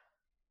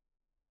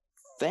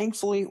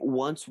 Thankfully,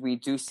 once we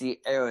do see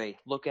Ares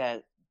look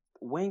at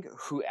Wink,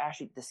 who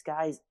actually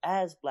disguised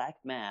as Black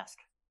Mask,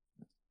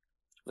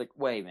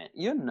 wait a minute,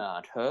 you're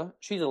not her.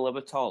 She's a little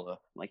bit taller.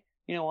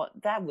 You know what?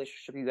 That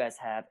relationship you guys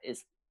have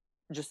is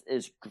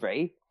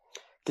great.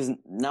 Because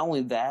not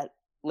only that,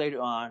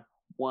 later on,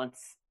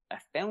 once a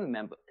family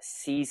member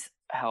sees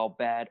how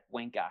bad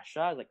Wink got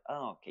shot,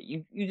 oh, okay,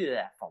 you did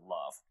that for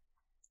love,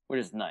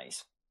 which is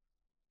nice.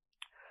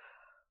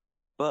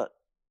 But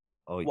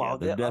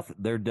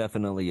they're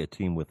definitely a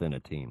team within a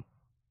team.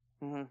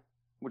 Mm-hmm.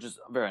 Which is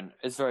very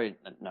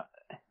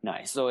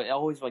nice. So it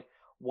always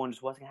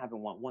wonders what's gonna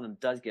happen when one of them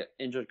does get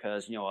injured,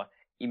 because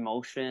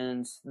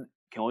emotions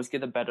can always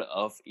get the better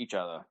of each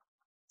other.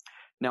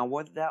 Now,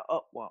 while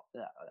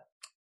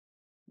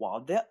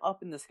they're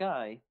up in the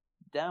sky,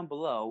 down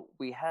below,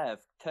 we have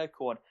Ted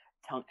Kord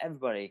telling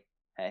everybody,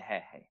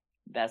 hey,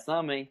 that's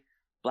not me.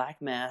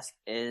 Black Mask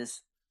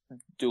is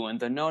doing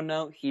the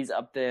no. He's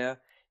up there.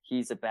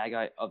 He's the bad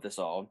guy of this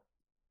all.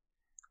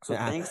 So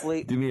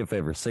thankfully... Do me a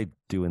favor. Say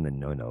doing the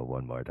no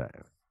one more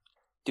time.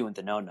 Doing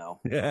the no. I'm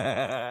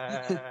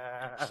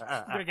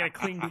going to get a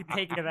clean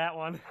take of that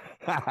one.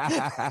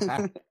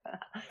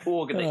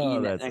 We'll get the E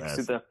next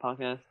to the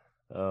podcast.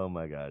 Oh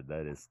my God.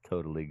 That is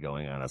totally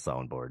going on a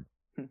soundboard.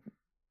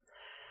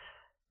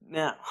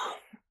 Now,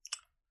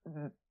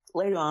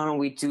 later on,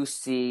 we do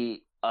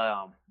see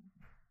the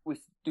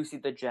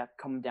jet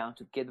come down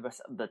to get the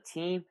rest of the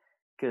team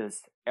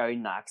because Ares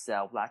knocks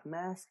out Black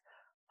Mask.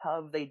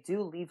 However, they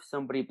do leave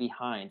somebody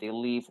behind. They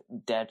leave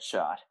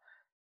Deadshot.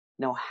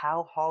 Now,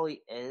 how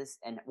Harley is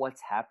and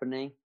what's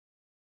happening,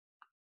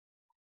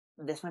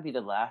 this might be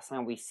the last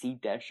time we see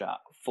Deadshot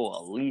for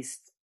at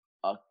least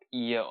a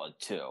year or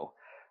two.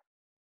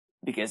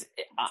 Because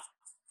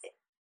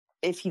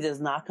if he does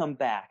not come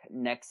back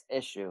next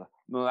issue,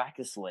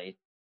 miraculously,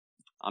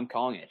 I'm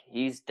calling it.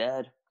 He's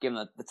dead,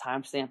 given the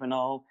timestamp and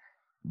all.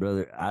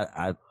 Brother,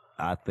 I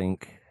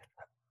think,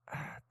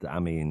 I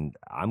mean,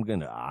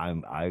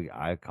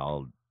 I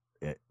called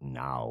it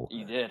now.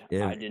 You did.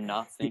 I did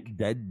not think.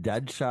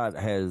 Deadshot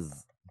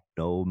has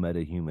no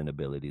metahuman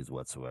abilities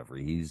whatsoever.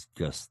 He's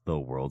just the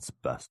world's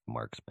best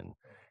marksman.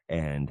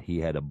 And he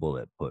had a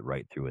bullet put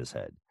right through his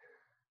head.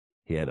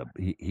 He had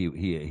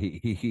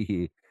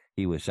he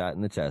was shot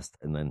in the chest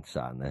and then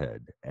shot in the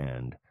head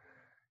and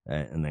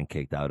then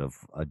kicked out of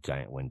a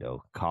giant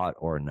window. Caught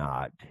or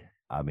not,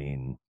 I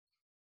mean,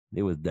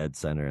 it was dead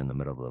center in the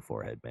middle of the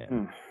forehead,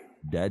 man.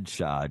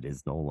 Deadshot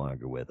is no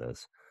longer with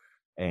us.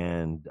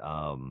 And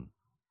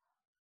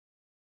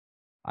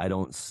I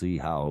don't see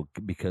how,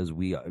 because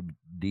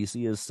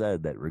DC has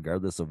said that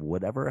regardless of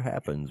whatever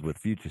happens with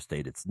Future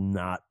State, it's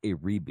not a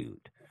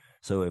reboot.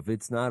 So if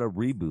it's not a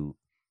reboot,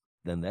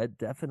 then that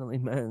definitely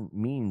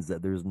means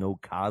that there's no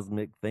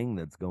cosmic thing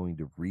that's going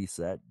to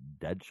reset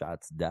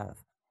Deadshot's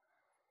death.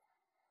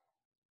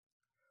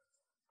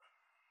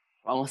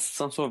 Unless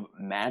some sort of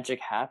magic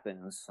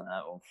happens,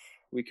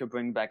 we could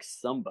bring back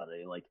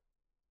somebody. Like,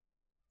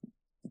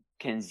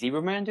 can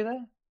Zebra Man do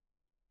that?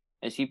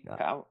 Is he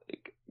power?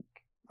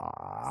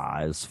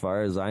 As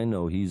far as I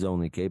know, he's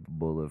only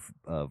capable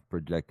of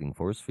projecting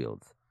force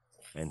fields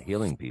and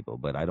healing people,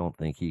 but I don't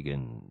think he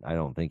can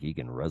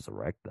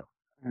resurrect them.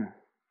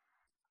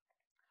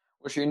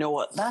 Which, you know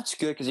what? That's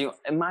good because,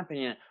 in my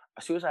opinion,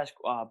 a Suicide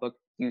Squad book,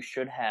 you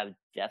should have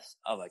deaths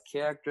of a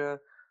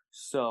character.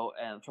 So,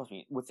 and trust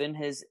me, within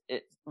his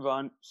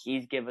run,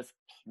 he's given us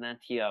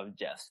plenty of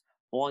deaths.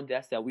 More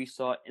deaths that we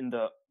saw in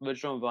the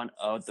original run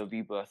of the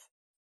Rebirth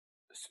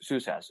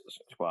Suicide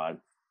Squad.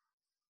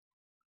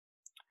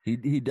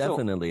 He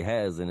definitely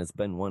has, and it's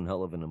been one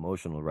hell of an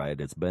emotional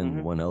ride. It's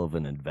been one hell of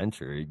an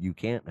adventure. You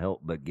can't help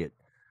but get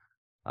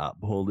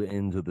pulled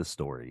into the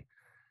story.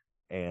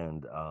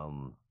 And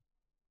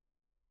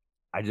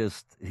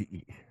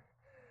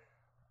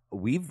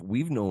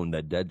we've known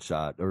that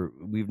Deadshot, or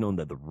we've known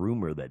that the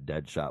rumor that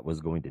Deadshot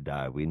was going to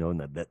die. We've known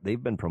that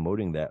they've been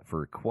promoting that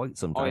for quite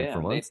some time,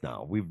 for months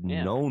now. We've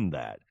known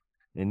that,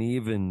 and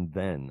even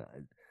then,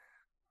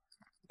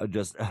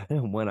 just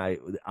when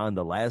on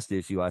the last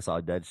issue, I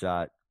saw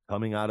Deadshot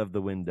coming out of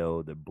the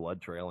window, the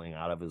blood trailing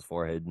out of his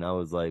forehead, and I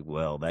was like,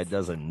 well, that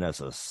doesn't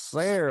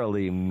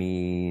necessarily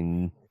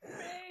mean,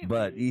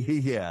 but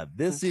yeah,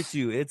 this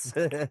issue, it's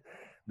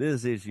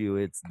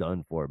it's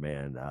done for,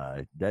 man.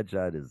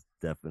 Deadshot has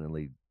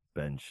definitely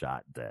been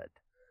shot dead.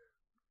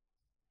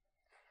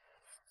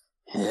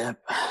 Yep,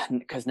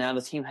 because now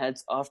the team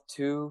heads off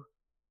to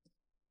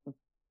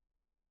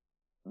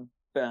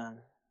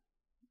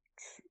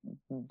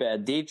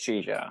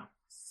Badizia.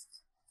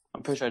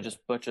 I'm pretty sure I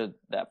just butchered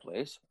that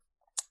place.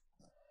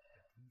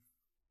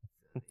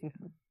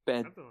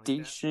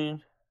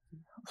 Badizia.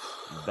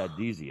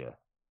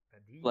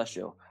 Bless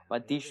you.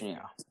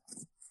 Badizia.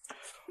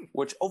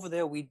 Which over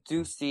there we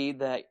do see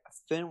that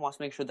Finn wants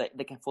to make sure that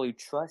they can fully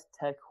trust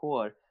Ted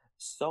Kord,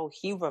 so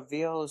he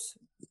reveals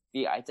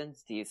the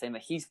identity, saying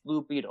that he's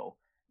Blue Beetle.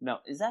 Now,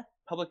 is that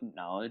public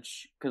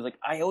knowledge? Because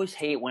I always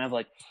hate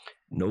whenever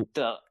nope,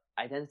 the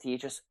identity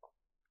is just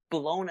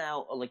blown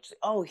out,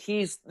 oh,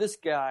 he's this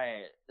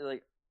guy.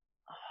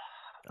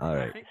 All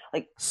right,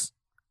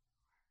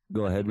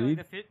 go ahead,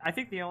 Reed. I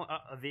think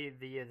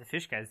the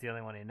fish guy's the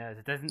only one who knows.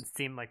 It doesn't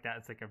seem like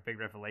that's a big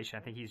revelation.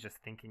 I think he's just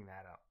thinking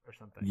that out or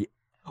something. Yeah.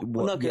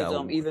 Well, no,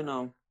 because even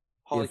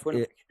Harley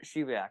Quinn,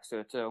 she reacts to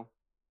it too.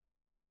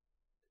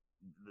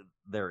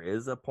 There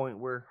is a point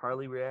where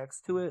Harley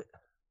reacts to it.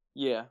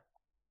 Yeah,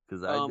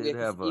 because I did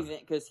have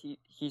because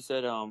he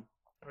said or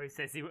he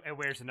says he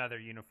wears another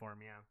uniform.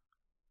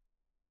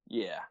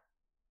 Yeah.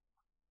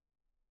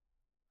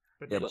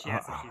 But then she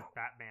says she's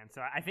Batman,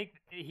 so I think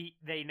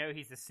they know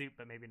he's the suit,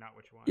 but maybe not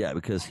which one. Yeah,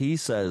 because he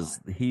says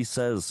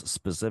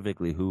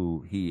specifically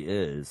who he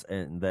is,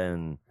 and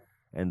then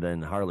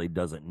Harley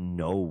doesn't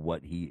know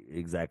what he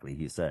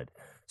said.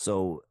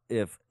 So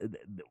if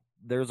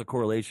there's a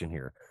correlation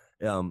here.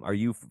 Are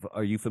you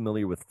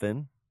familiar with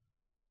Finn?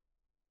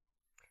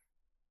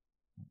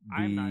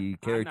 The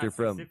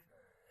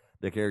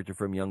character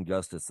from Young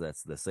Justice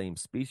that's the same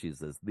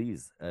species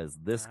as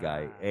this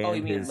guy. And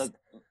you mean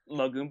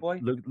Lagoon Boy?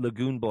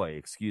 Lagoon Boy,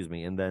 excuse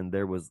me. And then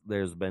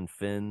there's been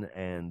Finn,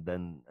 and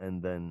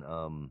then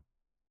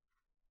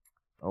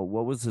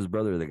what was his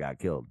brother that got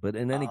killed? But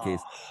in any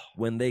case,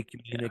 when they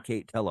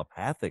communicate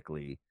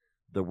telepathically,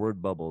 the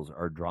word bubbles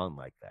are drawn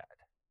like that.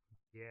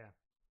 Yeah.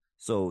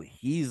 So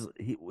he's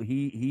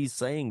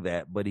saying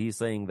that, but he's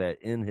saying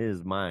that in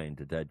his mind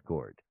to Ted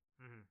Kord.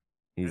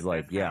 He's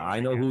like, yeah, I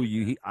know who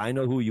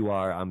you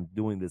are. I'm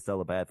doing this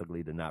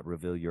telepathically to not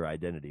reveal your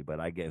identity, but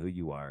I get who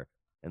you are.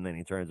 And then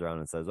he turns around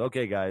and says,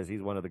 okay, guys,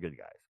 he's one of the good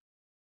guys.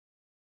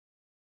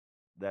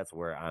 That's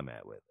where I'm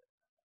at with it.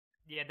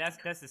 Yeah, that's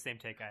the same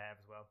take I have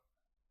as well.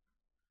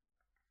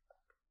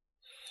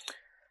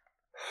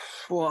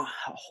 Well,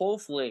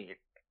 hopefully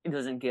it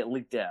doesn't get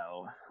leaked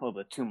out a little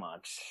bit too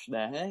much.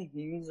 That, hey,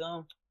 he's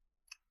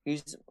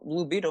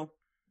Blue Beetle.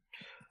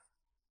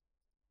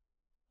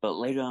 But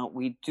later on,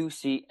 we do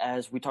see,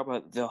 as we talk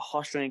about the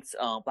heartstrings,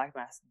 Black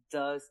Mask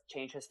does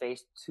change his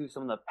face to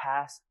some of the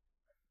past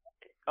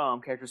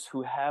characters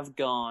who have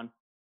gone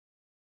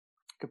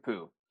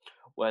kaput.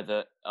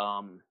 Whether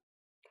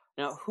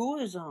now, who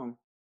is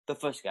the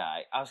first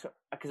guy?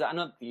 Because I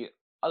know the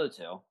other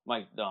two,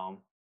 like but I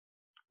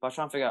was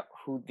trying to figure out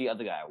who the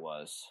other guy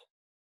was.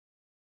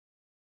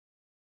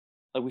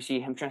 Like we see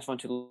him transform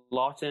to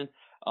Lawton,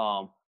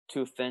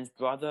 to Finn's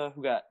brother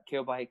who got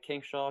killed by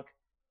King Shark.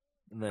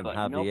 And then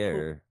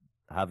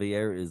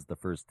Javier is the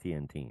first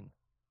TNT.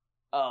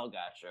 Oh,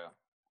 gotcha.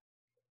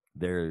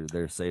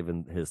 They're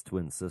saving his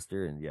twin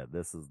sister, and yeah,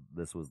 this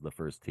was the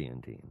first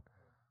TNT.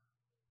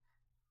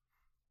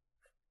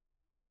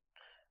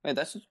 Man,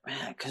 that's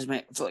because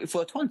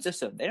for a twin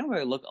sister, they don't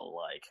really look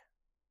alike.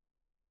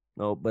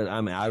 No, but I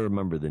mean, I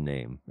remember the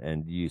name,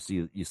 and you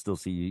still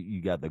see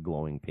you got the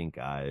glowing pink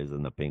eyes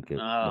and the pink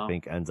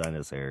ends on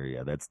his hair.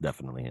 Yeah, that's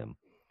definitely him.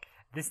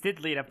 This did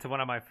lead up to one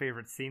of my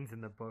favorite scenes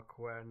in the book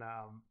when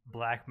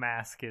Black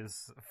Mask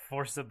is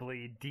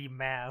forcibly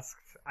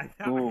demasked. I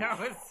thought that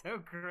was so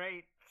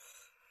great.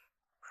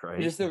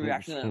 Right. Just the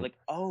reaction, like,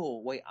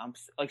 oh wait,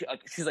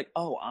 she's like,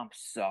 oh, I'm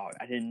sorry,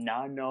 I did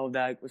not know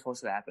that was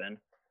supposed to happen.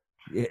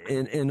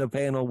 In a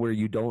panel where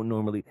you don't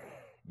normally,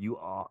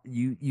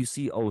 you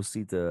see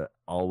Osita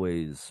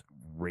always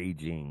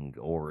raging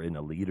or in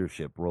a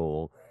leadership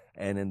role.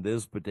 And in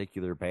this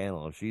particular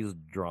panel, she's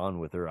drawn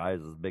with her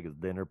eyes as big as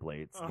dinner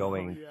plates,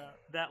 going, yeah,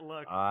 that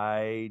look.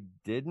 I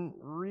didn't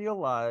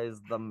realize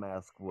the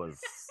mask was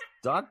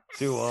stuck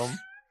to him.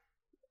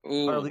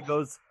 Harley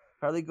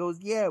goes,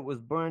 yeah, it was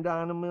burned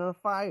on him in a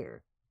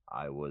fire.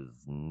 I was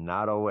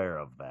not aware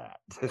of that.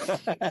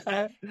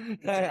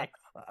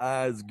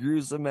 As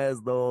gruesome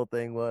as the whole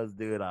thing was,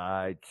 dude,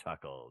 I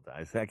chuckled.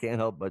 I can't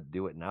help but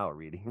do it now,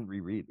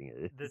 rereading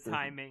it. The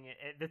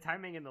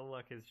timing and the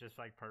look is just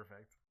like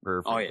perfect.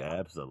 Perfect. Oh, yeah.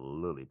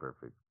 Absolutely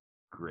perfect.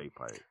 Great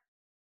part.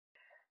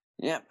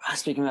 Yep.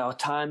 Speaking about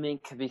timing,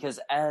 because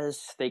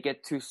as they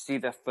get to see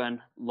their friend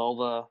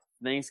Lola,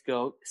 things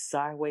go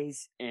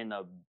sideways in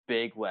a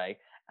big way,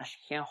 and she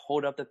can't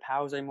hold up the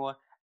powers anymore,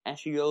 and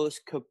she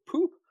goes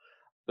kaput.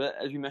 But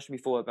as we mentioned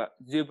before about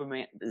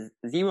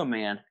Zero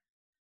Man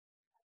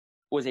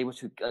was able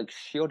to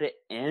shield it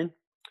in,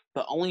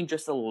 but only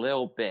just a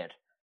little bit,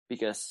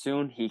 because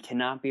soon he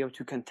cannot be able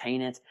to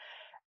contain it.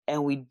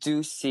 And we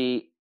do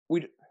see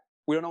we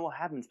don't know what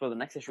happens, but the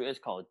next issue is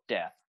called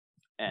Death.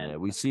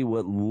 And we see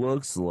what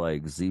looks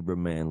like Zebra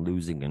Man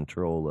losing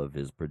control of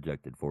his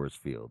projected force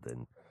field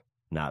and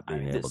not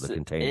being able to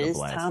contain the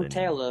blast. Tom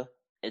Taylor.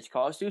 It's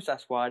called Suicide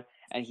Squad,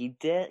 and he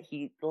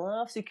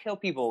loves to kill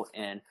people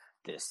in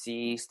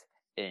Deceased,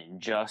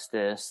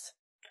 Injustice.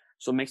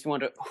 So it makes me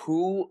wonder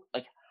who,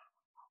 at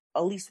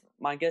least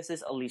my guess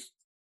is at least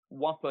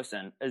one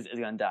person is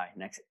going to die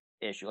next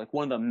issue, like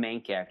one of the main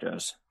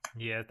characters.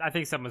 Yeah, I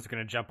think someone's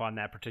going to jump on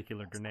that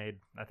particular grenade.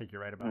 I think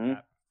you're right about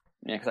that.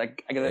 Yeah, because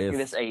I give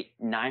this a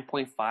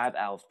 9.5 out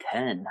of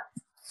 10.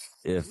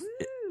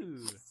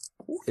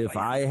 If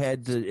I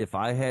had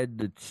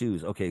to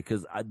choose, okay,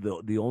 because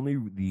the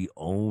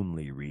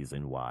only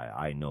reason why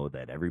I know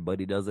that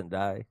everybody doesn't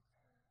die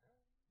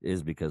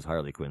is because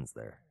Harley Quinn's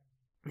there.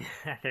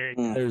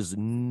 There's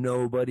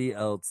nobody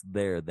else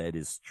there that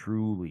is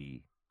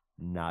truly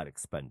not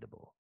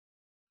expendable.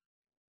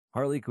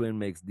 Harley Quinn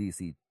makes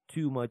DC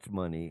too much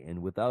money,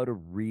 and without a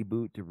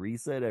reboot to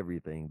reset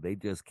everything, they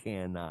just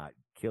cannot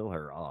kill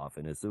her off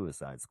in a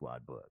Suicide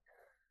Squad book.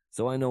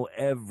 So I know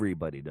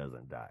everybody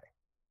doesn't die.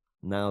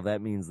 Now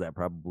that means that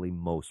probably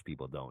most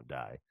people don't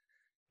die.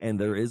 And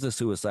there is a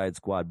Suicide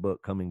Squad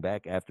book coming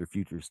back after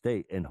Future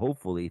State, and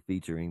hopefully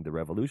featuring the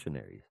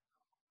Revolutionaries.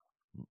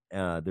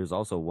 There's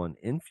also one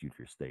in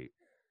Future State.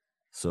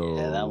 So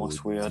yeah, that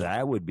looks weird.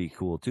 That would be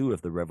cool too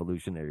if the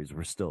Revolutionaries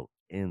were still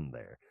in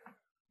there.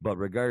 But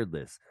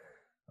regardless,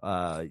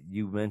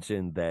 you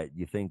mentioned that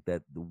you think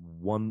that the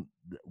one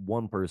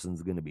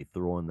person's going to be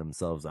throwing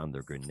themselves on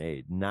their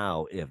grenade.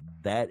 Now, if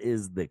that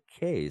is the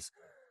case,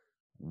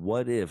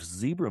 what if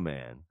Zebra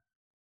Man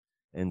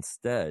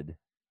instead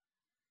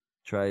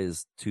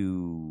tries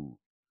to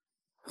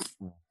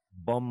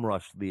bum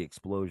rush the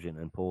explosion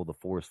and pull the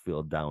force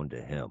field down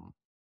to him,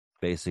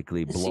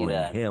 basically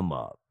blowing him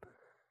up?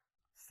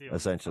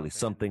 Essentially,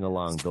 something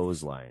along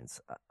those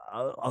lines.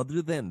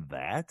 Other than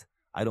that,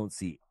 I don't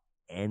see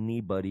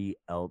anybody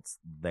else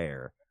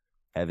there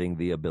having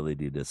the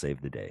ability to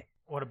save the day.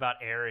 What about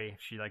Aerie?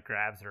 She like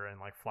grabs her and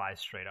like flies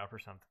straight up or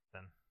something.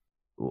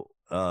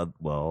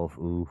 Well,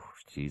 ooh,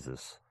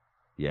 Jesus.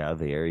 Yeah,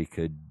 the Aerie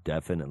could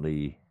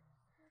definitely.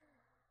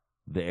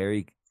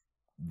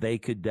 They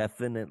could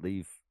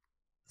definitely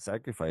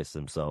sacrifice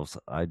themselves.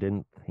 I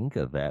didn't think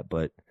of that,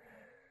 but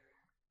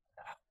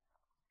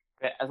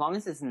as long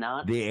as it's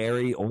not the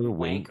Aerie or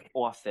Wink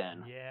or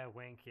Finn. Yeah,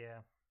 Wink. Yeah,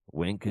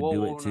 Wink could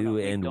do it too,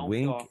 and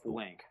Wink.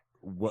 Wink.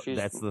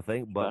 That's the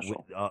thing, but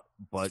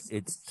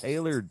it's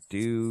Taylor,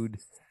 dude.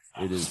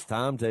 It is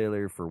Tom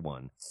Taylor for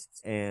one,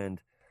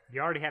 and you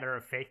already had her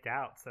faked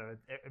out, so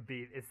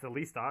it's the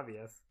least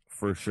obvious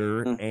for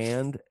sure.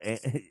 and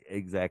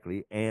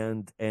exactly,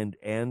 and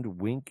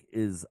Wink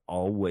is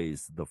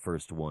always the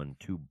first one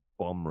to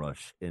bum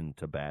rush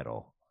into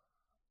battle.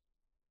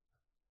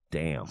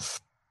 Damn.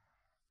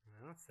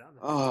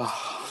 Oh.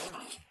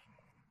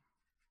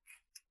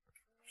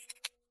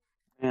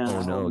 Yeah,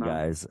 oh no,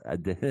 guys!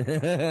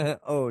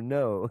 Oh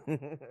no,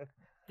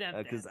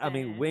 because I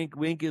mean,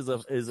 Wink is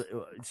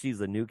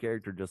she's a new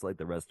character just like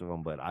the rest of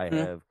them, but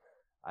I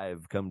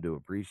have come to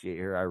appreciate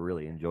her. I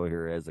really enjoy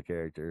her as a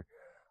character.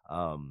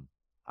 I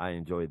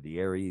enjoyed the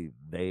Aerie.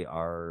 They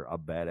are a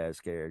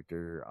badass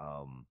character.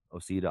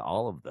 Osita,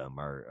 all of them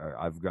are.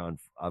 I've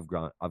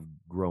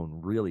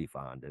grown really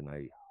fond, and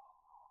I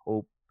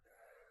hope.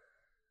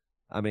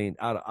 I mean,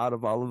 out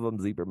of all of them,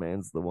 Zebra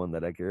Man's the one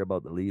that I care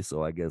about the least,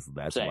 so I guess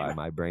that's why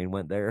my brain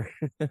went there.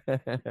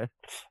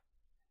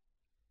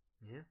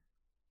 Yeah.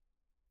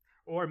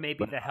 Or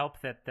maybe the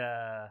help that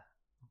the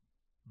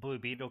Blue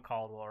Beetle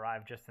called will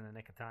arrive just in the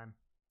nick of time.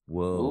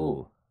 Whoa.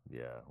 Ooh.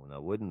 Yeah. Well,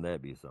 now, wouldn't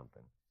that be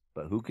something?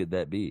 But who could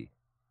that be?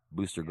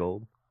 Booster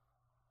Gold?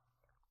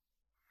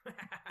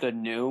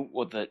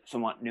 The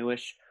somewhat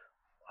newish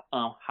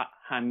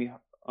Jaime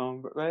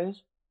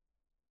Reyes?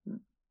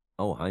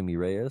 Oh, Jaime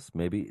Reyes?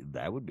 Maybe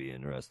that would be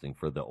interesting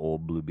for the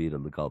old Blue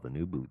Beetle to call the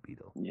new Blue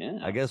Beetle. Yeah.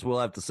 I guess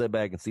we'll have to sit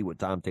back and see what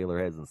Tom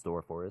Taylor has in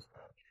store for us.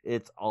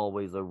 It's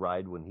always a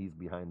ride when he's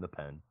behind the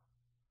pen.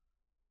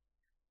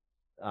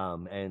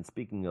 And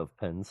speaking of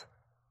pens,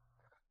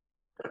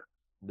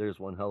 there's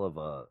one hell of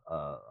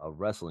a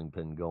wrestling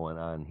pin going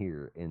on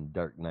here in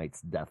Dark Knight's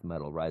Death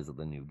Metal Rise of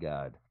the New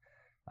God.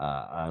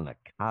 On a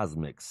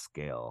cosmic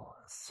scale.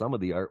 Some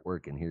of the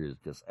artwork in here is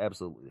just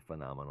absolutely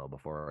phenomenal.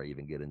 Before I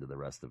even get into the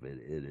rest of it,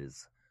 it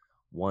is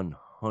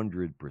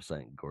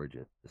 100%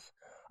 gorgeous.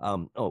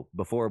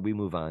 Before we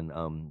move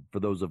on,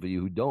 for those of you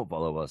who don't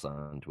follow us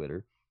on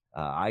Twitter,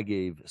 I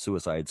gave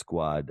Suicide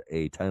Squad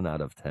a 10 out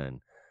of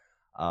 10.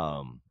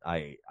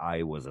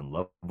 I was in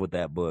love with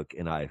that book,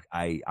 and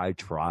I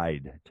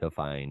tried to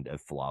find a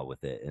flaw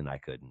with it, and I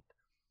couldn't.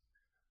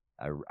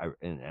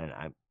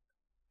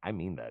 I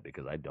mean that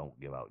because I don't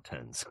give out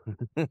 10s.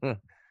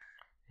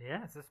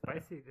 Yeah, it's a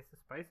spicy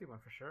one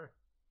for sure.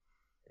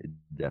 It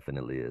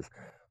definitely is.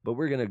 But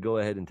we're gonna go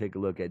ahead and take a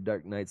look at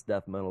Dark Knight's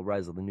Death Metal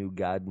Rise of the New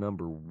God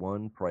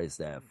 #1,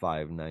 priced at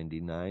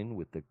 $5.99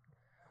 with the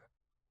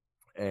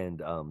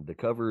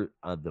cover.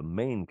 The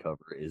main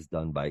cover is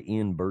done by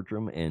Ian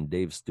Bertram and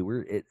Dave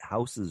Stewart. It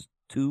houses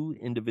 2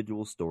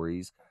 individual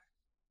stories.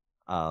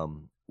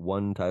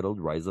 One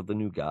titled Rise of the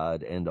New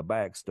God, and a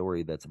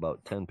backstory that's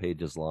about 10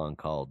 pages long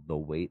called The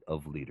Weight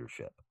of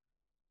Leadership.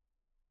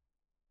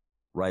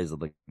 Rise of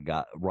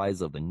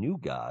the New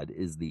God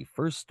is the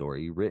first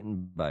story,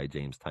 written by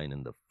James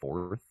Tynion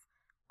IV,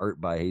 art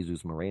by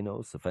Jesus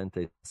Moreno,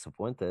 Vicente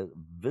Cifuentes,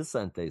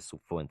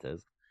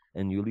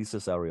 and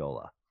Ulises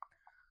Arreola.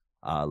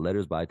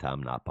 Letters by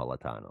Tom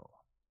Napolitano.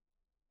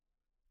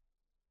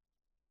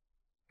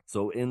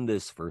 So in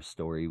this first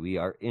story, we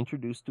are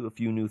introduced to a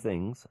few new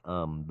things.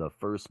 The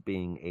first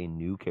being a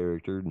new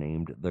character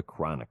named the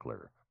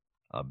Chronicler,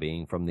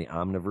 being from the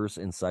Omniverse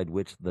inside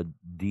which the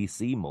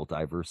DC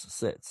multiverse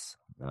sits,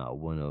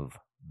 one of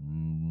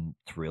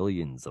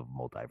trillions of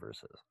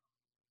multiverses.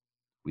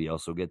 We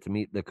also get to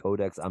meet the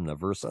Codex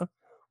Omniversa,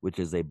 which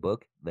is a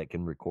book that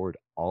can record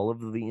all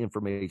of the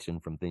information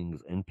from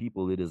things and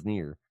people it is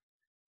near,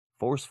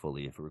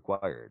 forcefully if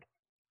required.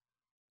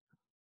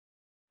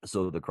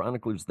 So the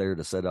Chronicler's there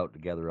to set out to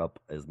gather up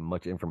as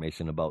much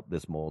information about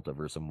this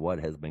multiverse and what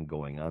has been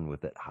going on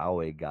with it,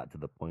 how it got to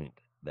the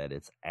point that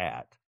it's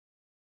at,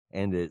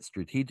 and it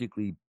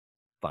strategically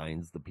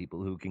finds the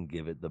people who can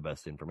give it the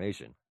best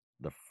information.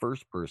 The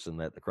first person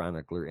that the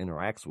Chronicler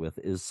interacts with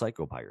is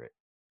Psychopirate.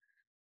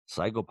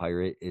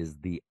 Psychopirate is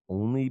the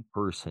only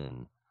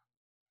person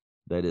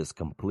that is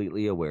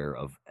completely aware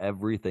of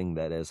everything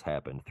that has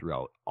happened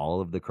throughout all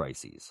of the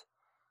crises.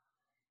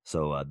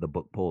 So the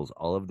book pulls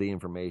all of the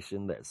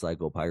information that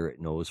Psychopirate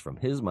knows from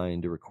his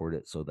mind to record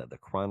it so that the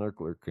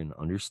Chronicler can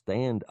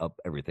understand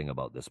everything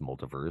about this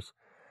multiverse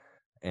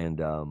and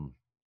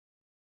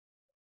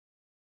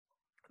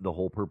the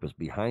whole purpose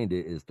behind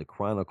it is to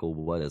chronicle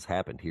what has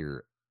happened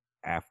here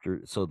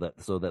after, so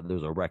that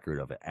there's a record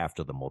of it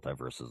after the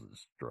multiverse is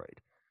destroyed.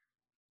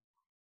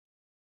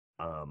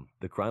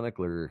 The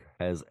chronicler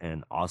has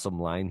an awesome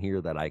line here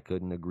that I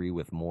couldn't agree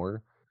with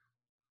more,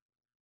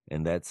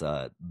 and that's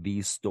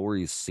these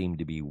stories seem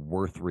to be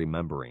worth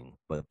remembering,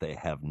 but they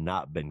have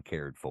not been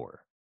cared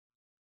for.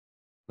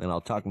 And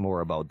I'll talk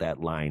more about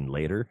that line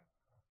later.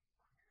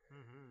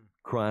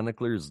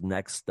 Chronicler's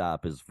next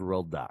stop is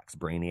Vril Dox,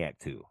 Brainiac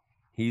 2.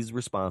 He's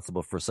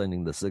responsible for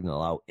sending the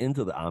signal out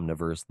into the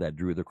Omniverse that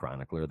drew the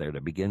Chronicler there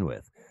to begin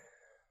with.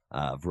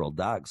 Vril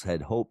Dox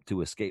had hoped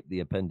to escape the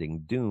impending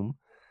doom.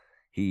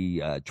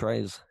 He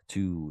tries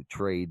to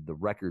trade the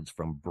records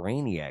from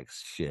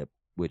Brainiac's ship,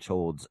 which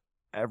holds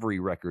every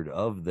record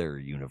of their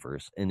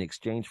universe, in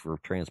exchange for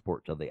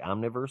transport to the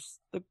Omniverse.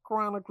 The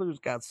Chronicler's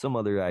got some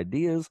other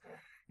ideas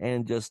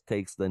and just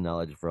takes the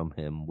knowledge from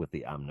him with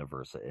the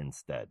Omniverse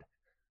instead.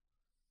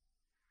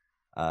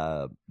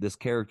 This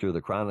character,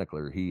 the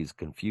Chronicler, he's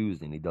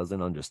confused and he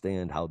doesn't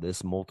understand how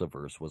this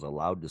multiverse was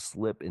allowed to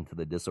slip into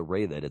the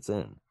disarray that it's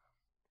in.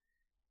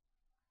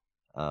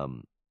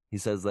 He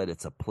says that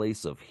it's a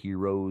place of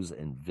heroes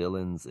and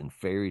villains and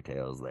fairy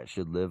tales that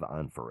should live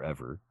on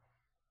forever.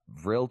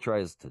 Vril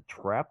tries to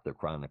trap the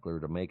Chronicler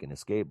to make an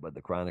escape, but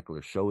the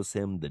Chronicler shows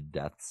him the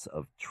deaths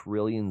of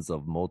trillions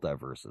of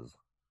multiverses.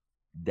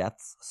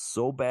 Deaths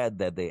so bad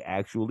that they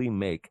actually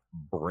make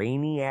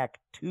Brainiac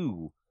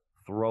 2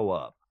 throw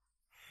up.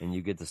 And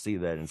you get to see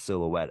that in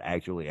silhouette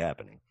actually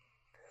happening.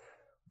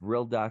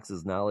 Vril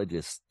Dox's knowledge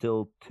is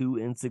still too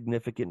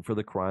insignificant for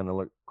the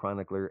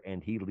Chronicler,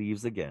 and he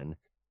leaves again.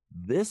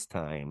 This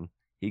time,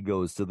 he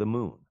goes to the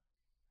moon.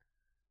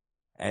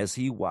 As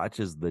he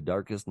watches the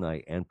Darkest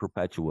Night and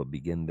Perpetua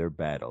begin their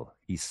battle,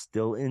 he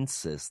still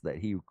insists that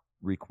he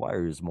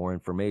requires more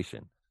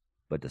information.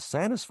 But to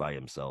satisfy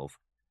himself,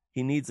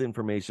 he needs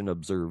information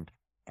observed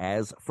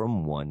as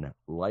from one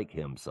like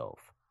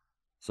himself.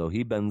 So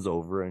he bends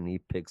over and he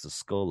picks a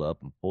skull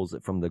up and pulls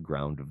it from the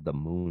ground of the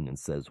moon and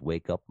says,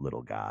 "Wake up,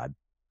 little god."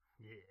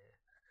 Yeah.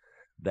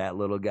 That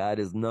little god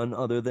is none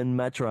other than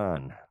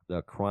Metron.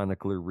 The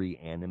Chronicler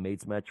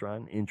reanimates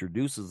Metron,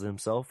 introduces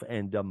himself,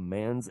 and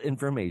demands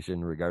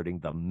information regarding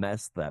the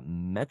mess that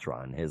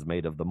Metron has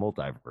made of the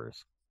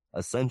multiverse,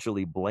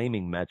 essentially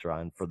blaming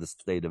Metron for the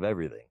state of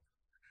everything.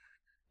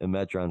 And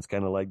Metron's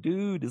kind of like,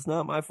 "Dude, it's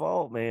not my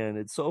fault, man.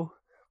 It's so..."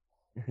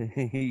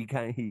 He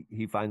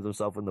finds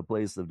himself in the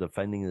place of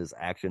defending his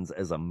actions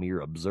as a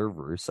mere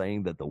observer,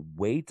 saying that the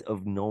weight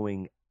of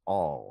knowing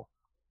all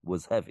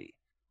was heavy,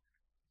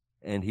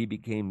 and he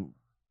became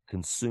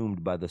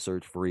consumed by the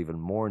search for even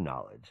more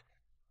knowledge.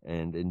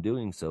 And in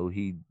doing so,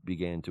 he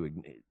began to,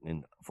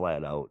 and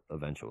flat out,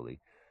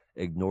 eventually,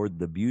 ignored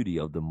the beauty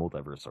of the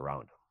multiverse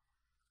around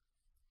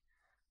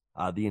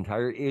him. The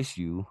entire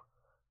issue,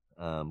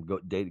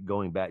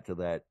 going back to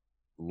that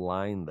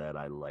line that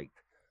I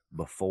liked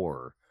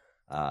before,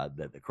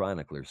 that the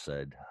Chronicler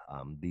said,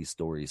 these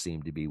stories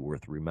seem to be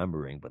worth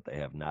remembering, but they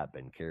have not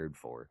been cared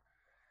for.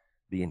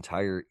 The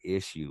entire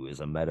issue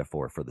is a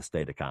metaphor for the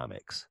state of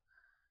comics.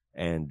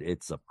 And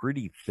it's a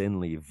pretty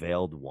thinly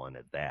veiled one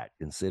at that,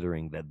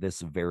 considering that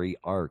this very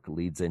arc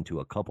leads into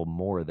a couple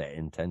more that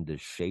intend to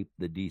shape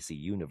the DC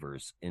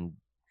universe in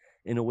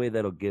a way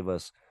that'll give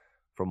us,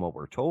 from what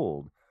we're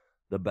told,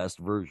 the best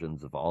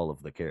versions of all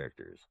of the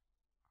characters.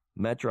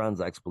 Metron's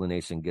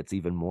explanation gets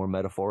even more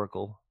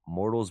metaphorical.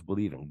 Mortals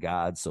believe in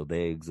gods, so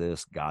they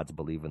exist. Gods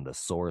believe in the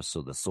source,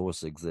 so the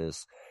source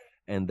exists.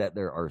 And that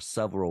there are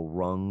several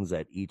rungs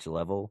at each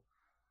level.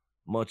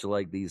 Much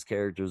like these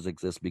characters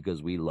exist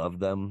because we love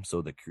them,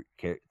 so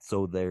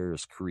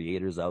there's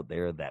creators out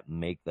there that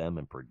make them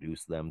and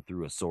produce them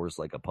through a source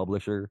like a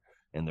publisher.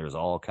 And there's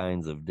all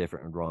kinds of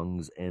different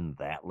rungs in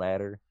that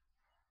ladder.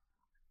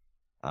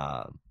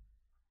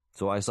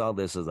 So I saw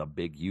this as a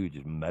big,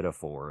 huge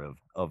metaphor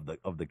of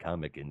the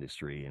comic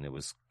industry, and it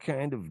was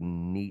kind of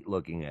neat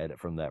looking at it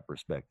from that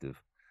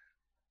perspective.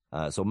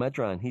 So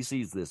Metron, he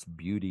sees this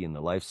beauty in the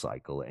life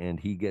cycle, and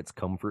he gets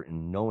comfort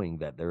in knowing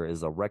that there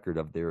is a record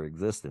of their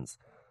existence.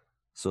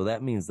 So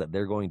that means that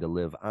they're going to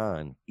live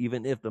on,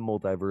 even if the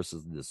multiverse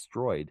is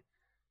destroyed,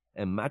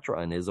 and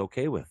Metron is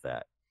okay with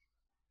that.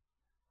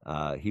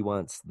 He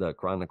wants the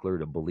Chronicler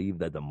to believe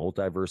that the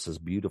multiverse is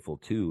beautiful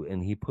too,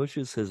 and he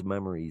pushes his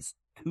memories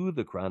to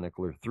the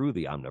Chronicler through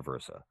the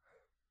Omniversa.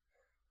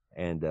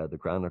 And the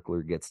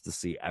Chronicler gets to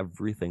see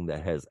everything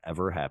that has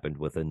ever happened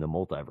within the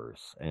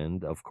multiverse,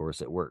 and of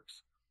course it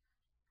works.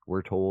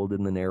 We're told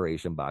in the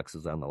narration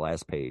boxes on the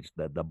last page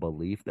that the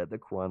belief that the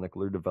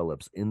Chronicler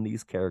develops in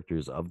these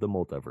characters of the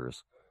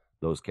multiverse,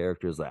 those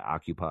characters that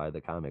occupy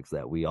the comics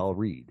that we all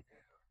read,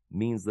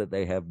 means that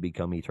they have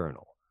become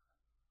eternal.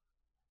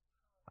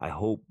 I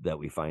hope that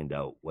we find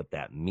out what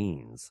that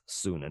means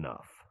soon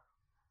enough,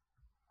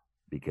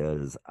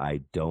 because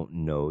I don't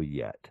know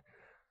yet.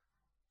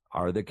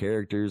 Are the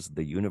characters,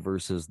 the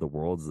universes, the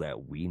worlds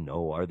that we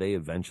know, are they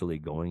eventually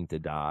going to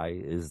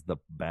die? Is the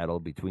battle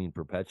between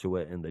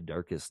Perpetua and the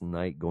Darkest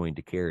Night going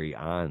to carry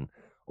on?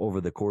 over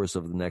the course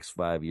of the next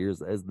 5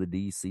 years as the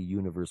DC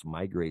universe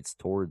migrates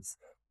towards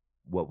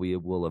what we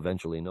will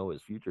eventually know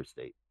as Future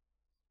State.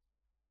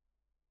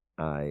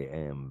 I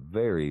am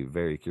very,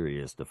 very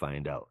curious to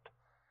find out.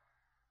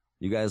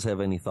 You guys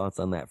have any thoughts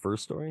on that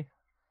first story?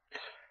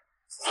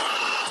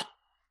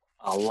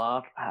 A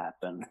lot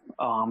happened.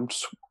 I'm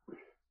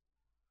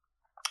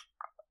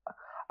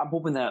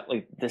hoping that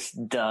like this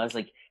does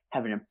like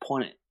have an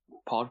important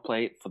part to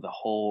play for the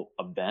whole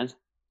event,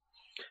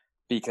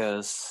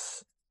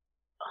 because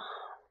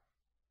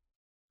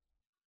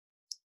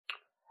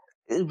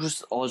it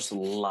was all just a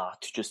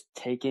lot to just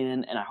take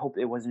in, and I hope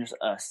it wasn't just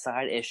a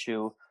side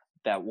issue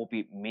that will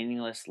be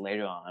meaningless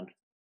later on,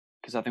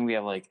 because I think we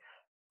have like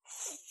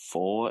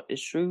 3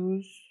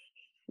 issues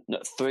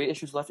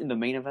left in the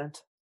main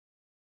event.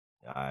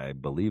 I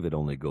believe it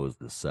only goes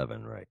to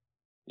 7, right?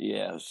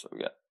 Yeah, so we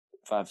got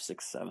 5,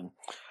 6, 7.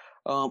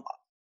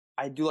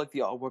 I do like the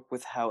artwork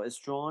with how it's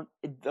drawn.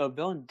 The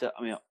villain,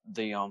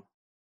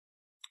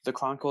 the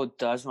Chronicle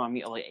does remind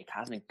me of like a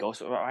cosmic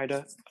Ghost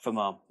Rider from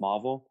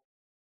Marvel.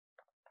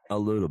 A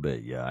little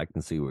bit, yeah. I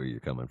can see where you're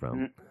coming from.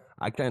 Mm-hmm.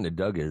 I kind of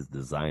dug his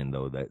design,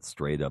 though, that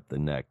straight up the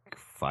neck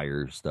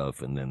fire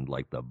stuff, and then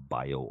like the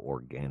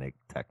bio-organic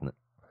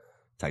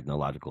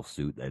technological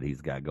suit that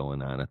he's got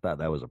going on. I thought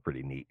that was a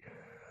pretty neat,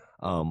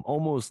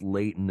 almost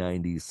late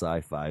 90s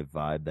sci-fi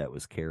vibe that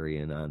was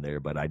carrying on there,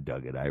 but I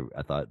dug it. I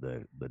thought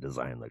the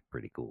design looked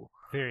pretty cool.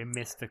 Very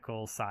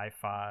mystical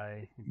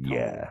sci-fi.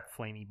 Yeah.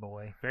 Flamey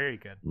boy. Very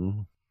good.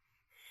 Mm-hmm.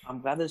 I'm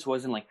glad this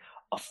wasn't like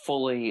a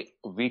fully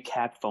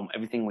recap from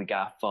everything we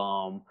got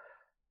from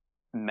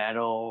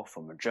Metal,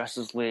 from the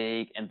Justice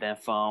League, and then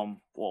from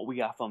what we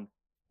got from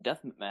Death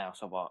Metal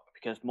so far,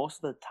 because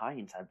most of the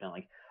tie-ins have been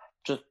like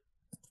just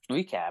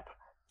recap.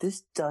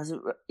 This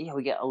doesn't,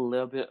 we get a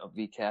little bit of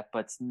recap,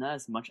 but it's not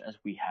as much as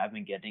we have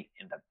been getting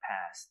in the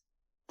past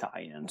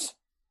tie-ins.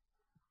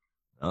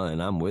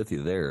 And I'm with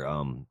you there.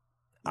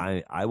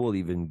 I will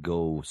even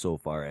go so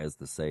far as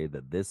to say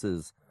that this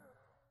is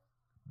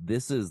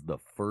the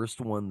first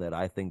one that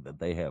I think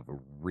that they have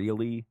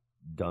really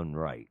done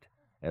right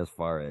as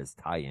far as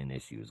tie-in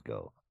issues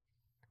go.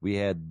 We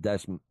had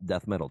Death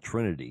Metal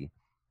Trinity,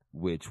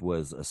 which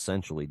was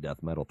essentially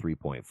Death Metal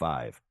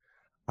 3.5.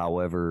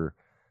 However,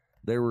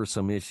 there were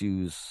some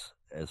issues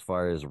as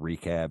far as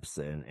recaps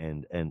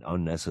and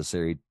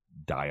unnecessary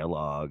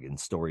dialogue and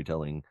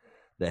storytelling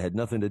that had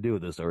nothing to do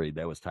with the story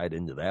that was tied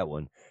into that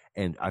one.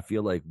 And I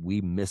feel like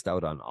we missed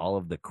out on all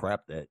of the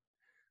crap that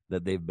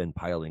they've been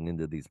piling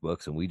into these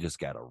books, and we just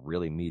got a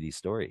really meaty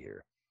story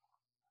here.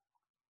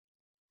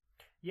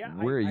 Yeah.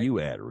 Where are you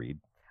at, Reed?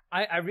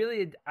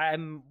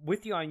 I'm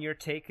with you on your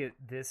take.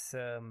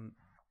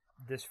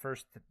 This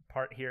first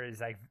part here is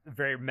like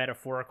very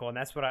metaphorical, and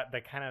that's what the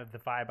kind of the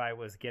vibe I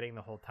was getting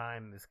the whole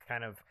time is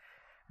kind of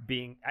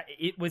being.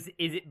 Is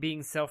it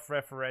being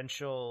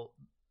self-referential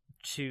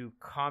to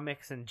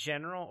comics in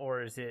general,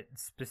 or is it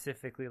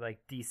specifically like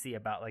DC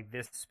about like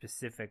this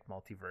specific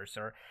multiverse?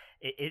 Or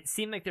it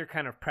seemed like they're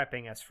kind of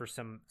prepping us for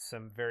some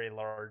very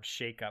large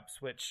shakeups,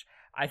 which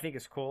I think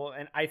is cool,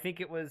 and I think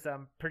it was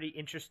pretty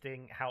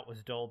interesting how it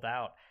was doled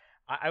out.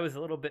 I was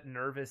a little bit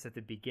nervous at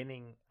the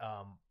beginning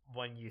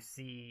when you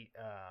see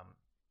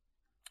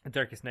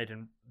Darkest Night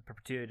and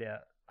Perpetuity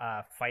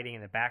fighting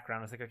in the background.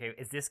 I was like, okay,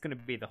 is this going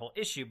to be the whole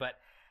issue? But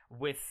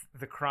with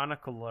the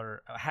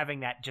Chronicler having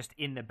that just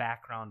in the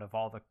background of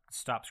all the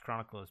stops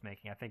Chronicler is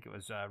making, I think it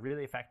was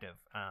really effective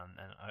and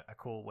a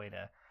cool way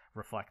to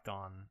reflect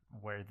on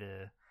where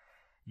the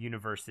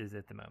universe is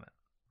at the moment.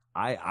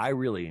 I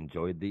really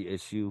enjoyed the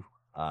issue.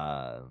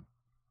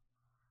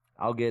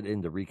 I'll get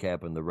into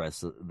recapping the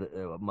rest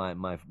of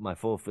my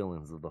full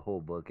feelings of the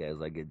whole book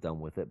as I get done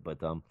with it.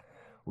 But we'll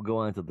go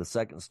on to the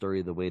second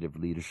story, The Weight of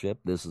Leadership.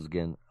 This is,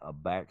 again, a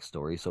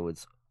backstory, so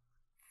it's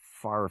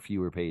far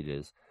fewer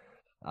pages.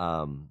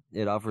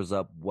 It offers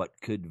up what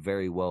could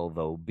very well,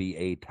 though, be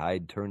a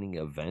tide-turning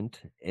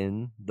event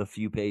in the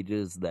few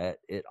pages that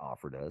it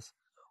offered us.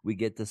 We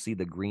get to see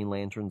the Green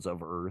Lanterns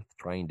of Earth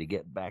trying to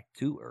get back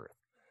to Earth.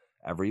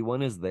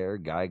 Everyone is there: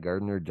 Guy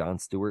Gardner, John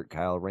Stewart,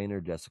 Kyle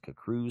Rayner, Jessica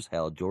Cruz,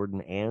 Hal Jordan,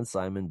 and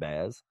Simon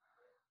Baz.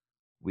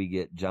 We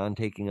get John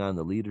taking on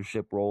the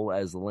leadership role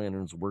as the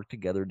Lanterns work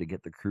together to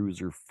get the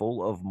cruiser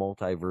full of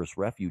multiverse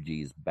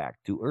refugees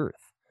back to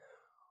Earth.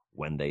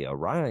 When they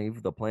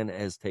arrive, the planet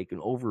has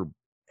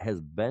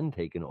been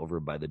taken over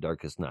by the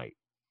Darkest Night.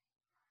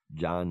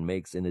 John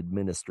makes an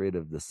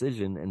administrative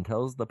decision and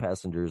tells the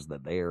passengers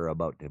that they are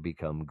about to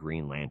become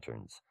Green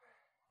Lanterns.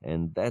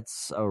 And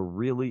that's a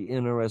really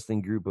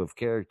interesting group of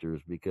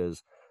characters,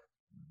 because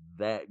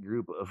that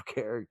group of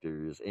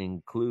characters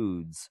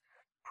includes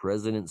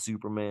President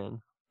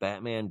Superman,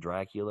 Batman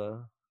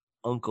Dracula,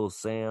 Uncle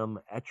Sam,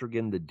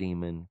 Etrigan the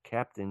Demon,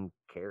 Captain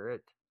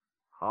Carrot,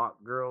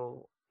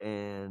 Hawkgirl,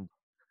 and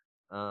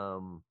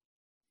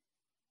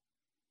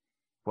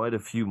quite a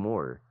few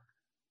more.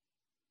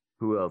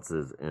 Who else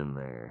is in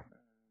there?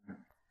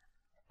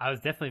 I was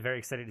definitely very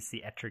excited to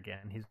see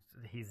Etrigan.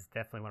 He's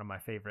definitely one of my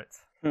favorites.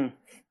 Hmm.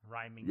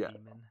 Rhyming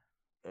demon.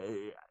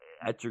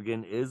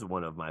 Etrigan is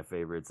one of my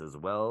favorites as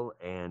well,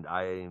 and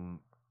I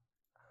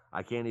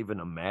can't even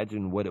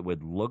imagine what it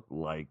would look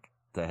like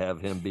to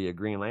have him be a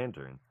Green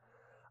Lantern.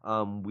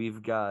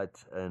 We've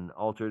got an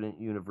alternate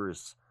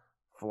universe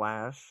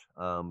Flash.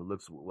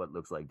 What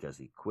looks like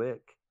Jesse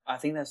Quick. I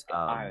think that's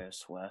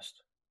Iris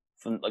West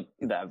from like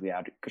that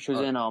reality because she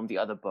was in the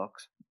other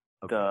books,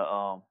 okay.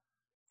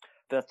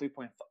 The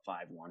 3.5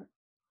 one.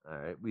 All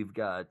right, we've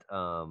got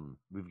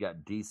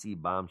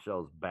DC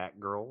Bombshell's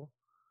Batgirl.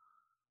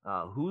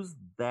 Who's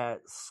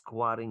that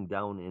squatting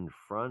down in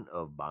front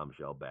of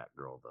Bombshell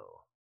Batgirl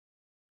though?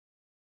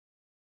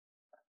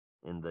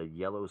 In the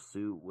yellow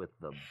suit with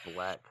the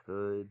black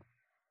hood.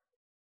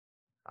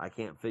 I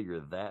can't figure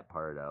that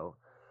part out.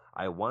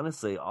 I want to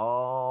say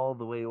all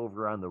the way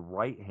over on the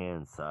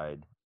right-hand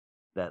side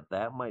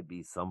that might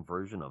be some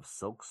version of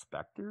Silk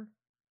Spectre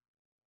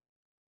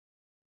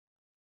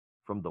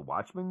from the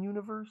Watchmen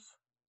universe.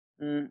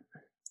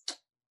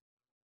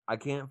 I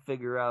can't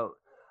figure out.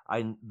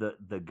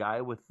 The guy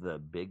with the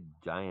big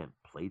giant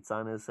plates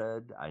on his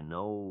head. I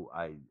know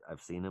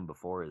I've seen him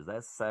before. Is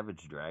that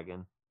Savage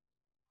Dragon?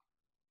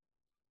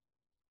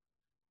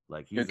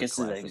 Like he's a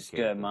classic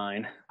character.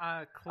 Mine.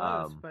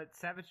 Close, but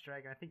Savage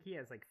Dragon. I think he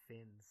has like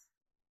fins.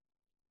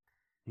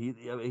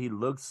 He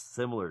looks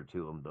similar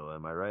to him though.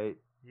 Am I right?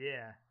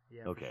 Yeah.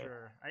 Okay. For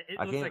sure. It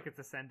looks like it's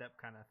a send up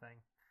kind of thing.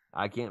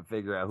 I can't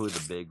figure out who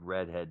the big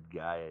redhead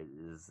guy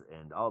is,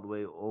 and all the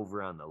way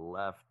over on the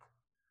left,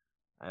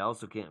 I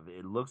also can't.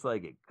 It looks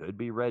like it could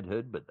be Red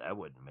Hood, but that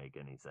wouldn't make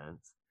any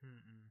sense.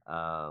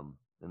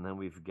 And then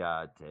we've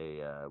got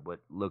what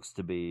looks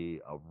to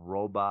be a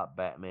robot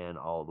Batman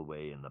all the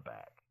way in the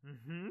back.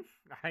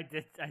 I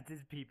did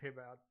peep him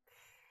out.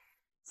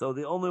 So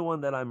the only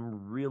one that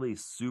I'm really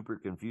super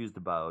confused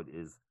about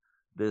is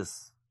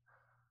this.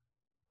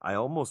 I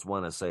almost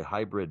want to say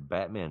hybrid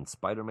Batman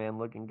Spider-Man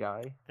looking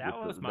guy.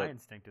 That was my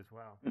instinct as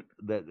well.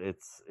 That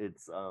it's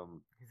he's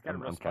got a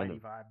real Spidey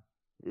vibe.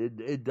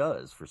 It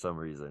does for some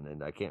reason,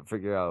 and I can't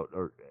figure out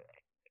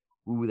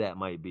who that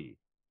might be.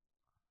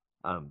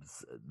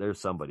 There's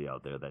somebody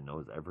out there that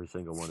knows every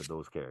single one of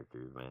those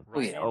characters, man.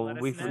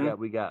 Right. We forgot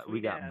we got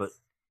but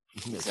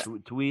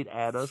tweet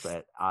at us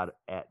at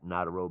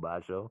Not a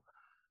Robot Show.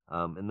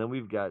 And then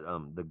we've got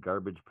the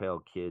Garbage Pail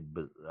Kid,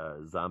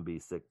 Zombie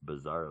Sick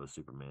Bizarro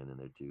Superman in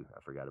there too.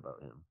 I forgot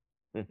about him.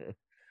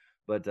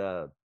 But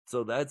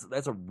so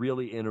that's a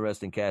really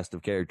interesting cast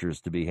of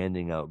characters to be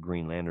handing out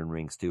Green Lantern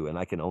rings to, and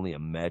I can only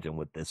imagine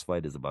what this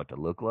fight is about to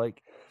look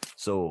like.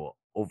 So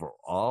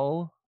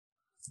overall,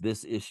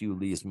 this issue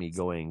leaves me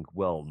going,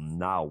 well,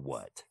 now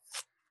what?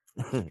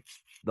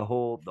 The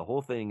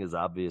whole thing is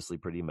obviously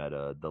pretty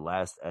meta. The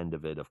last end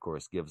of it, of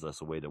course, gives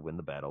us a way to win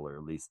the battle, or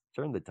at least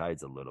turn the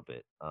tides a little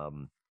bit.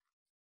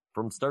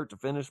 From start to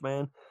finish,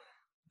 man,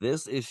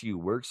 this issue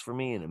works for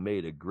me, and it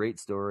made a great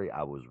story.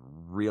 I was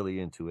really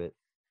into it.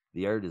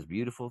 The art is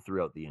beautiful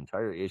throughout the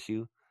entire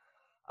issue.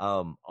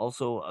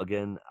 Also,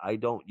 again, I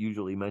don't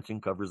usually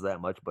mention covers that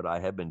much, but I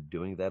have been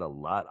doing that a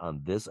lot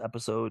on this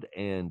episode,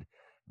 and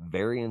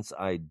variants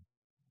I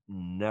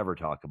never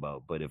talk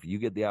about. But if you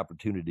get the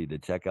opportunity to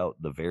check out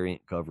the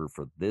variant cover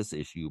for this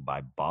issue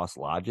by Boss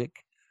Logic,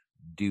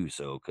 do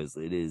so, because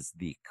it is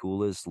the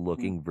coolest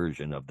looking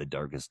version of the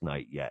Darkest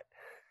Night yet.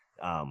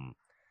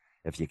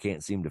 If you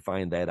can't seem to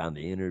find that on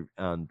the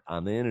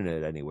on the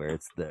internet anywhere,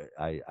 it's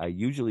I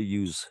usually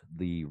use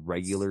the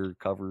regular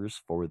covers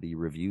for the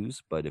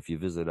reviews, but if you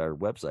visit our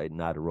website,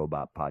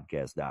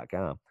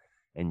 notarobotpodcast.com,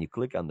 and you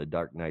click on the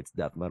Dark Knight's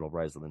Death Metal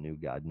Rise of the New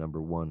God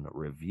 #1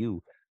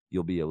 review,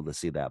 you'll be able to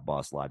see that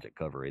Boss Logic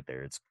cover right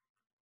there. It's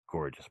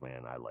gorgeous,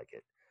 man. I like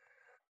it.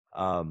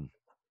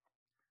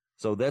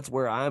 So that's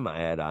where I'm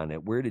at on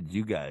it. Where did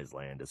you guys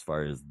land as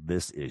far as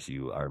this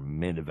issue, our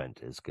main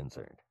event, is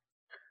concerned?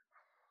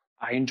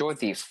 I enjoyed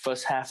the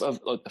first half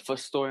of the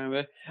first story of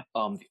it.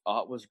 The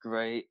art was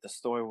great. The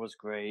story was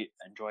great.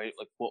 I enjoyed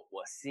what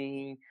we're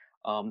seeing.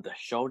 The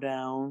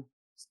showdown.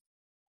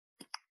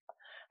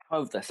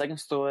 However, the second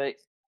story,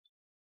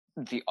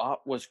 the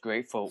art was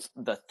great for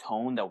the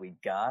tone that we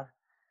got.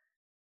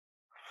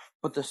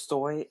 But the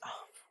story,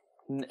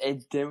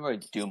 it didn't really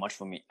do much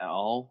for me at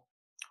all.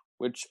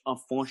 Which,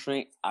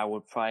 unfortunately, I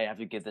would probably have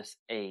to give this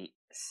a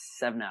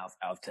 7 out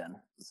of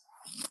 10.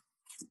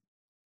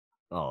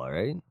 All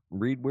right,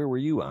 Reed, where were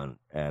you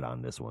at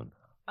on this one?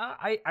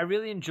 I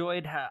really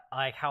enjoyed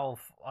how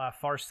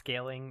far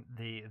scaling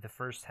the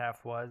first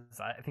half was.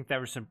 I think there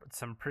were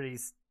some pretty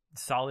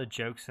solid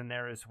jokes in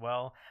there as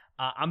well.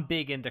 I'm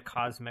big into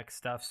cosmic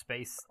stuff,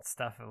 space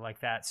stuff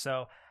like that.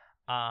 So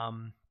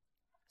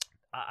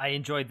I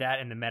enjoyed that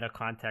in the meta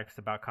context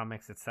about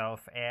comics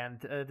itself.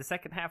 And the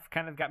second half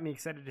kind of got me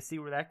excited to see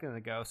where that's going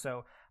to go.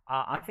 So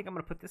I think I'm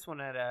going to put this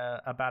one at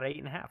about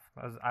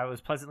 8.5. I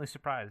was pleasantly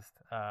surprised.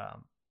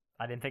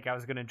 I didn't think I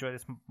was going to enjoy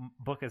this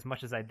book as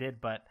much as I did,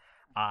 but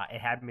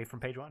it had me from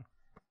page one.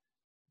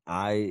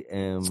 I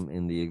am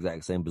in the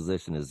exact same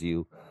position as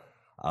you.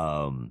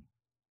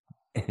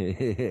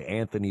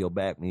 Anthony will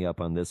back me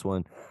up on this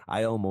one.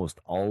 I almost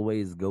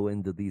always go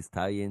into these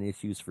tie-in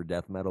issues for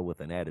death metal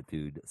with an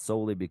attitude,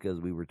 solely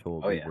because we were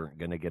told we weren't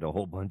going to get a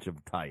whole bunch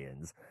of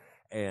tie-ins.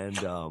 And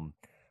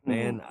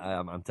man,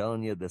 I'm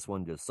telling you, this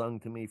one just sung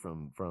to me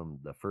from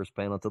the first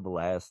panel to the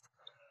last.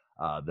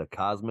 The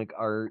cosmic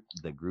art,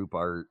 the group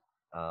art,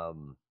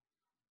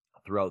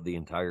 throughout the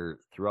entire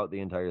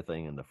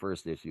thing, and the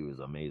first issue is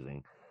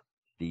amazing.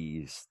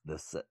 The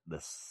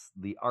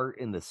art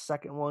in the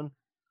second one,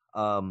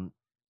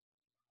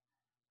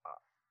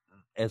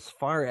 as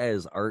far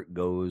as art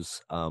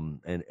goes,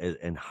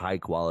 and high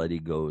quality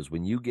goes,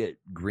 when you get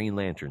Green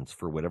Lanterns,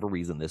 for whatever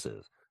reason this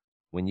is,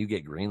 when you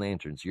get Green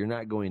Lanterns, you're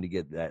not going to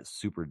get that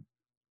super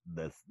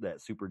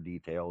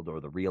detailed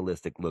or the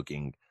realistic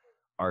looking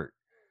art.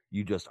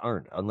 You just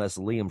aren't, unless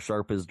Liam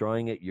Sharp is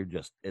drawing it.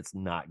 It's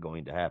not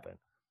going to happen.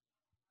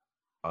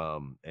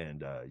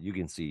 And you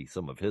can see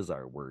some of his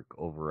artwork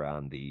over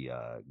on the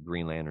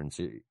Green Lantern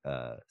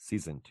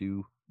season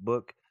 2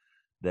 book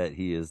that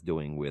he is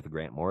doing with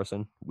Grant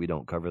Morrison. We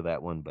don't cover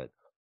that one, but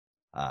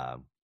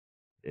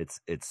it's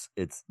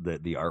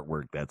the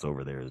artwork that's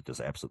over there is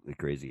just absolutely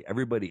crazy.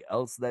 Everybody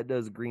else that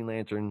does Green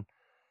Lantern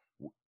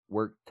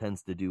work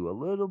tends to do a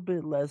little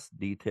bit less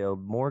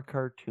detailed, more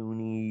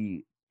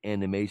cartoony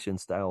animation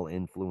style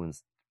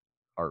influenced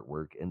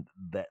artwork, and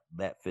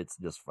that fits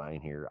just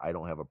fine here. I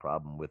don't have a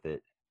problem with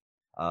it.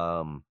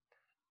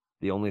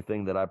 The only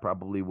thing that I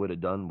probably would have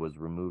done was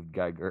removed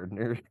Guy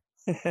Gardner.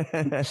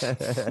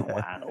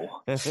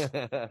 Wow.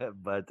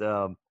 But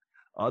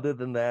other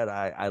than that,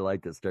 I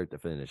liked it start to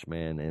finish,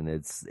 man, and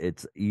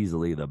it's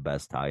easily the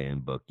best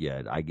tie-in book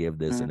yet. I give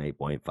this an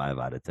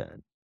 8.5 out of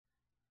 10.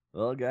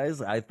 Well,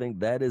 guys, I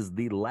think that is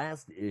the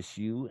last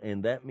issue,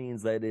 and that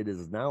means that it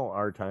is now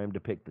our time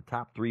to pick the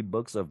top 3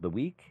 books of the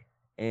week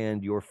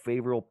and your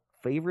favorite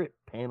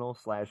panel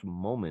 /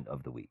 moment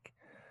of the week.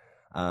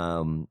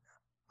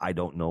 I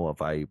don't know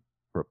if I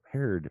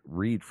prepared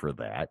Reed for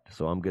that,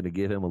 so I'm going to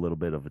give him a little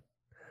bit of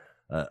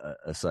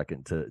a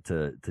second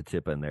to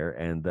chip in there,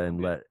 and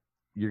then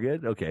you're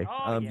good. Okay.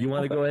 Oh, You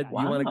want to go ahead?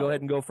 Wow. You want to go ahead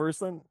and go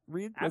first, then,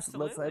 Reed?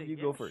 Absolutely. Let's have you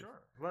go first. Sure.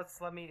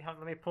 Let me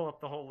pull up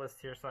the whole list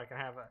here so I can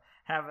have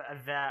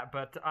that.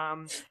 But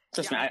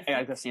Trust me, I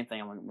got the same thing.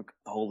 I'm gonna look at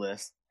the whole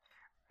list.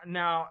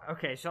 Now,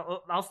 okay,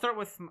 so I'll start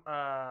with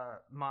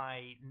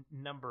my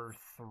number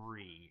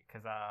 3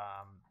 because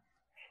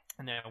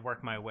and then I'll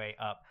work my way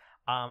up.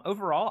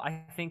 Overall,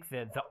 I think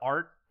that the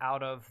art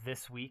out of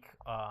this week,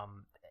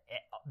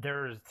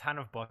 there's a ton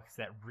of books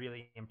that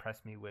really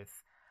impressed me with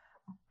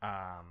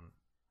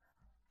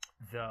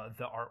the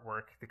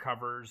artwork, the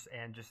covers,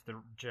 and just the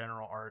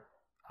general art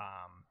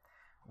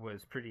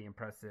was pretty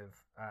impressive.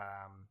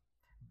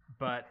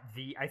 But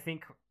I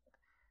think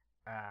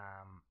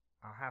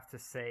I'll have to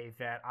say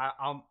that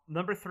I'll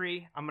number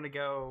 3. I'm gonna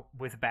go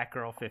with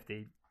Batgirl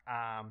 50.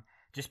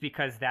 Just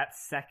because that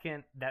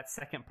second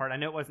part, I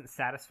know it wasn't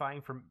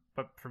satisfying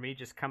but for me,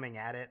 just coming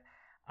at it,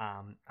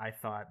 I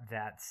thought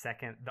the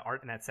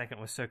art in that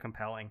second was so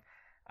compelling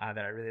that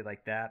I really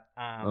liked that.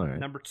 Right.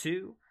 Number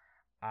 2,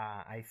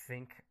 I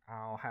think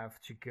I'll have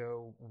to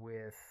go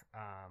with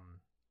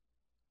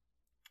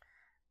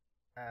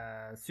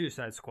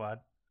Suicide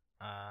Squad,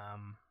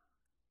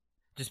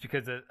 just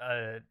because it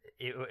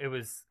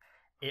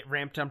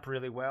ramped up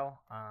really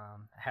well.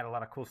 Had a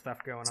lot of cool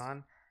stuff going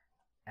on.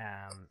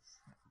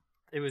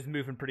 It was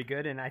moving pretty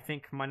good, and I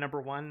think my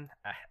number 1,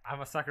 I'm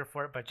a sucker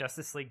for it, but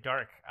Justice League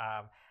Dark.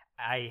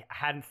 I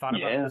hadn't thought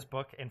about this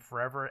book in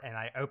forever, and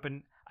I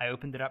opened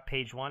it up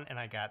page 1, and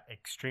I got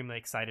extremely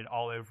excited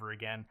all over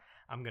again.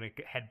 I'm gonna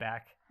head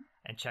back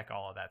and check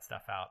all of that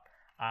stuff out.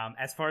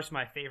 As far as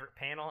my favorite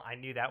panel, I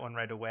knew that one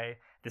right away.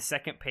 The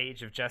second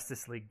page of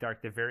Justice League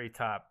Dark, the very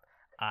top,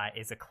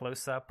 is a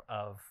close-up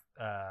of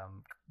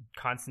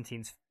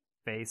Constantine's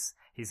face.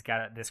 He's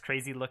got this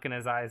crazy look in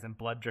his eyes and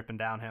blood dripping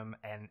down him,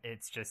 and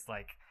it's just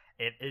like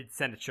it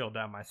sent a chill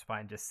down my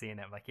spine just seeing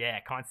it. I'm like,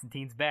 yeah,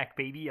 Constantine's back,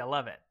 baby. I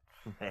love it.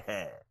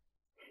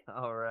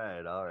 All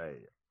right.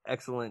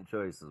 Excellent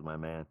choices, my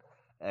man.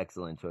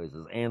 Excellent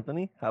choices.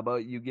 Anthony, how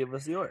about you give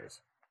us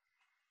yours?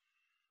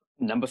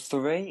 Number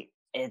 3,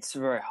 it's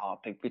very hard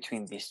to pick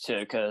between these two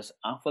because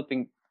I'm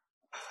flipping.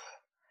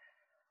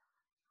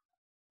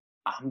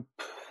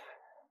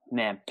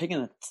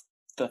 Picking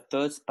the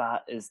third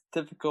spot is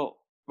difficult,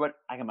 but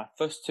I got my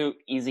first 2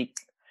 easy.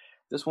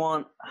 This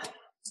one,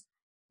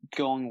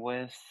 going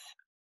with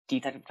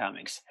Detective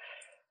Comics.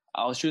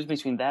 I was choosing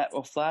between that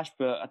or Flash,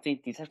 but I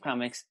think Detective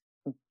Comics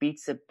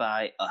beats it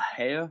by a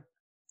hair,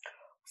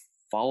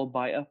 followed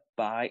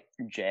by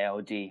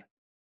JLD.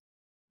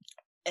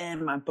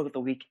 And my book of the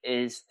week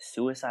is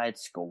Suicide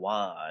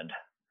Squad.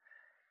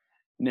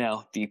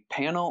 Now, the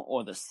panel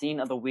or the scene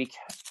of the week,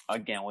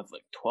 again, with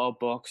like 12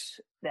 books,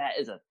 that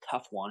is a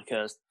tough one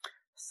because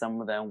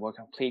some of them were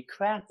complete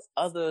crap,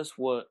 others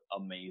were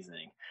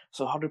amazing.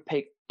 So how to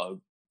pick the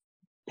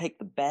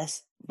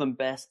best from the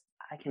best,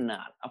 I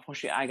cannot.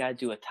 Unfortunately, I gotta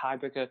do a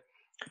tiebreaker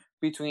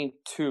between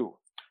 2.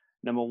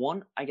 Number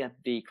 1, I get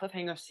the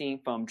cliffhanger scene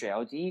from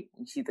JLD.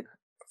 You see the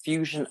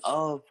fusion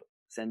of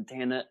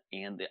Santana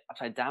and the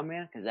Upside Down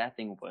Man, because that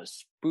thing was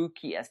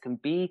spooky as can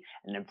be,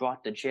 and it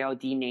brought the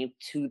JLD name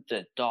to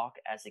the dark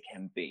as it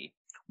can be.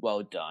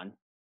 Well done.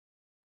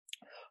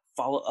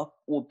 Follow up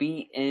will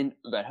be in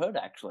Red Hood,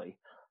 actually.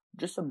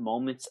 Just some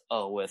moments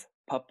with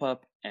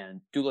Pup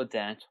and Dula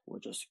Dent were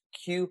just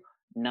cute,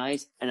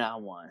 nice, and I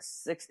want a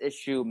 6th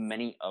issue,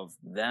 many of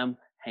them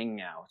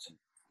hanging out.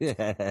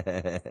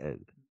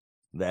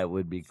 That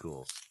would be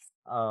cool.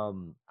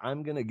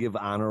 I'm gonna give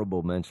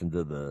honorable mention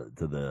to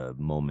the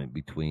moment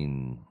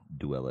between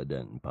Duela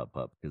Dent and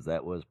Pup because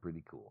that was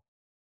pretty cool.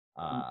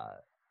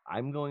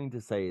 I'm going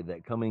to say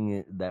that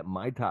that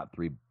my top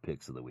 3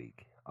 picks of the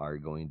week are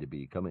going to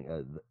be coming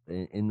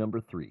in number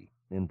 3.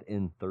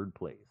 In third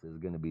place is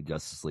going to be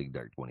Justice League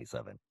Dark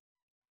 27.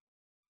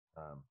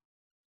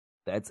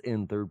 That's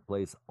in third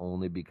place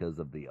only because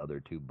of the other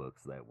 2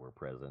 books that were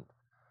present.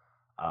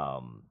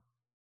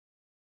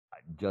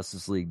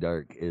 Justice League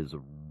Dark is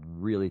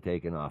really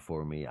taking off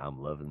for me.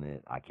 I'm loving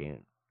it. I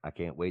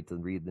can't wait to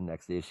read the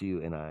next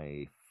issue, and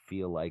I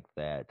feel like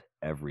that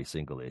every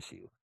single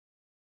issue.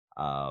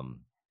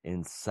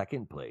 In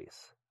second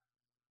place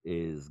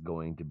is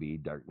going to be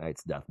Dark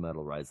Knight's Death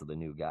Metal Rise of the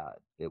New God.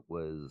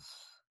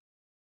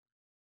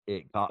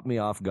 It caught me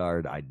off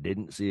guard. I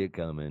didn't see it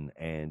coming,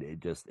 and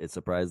it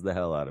surprised the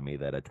hell out of me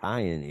that a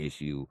tie-in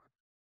issue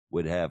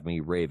would have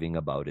me raving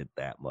about it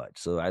that much.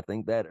 So I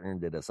think that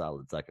earned it a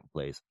solid second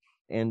place.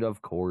 And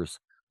of course,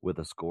 with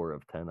a score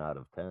of 10 out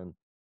of 10,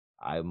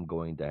 I'm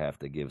going to have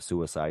to give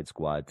Suicide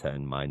Squad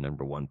 10 my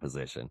number 1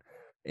 position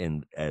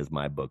as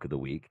my book of the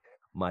week.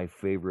 My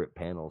favorite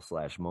panel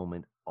 /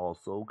 moment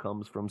also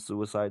comes from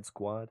Suicide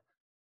Squad.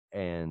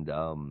 And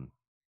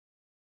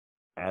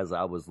as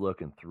I was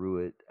looking through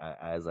it,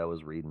 as I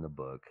was reading the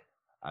book,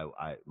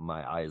 my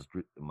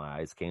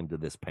eyes came to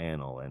this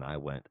panel, and I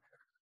went,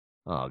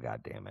 "Oh,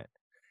 God damn it!"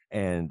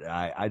 And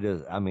I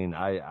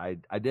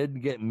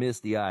didn't get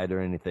misty eyed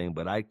or anything,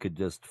 but I could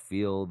just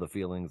feel the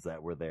feelings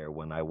that were there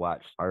when I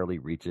watched Harley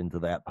reach into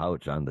that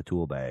pouch on the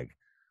tool bag,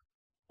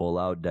 pull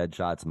out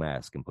Deadshot's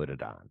mask, and put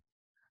it on.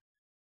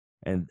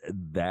 And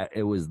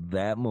it was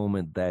that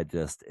moment that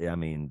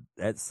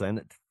that sent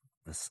it.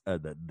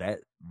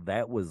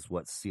 That was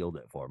what sealed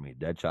it for me.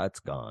 Deadshot's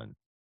gone.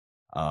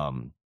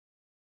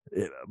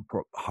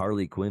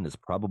 Harley Quinn is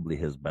probably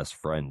his best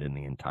friend in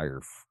the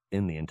entire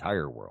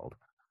world.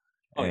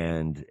 Oh,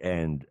 and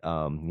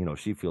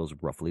she feels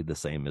roughly the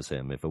same as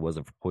him. If it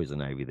wasn't for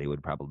Poison Ivy, they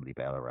would probably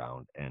pal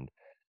around. And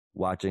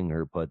watching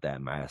her put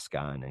that mask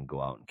on and go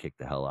out and kick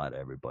the hell out of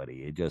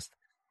everybody,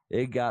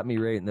 it got me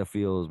right in the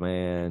feels,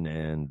 man.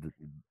 And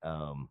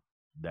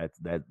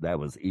that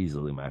was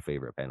easily my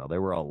favorite panel.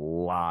 There were a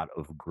lot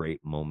of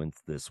great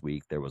moments this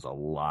week. There was a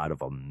lot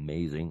of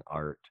amazing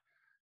art,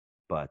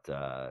 but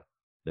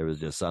there was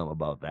just something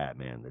about that,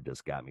 man, that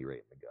just got me right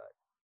in the gut.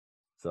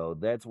 So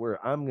that's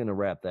where I'm going to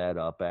wrap that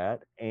up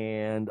at.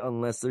 And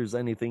unless there's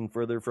anything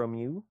further from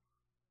you,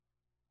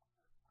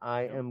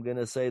 I am going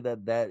to say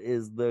that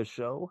is the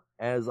show.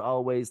 As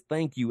always,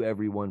 thank you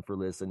everyone for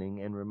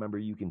listening. And remember,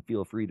 you can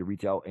feel free to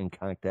reach out and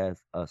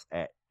contact us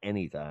at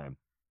any time.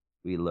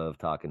 We love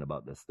talking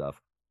about this stuff.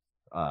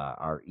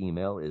 Our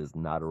email is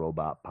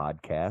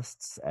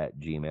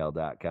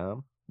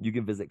notarobotpodcasts@gmail.com. You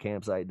can visit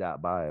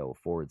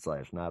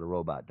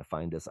campsite.bio/notarobot to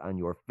find us on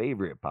your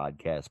favorite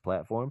podcast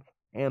platform,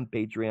 and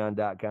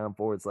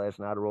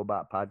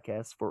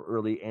patreon.com/notarobotpodcasts for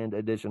early and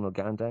additional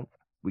content.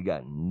 We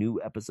got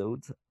new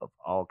episodes of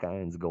all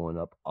kinds going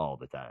up all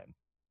the time.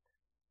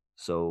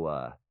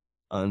 So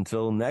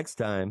until next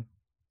time,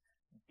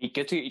 be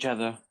good to each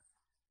other.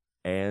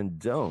 And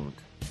don't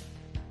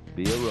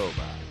be a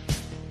robot.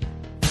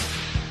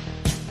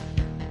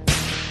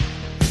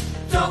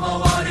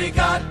 Domo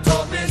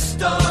arigato,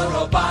 Mr.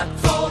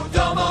 Roboto.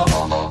 Domo,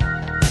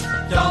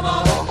 domo,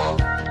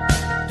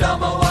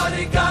 domo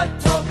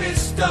arigato,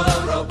 Mr.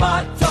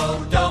 Roboto.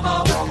 Domo,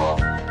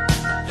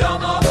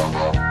 domo,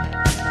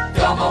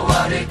 domo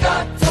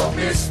arigato,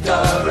 Mr.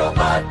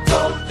 Roboto.